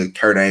 you bring a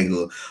Kurt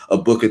Angle, a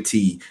Booker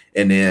T,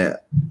 and then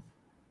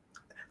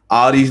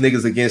all these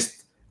niggas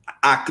against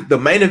the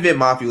main event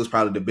Mafia was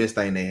probably the best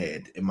thing they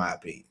had, in my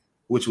opinion,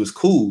 which was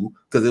cool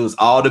because it was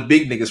all the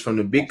big niggas from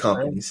the big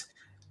companies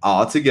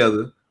all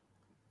together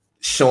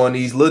showing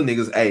these little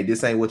niggas, hey,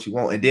 this ain't what you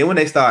want. And then when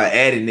they started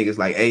adding niggas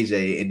like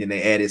AJ, and then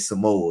they added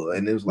Samoa,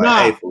 and it was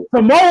like, hey,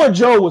 Samoa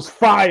Joe was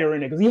fire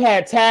in it because he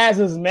had Taz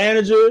as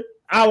manager.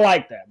 I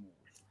like that.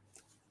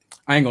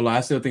 I ain't gonna lie,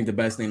 I still think the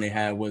best thing they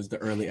had was the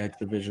early X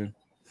division.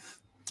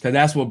 Because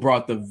that's what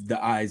brought the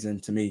eyes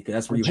into me. Because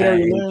that's where you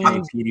Jerry had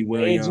Lynn, Petey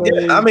Williams.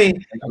 Yeah, I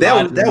mean,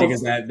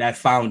 that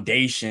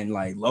foundation,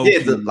 like Loki. Yeah,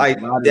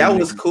 that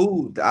was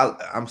cool.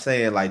 I'm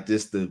saying like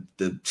just the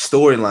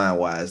storyline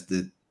wise,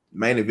 the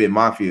main event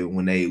Mafia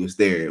when they was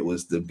there, it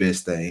was the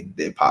best thing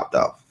that popped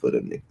off for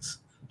them niggas.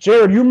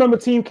 Jared, you remember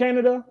Team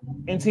Canada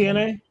in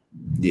TNA?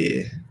 Yeah.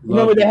 You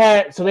remember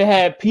they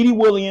had Petey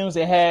Williams,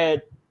 they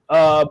had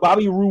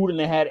Bobby Roode, and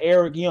they had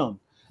Eric Young.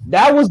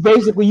 That was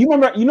basically, you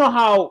know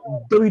how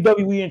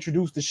WWE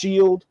introduced the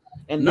Shield?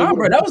 And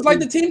bro, that was like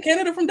the Team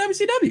Canada from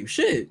WCW.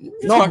 Shit.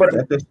 No, but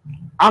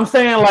I'm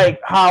saying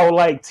like how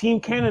like Team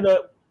Canada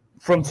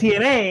from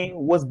TNA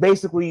was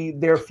basically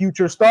their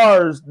future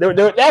stars.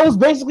 That was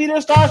basically their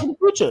stars in the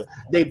future.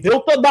 They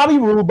built up Bobby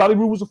Roode. Bobby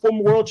Roode was a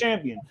former world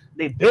champion.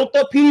 They built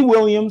up Petey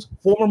Williams,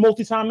 former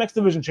multi-time X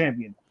Division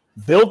champion.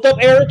 Built up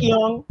Eric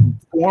Young,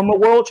 former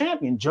world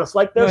champion, just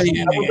like their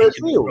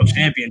World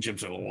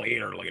championships are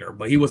later,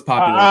 but he was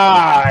popular.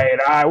 All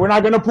right, we're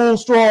not gonna pull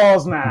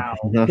straws now.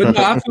 But no,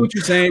 I feel what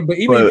you're saying. But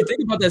even if you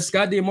think about that,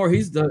 Scott D'Amore,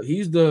 he's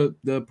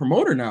the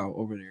promoter now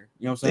over there.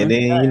 You know what I'm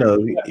saying? And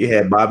then you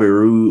had Bobby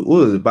Roode. What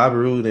was it? Bobby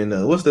Roode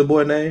and what's the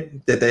boy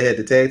name that they had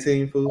the tag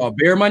team for?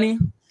 Beer Money.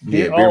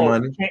 Yeah, Beer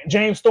Money.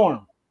 James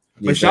Storm.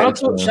 But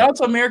shout out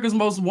to America's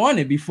Most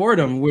Wanted before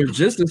them. We're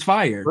just as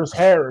fire. Chris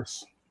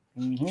Harris.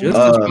 Just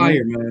as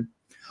fire, man.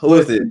 Who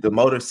is it? The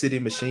Motor City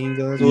Machine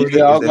Guns?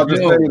 Yeah, I was about to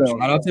say that.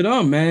 Shout out to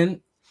them, man.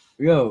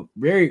 Yo,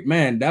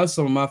 that was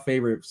some of my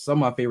favorite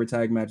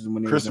tag matches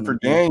when they Christopher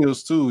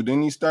Daniels too.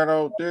 Didn't he start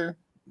out there?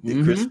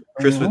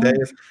 Christopher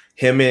Daniels.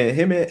 Him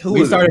and who we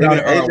was started out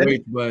at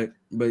ROH,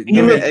 but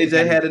him and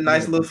AJ had a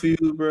nice little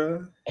feud,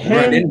 bro.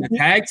 And the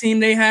tag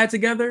team they had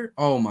together.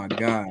 Oh my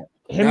god,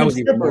 that was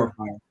even more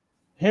fire.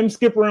 Him,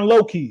 Skipper, and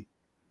Loki.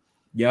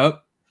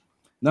 Yep.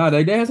 No,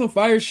 they had some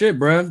fire shit,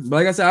 bro. But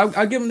like I said,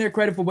 I give them their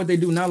credit for what they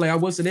do now. Like I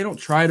will say, they don't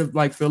try to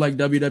like feel like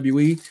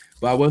WWE,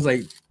 but I was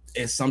like,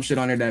 it's some shit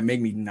on there that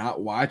make me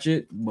not watch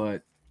it,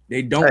 but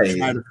they don't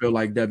try to feel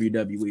like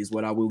WWE is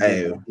what I will.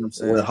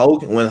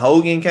 When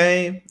Hogan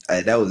came,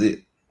 that was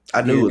it.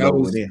 I knew it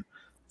was in.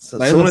 So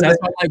like, that's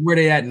like where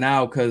they at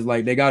now, because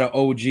like they got an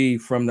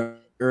OG from the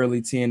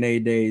early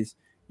TNA days.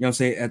 You know what I'm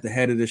saying? At the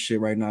head of this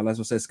shit right now. That's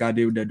what said Scott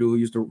David, that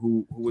dude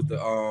who was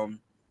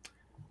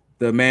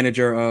the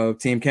manager of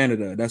Team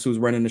Canada. That's who's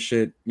running the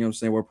shit. You know what I'm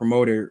saying? We're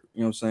promoter.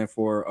 You know what I'm saying,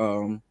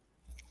 for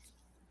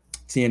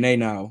TNA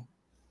now.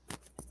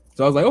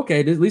 So I was like,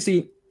 okay, at least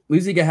he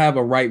can have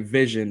a right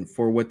vision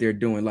for what they're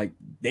doing. Like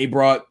they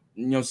brought,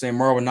 you know what I'm saying,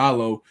 Mauro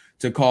Ranallo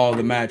to call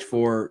the match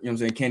for, you know what I'm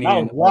saying, Kenny.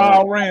 And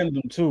wild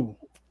random too.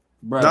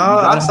 Bro, no,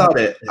 I saw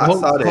that. I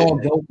saw that.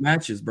 Dope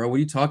matches, bro. What are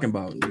you talking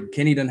about?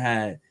 Kenny done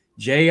had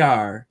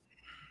JR,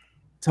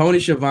 Tony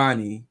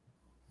Schiavone,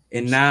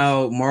 and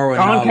now Mauro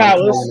Don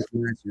Callis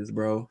matches,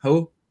 bro.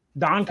 Who?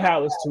 Don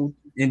Callis too.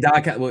 And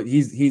Don Callis, well,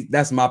 he's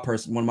that's my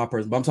person, one of my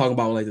persons. But I'm talking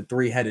about like the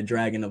three-headed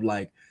dragon of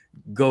like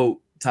GOAT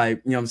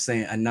type, you know what I'm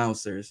saying,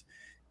 announcers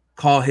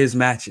call his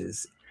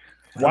matches.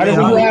 Why does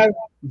he have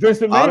Vince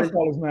McMahon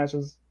call his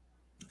matches?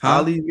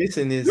 All he's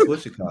missing is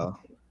what you call.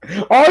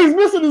 All he's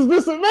missing is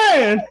Vince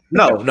McMahon.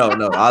 No.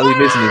 All he's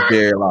missing is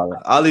Jerry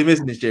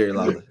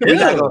Lawler. We're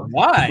not gonna,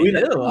 why? I don't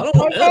know.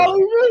 All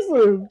he's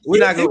missing. We're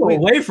not going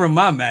away from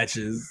my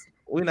matches.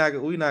 We're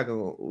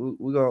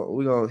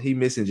gonna. He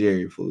missing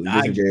Jerry, fool.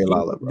 Missing Jerry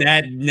Lawler, bro.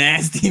 That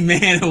nasty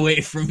man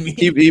away from me.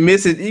 He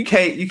missing. You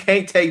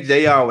can't take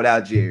JR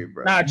without Jerry,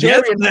 bro. Nah,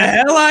 Jerry, yes, the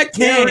hell I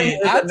can.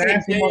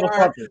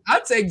 I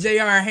take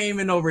JR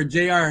Heyman over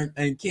JR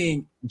and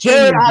King.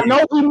 Jerry, I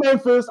know he's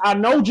Memphis. I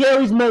know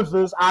Jerry's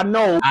Memphis. I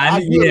know.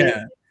 I get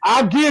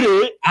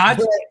it. I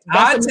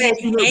take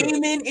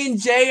Heyman and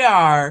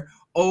JR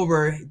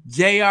over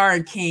JR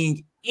and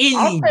King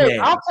any day.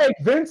 I'll take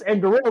Vince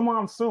and Gorilla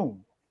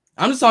Monsoon.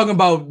 I'm just talking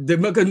about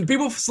because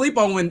people sleep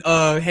on when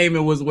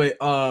Heyman was with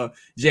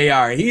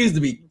JR. He used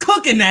to be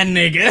cooking that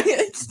nigga.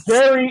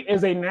 Jerry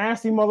is a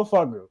nasty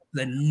motherfucker.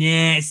 The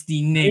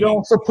nasty nigga. You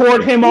don't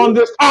support him on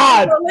this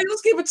pod. Like,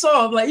 let's keep it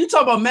soft. Like, you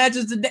talk about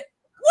matches today.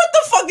 What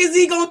the fuck is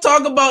he gonna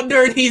talk about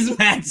during these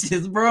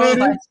matches, bro?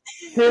 Like,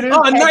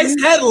 nice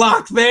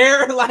headlock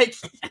there. Like,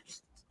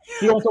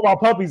 he don't talk about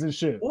puppies and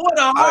shit. What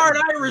a hard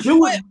Irish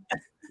whip.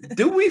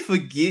 Do we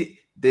forget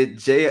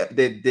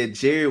that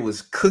Jerry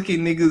was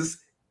cooking niggas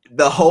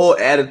The whole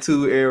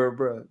Attitude Era,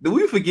 bro. Did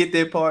we forget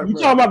that part? You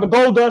bro? talking about the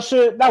Gold Dust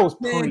shit? That was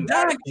Man, pretty.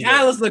 Don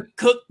Callis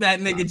cooked that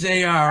nigga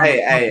JR on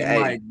the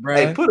fucking mic, bro.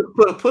 Hey, put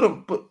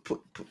him,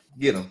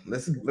 get him.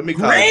 Let me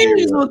call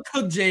Graves will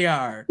cook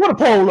JR. Put a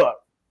poll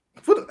up.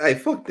 Hey,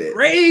 fuck that.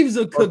 Graves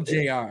will cook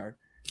JR.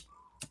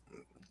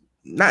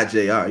 Not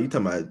JR. You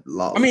talking about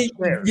Lawler? I mean,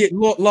 yeah,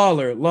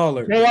 Lawler.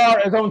 JR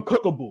is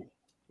uncookable.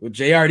 Well,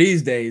 JR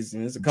these days,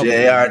 and it's a couple.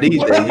 JR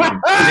these days.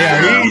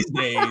 JR these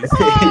days.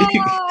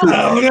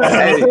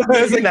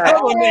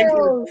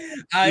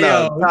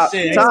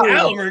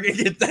 Albert can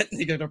get that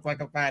nigga the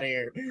fuck up out of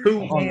here.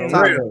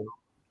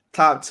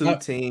 Top two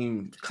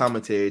team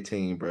commentary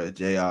team, bro.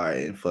 JR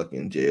and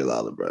fucking Jerry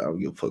Lawler, bro. I don't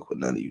give a fuck what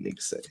none of you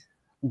niggas say.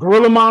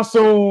 Gorilla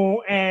Monsoon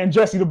and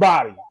Jesse the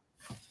Body.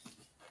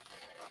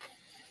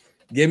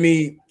 Give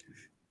me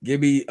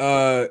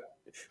Taz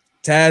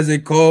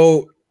and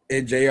Cole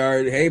and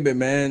JR Haben,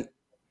 man.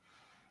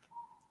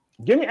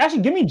 Give me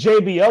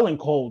JBL and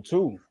Cole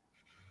too.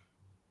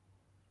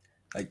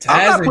 Like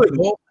Taz and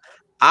Cole.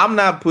 I'm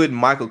not putting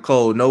Michael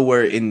Cole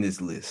nowhere in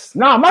this list.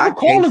 Nah, Michael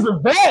Cole is a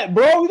vet,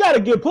 bro. We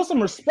gotta put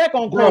some respect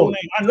on Cole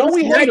name. I know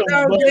we hate him.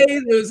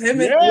 It was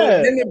him and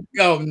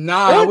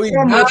we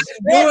not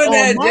doing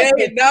that,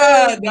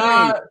 Jay.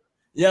 Nah.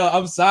 Yo,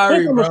 I'm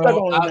sorry, bro.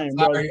 I'm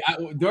sorry.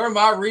 During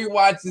my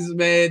rewatches,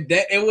 man,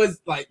 that it was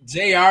like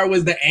JR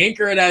was the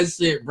anchor of that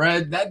shit,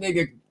 bro. That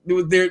nigga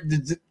was there.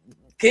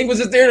 King was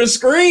just there to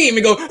scream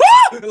and go,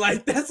 ah!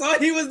 Like that's all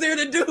he was there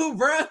to do,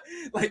 bro.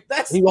 Like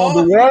that's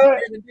all he was there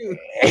to do.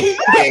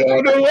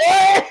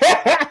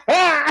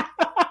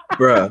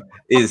 Bro,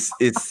 it's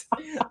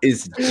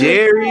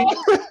Jerry,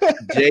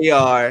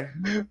 JR,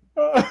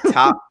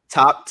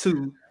 top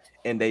two,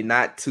 and they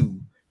not two.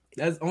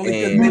 That's only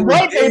because they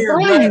were there,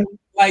 bro.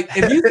 Like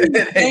if you see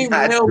the same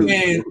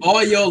mailman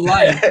all your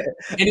life,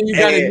 and then you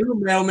got a new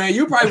mailman,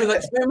 you probably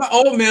like, man, my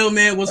old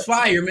mailman was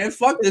fire, man.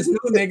 Fuck this new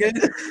nigga.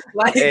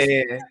 Like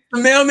the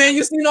mailman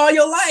you seen all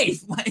your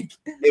life. Like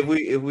if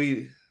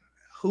we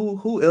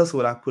who else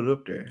would I put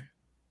up there?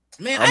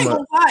 Man, I ain't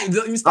gonna lie.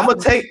 I'm gonna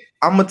take.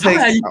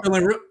 How you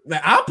feeling?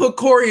 Man, I'll put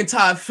Corey and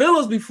Todd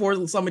Phillips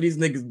before some of these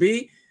niggas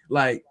be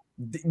like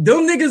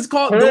them niggas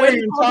called the way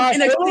they call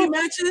NXT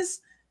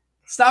matches.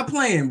 Stop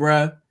playing,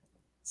 bruh.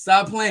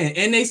 Stop playing.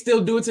 And they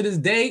still do it to this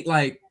day.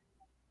 Like,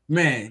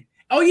 man.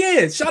 Oh,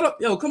 yeah. Shout out.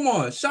 Yo, come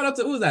on. Shout out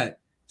to who's that?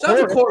 Shout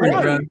out to Corey,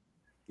 bro.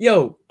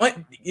 Yo,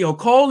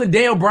 Cole and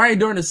Daniel Bryan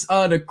during the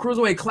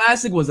Cruiserweight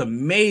Classic was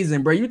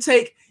amazing, bro. You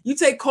take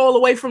Cole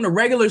away from the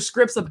regular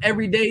scripts of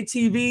everyday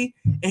TV,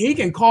 and he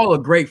can call a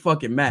great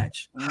fucking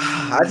match.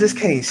 I just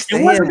can't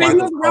stand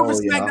Michael Cole,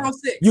 SmackDown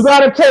 6. You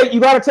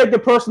gotta take the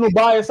personal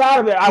bias out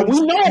of it.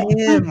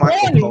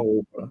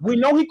 We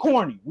know he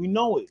corny. We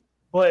know it.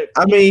 But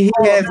I mean, he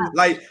has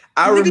like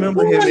I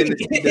remember him in the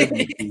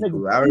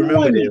CWC. I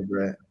remember that,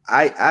 bro.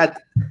 I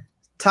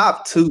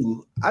top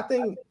two. I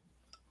think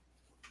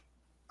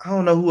I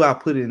don't know who I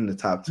put in the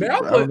top two.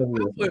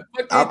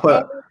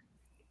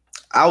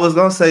 I was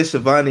gonna say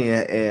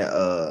Shivani and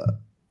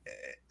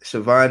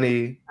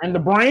Shivani and the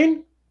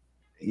Brain.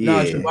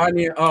 Yeah, no,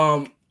 Shivani.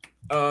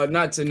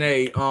 Not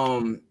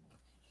Tanae.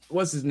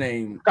 What's his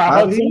name?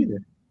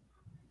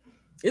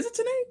 Is it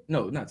Tanae?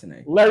 No, not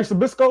Tanae. Larry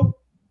Sabisco.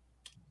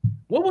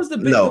 What was the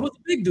big? No. It was the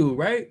big dude,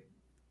 right?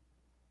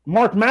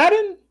 Mark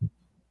Madden.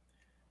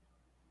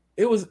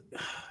 It was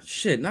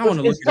shit. Now I want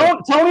to look.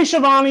 Tony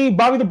Schiavone,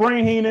 Bobby the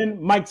Brain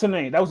Heenan, Mike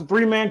Tenay. That was a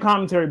 3-man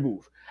commentary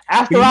booth.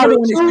 After hours,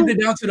 when they stripped it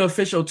down to the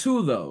official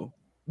 2, though.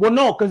 Well,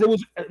 no, because it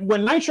was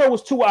when Nitro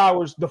was 2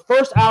 hours. The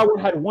first hour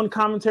had one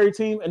commentary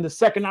team, and the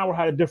second hour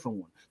had a different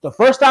one. The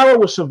first hour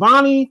was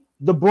Schiavone,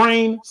 the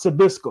Brain,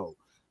 Sabisco.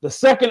 The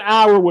second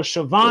hour was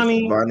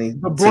Schiavone,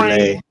 the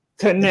Brain,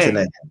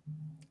 Tenay.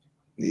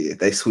 Yeah,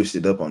 they switched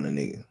it up on the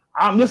nigga.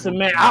 Listen,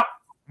 man.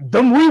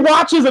 Them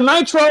rewatches of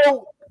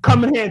Nitro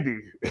come in handy.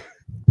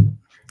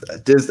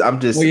 I'm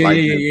just.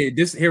 Yeah.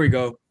 This here we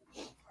go.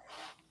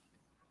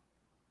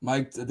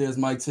 There's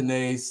Mike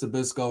Tenay,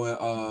 Sabisco, and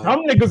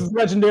some niggas is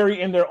legendary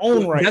in their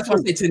own right. That's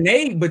what I say.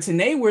 Tenay, but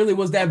Tenay really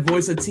was that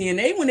voice of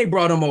TNA when they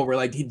brought him over.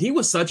 Like he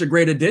was such a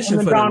great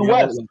addition for them.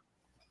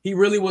 He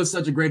really was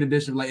such a great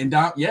addition. Like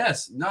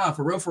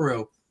for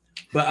real.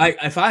 But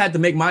if I had to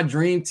make my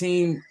dream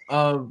team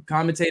of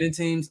commentating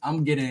teams,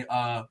 I'm getting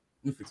let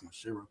me fix my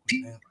shit real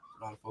quick, man.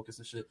 I'm out of focus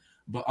and shit.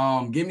 But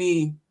give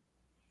me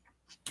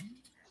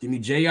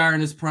JR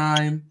in his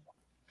prime.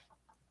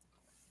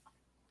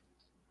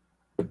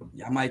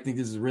 I might think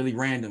this is really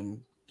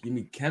random. Give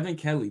me Kevin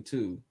Kelly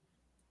too.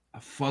 I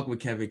fuck with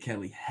Kevin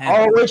Kelly.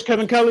 ROH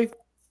Kevin Kelly.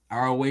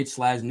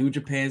 ROH/New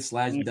Japan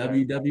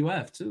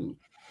 /WWF too.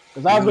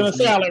 Because I was gonna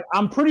say,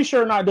 I'm pretty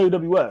sure not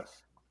WWF.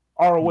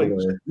 ROH.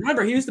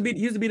 Remember, he used to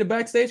be the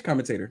backstage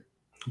commentator.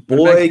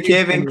 Boy,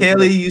 Kevin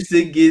Kelly used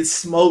to get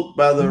smoked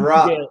by The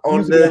Rock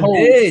on the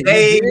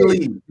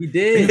daily. He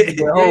did.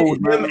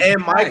 Him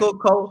and Michael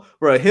Cole,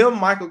 bro.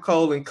 Michael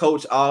Cole, and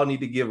Coach all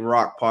need to give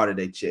Rock part of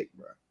their check,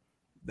 bro.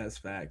 That's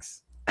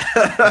facts.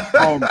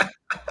 A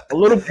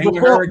little same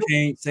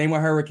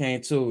with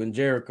Hurricane too, and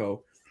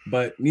Jericho.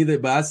 But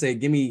I say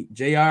give me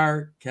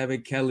JR,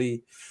 Kevin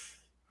Kelly.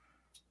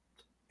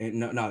 And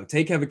no,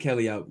 take Kevin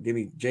Kelly out. Give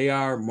me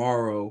JR,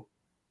 Morrow.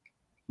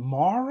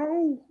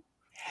 Morrow?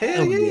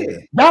 Hell yeah.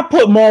 Y'all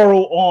put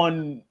Morrow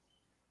on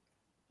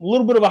a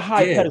little bit of a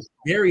high pedestal.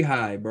 Very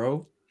high,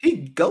 bro.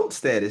 He GOAT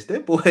status.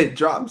 That boy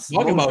drops.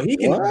 Talking about he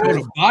can go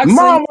to boxing.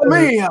 Mama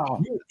mia.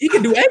 He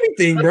can do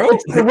everything, bro.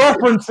 The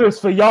references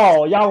for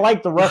y'all. Y'all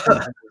like the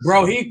references.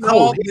 Bro, he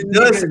called he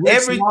does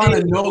everything.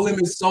 a No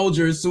Limit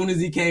Soldier as soon as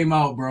he came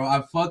out, bro.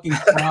 I fucking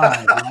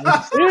cried.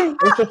 See?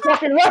 It's the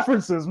fucking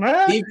references,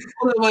 man. He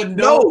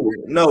No.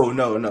 It's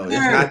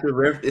not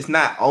it's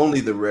not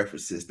only the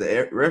references.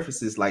 The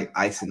references like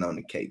icing on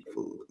the cake,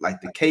 fool.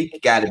 Like the cake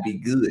got to be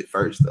good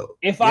first, though.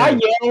 If I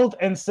yelled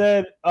and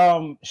said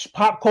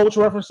pop culture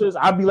references,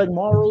 I'd be like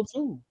Morrow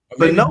too.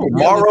 But no,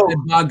 Morrow.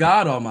 By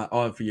God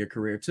on for your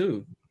career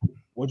too.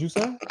 What'd you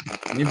say?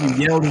 If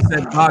you yelled and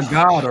said by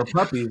God or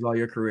puppies all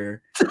your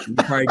career, you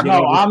probably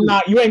no, I'm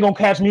not. You ain't gonna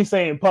catch me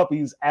saying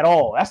puppies at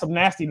all. That's some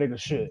nasty nigga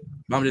shit.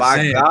 I'm just by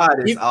saying, God,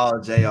 it's all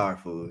JR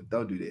food.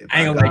 Don't do that.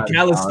 I ain't gonna like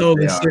Callus stole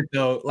the shit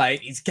though.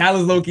 Like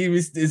Callus low-key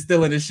is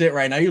still in the shit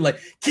right now. You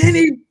like,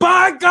 Kenny,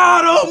 by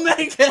God,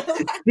 Omega.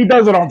 He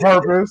does it on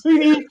purpose.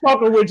 He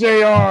fucking with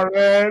JR,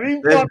 man.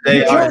 He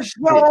fucking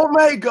with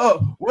Omega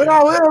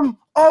without him.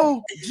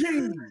 Oh,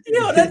 gee.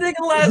 Yo, that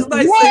nigga last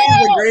night said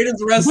he's the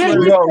greatest wrestler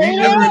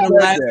ever in the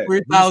last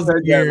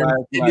 3,000 years.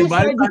 And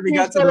by the time he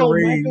got to the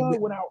ring,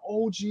 without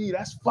OG,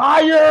 that's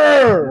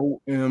fire.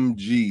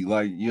 OMG,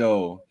 like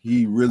yo,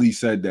 he really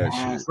said that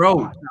shit,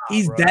 bro.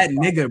 He's that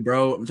nigga,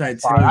 bro. I'm trying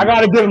to tell you. I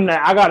gotta give him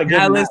that.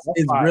 Callus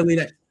is really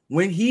that.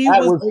 When he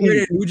was here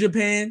in New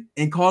Japan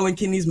and calling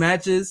Kenny's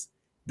matches,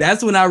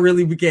 that's when I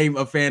really became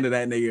a fan of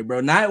that nigga,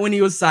 bro. Not when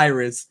he was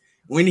Cyrus.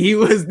 When he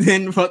was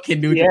then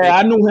fucking New Japan.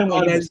 I knew him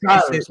on that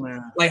Cyrus,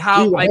 man. Like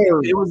how, like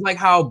it was like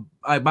how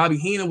Bobby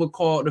Heenan would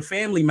call the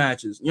family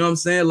matches. You know what I'm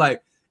saying?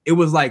 Like it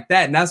was like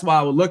that, and that's why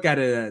I would look at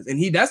it as.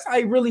 And that's how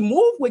he really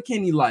moved with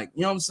Kenny. Like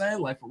you know what I'm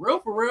saying? Like for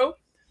real.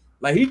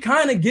 Like he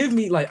kind of give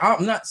me like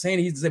I'm not saying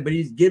he's the same, but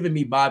he's giving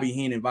me Bobby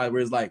Heenan vibe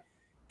where it's like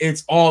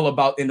it's all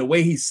about in the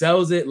way he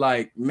sells it.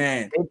 Like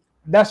man,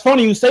 that's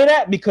funny you say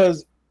that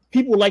because.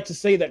 People like to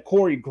say that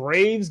Corey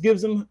Graves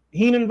gives him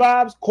Heenan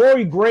vibes.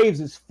 Corey Graves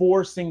is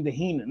forcing the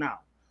Heenan out.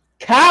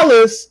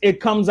 Callus,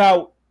 it comes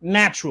out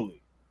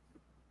naturally.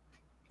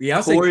 Yeah,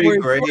 I'll say Corey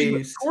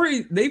Graves.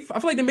 Corey, I feel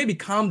like they maybe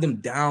calmed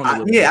him down a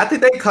little bit. I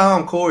think they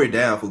calmed Corey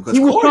down because he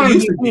was trying to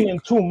be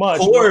Heenan too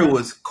much.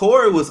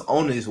 Corey was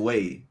on his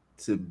way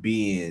to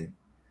being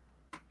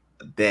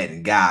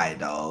that guy,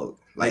 dog.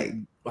 Like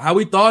how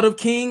we thought of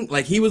King,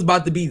 like he was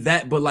about to be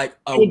that, but like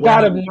a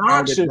got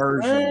obnoxious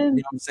version. You know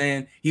what I'm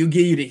saying? He'll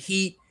give you the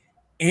heat,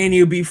 and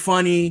he'll be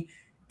funny,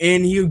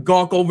 and he'll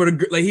gawk over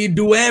the like he'd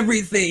do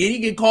everything, and he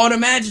can call the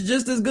match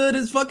just as good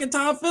as fucking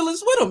Tom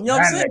Phillips with him. You know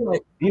what I'm saying?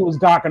 Like, he was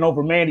gawking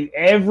over Mandy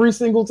every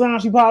single time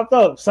she popped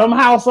up.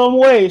 Somehow, some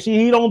way,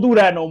 he don't do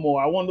that no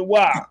more. I wonder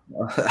why.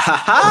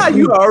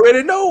 You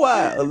already know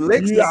why,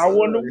 Alexis. Yeah, I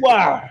wonder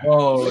why.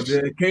 Oh,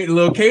 the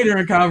little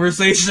catering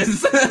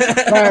conversations.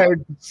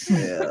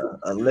 Yeah,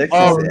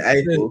 Alexis and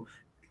April,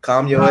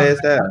 calm your ass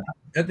down.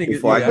 I think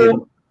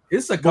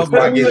it's a couple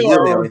of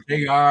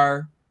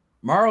JR,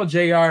 Morrow,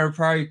 JR, and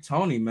probably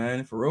Tony,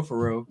 man, for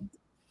real.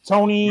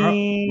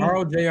 Tony,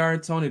 Morrow, JR,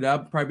 and Tony.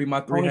 That'd probably be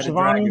my three-headed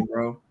dragon,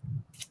 bro.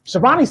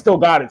 Shivani still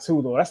got it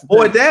too, though. That's the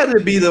boy.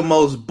 That'd be the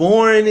most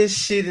boringest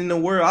shit in the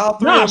world. All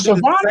three of them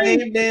do the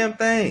same damn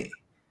thing.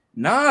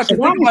 Nah, think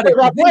about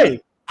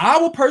it. I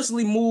will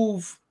personally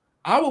move.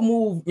 I will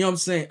move. You know what I'm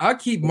saying? I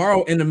keep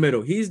Morrow in the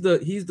middle. He's the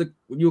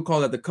you would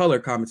call that the color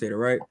commentator,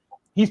 right?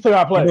 He's play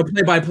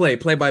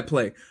by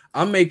play.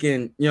 I'm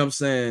making. You know what I'm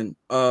saying?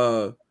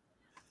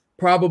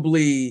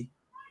 Probably.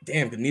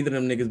 Damn, because neither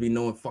of them niggas be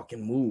knowing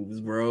fucking moves,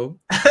 bro.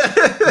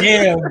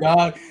 Damn,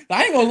 dog.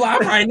 I ain't gonna lie, I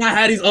probably not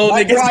had these old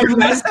niggas do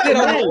that shit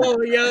on the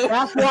wall, yo.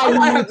 That's why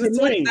I have to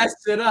switch that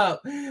shit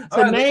up.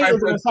 The name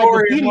is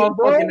encyclopedia,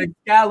 fucking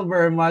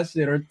Excalibur in my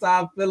shit, or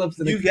Tom Phillips.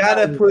 You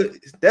gotta put.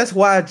 That's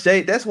why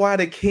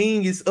the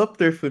King is up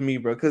there for me,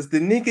 bro. Because the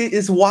nigga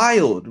is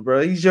wild,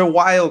 bro. He's your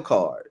wild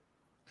card.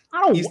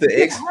 He's the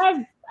ex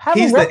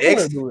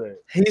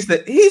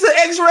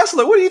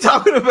wrestler. What are you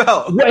talking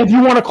about? Yeah, if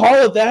you want to call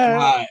it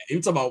that,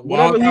 you talking about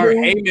wild card.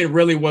 Heyman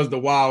really was the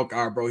wild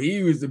card, bro. He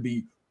used to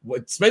be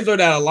especially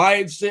that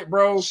alliance shit,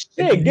 bro.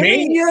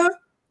 Mania,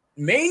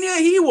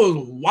 he was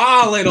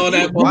wilding on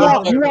that. You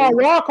want a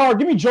wild card?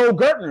 Give me Joe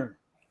Gertner.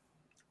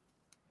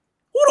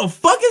 Who the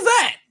fuck is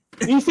that?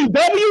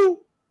 ECW.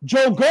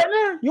 Joe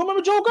Gertner? You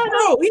remember Joe Gertner?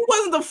 Bro, he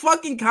wasn't the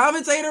fucking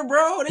commentator,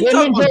 bro. Him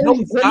and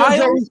Joey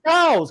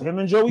Styles. It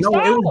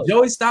was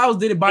Joey Styles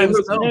did it by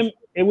himself.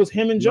 It was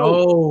him and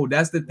Joey. No,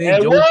 that's the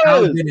thing. Joey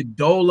Styles did it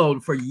dolo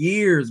for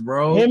years,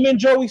 bro. Him and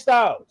Joey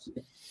Styles.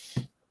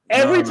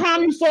 Every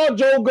time you saw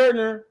Joe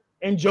Gertner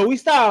and Joey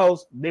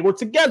Styles, they were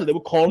together. They were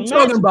calling.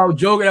 Talking about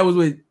Joe that was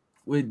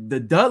with the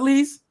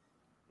Dudleys.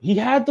 He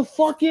had the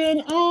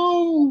fucking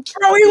bro.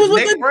 He was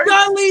with the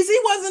Dudleys. He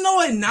wasn't no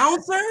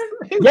announcer.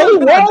 Yeah, he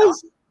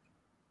was.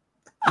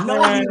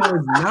 No, he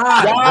was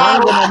not.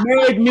 Y'all bro. gonna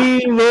make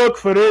me look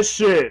for this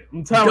shit.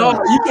 I'm telling Yo,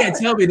 you. you can't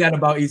tell me that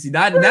about EC.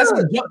 That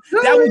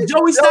was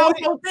Joey Styles'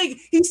 whole thing.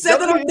 He said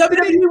that on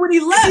WWE when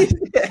he left.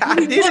 I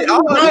When he did left, it. he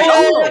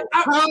was like,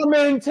 No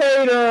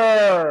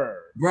commentator.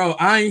 Bro,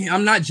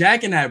 I'm not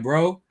jacking that,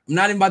 bro. I'm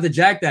not even about to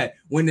jack that.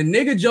 When the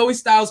nigga Joey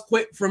Styles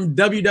quit from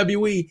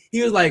WWE,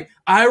 he was like,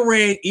 I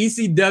ran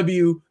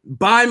ECW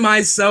by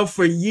myself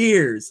for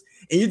years.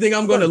 And you think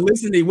I'm gonna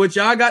listen to what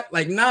y'all got?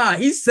 Like, nah,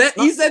 he said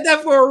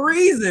that for a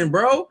reason,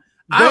 bro.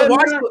 I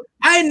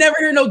ain't never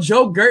heard no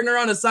Joe Gertner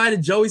on the side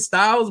of Joey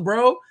Styles,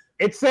 bro.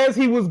 It says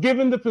he was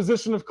given the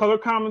position of color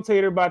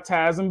commentator by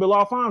Taz and Bill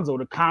Alfonso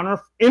to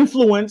counter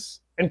influence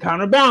and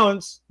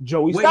counterbalance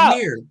Joey What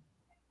Styles. year?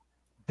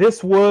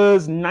 This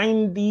was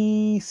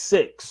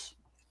 96.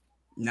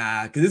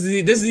 Nah, because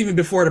this is even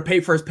before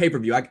the first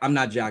pay-per-view. I'm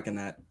not jacking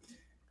that.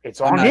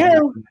 It's on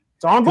here.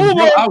 It's on Google.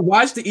 Bro, I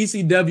watch the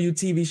ECW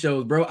TV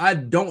shows, bro. I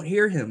don't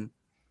hear him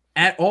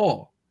at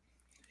all.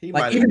 He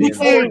Like might have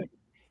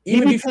he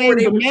became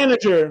the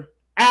manager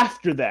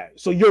after that.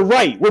 So you're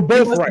right. We're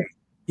both right.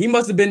 He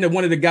must have been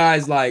one of the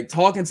guys like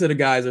talking to the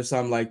guys or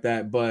something like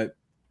that, but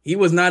he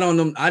was not on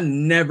them. I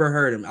never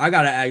heard him. Might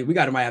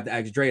have to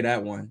ask Dre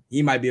that one.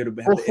 He might be able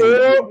to.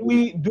 Before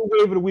we do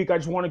wave of the week, I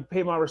just want to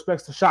pay my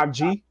respects to Shock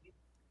G.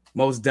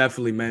 Most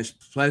definitely, man.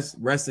 Plus,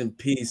 rest in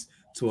peace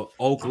to an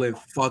Oakland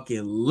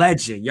fucking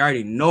legend. You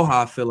already know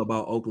how I feel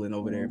about Oakland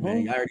over there,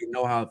 man. You already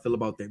know how I feel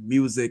about their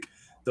music,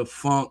 the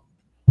funk,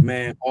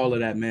 man, all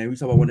of that, man. We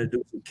talk about one of the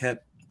dudes who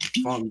kept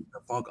the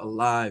funk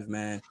alive,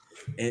 man,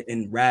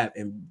 and rap,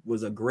 and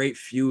was a great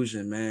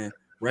fusion, man.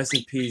 Rest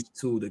in peace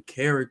to the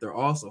character,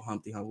 also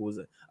Humpty Hump, who was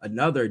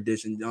another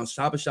addition.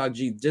 Shop Shock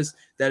G, just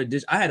that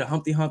addition. I had a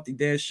Humpty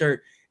dance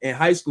shirt in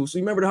high school. So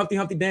you remember the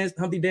Humpty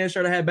dance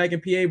shirt I had back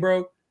in PA,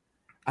 bro?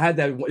 I had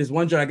this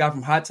one shirt I got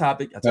from Hot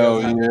Topic.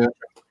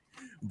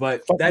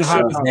 But that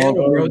shit was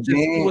bro.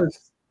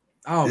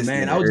 I was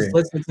just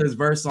listening to his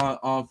verse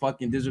on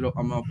fucking digital.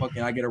 I'm on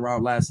fucking I Get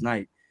Around last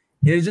night.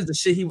 It's just the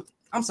shit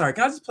I'm sorry.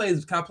 Can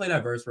I play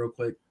that verse real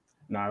quick?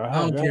 Nah, I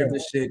don't care if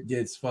this shit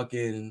gets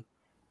fucking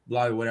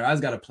blah or whatever. I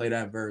just gotta play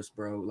that verse,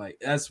 bro. Like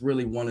that's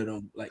really one of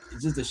them. Like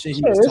it's just the shit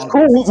he was talking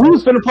about. It's cool. We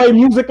was gonna play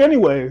music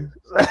anyway.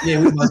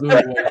 Yeah, we might do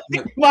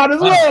it. Might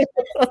as well.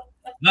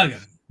 Look,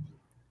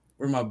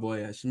 where my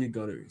boy at? Let me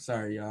go to.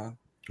 Sorry, y'all.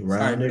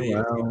 Round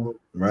and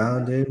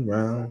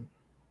round.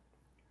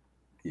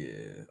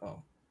 Yeah.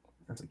 Oh,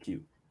 that's a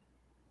cute.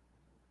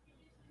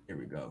 Here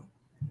we go.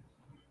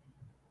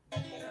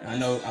 I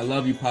know I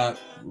love you, Pop,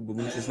 but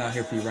it's not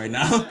here for you right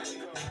now.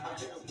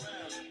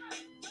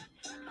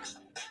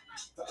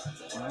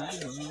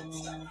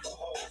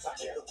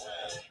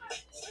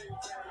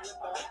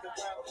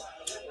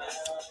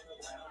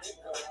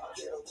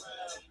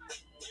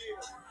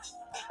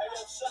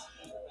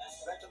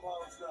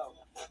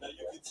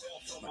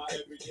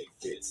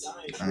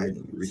 I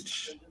ain't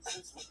rich.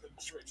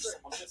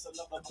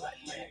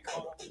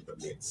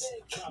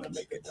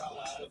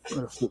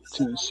 Flip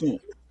 10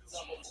 cents.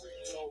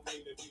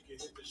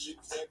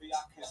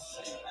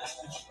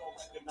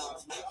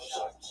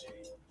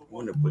 I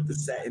want to put the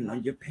satin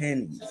on your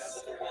panties.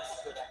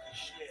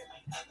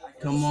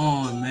 Come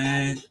on,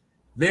 man.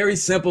 Very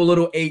simple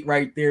little 8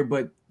 right there,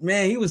 but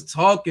man, he was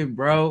talking,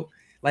 bro.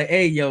 Like,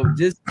 hey, yo,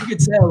 just you can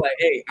tell, like,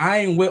 hey, I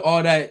ain't with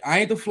all that. I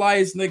ain't the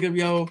flyest nigga,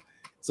 yo.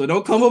 So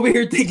don't come over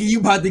here thinking you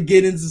about to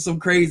get into some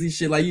crazy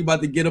shit, like you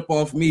about to get up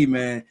off me,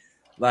 man.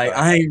 Like,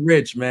 I ain't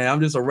rich, man. I'm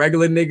just a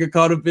regular nigga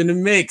caught up in the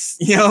mix.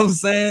 You know what I'm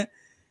saying?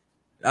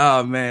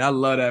 Oh, man, I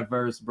love that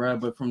verse, bro.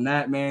 But from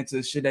that, man, to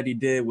the shit that he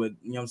did with,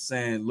 you know what I'm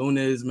saying,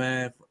 Lunas,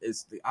 man,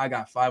 it's the I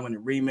Got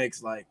 500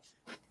 remix, like,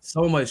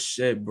 so much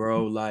shit,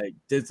 bro. Like,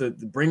 to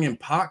bringing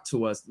Pac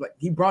to us, like,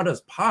 he brought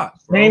us Pac,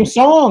 bro. Same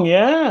song,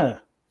 yeah.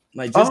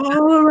 Like, just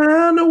all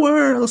around the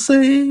world,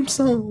 same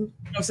song. You know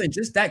what I'm saying?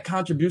 Just that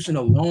contribution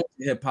alone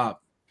to hip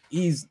hop.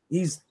 He's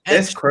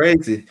that's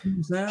crazy.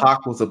 You know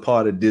Pac was a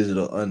part of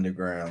Digital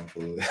Underground. He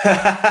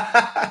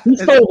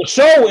stole the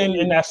show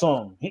in that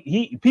song.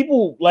 He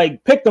people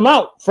like picked him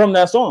out from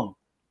that song.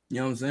 You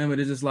know what I'm saying? But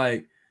it's just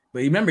like,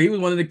 but remember, he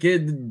was one of the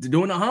kids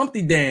doing the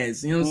Humpty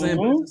dance. You know what I'm saying?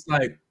 But it's just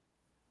like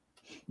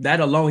that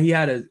alone, he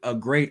had a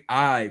great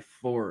eye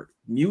for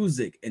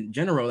music in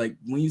general. Like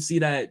when you see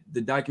that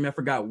the document, I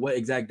forgot what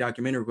exact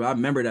documentary, but I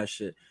remember that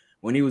shit.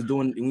 When he was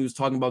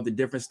talking about the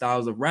different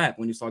styles of rap,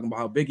 when he was talking about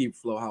how Biggie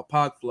flow, how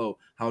Pac flow,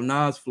 how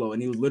Nas flow,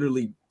 and he was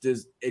literally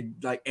just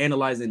like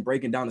analyzing,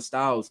 breaking down the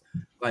styles,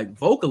 like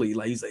vocally,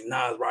 like he's like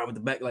Nas right with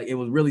the back, like it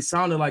was really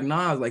sounded like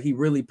Nas, like he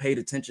really paid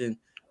attention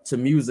to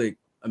music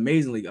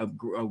amazingly.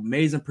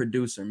 Amazing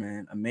producer,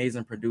 man,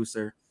 amazing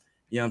producer.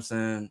 You know what I'm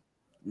saying?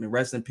 I mean,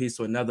 rest in peace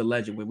to another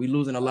legend. We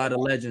losing a lot of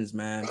legends,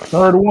 man.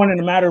 Third one in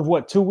a matter of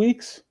what, 2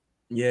 weeks?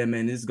 Yeah,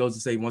 man, this goes to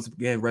say once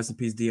again, rest in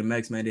peace,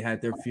 DMX, man. They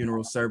had their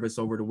funeral service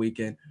over the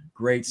weekend.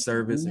 Great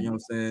service, you know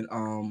what I'm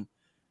saying?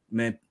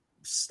 Man,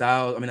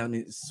 style. I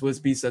mean, Swiss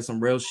Beats said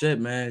some real shit,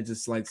 man.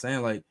 Just like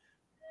saying, like,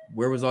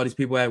 where was all these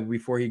people at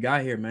before he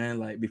got here, man?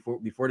 Like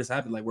before this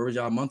happened, like where was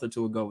y'all a month or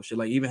two ago? Shit,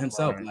 like even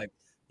himself, like,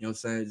 you know what I'm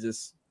saying?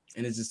 Just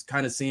And it's just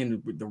kind of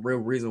seeing the real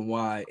reason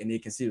why, and they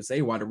can see to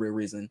say why the real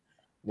reason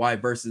why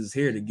Versus is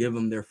here to give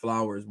them their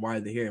flowers, why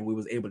they're here. And we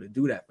was able to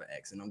do that for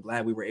X. And I'm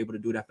glad we were able to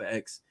do that for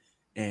X.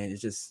 And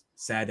it's just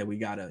sad that we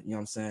gotta, you know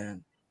what I'm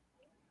saying?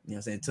 You know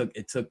what I'm saying?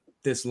 It took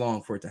this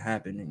long for it to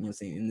happen, and you know what I'm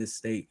saying, in this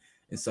state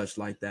and such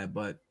like that.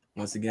 But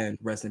once again,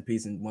 rest in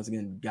peace. And once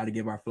again, gotta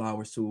give our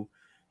flowers to, you know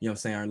what I'm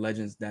saying, our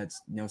legends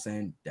that's, you know what I'm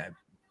saying, that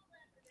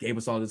gave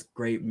us all this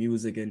great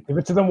music and give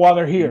it to them while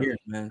they're here,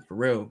 man. For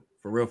real.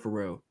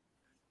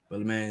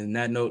 But man, on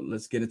that note,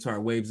 let's get into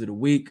our waves of the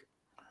week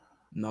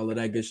and all of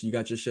that good shit. You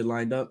got your shit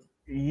lined up?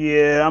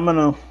 Yeah, I'm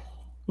gonna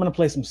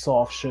play some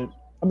soft shit.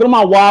 I've been on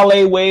my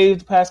Wale wave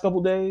the past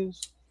couple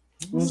days.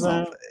 You know what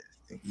I'm saying?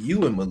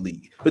 You and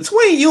Malik.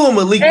 Between you and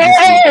Malik,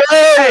 hey,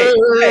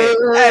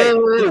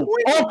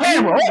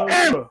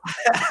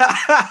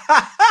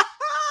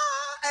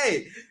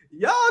 hey,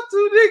 y'all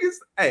two niggas.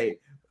 Hey,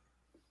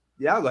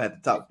 y'all gonna have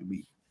to talk to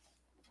me.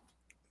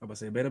 I'm about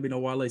to say, better be no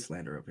Wale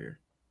slander up here.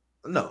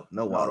 No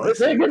Wale.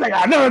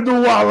 I never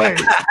do Wale.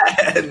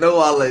 No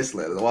Wale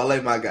slander.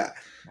 Wale, my guy.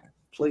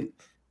 Please.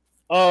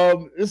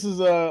 This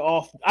is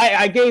off.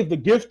 I gave The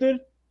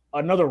Gifted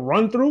another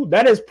run through.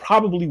 That's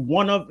probably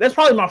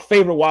my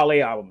favorite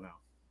Wale album now.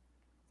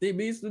 Did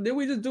we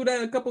just do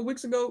that a couple of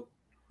weeks ago?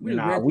 We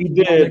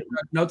did.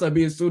 No time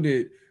being Sue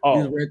did.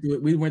 Oh.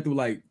 We went through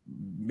like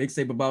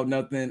mixtape about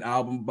nothing,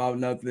 album about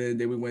nothing.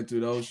 Then we went through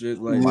those shit.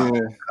 Like, my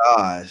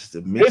gosh,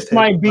 this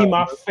might be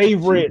my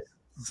favorite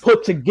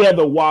put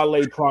together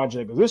Wale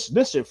project. This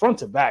shit front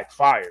to back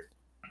fire.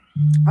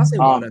 I say,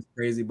 wow, that's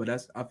crazy, but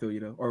I feel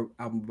you though. Or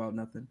album about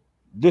nothing.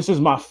 This is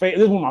my favorite.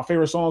 This is one of my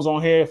favorite songs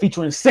on here,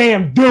 featuring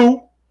Sam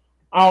Dew.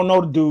 I don't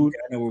know the dude. Yeah,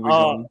 I know where we're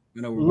going.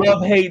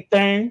 Love hate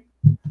thing.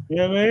 You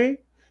know what I mean?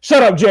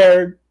 Shut up,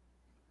 Jared.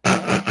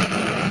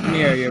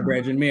 Marry you,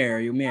 Brethren.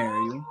 Marry you.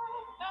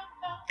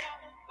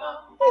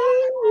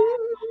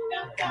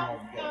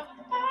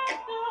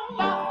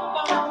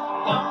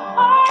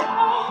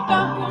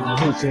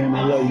 Saying I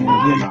love you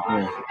again.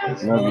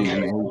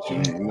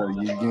 Love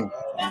you again.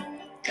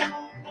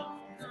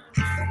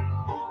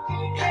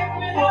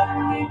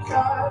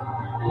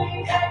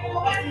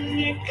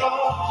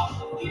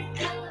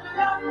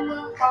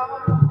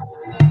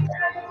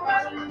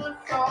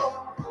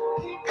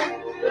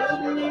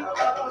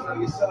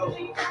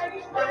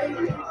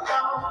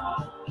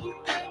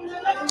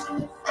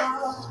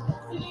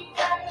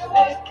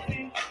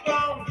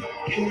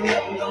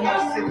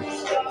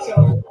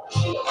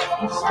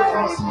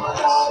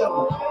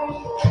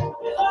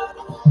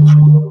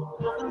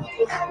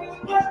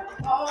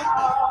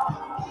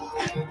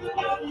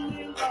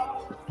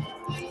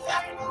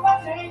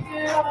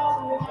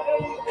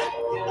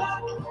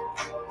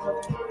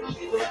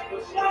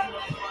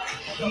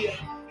 Yeah,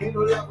 ain't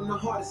no love in the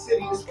heart of the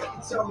city. This what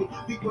you tell me.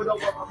 We put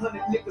over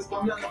 100 niggas,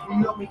 but none of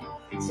them know me.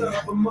 Son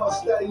of a mother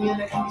studying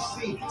at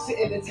UC,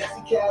 sitting in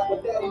taxi cab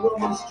with daddy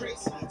roaming the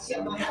streets.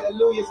 7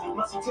 hallelujahs,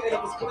 my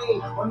satana was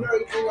clean. On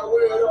everything I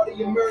wear, all the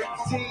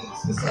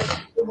emergencies. This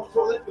is more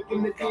prolific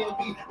in the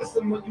DMV.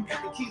 Listen, when you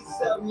get the keys to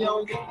 7, you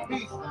don't get the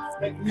beef.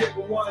 Make the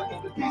nigga one,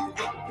 get the piece to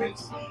get the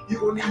piece. You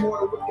gon' need more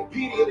than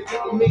Wikipedia to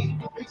get to me.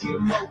 We keep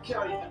them all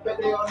county, bet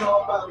they all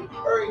know about me.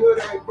 Every hood,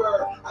 every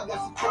bird, I got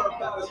some current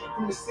balance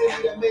from the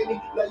city that made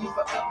me love you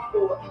forever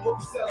for it. Hope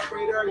you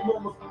celebrate every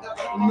moment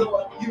forever. You know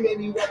it. You made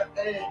me what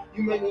I am.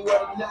 You made me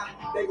what I'm not.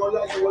 They gon'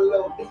 like you a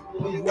little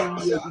different when you walk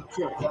the shop.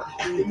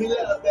 Give me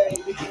love,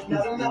 baby.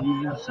 Not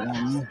enough.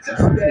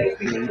 Just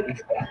baby.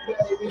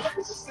 Baby.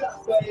 It's a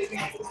stop, baby.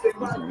 It's the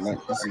right.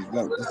 This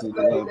is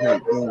the love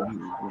hate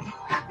thing.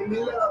 Give me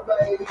love,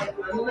 baby. Not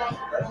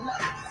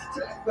enough.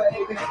 Just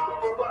baby.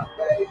 Fuck,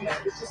 baby.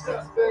 It's just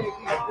us, baby.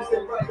 It's the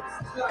right.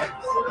 It's the life.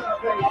 It's the love,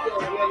 baby.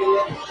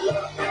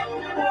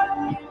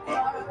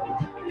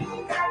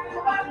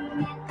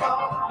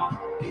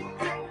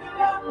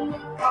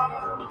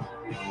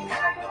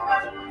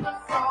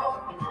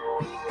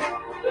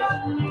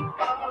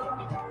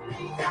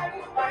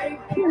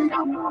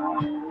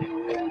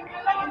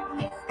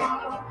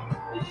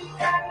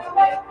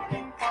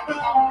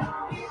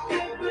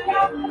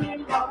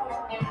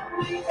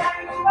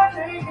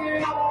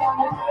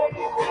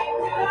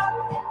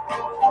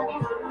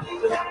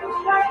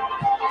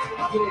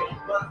 Yeah,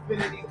 my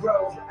affinity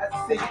grows as the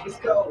city gets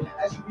cold.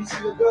 As you reach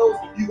your goals,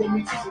 you gon'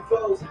 meet you some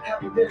foes.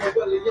 Happy dinner with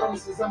the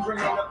youngsters, I'm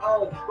bringing them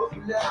home. But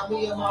for now,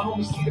 me and my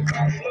homies see the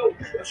crowd flow.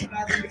 I'm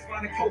trying to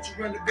find a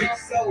culture and the big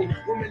soul.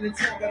 Women in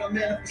town, but I'm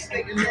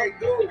manifesting their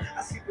goal.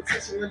 I see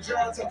potential in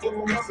John, talk to them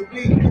once a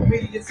week.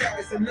 Media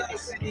targets, another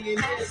city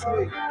in this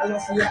week. I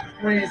lost a lot of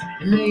friends,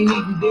 and they ain't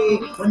even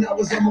dead. When I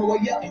was on my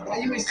way up, why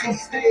you ain't see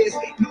stairs?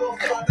 No, I'm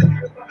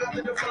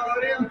father to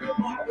follow them.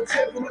 My heart will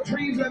tell for my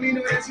dreams, let me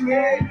know that you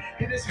had.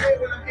 And it's real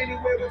when I'm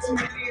anywhere with too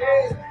many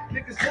heads.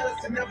 Niggas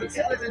jealous and never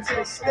tell it until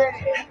it's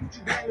steady. What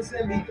you balance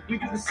in me? We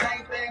do the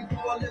same thing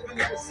for a living,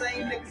 the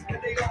same niggas,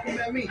 but they all come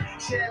at me.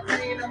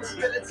 Champagne, I'ma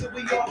spill it till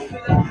we all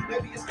fill up.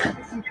 Maybe it's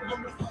coming from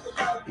giving a fuck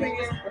about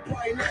opinions. I'm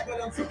probably not,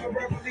 but I'm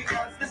temporarily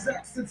on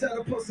physics. So tell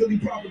the pussy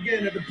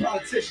propaganda to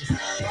politicians.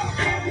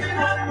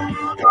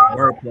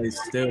 Wordplay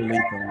still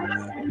lethal,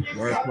 man.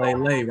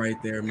 Wordplay lay right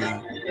there,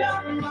 man.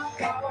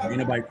 Ain't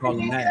nobody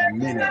calling that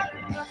in a minute.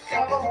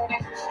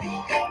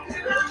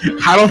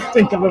 I don't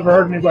think I've ever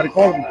heard anybody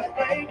call him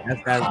that.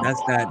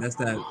 That's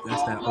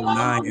that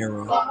 09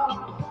 era.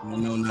 I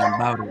don't know nothing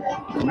about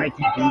it.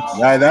 Nike Beats.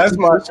 Yeah, that's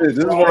my shit. This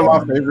is one of my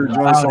favorite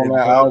joints on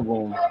that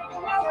album.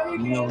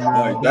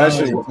 Like that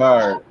shit was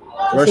hard.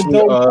 Especially You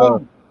know what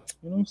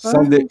I'm saying?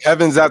 Sunday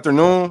Kevin's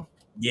Afternoon.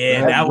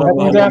 Yeah, that was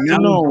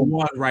the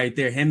one right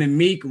there. Him and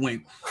Meek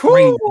went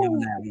crazy on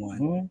that one.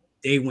 Mhm.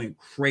 They went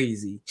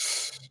crazy.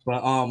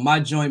 But my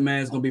joint,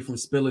 man, is gonna be from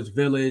Spillage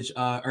Village,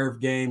 Earth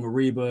Game,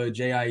 Ariba,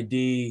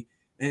 JID,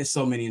 and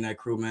so many in that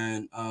crew,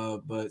 man.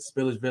 But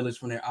Spillage Village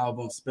from their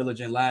album Spillage,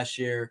 and last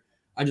year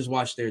I just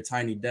watched their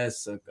Tiny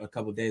Desk a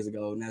couple days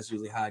ago, and that's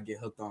usually how I get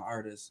hooked on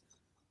artists.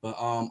 But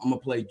I'm gonna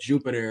play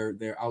Jupiter,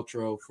 their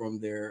outro from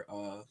their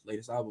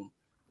latest album.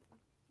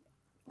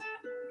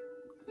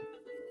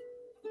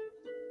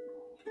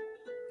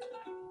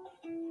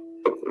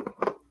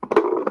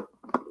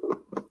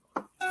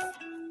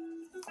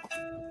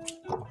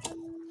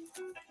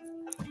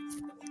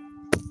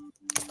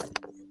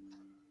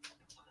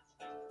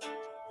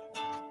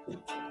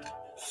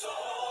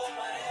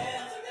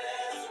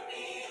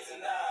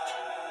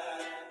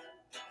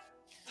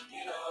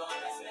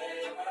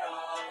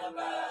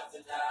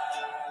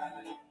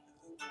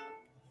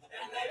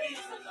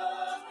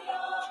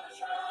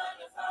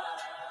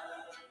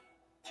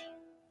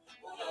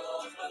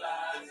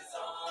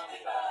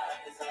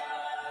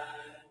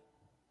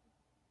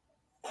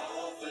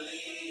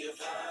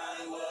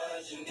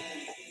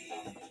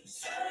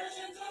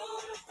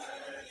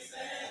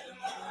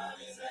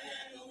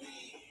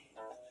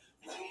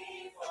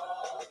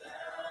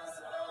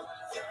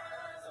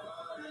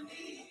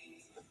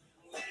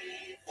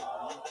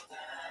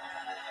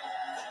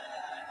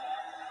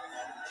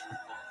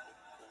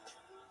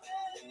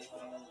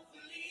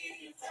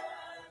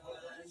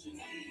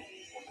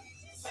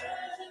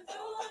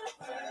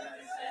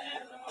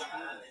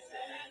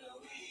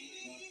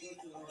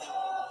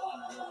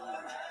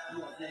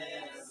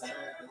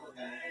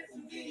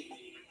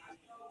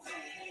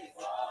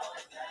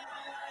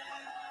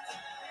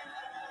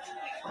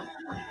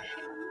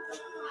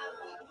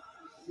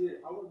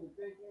 I wasn't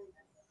thinking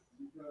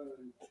because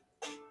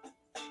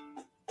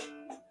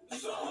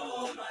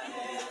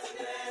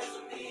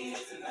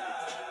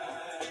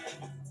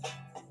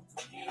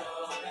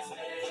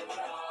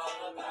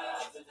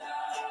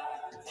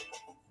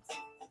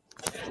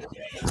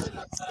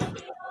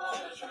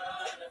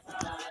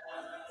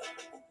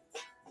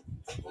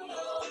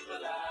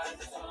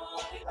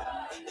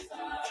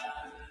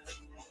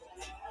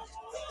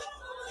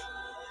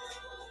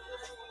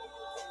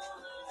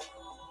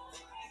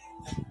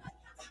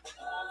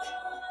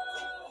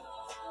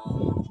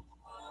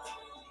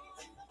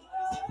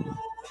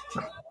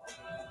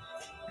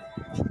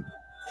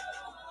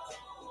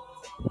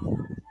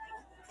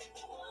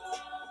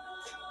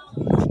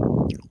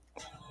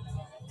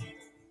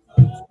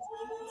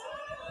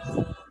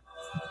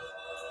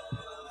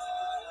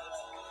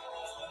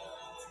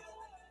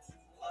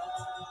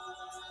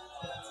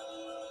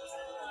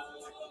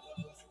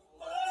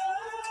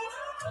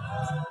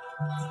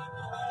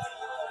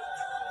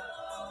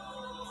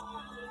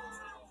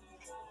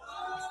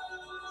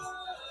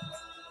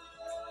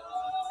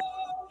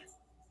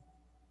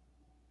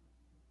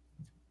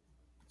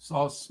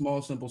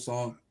Small, simple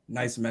song,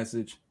 nice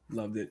message,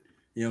 loved it.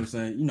 You know what I'm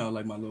saying? You know,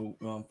 like my little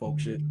folk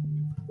shit.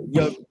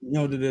 Yo, you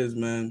know what it is,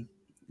 man.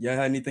 Y'all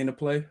had anything to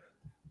play?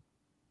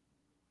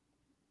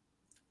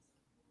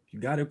 You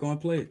got it, go and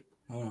play it.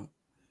 Hold on.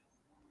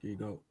 Here you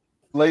go.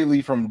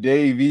 lately from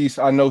Dave East,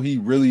 I know he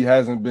really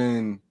hasn't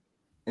been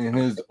in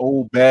his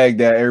old bag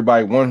that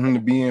everybody wanted him to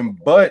be in,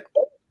 but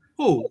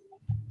Who?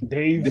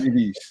 Dave.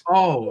 East.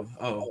 Oh.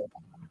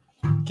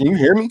 Can you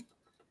hear me?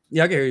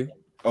 Yeah, I can hear you.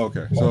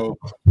 Okay, so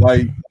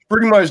like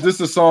pretty much this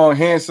is a song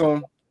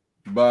Handsome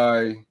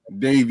by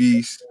Dave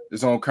East.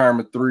 It's on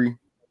Karma 3.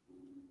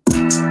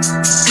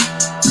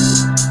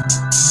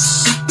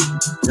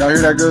 Y'all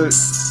hear that good?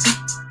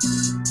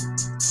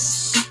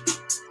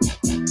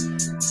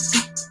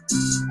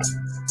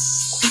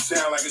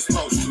 Sound like it's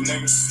supposed to,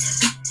 nigga.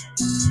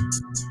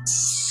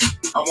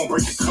 I won't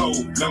break the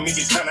code. No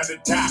niggas trying not to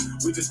die.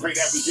 We just pray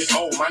that we get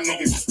old. My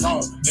niggas is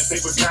tall. If they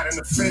was not in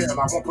the field,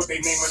 I won't put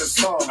their name in the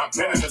song. I've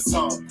been in the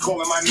song.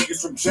 Calling my niggas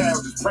from jail,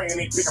 just praying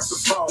they pick up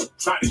the phone.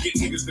 Try to get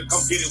niggas to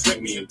come get it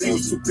with me. If they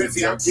was too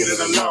busy, I'll get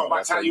it alone.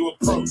 Watch how you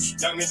approach.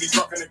 Young nigga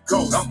drunk in the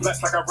ghost. I'm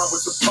blessed like I run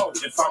with the boat.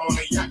 If I'm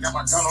on the yacht, got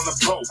my gun on the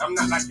boat. I'm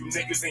not like you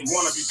niggas ain't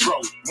wanna be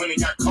broke. When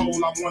it got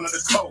cold, I'm one of the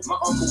cold. My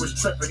uncle was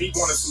tripping, he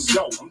wanted some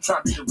dope. I'm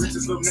trying to be the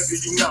richest little nigga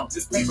you know.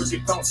 This paper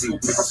get don't see who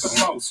pick up the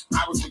most.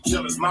 I was with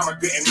killers, mama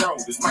didn't know.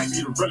 This might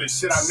be the realest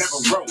shit I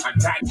never wrote. I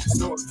got you,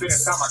 so it fit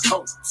inside my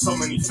coat. So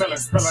many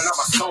feelings spilling out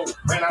my soul.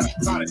 Ran out of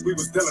product, we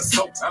was dealing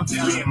soap. I'm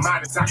just being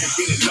modest, I can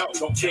get it low.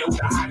 Don't care who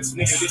the hottest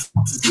nigga, this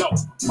is low.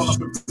 Pull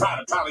up in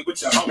Prada, probably with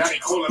your hoe. Now they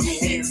calling me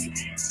handsome.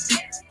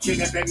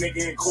 Kidnap that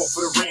nigga in court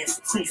for the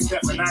ransom. Creep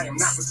step and I am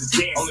not with the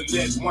dance. Only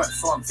live once,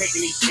 so I'm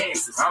taking these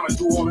chances. I'ma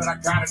do all that I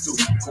gotta do.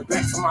 Go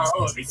back to my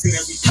hood, they say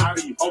that we proud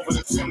of you. Over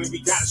the family, we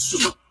gotta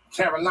shoot.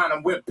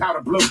 Carolina whip powder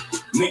blue.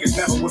 Niggas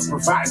never was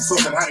providing,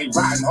 talking how they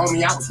riding,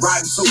 homie. I was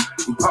riding too.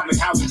 In public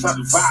housing, trying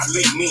to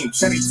violate me and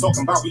Chetty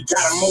talking about we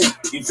gotta move.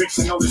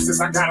 Eviction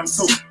notices, I got them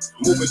too.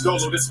 Moving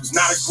Dolo, this was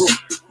not a group.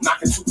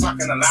 Knocking Tupac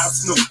and a lot of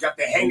Snoop. Got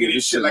the hang of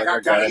this shit like I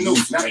got a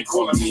noose. Now they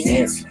calling me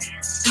handsome.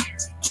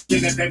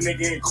 Kidnap that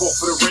nigga in court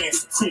for the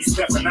ransom. Creep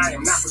step and I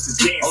am not with the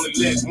dance. Only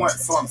live once,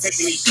 so I'm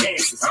taking these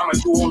chances. I'ma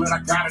do all that I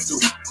gotta do.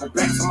 Go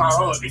back to my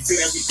hood, they say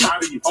that we proud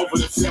of you. Over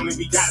the family,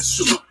 we gotta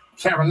shoot.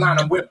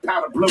 Carolina whip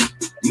powder blue.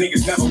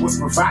 Niggas never was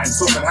providing,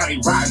 talking how they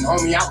riding,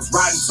 homie. I was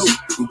riding too.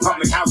 In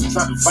public housing,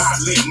 trying to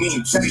violate me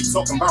and Chetty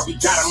talking about we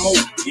gotta move.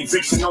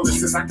 Eviction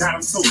notices, I got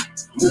them too.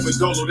 Moving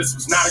Dolo, this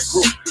was not a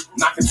group.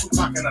 Knocking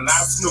Tupac and a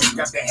lot of Snoop.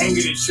 Got the hang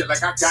of this shit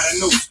like I got a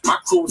noose. My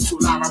crew was too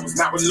loud, I was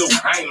not with Luke.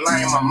 I ain't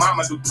lying, my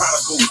mama do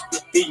powder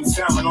boots. Eating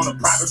salmon on a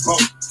private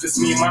boat. Just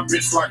me and my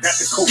bitch, so I got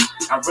the coat.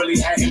 I really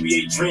had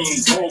NBA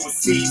dreams, go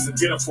overseas and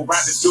get a full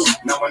ride to do.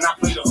 Now when I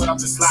play the hood, I'm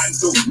just sliding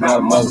through. Now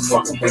a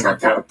motherfucker think I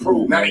gotta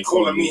prove. Now they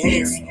calling me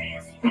handsome.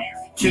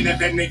 Kidnap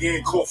that nigga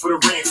in court for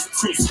the ransom.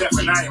 Creep step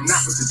and I am not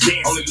with the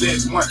dance. Only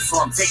live once,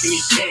 so I'm taking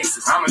these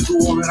chances. I'ma do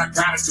all that I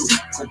gotta do.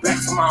 Go back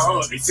to my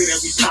hood, they say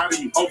that we proud of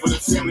you. Over the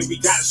family, we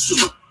gotta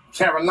shoot.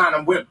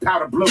 Carolina whip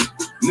powder blue.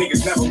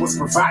 Niggas never was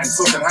providing,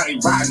 talking how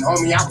they riding,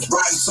 homie. I was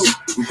riding too.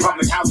 In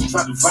public housing,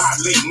 trying to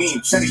violate me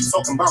and Chetty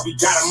talking about we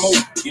gotta move.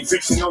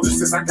 Eviction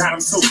notices, I got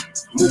them too.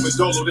 Moving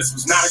Dolo, this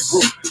was not a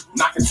group.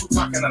 Knocking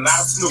Tupac and a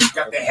lot of Snoop.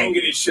 Got the hang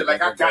of this shit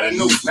like I got a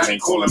noose. Now they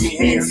calling me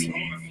handsome.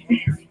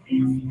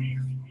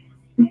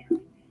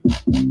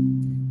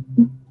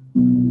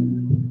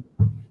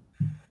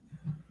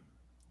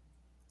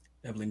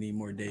 Definitely need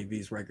more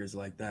Davies records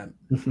like that.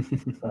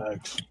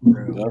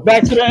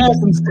 Back to the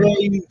anthems,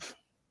 Dave.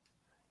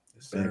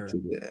 Back to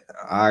that.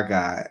 I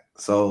got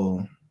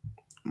so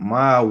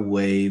my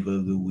wave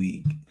of the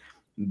week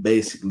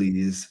basically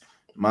is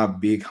my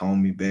big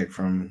homie back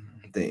from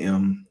the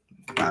M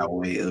by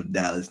way of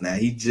Dallas. Now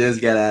he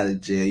just got out of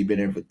jail. He been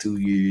there for 2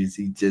 years.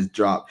 He just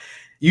dropped.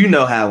 You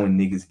know how when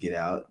niggas get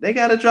out, they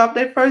gotta drop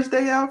their first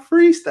day out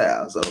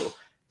freestyle. So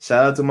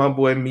shout out to my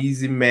boy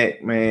Meezy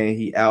Mac, man.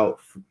 He out.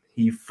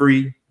 He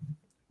free.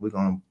 We're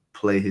gonna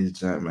play his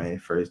jump, man.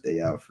 First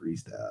day out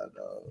freestyle,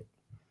 dog.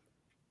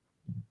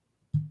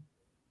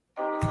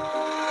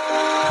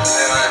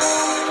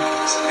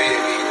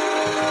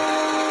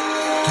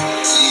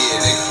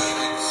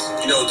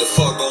 You know what the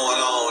fuck going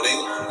on,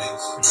 nigga?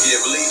 Yeah,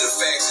 believe the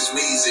facts is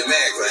Meezy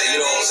Mac, man. You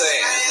know what I'm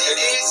saying?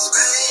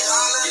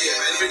 Yeah,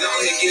 man. If we go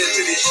ahead and get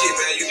into this shit,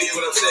 man, you dig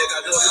what I'm saying? I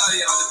know a lot of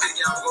y'all think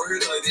y'all gonna hear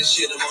none of this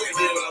shit no more. You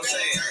dig what I'm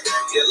saying?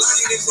 Yeah, a lot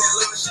of you niggas have a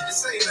lot of shit to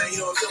say, man.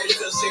 You know what I'm saying? You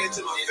couldn't say it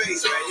to my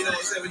face, man. You know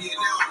what I'm saying? But yeah,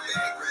 now I'm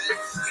back, man.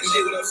 You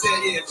dig what I'm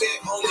saying? Yeah, back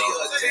on the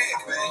attack,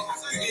 man.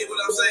 You dig what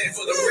I'm saying?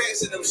 For the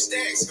racks and them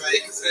stacks, man.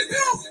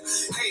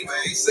 Hey,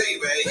 man, say,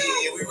 man.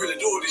 Yeah, we really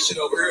doing this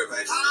shit over here,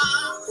 man.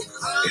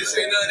 This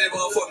ain't none of that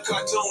motherfucking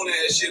cartoon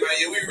ass shit, man.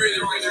 Yeah, we really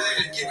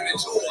giving it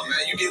to them,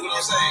 man. You dig what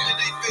I'm saying? And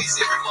they face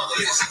every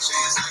motherfucking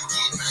chance I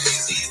get, man.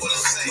 You dig what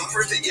I'm saying? My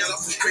first day got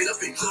off straight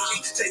up in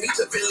Gucci. Take me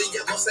to Billy,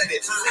 yeah, bust at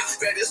it to me.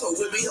 Bad this hoe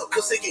with me, her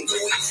pussy getting gooey.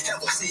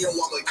 Have a CEO,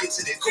 I'ma get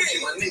to the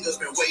coochie. My niggas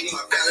been waiting,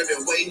 my family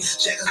been waiting.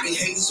 Jackers been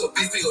hating, so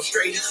beef we go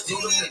straight.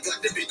 Roll up the gun,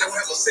 if it don't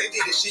have a safety,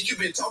 the shit you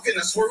been talking,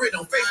 I swear it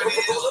don't fake.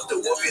 Roll up the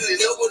whoop,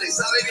 it up with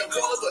exotic. I'm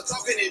calling, but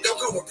talking, it don't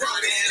come with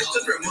pride. It's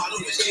the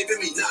remodel, it's giving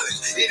me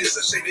knowledge. It is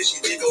a shame that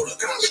she did go to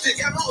college. Still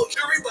got my own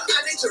jury, but I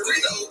need to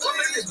read them. I'm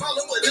in this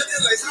problem with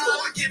nothing like zero.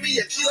 I give me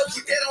a kilo,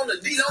 keep that on the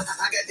Dino.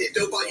 I got that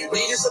dope, all you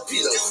need is a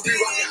pillow. Be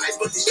rockin' ice,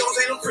 but these stones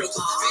ain't no crystal.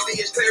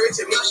 Baby, it's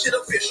clarity, my shit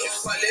official.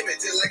 My limit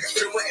did like a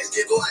shrimp, ass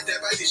giggle. I dab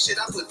out this shit,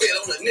 I put that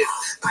on the nip.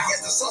 I got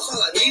the sauce,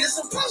 all I need is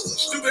some pasta.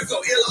 Stupid go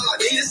ill, all I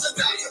need is a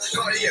doctor.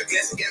 Cardiac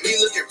glass and got me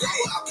looking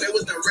proper. I play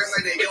with the racks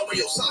like they over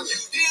your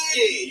socket.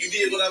 Yeah, you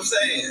did what I'm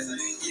saying.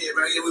 Yeah,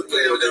 man, yeah, we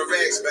play with the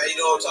racks, man.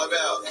 You know what I'm talking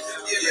about.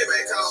 Yeah,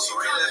 man, call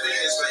Serena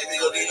Vance, man. We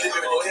gon' need a little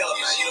bit more help,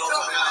 man. You know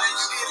what I'm talking about.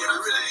 Yeah,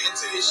 we really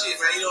into this shit,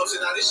 man. You know what I'm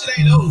saying? Now, this shit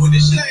ain't over with.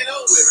 This shit ain't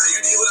over with, man.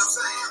 You did what I'm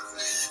saying.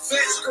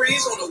 Flat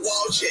screens on the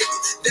wall check.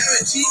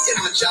 Diamond teeth in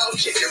my jaw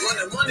check. And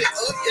running money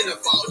up in the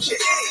fall check.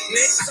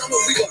 Next summer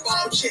we go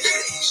ball check.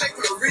 Check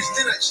my wrist,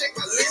 then I check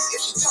my list.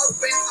 If she talk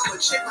back, I'ma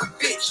check my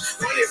bitch.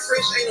 Money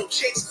fresh, ain't no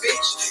checks,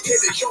 bitch.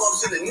 Heavy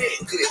charms in the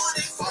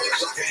necklace. Baller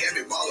blocking, got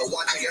me baller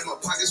watching. Got my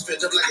pockets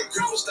filled up like a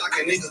cripple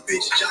stocking. Niggas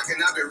bitches jocking.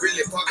 I've been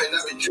really popping.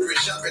 I've been jewelry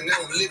shopping.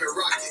 Now I'm living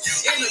rocking.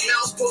 In the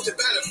mouse posted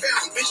by the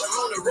fountain. Bitch, I'm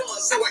on the run,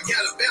 so I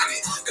got about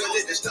it. Cause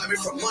it just stop me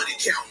from money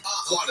count.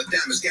 Water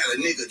diamonds got a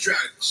nigga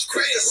drowning.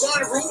 Crack the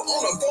sunroof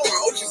on a farm.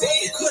 OG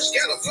Roman Kush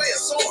got a flare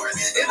sword.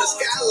 In the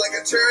sky like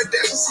a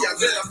pterodactyl. See, I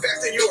blend a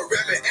factor, you a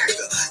rapping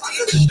actor. I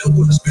cut the dope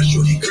with a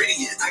special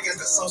ingredient. I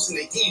got the sauce and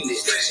they eating it.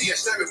 She got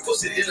snapping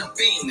pussy, then I'm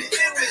beating it.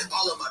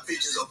 All of my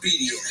bitches is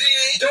obedient.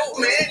 Dope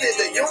man in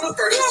the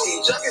university.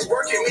 Junk is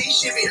working me,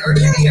 shit be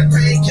hurting me. And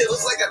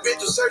painkillers like I've been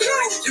through surgery.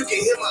 You can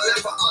hear my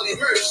laugh for all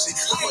emergency.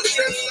 I'm a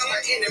trap, I'm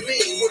my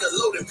enemy. With a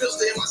loaded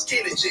pistol in my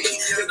skinny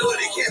jeans. The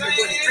bloody cabin,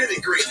 but it really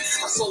green.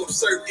 I saw him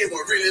serve, it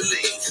was really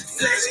lean.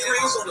 Flat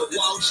screens on the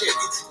wall, check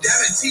it.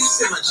 Diamond teeth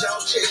in my jaw,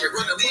 check it.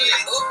 Run the money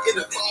up in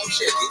the fall,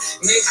 check it.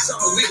 Next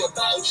summer we go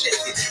ball, check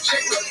it.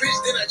 Check my wrist,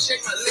 then I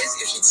check my list.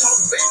 If she talk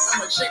back,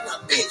 I'ma check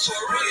my bitch.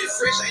 Running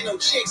fresh, ain't no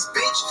checks,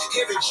 bitch.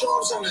 Heavy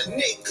charms on the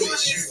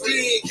necklace, you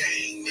dig?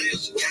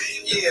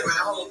 Yeah, man,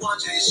 a whole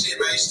bunch of this shit,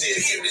 man. Still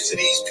giving it to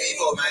these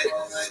people, man. You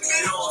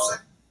know what I'm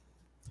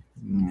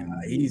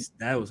saying? Yeah,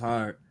 that was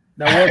hard.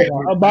 That was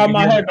hard. About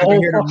my head the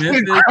whole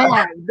fucking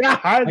time.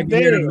 I can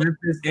hear the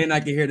Memphis and I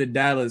can hear the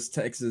Dallas,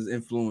 Texas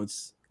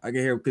influence. I can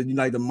hear because you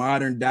like the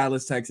modern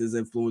Dallas, Texas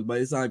influence, but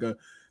it's like a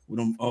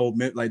old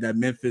like that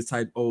Memphis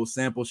type old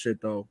sample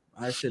shit though.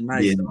 That shit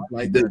nice. Yeah,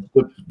 like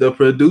the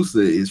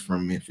producer is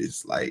from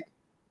Memphis, like.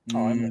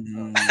 Okay.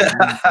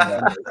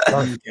 The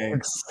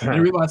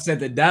reason why I said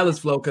the Dallas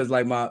flow because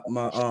like my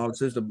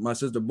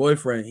sister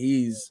boyfriend,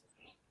 he's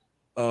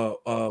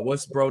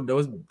what's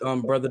those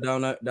brother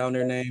down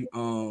there named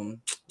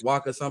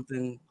Walker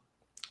something,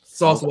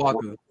 Sauce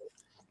Walker,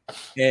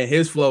 and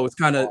his flow is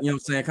kind of, you know what I'm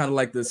saying, kind of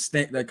like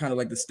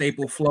the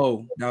staple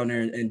flow down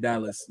there in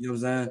Dallas, you know what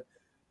I'm saying.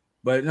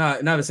 But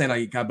not saying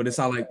like but it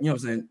sounds like, you know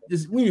what I'm saying,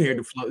 just when you hear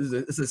the flow,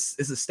 it's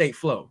a state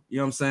flow, you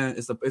know what I'm saying.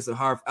 It's a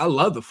hard. I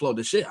love the flow.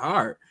 The shit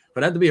hard. For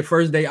that to be a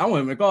first day, I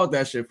wouldn't even call it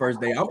that shit first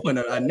day. I'm putting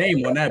a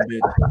name on that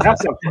bitch.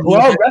 That's a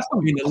club. That's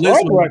the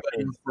list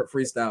for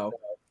freestyle.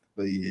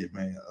 But yeah,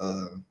 man.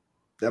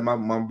 That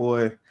my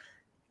boy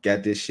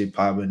got this shit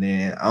popping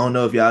in. I don't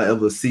know if y'all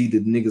ever see the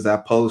niggas I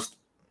post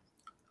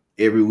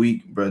every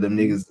week, bro. Them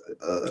niggas,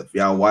 if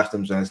y'all watch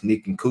them, just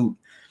Nick and Coop,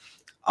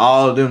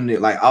 all of them,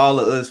 like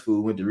all of us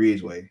who went to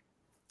Ridgeway,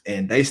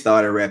 and they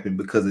started rapping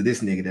because of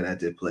this nigga that I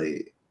just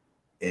played.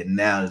 And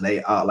now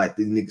they all like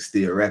these niggas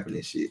still rapping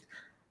and shit.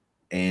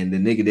 And the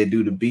nigga that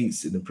do the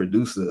beats and the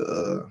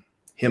producer,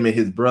 him and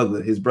his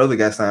brother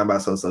got signed by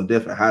So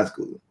Def in high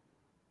school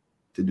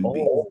to do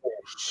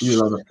beats.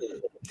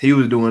 He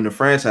was doing the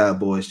Franchise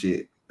Boy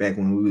shit back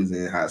when we was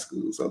in high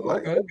school. So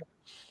like,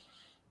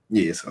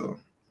 yeah. So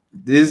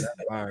this,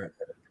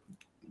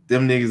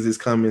 them niggas is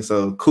coming.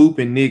 So Coop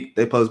and Nick,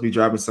 they supposed to be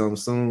dropping something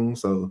soon.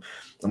 So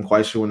I'm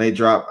quite sure when they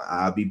drop,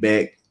 I'll be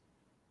back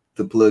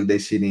to plug that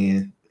shit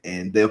in,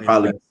 and they'll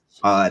probably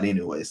out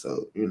anyway.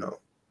 So you know.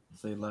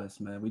 Say less,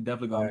 man. We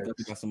definitely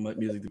got some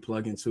music to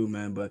plug in too,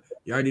 man. But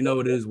you already know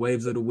what it is.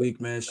 Waves of the week,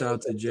 man. Shout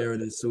out to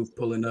Jared and Sue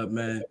pulling up,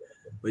 man.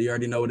 But you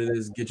already know what it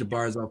is. Get your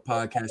bars off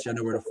podcast. Y'all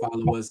know where to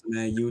follow us,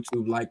 man.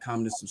 YouTube, like,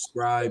 comment, and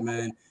subscribe,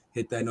 man.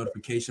 Hit that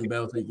notification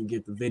bell so you can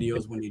get the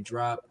videos when they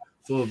drop.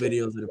 Full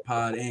videos of the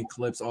pod and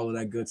clips, all of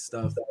that good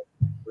stuff.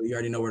 But you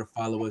already know where to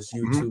follow us.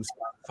 YouTube,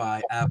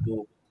 Spotify,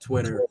 Apple,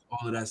 Twitter,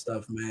 all of that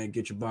stuff, man.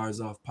 Get your bars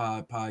off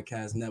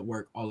podcast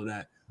network, all of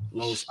that.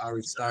 Los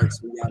Ari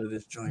Starks, we out of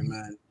this joint,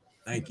 man.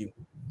 Thank you.